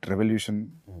ఫ్రీడమ్ ఫైట్ రెవల్యూషన్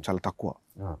చాలా తక్కువ,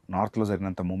 నార్త్లో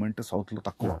జరిగినంత మూమెంట్ సౌత్లో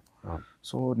తక్కువ.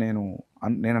 సో నేను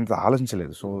అంత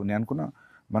ఆలోచించలేదు. సో నేను అనుకున్నా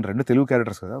మన రెండు తెలుగు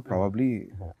క్యారెక్టర్స్ కదా, probably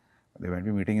they went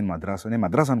be meeting in Madras. నేను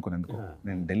మద్రాస్ అనుకున్నాను ఎందుకు,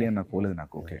 నేను ఢిల్లీ అని నాకు పోలేదు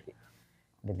నాకు. ఓకే,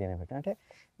 ఢిల్లీ అనే పెట్టా అంటే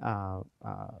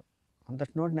on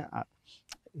that note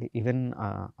even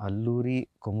Alluri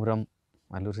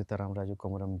Sitaramaraju,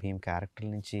 Komuram Bhim character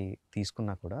నుంచి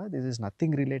తీసుకున్నా కూడా this is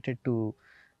nothing related to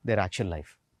their actual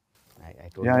life.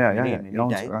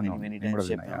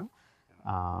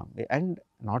 And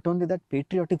not only that,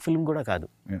 patriotic film కూడా కాదు,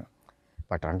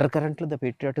 బట్ అండర్ కరెంట్లో the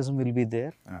patriotism will be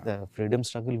there, the freedom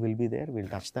struggle will be there, will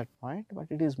touch that point, but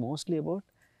it is mostly about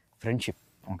friendship.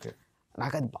 Okay,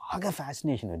 నాకు అది బాగా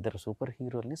fascination, ఇద్దరు super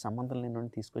హీరోల్ని సంబంధం లేని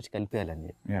తీసుకొచ్చి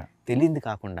కలిపేయాలని తెలియంది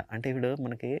కాకుండా. అంటే ఇప్పుడు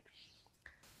మనకి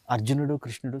అర్జునుడు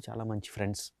కృష్ణుడు చాలా మంచి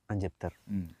ఫ్రెండ్స్ అని చెప్తారు,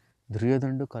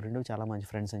 దుర్యోధనుడు కర్ణుడు చాలా మంచి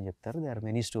ఫ్రెండ్స్ అని చెప్తారు. They are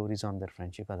many stories on their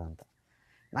friendship. అదంతా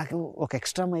నాకు ఒక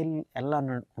ఎక్స్ట్రా మైల్ ఎలా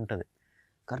ఉంటుంది,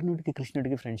 కర్ణుడికి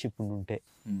కృష్ణుడికి ఫ్రెండ్షిప్ ఉంటే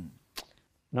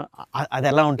అది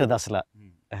ఎలా ఉంటుంది అసలు.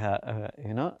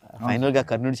 యూనో ఫైనల్గా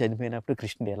కర్ణుడు చనిపోయినప్పుడు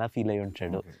కృష్ణుడు ఎలా ఫీల్ అయి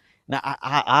ఉంటాడు,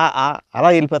 అలా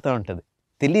వెళ్ళిపోతూ ఉంటుంది.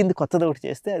 తెలియంది కొత్తది ఒకటి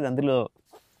చేస్తే అది అందులో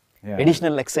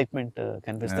ఎడిషనల్ ఎక్సైట్మెంట్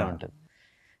కనిపిస్తూ ఉంటుంది.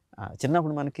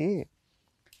 చిన్నప్పుడు మనకి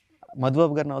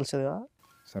మధుబాబు గారి నవల్స్ చదివా?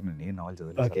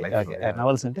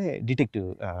 నవల్స్ అంటే detective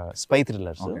spy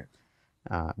thrillers,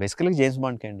 basically James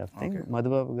bond kind of thing.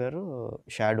 Madhubabu గారు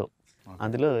షాడో,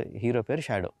 అందులో హీరో పేరు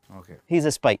షాడో, హీఈస్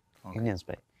ఎ స్పై, ఇండియన్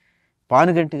స్పై.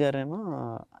 పానుగంటి గారేమో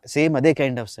సేమ్ అదే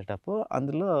కైండ్ ఆఫ్ సెటప్,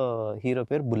 అందులో హీరో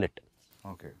పేరు బుల్లెట్.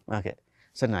 ఓకే,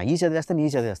 సో నా ఈ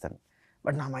చదివేస్తాను,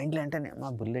 బట్ నా మైండ్లో అంటే మా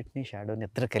బుల్లెట్ని షాడోని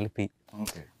ఇద్దరు కలిపి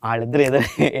వాళ్ళిద్దరు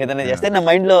ఏదైనా చేస్తే నా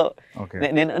మైండ్లో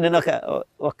నేను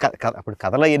ఒక అప్పుడు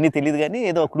కథలో ఎన్ని తెలియదు కానీ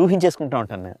ఏదో ఒక ఊహించేసుకుంటూ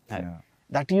ఉంటాను నేను.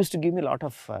 That use to give me lot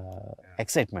of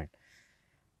excitement.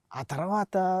 ఆ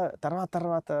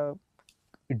తర్వాత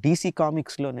DC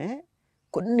కామిక్స్లోనే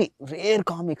కొన్ని రేర్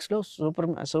కామిక్స్లో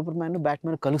సూపర్ మ్యాన్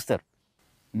బ్యాట్మెన్ కలుస్తారు,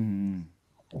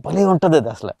 భలే ఉంటుంది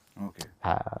అది అసలు.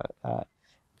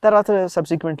 తర్వాత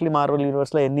సబ్సిక్వెంట్లీ మార్వెల్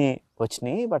యూనివర్స్లో ఎన్ని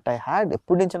వచ్చినాయి, బట్ ఐ హ్యాడ్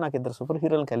ఎప్పటి నుంచో నాకు ఇద్దరు సూపర్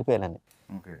హీరోలను కలిపేయాలని.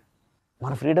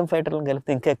 మన ఫ్రీడమ్ ఫైటర్లను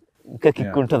కలిపితే ఇంకా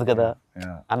కిక్ ఉంటుంది కదా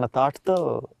అన్న థాట్తో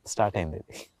స్టార్ట్ అయింది.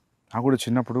 నాకు కూడా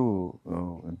చిన్నప్పుడు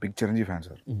బిగ్ చిరంజీవి ఫ్యాన్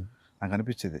సార్. నాకు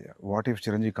అనిపించేది what if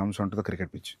Chiranjeevi comes on to the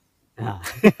cricket pitch.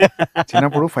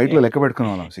 చిన్నప్పుడు ఫైట్లో లెక్క పెట్టుకునే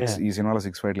వాళ్ళం, ఈ సినిమాలో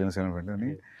 6 ఫైట్లు 7 ఫైట్లు అని.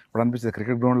 ఇప్పుడు అనిపించేది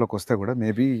క్రికెట్ గ్రౌండ్లోకి వస్తే కూడా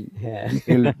మేబీ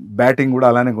బ్యాటింగ్ కూడా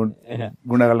అలానే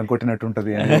గుండెగాళ్ళని కొట్టినట్టు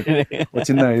ఉంటుంది అని ఒక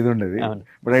చిన్న ఇది ఉండేది.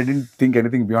 But I dent think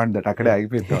anything beyond that, అక్కడే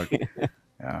ఆగిపోయింది thought.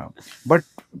 But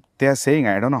they are saying,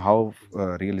 I don't know how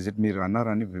real is it, మీరు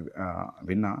అన్నారని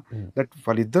విన్నా, దట్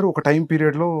వాళ్ళిద్దరు ఒక టైం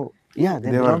పీరియడ్లో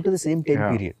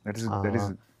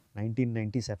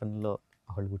 1997లో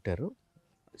ఒకళ్ళు పుట్టారు,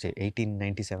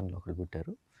 1897లో ఒకళ్ళు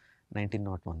పుట్టారు,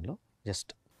 1901లో,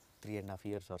 just 3.5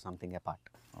 years or something apart.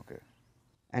 Okay,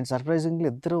 and surprisingly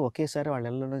ఇద్దరు ఒకేసారి వాళ్ళ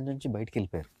ఇళ్ళ నుంచి బయటకు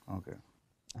వెళ్ళిపోయారు. Okay,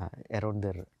 around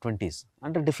there 20s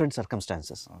under different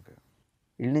circumstances. Okay,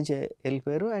 ఇళ్ళ నుంచి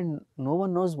వెళ్ళిపోయారు and no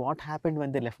one knows what happened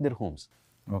when they left there homes.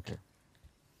 Okay,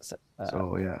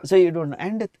 so you don't,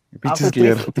 and after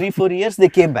 3-4 years they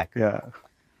came back.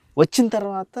 వచ్చిన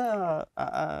తర్వాత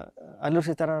అల్లూరి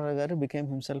సీతారామరాజు గారు became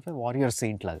himself a warrior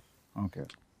Saint లాగా. Okay,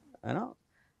 you know,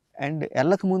 and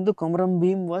వెళ్ళక ముందు Komaram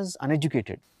Bhim was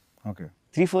uneducated. Okay,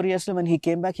 3-4 years when he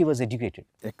came back he was educated.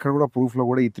 ఎక్కడ కూడా proof లో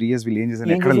కూడా ఈ 3 years వీళ్ళు ఏం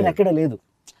చేశారు ఎక్కడ లేదు,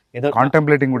 ఏదో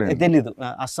కాంటెంప్లేటింగ్ కూడా తెలీదు.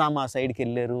 అస్సాం ఆ సైడ్కి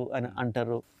వెళ్ళారు అని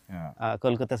అంటారు,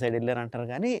 కోల్కతా సైడ్ వెళ్ళారు అంటారు,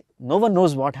 కానీ no one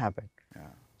knows what happened.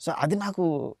 So అది నాకు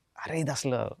అరే ఇది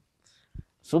అసలు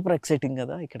సూపర్ ఎక్సైటింగ్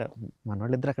కదా. ఇక్కడ మన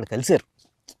వాళ్ళిద్దరు అక్కడ కలిసారు,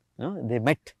 దే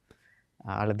మెట్,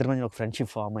 వాళ్ళిద్దరి మధ్య ఒక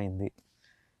ఫ్రెండ్షిప్ ఫామ్ అయింది,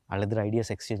 వాళ్ళిద్దరు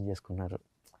ఐడియాస్ ఎక్స్చేంజ్ చేసుకున్నారు.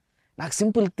 నాకు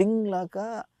సింపుల్ థింగ్ లాగా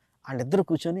వాళ్ళిద్దరు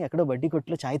కూర్చొని ఎక్కడో బడ్డీ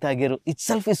కొట్లో చాయ్ తాగారు, it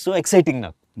self is so exciting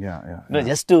నాకు.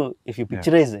 Just if you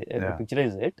picturise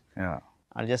it,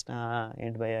 అది జస్ట్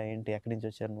ఏంటి భయ్య ఏంటి ఎక్కడి నుంచి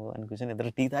వచ్చారు నువ్వు అని కూర్చొని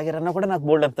ఇద్దరు టీ తాగారన్నా కూడా నాకు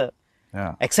బోల్డ్ అంత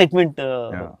ఎక్సైట్మెంట్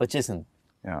వచ్చేసింది.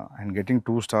 And getting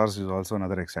 2 stars is also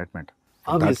another excitement.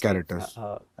 That characters.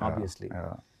 Obviously.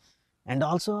 And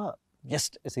also,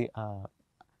 just see,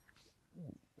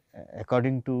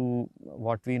 according to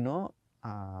what we know,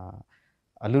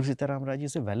 Alluri Sitaramraju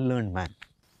is a well-learned man.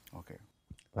 Okay.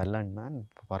 Well-learned man.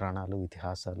 పురాణాలు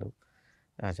ఇతిహాసాలు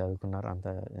చదువుకున్నారు అంత.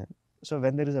 So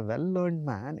when there is a వెల్-learned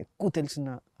man, ఎక్కువ తెలిసిన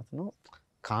అతను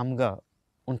కామ్గా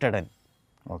ఉంటాడని.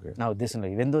 Okay. నా ఉద్దేశంలో,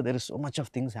 even though there is so much of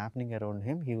things happening around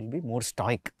him, he will be more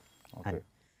stoic. Okay.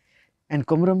 And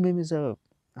Komuram Bhim is a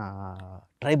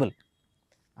tribal.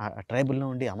 ఆ ట్రైబుల్లో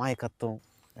ఉండి అమాయకత్వం,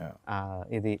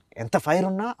 ఇది ఎంత ఫైర్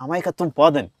ఉన్నా అమాయకత్వం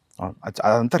పోదని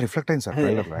అదంతా రిఫ్లెక్ట్ అయింది సార్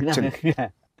ట్రైలర్లో యాక్చువల్లీ.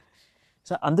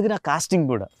 సో అందుకని ఆ కాస్టింగ్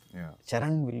కూడా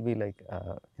Charan will be like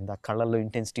in the కళ్ళల్లో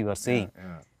intensity your saying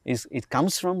it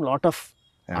comes from lot of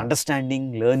understanding,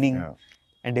 learning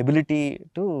and ability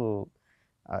to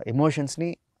ఎమోషన్స్ని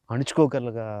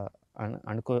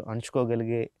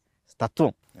అణుచుకోగలిగే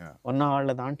తత్వం ఉన్న వాళ్ళ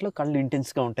దాంట్లో కళ్ళు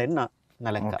ఇంటెన్స్గా ఉంటాయని నా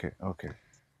లెక్క.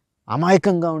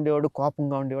 అమాయకంగా ఉండేవాడు,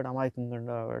 కోపంగా ఉండేవాడు, అమాయకంగా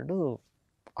ఉండేవాడు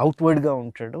అవుట్వర్డ్గా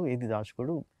ఉంటాడు, ఏది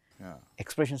దాచుకోడు,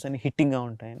 ఎక్స్ప్రెషన్స్ అన్ని హిట్టింగ్గా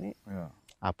ఉంటాయని.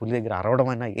 ఆ పులి దగ్గర అరవడం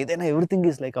అయినా ఏదైనా ఎవ్రీథింగ్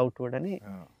ఈజ్ లైక్ అవుట్వర్డ్ అని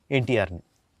ఎన్టీఆర్ని.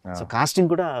 సో కాస్టింగ్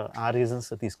కూడా ఆ రీజన్స్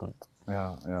తీసుకుని.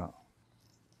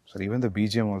 Sir even the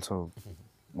BGM also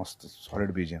మస్త్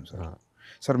సాలిడ్ బీజిఎం సార్.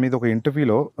 సార్ మీది ఒక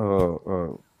ఇంటర్వ్యూలో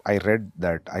I read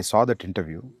that, I saw that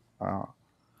interview,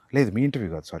 లేదు మీ ఇంటర్వ్యూ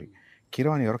కాదు సారీ,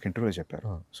 కిరాన్ ఎవరొక ఇంటర్వ్యూలో చెప్పారు.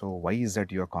 So why is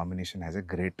that your combination has a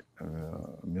great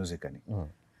music అని.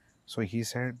 So he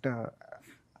said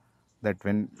that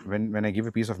when I give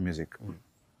a piece of music,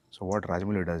 so what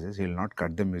Rajamouli does is he will not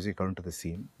cut the music according to the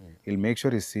scene. He'll make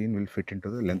sure his scene will fit into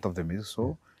the length of the music, so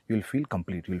you'll feel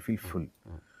complete, you'll feel full.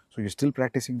 So you're still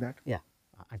practicing that? Yeah.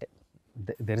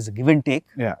 There is a give and take.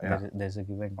 There is a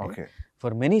give and take. Okay. For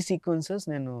many sequences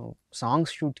నేను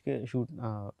songs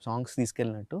songs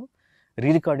తీసుకెళ్ళినట్టు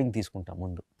రీ-రికార్డింగ్ తీసుకుంటా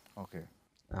ముందు. Okay.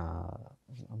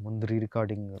 ముందు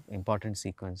రీ-రికార్డింగ్ important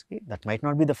సీక్వెన్స్కి, that might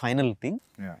not be the final thing,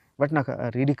 but నాకు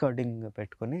రీ-రికార్డింగ్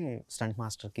పెట్టుకొని stunt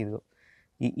మాస్టర్కి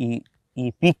ఈ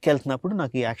పీక్కి వెళ్తున్నప్పుడు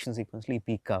నాకు ఈ యాక్షన్ సీక్వెన్స్లో ఈ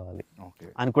పీక్ కావాలి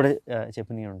అని కూడా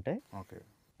చెప్పినవి ఉంటాయి.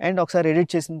 అండ్ ఒకసారి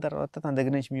ఎడిట్ చేసిన తర్వాత తన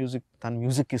దగ్గర నుంచి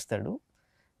మ్యూజిక్ ఇస్తాడు.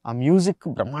 ఆ మ్యూజిక్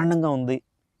బ్రహ్మాండంగా ఉంది,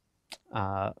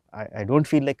 I don't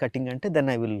feel like cutting అంటే, then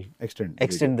I will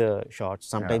extend the shots,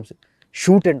 sometimes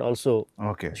shoot and also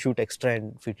shoot extra and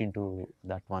fit into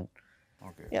that one.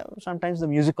 Yeah, sometimes the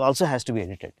music also has to be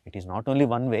edited. It is not only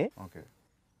one way.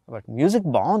 But music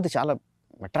బాగుంది, చాలా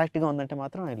అట్రాక్టివ్గా ఉందంటే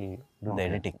మాత్రం I will do the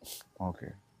editing.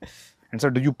 And so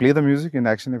do you play the music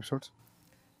in action episodes?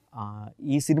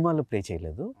 ఈ సినిమాలో play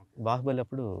చేయలేదు, బాహుబలి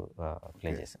అప్పుడు play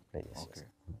చేశాను.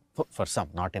 For some,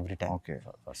 not every time.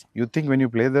 For some. You think when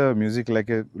you play the music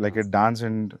like a dance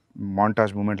and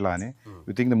montage moment la ane,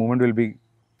 you think the moment will be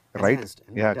right?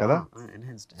 కదా,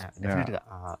 enhanced డెఫినెట్గా.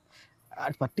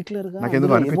 పర్టికులర్గా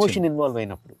emotion involve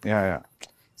అయినప్పుడు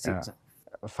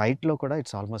ఫైట్లో కూడా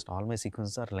it's almost all my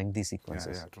sequences are lengthy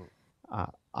sequences.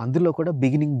 అందులో కూడా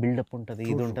beginning buildup ఉంటుంది,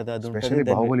 ఇది ఉంటుంది, అది ఉంటుంది.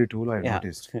 బాహుబలి 2లో I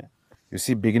noticed you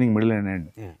see beginning, middle and end.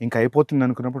 ఇంకా అయిపోతుంది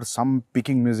అనుకున్నప్పుడు some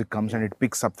picking music comes and it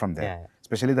picks up from there,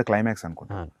 especially the climax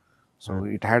అనుకుంటా. So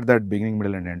it had that beginning,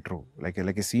 middle and end, true,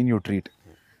 like a scene you treat.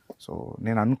 So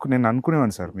నేను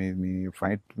అనుకునేవాను sir, మీ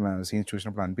fight scenes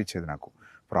చూసినప్పుడు అనిపించేది నాకు,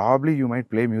 probably you might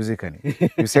play music అని.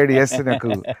 You side yes,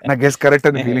 నా guess correct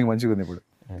అని feeling మంచిగా ఉంది ఇప్పుడు.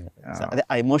 అదే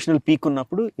ఆ ఎమోషనల్ పీక్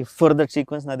ఉన్నప్పుడు ఇఫ్ ఫర్ దట్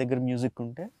సీక్వెన్స్ నా దగ్గర మ్యూజిక్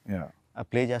ఉంటే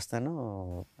ప్లే చేస్తాను.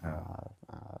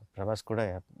 ప్రభాస్ కూడా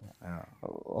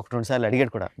ఒకటి రెండు సార్లు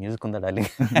అడిగాడు కూడా, మ్యూజిక్ ఉందా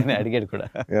డార్లింగ్ అని అడిగాడు కూడా.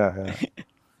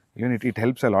 Even it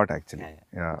helps a lot actually.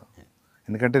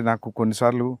 ఎందుకంటే నాకు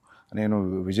కొన్నిసార్లు నేను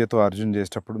విజయ్తో అర్జున్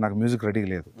చేసేటప్పుడు నాకు మ్యూజిక్ రెడీ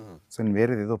లేదు, సో నేను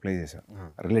వేరేది ఏదో ప్లే చేశాను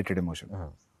రిలేటెడ్ ఎమోషన్.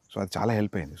 సో అది చాలా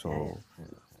హెల్ప్ అయింది. సో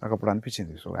నాకు అప్పుడు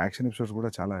అనిపించింది, సో యాక్షన్ ఎపిసోడ్స్ కూడా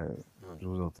చాలా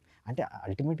యూజ్ అవుతుంది. అంటే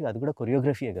అల్టిమేట్గా అది కూడా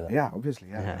కొరియోగ్రఫీయే కదా. ఆబ్వియస్లీ.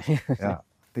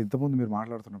 ఇంతకుముందు మీరు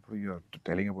మాట్లాడుతున్నప్పుడు you are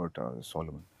telling about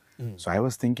Solomon. So I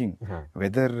was thinking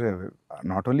weather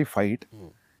not only fight,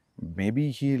 maybe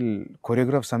he'll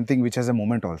choreograph something which has a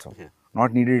moment also. Not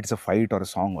needed it's a fight or a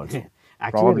song also.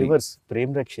 Actually reverse,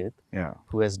 Prem Rakshit,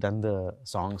 who has done the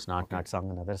songs, Not song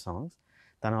and other songs,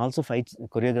 then also fights,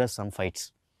 choreographs some fights.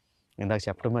 ఇందాక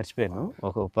చెప్పడం మర్చిపోయాను,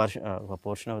 ఒక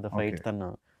portion of the fight తను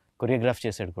choreograph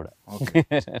చేశాడు కూడా.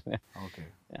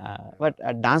 But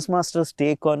dance masters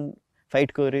take on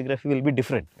fight choreography will be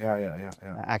different.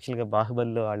 యాక్చువల్గా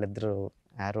బాహుబలిలో వాళ్ళిద్దరు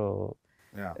యారో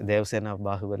దేవసేన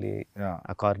బాహుబలి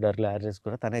ఆ కారిడార్లో యాడ్రెస్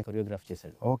కూడా తనే కొరియోగ్రాఫ్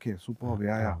చేశాడు. Okay, super.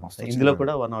 ఇందులో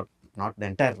కూడా one or not the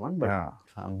entire one but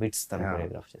bits తన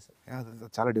కొరియోగ్రాఫ్ చేశాడు.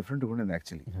 చాలా డిఫరెంట్గా ఉండేది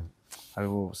యాక్చువల్లీ. అవి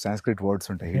సాంస్క్రిట్ వర్డ్స్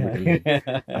ఉంటాయి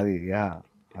అది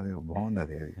అది బాగుంది.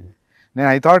 అది నేను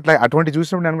ఐ థాట్ లైక్ అటువంటి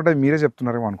చూసినప్పుడు నేను అనుకుంటా మీరే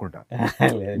చెప్తున్నారేమో అనుకుంటా.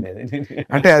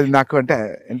 అంటే అది నాకు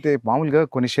అంటే మామూలుగా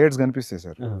కొన్ని షేడ్స్ కనిపిస్తాయి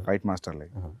సార్ ఫైట్ మాస్టర్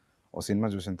లైక్. ఓ సినిమా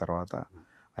చూసిన తర్వాత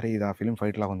అరే ఇది ఆ ఫిల్మ్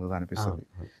ఫైట్ లాగా ఉంది కదా అనిపిస్తుంది.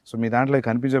 సో మీ దాంట్లో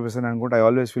కనిపించపిస్తాను అనుకుంటే I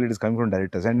always feel it is coming from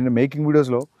directors. And నేను మేకింగ్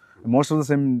వీడియోస్లో most of the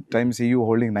same time see you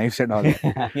holding knifes and all.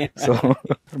 So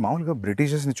మామూలుగా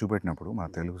బ్రిటిషర్స్ని చూపెట్టినప్పుడు మన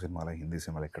తెలుగు సినిమాలో హిందీ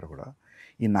సినిమాలో ఇక్కడ కూడా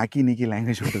ఈ నాకీ నీకీ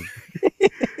లాంగ్వేజ్ ఉంటుంది.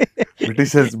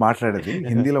 బ్రిటిషర్స్ మాట్లాడేది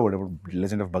హిందీలో కూడా. ఇప్పుడు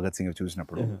లెజెండ్ ఆఫ్ భగత్ సింగ్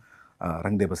చూసినప్పుడు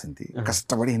రంగ్ దే బసంతి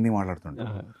కష్టపడి హిందీ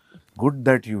మాట్లాడుతుంటారు. Good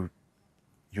that you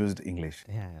used English.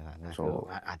 So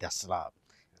అది అసలు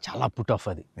చాలా పుట్ ఆఫ్.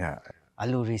 అది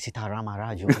అల్లూరి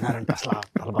సీతారామరాజు అన్నారంటే అసలు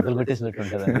చాలా బదులు కొట్టేసినట్టు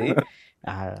ఉంటుంది అది.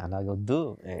 అలాగొద్దు.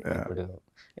 ఇప్పుడు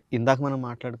ఇందాక మనం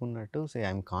మాట్లాడుకున్నట్టు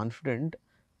ఐఎమ్ కాన్ఫిడెంట్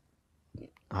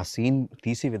ఆ సీన్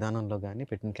తీసే విధానంలో కానీ,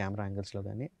 పెట్టిన కెమెరా యాంగిల్స్లో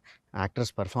కానీ,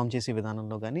 యాక్టర్స్ పర్ఫామ్ చేసే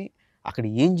విధానంలో కానీ, అక్కడ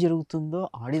ఏం జరుగుతుందో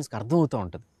ఆడియన్స్కి అర్థమవుతూ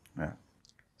ఉంటుంది.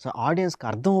 సో ఆడియన్స్కి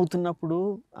అర్థం అవుతున్నప్పుడు,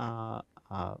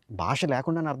 భాష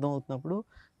లేకుండానే అర్థం అవుతున్నప్పుడు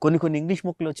కొన్ని ఇంగ్లీష్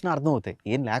ముక్కలు వచ్చినా అర్థం అవుతాయి,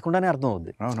 ఏం లేకుండానే అర్థం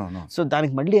అవుద్ది. సో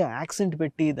దానికి మళ్ళీ యాక్సెంట్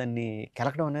పెట్టి దాన్ని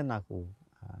కెలకడం అనేది నాకు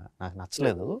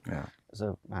నచ్చలేదు. సో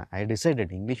ఐ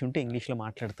డిసైడెడ్ ఇంగ్లీష్ ఉంటే ఇంగ్లీష్లో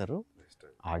మాట్లాడతారు,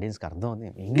 ఆడియన్స్కి అర్థం ఉంది,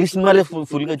 ఇంగ్లీష్ సినిమాలే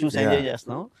ఫుల్గా చూసి ఎంజాయ్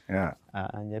చేస్తాం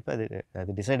అని చెప్పి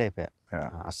అది డిసైడ్ అయిపోయా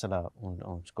అస్సలు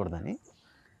ఉంచకూడదని.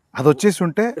 అది వచ్చేసి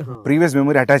ఉంటే ప్రీవియస్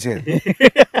మెమరీ అటాచ్ అయ్యేది.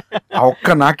 ఆ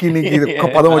ఒక్క నాకి నీకు ఒక్క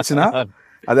పదం వచ్చినా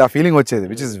అది ఆ ఫీలింగ్ వచ్చేది,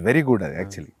 విచ్ ఇస్ వెరీ గుడ్. అది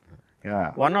actually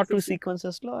 1 or 2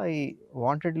 సీక్వెన్సెస్లో I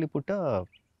wantedly put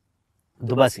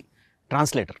దుబాసి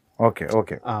translator. Okay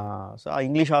okay. So ఆ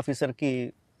ఇంగ్లీష్ ఆఫీసర్కి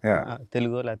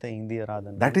తెలుగు లేకపోతే హిందీ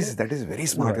రాదని. That is very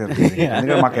smart.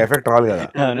 ఎందుకంటే మాకు ఎఫెక్ట్ రావాలి కదా,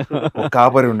 ఒక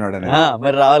కాపరి ఉన్నాడు అని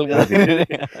మరి రావాలి కదా.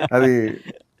 అది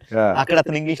అక్కడ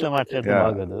అతను ఇంగ్లీష్ లో మాట్లాడితే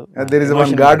బాగోదు. దేర్ ఇస్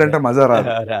వన్ గాడ్ అంటే మజా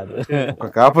రాదు. ఒక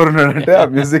కాపర్ ఉన్నాడంటే ఆ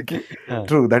మ్యూజిక్ కి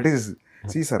true. That is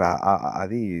see sir,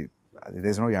 అది there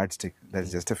is no add stick, that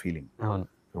is just a feeling.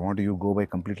 You want you go by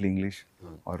completely English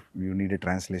or you need a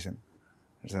translation?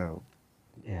 It's a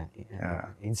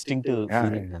instinctive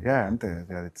feeling. Ante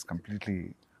it's completely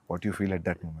what you feel at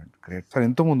that moment. Great. So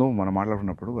ento mundu mana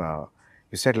maatladunnappudu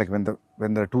you said like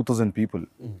when the 2000 people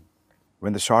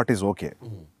when the shot is okay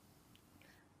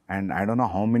and I don't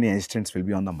know how many assistants will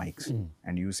be on the mics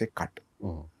and you say cut,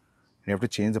 you have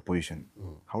to change the position.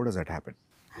 How does that happen?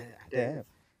 అంటే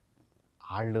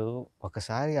వాళ్ళు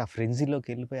ఒకసారి ఆ ఫ్రెంజీలోకి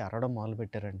వెళ్ళిపోయి అరవడం మొదలు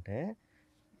పెట్టారంటే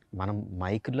మనం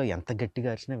మైక్లో ఎంత గట్టిగా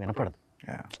అరిచినా వినపడదు.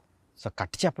 సో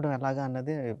కట్ చెప్పడం ఎలాగా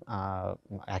అన్నది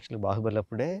యాక్చువల్లీ బాహుబలి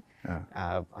అప్పుడే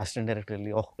అసిస్టెంట్ డైరెక్టర్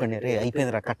వెళ్ళి ఒక్కడే రే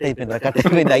అయిపోయిందిరా, కట్ అయిపోయింది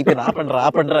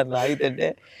ఆపండి అని ఆగితే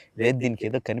లేదు దీనికి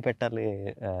ఏదో కనిపెట్టాలి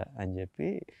అని చెప్పి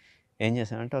ఏం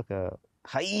చేసామంటే ఒక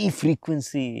హై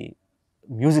ఫ్రీక్వెన్సీ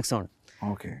మ్యూజిక్ సౌండ్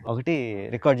ఒకటి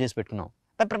రికార్డ్ చేసి పెట్టుకున్నాం.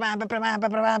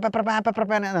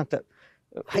 అంత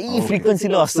హై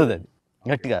ఫ్రీక్వెన్సీలో వస్తుంది అది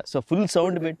గట్టిగా. సో ఫుల్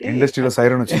సౌండ్ పెట్టి ఇండస్ట్రీలో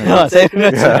సైరన్ వచ్చింది,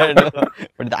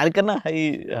 దానికన్నా హై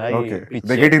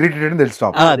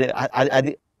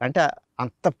అది అంటే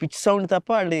అంత పిచ్ సౌండ్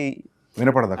తప్ప వాళ్ళు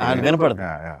వినపడదు.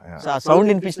 సో ఆ sound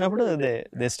వినిపించినప్పుడు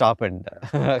they stop and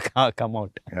come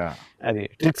out. అది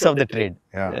ట్రిక్స్ ఆఫ్ ద ట్రేడ్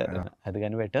అది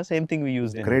కనిపెట్టా. Same thing we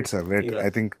used. Great sir, great. I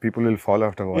think people will follow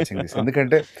after watching this.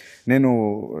 ఎందుకంటే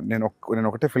నేను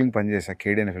ఒకటే ఫిల్మ్ పనిచేసా,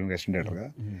 కేడీ అనే ఫిల్మ్ అసిస్టెంట్ డైరెక్టర్గా.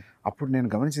 అప్పుడు నేను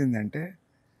గమనించింది అంటే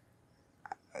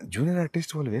జూనియర్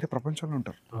ఆర్టిస్ట్ వాళ్ళు వేరే ప్రపంచంలో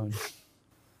ఉంటారు.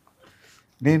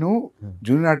 నేను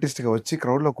జూనియర్ ఆర్టిస్ట్గా వచ్చి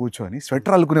క్రౌడ్లో కూర్చొని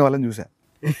స్వెటర్ అల్లుకునే వాళ్ళని చూసా.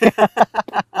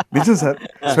 నిజం సార్,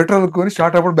 స్వెటర్ అల్లుకొని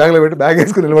షార్ట్ అప్పుడు బ్యాగ్లో పెట్టి బ్యాగ్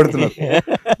వేసుకుని నిలబడుతున్నారు.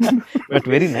 But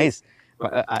very nice.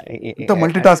 ఇంత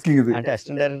మల్టీ టాస్కింగ్ ఇది. అంటే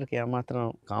అసిస్టెంట్ డైరెక్టర్కి ఏమాత్రం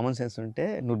కామన్ సెన్స్ ఉంటే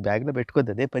నువ్వు బ్యాగ్లో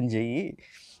పెట్టుకోద్దు, అదే పని చెయ్యి.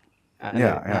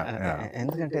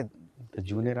 ఎందుకంటే the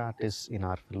junior artist in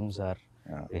our films are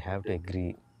we have to agree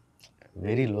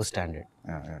very low standard.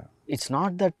 It's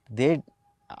not that they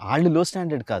వాళ్ళు లో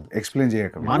స్టాండర్డ్ కాదు, ఎక్స్ప్లెయిన్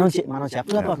చేయక మనం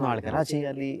చెప్పలేకపోతున్నాం వాళ్ళకి ఎలా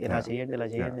చేయాలి, ఇలా చేయండి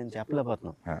అని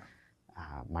చెప్పలేకపోతున్నాం.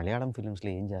 మలయాళం ఫిలిమ్స్లో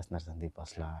ఏం చేస్తున్నారు సందీప్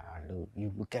అసలు వాళ్ళు, you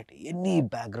look at any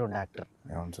background actor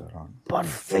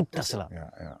perfect. అసలు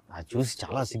అది చూసి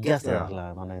చాలా సిగ్గేస్తారు, అసలు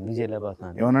మనం ఎందుకు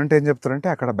చేయలేకపోతున్నాం. ఏమనంటే ఏం చెప్తారంటే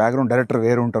అక్కడ బ్యాక్గ్రౌండ్ డైరెక్టర్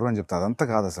వేరు ఉంటారు అని చెప్తారు. అదంతా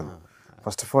కాదు అసలు.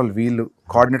 ఫస్ట్ ఆఫ్ ఆల్ వీళ్ళు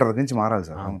కోఆర్డినేటర్ గురించి మారాలి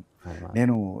సార్.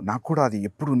 నాకు కూడా అది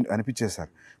ఎప్పుడు అనిపించేది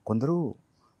సార్, కొందరు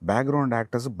బ్యాక్గ్రౌండ్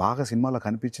యాక్టర్స్ బాగా సినిమాలో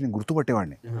కనిపించి నేను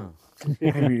గుర్తుపట్టేవాడిని.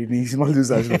 ఈ సినిమాలు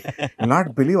చూసి అసలు నాట్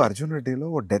బిలీవ్ అర్జున్ రెడ్డిలో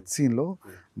డెత్ సీన్లో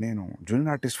నేను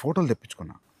జూనియర్ ఆర్టిస్ట్ ఫోటోలు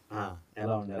తెప్పించుకున్నా.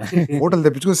 ఎలా ఉండాలి ఫోటోలు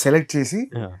తెప్పించుకొని సెలెక్ట్ చేసి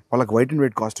వాళ్ళకి వైట్ అండ్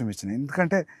వైట్ కాస్ట్యూమ్ ఇచ్చిన.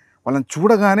 ఎందుకంటే వాళ్ళని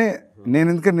చూడగానే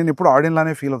నేను ఎప్పుడు ఆడియన్స్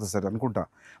లానే ఫీల్ అవుతుంది సార్ అనుకుంటా.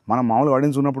 మనం మామూలు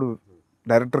ఆడియన్స్ ఉన్నప్పుడు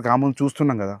డైరెక్టర్ కామన్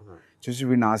చూస్తున్నాం కదా, చూసి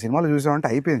వీడిని ఆ సినిమాలో చూసామంటే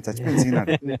అయిపోయింది, చచ్చిపోయింది సీన్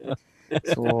అని.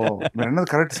 సో మీరు అన్నది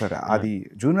కరెక్ట్ సార్, అది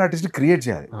జూనియర్ ఆర్టిస్ట్ని క్రియేట్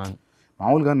చేయాలి.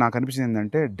 మామూలుగా నాకు అనిపించింది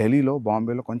ఏంటంటే ఢిల్లీలో,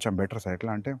 బాంబేలో కొంచెం బెటర్ సార్.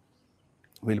 ఎట్లా అంటే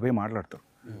వీళ్ళు పోయి మాట్లాడతారు,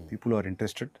 people are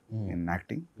interested in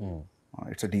acting,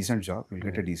 it's a decent job, will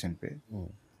get a decent pay,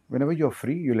 when ever you're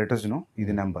free you let us know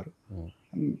ఇది నెంబర్.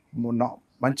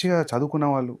 మంచిగా చదువుకున్న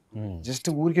వాళ్ళు జస్ట్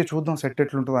ఊరికే చూద్దాం సెట్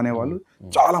ఎట్లుంటుంది అనేవాళ్ళు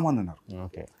చాలా మంది ఉన్నారు.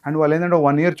 అండ్ వాళ్ళు ఏంటంటే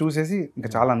 1 year చూసేసి ఇంకా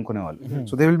చాలా అనుకునేవాళ్ళు.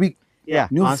 So they will be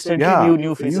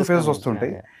new faces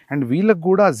వస్తుంటాయి. అండ్ వీళ్ళకి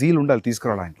కూడా జీల్ ఉండాలి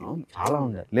తీసుకురావడానికి,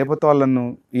 లేకపోతే వాళ్ళను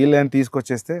వీళ్ళని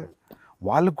తీసుకొచ్చేస్తే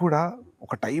వాళ్ళకు కూడా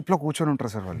ఒక టైప్లో కూర్చొని ఉంటారు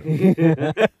సార్ వాళ్ళు.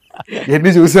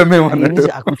 ఎన్ని చూసాం మేము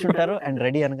కూర్చుంటారు అండ్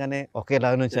రెడీ అనగానే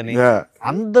ఒకేలాగా నుంచని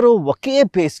అందరూ ఒకే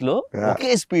పేస్ లో,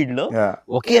 ఒకే స్పీడ్ లో,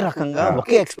 ఒకే రకంగా,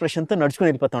 ఒకే ఎక్స్ప్రెషన్ తో నడుచుకుని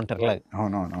వెళ్ళిపోతూ ఉంటారు.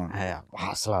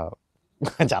 అసలు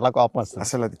చాలా కోపం వస్తుంది.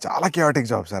 అసలు అది చాలా కియాటిక్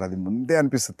జాబ్ సార్. అది ముందే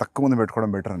అనిపిస్తుంది తక్కువ మంది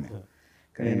పెట్టుకోవడం బెటర్ అని.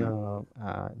 నేను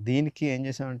దీనికి ఏం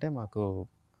చేసామంటే మాకు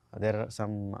there are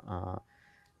some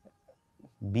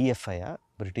BFI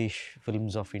British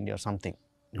films of India something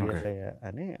BFI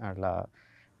అని అట్లా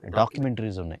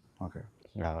డాక్యుమెంటరీస్ ఉన్నాయి.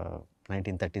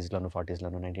 1930s, 40s,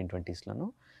 1920s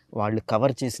వాళ్ళు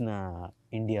కవర్ చేసిన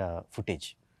ఇండియా ఫుటేజ్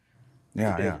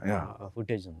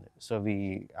ఉంది. So we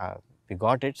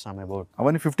got it some about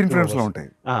అవన్నీ 15 frames లో ఉంటాయి,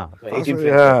 18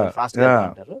 frames ఫాస్ట్ గా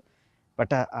అంటారు.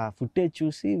 బట్ ఆ ఫుటేజ్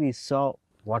చూసి వి సా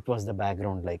what was the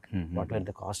background like, what were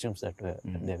the costumes that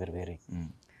they were wearing.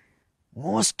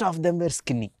 Most of them were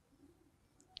skinny,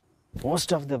 most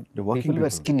of the people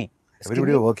were skinny.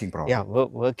 Everybody were working probably.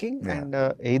 Working and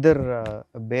either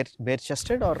bare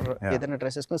chested or ఏదైనా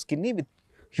dresses లో skinny with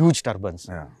huge turbans.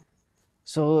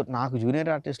 So నాకు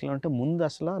junior ఆర్టిస్ట్లో అంటే ముందు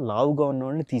అసలు లావుగా ఉన్న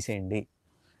వాళ్ళని తీసేయండి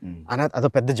అని, అదో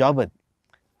పెద్ద జాబ్. అది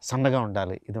సన్నగా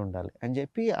ఉండాలి, ఇది ఉండాలి అని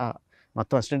చెప్పి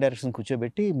మొత్తం అసిస్టెంట్ డైరెక్షన్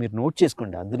కూర్చోబెట్టి మీరు నోట్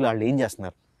చేసుకోండి అందులో వాళ్ళు ఏం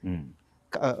చేస్తున్నారు.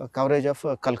 Coverage of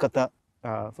Calcutta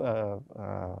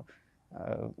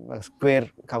square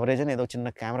coverage అని ఏదో చిన్న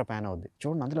కెమెరా ప్యాన్ అవుద్ది,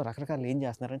 చూడండి అందులో రకరకాలు ఏం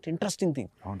చేస్తున్నారు అంటే ఇంట్రెస్టింగ్ థింగ్.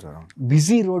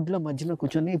 బిజీ రోడ్లో మధ్యలో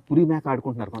కూర్చొని పులి మేక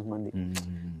ఆడుకుంటున్నారు కొంతమంది.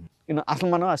 అసలు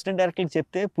మనం అసిస్టెంట్ డైరెక్టర్కి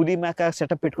చెప్తే పులి మేక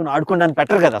సెటప్ పెట్టుకుని ఆడుకోవడానికి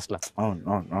పెట్టరు కదా అసలు,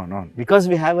 because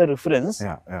we have a reference.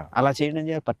 అలా చేయడం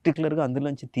చేయాలి పర్టికులర్గా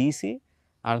అందులోంచి తీసి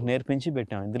వాళ్ళకి నేర్పించి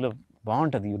పెట్టాం. ఇందులో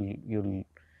బాగుంటుంది, you'll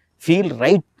feel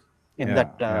right in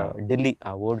that Delhi,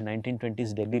 ఆ old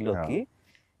 1920s ఢిల్లీలోకి.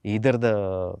 Either the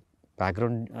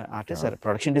background artist are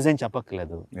production design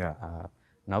చెప్పక్కర్లేదు.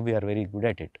 Now we are very good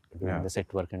at it, doing the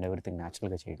set work and everything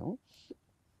న్యాచురల్గా చేయడం,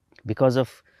 because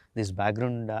of this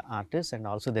background artist and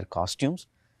also there costumes,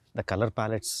 the colour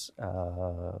palettes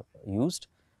used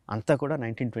అంతా కూడా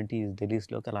 1920s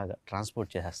ఢిల్లీస్లోకి అలాగా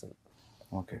transport చేసేస్తుంది.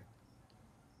 Okay,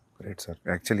 great sir.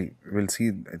 Actually will see,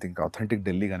 I think authentic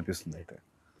Delhi కనిపిస్తుంది అయితే.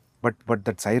 But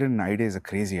that siren idea is a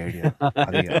crazy idea.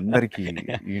 అది అందరికి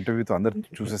ఈ ఇంటర్వ్యూతో అందరు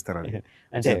చూసేస్తారు. అది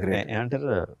అంటే ఏమంటారు,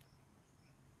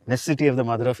 necessity of the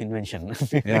mother of invention.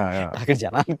 అక్కడ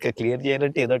జనానికి క్లియర్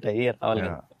చేయాలంటే ఏదో ఐడియా రావాలి.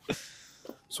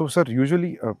 So sir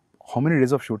usually how many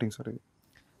days of shooting sir?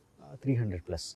 300+.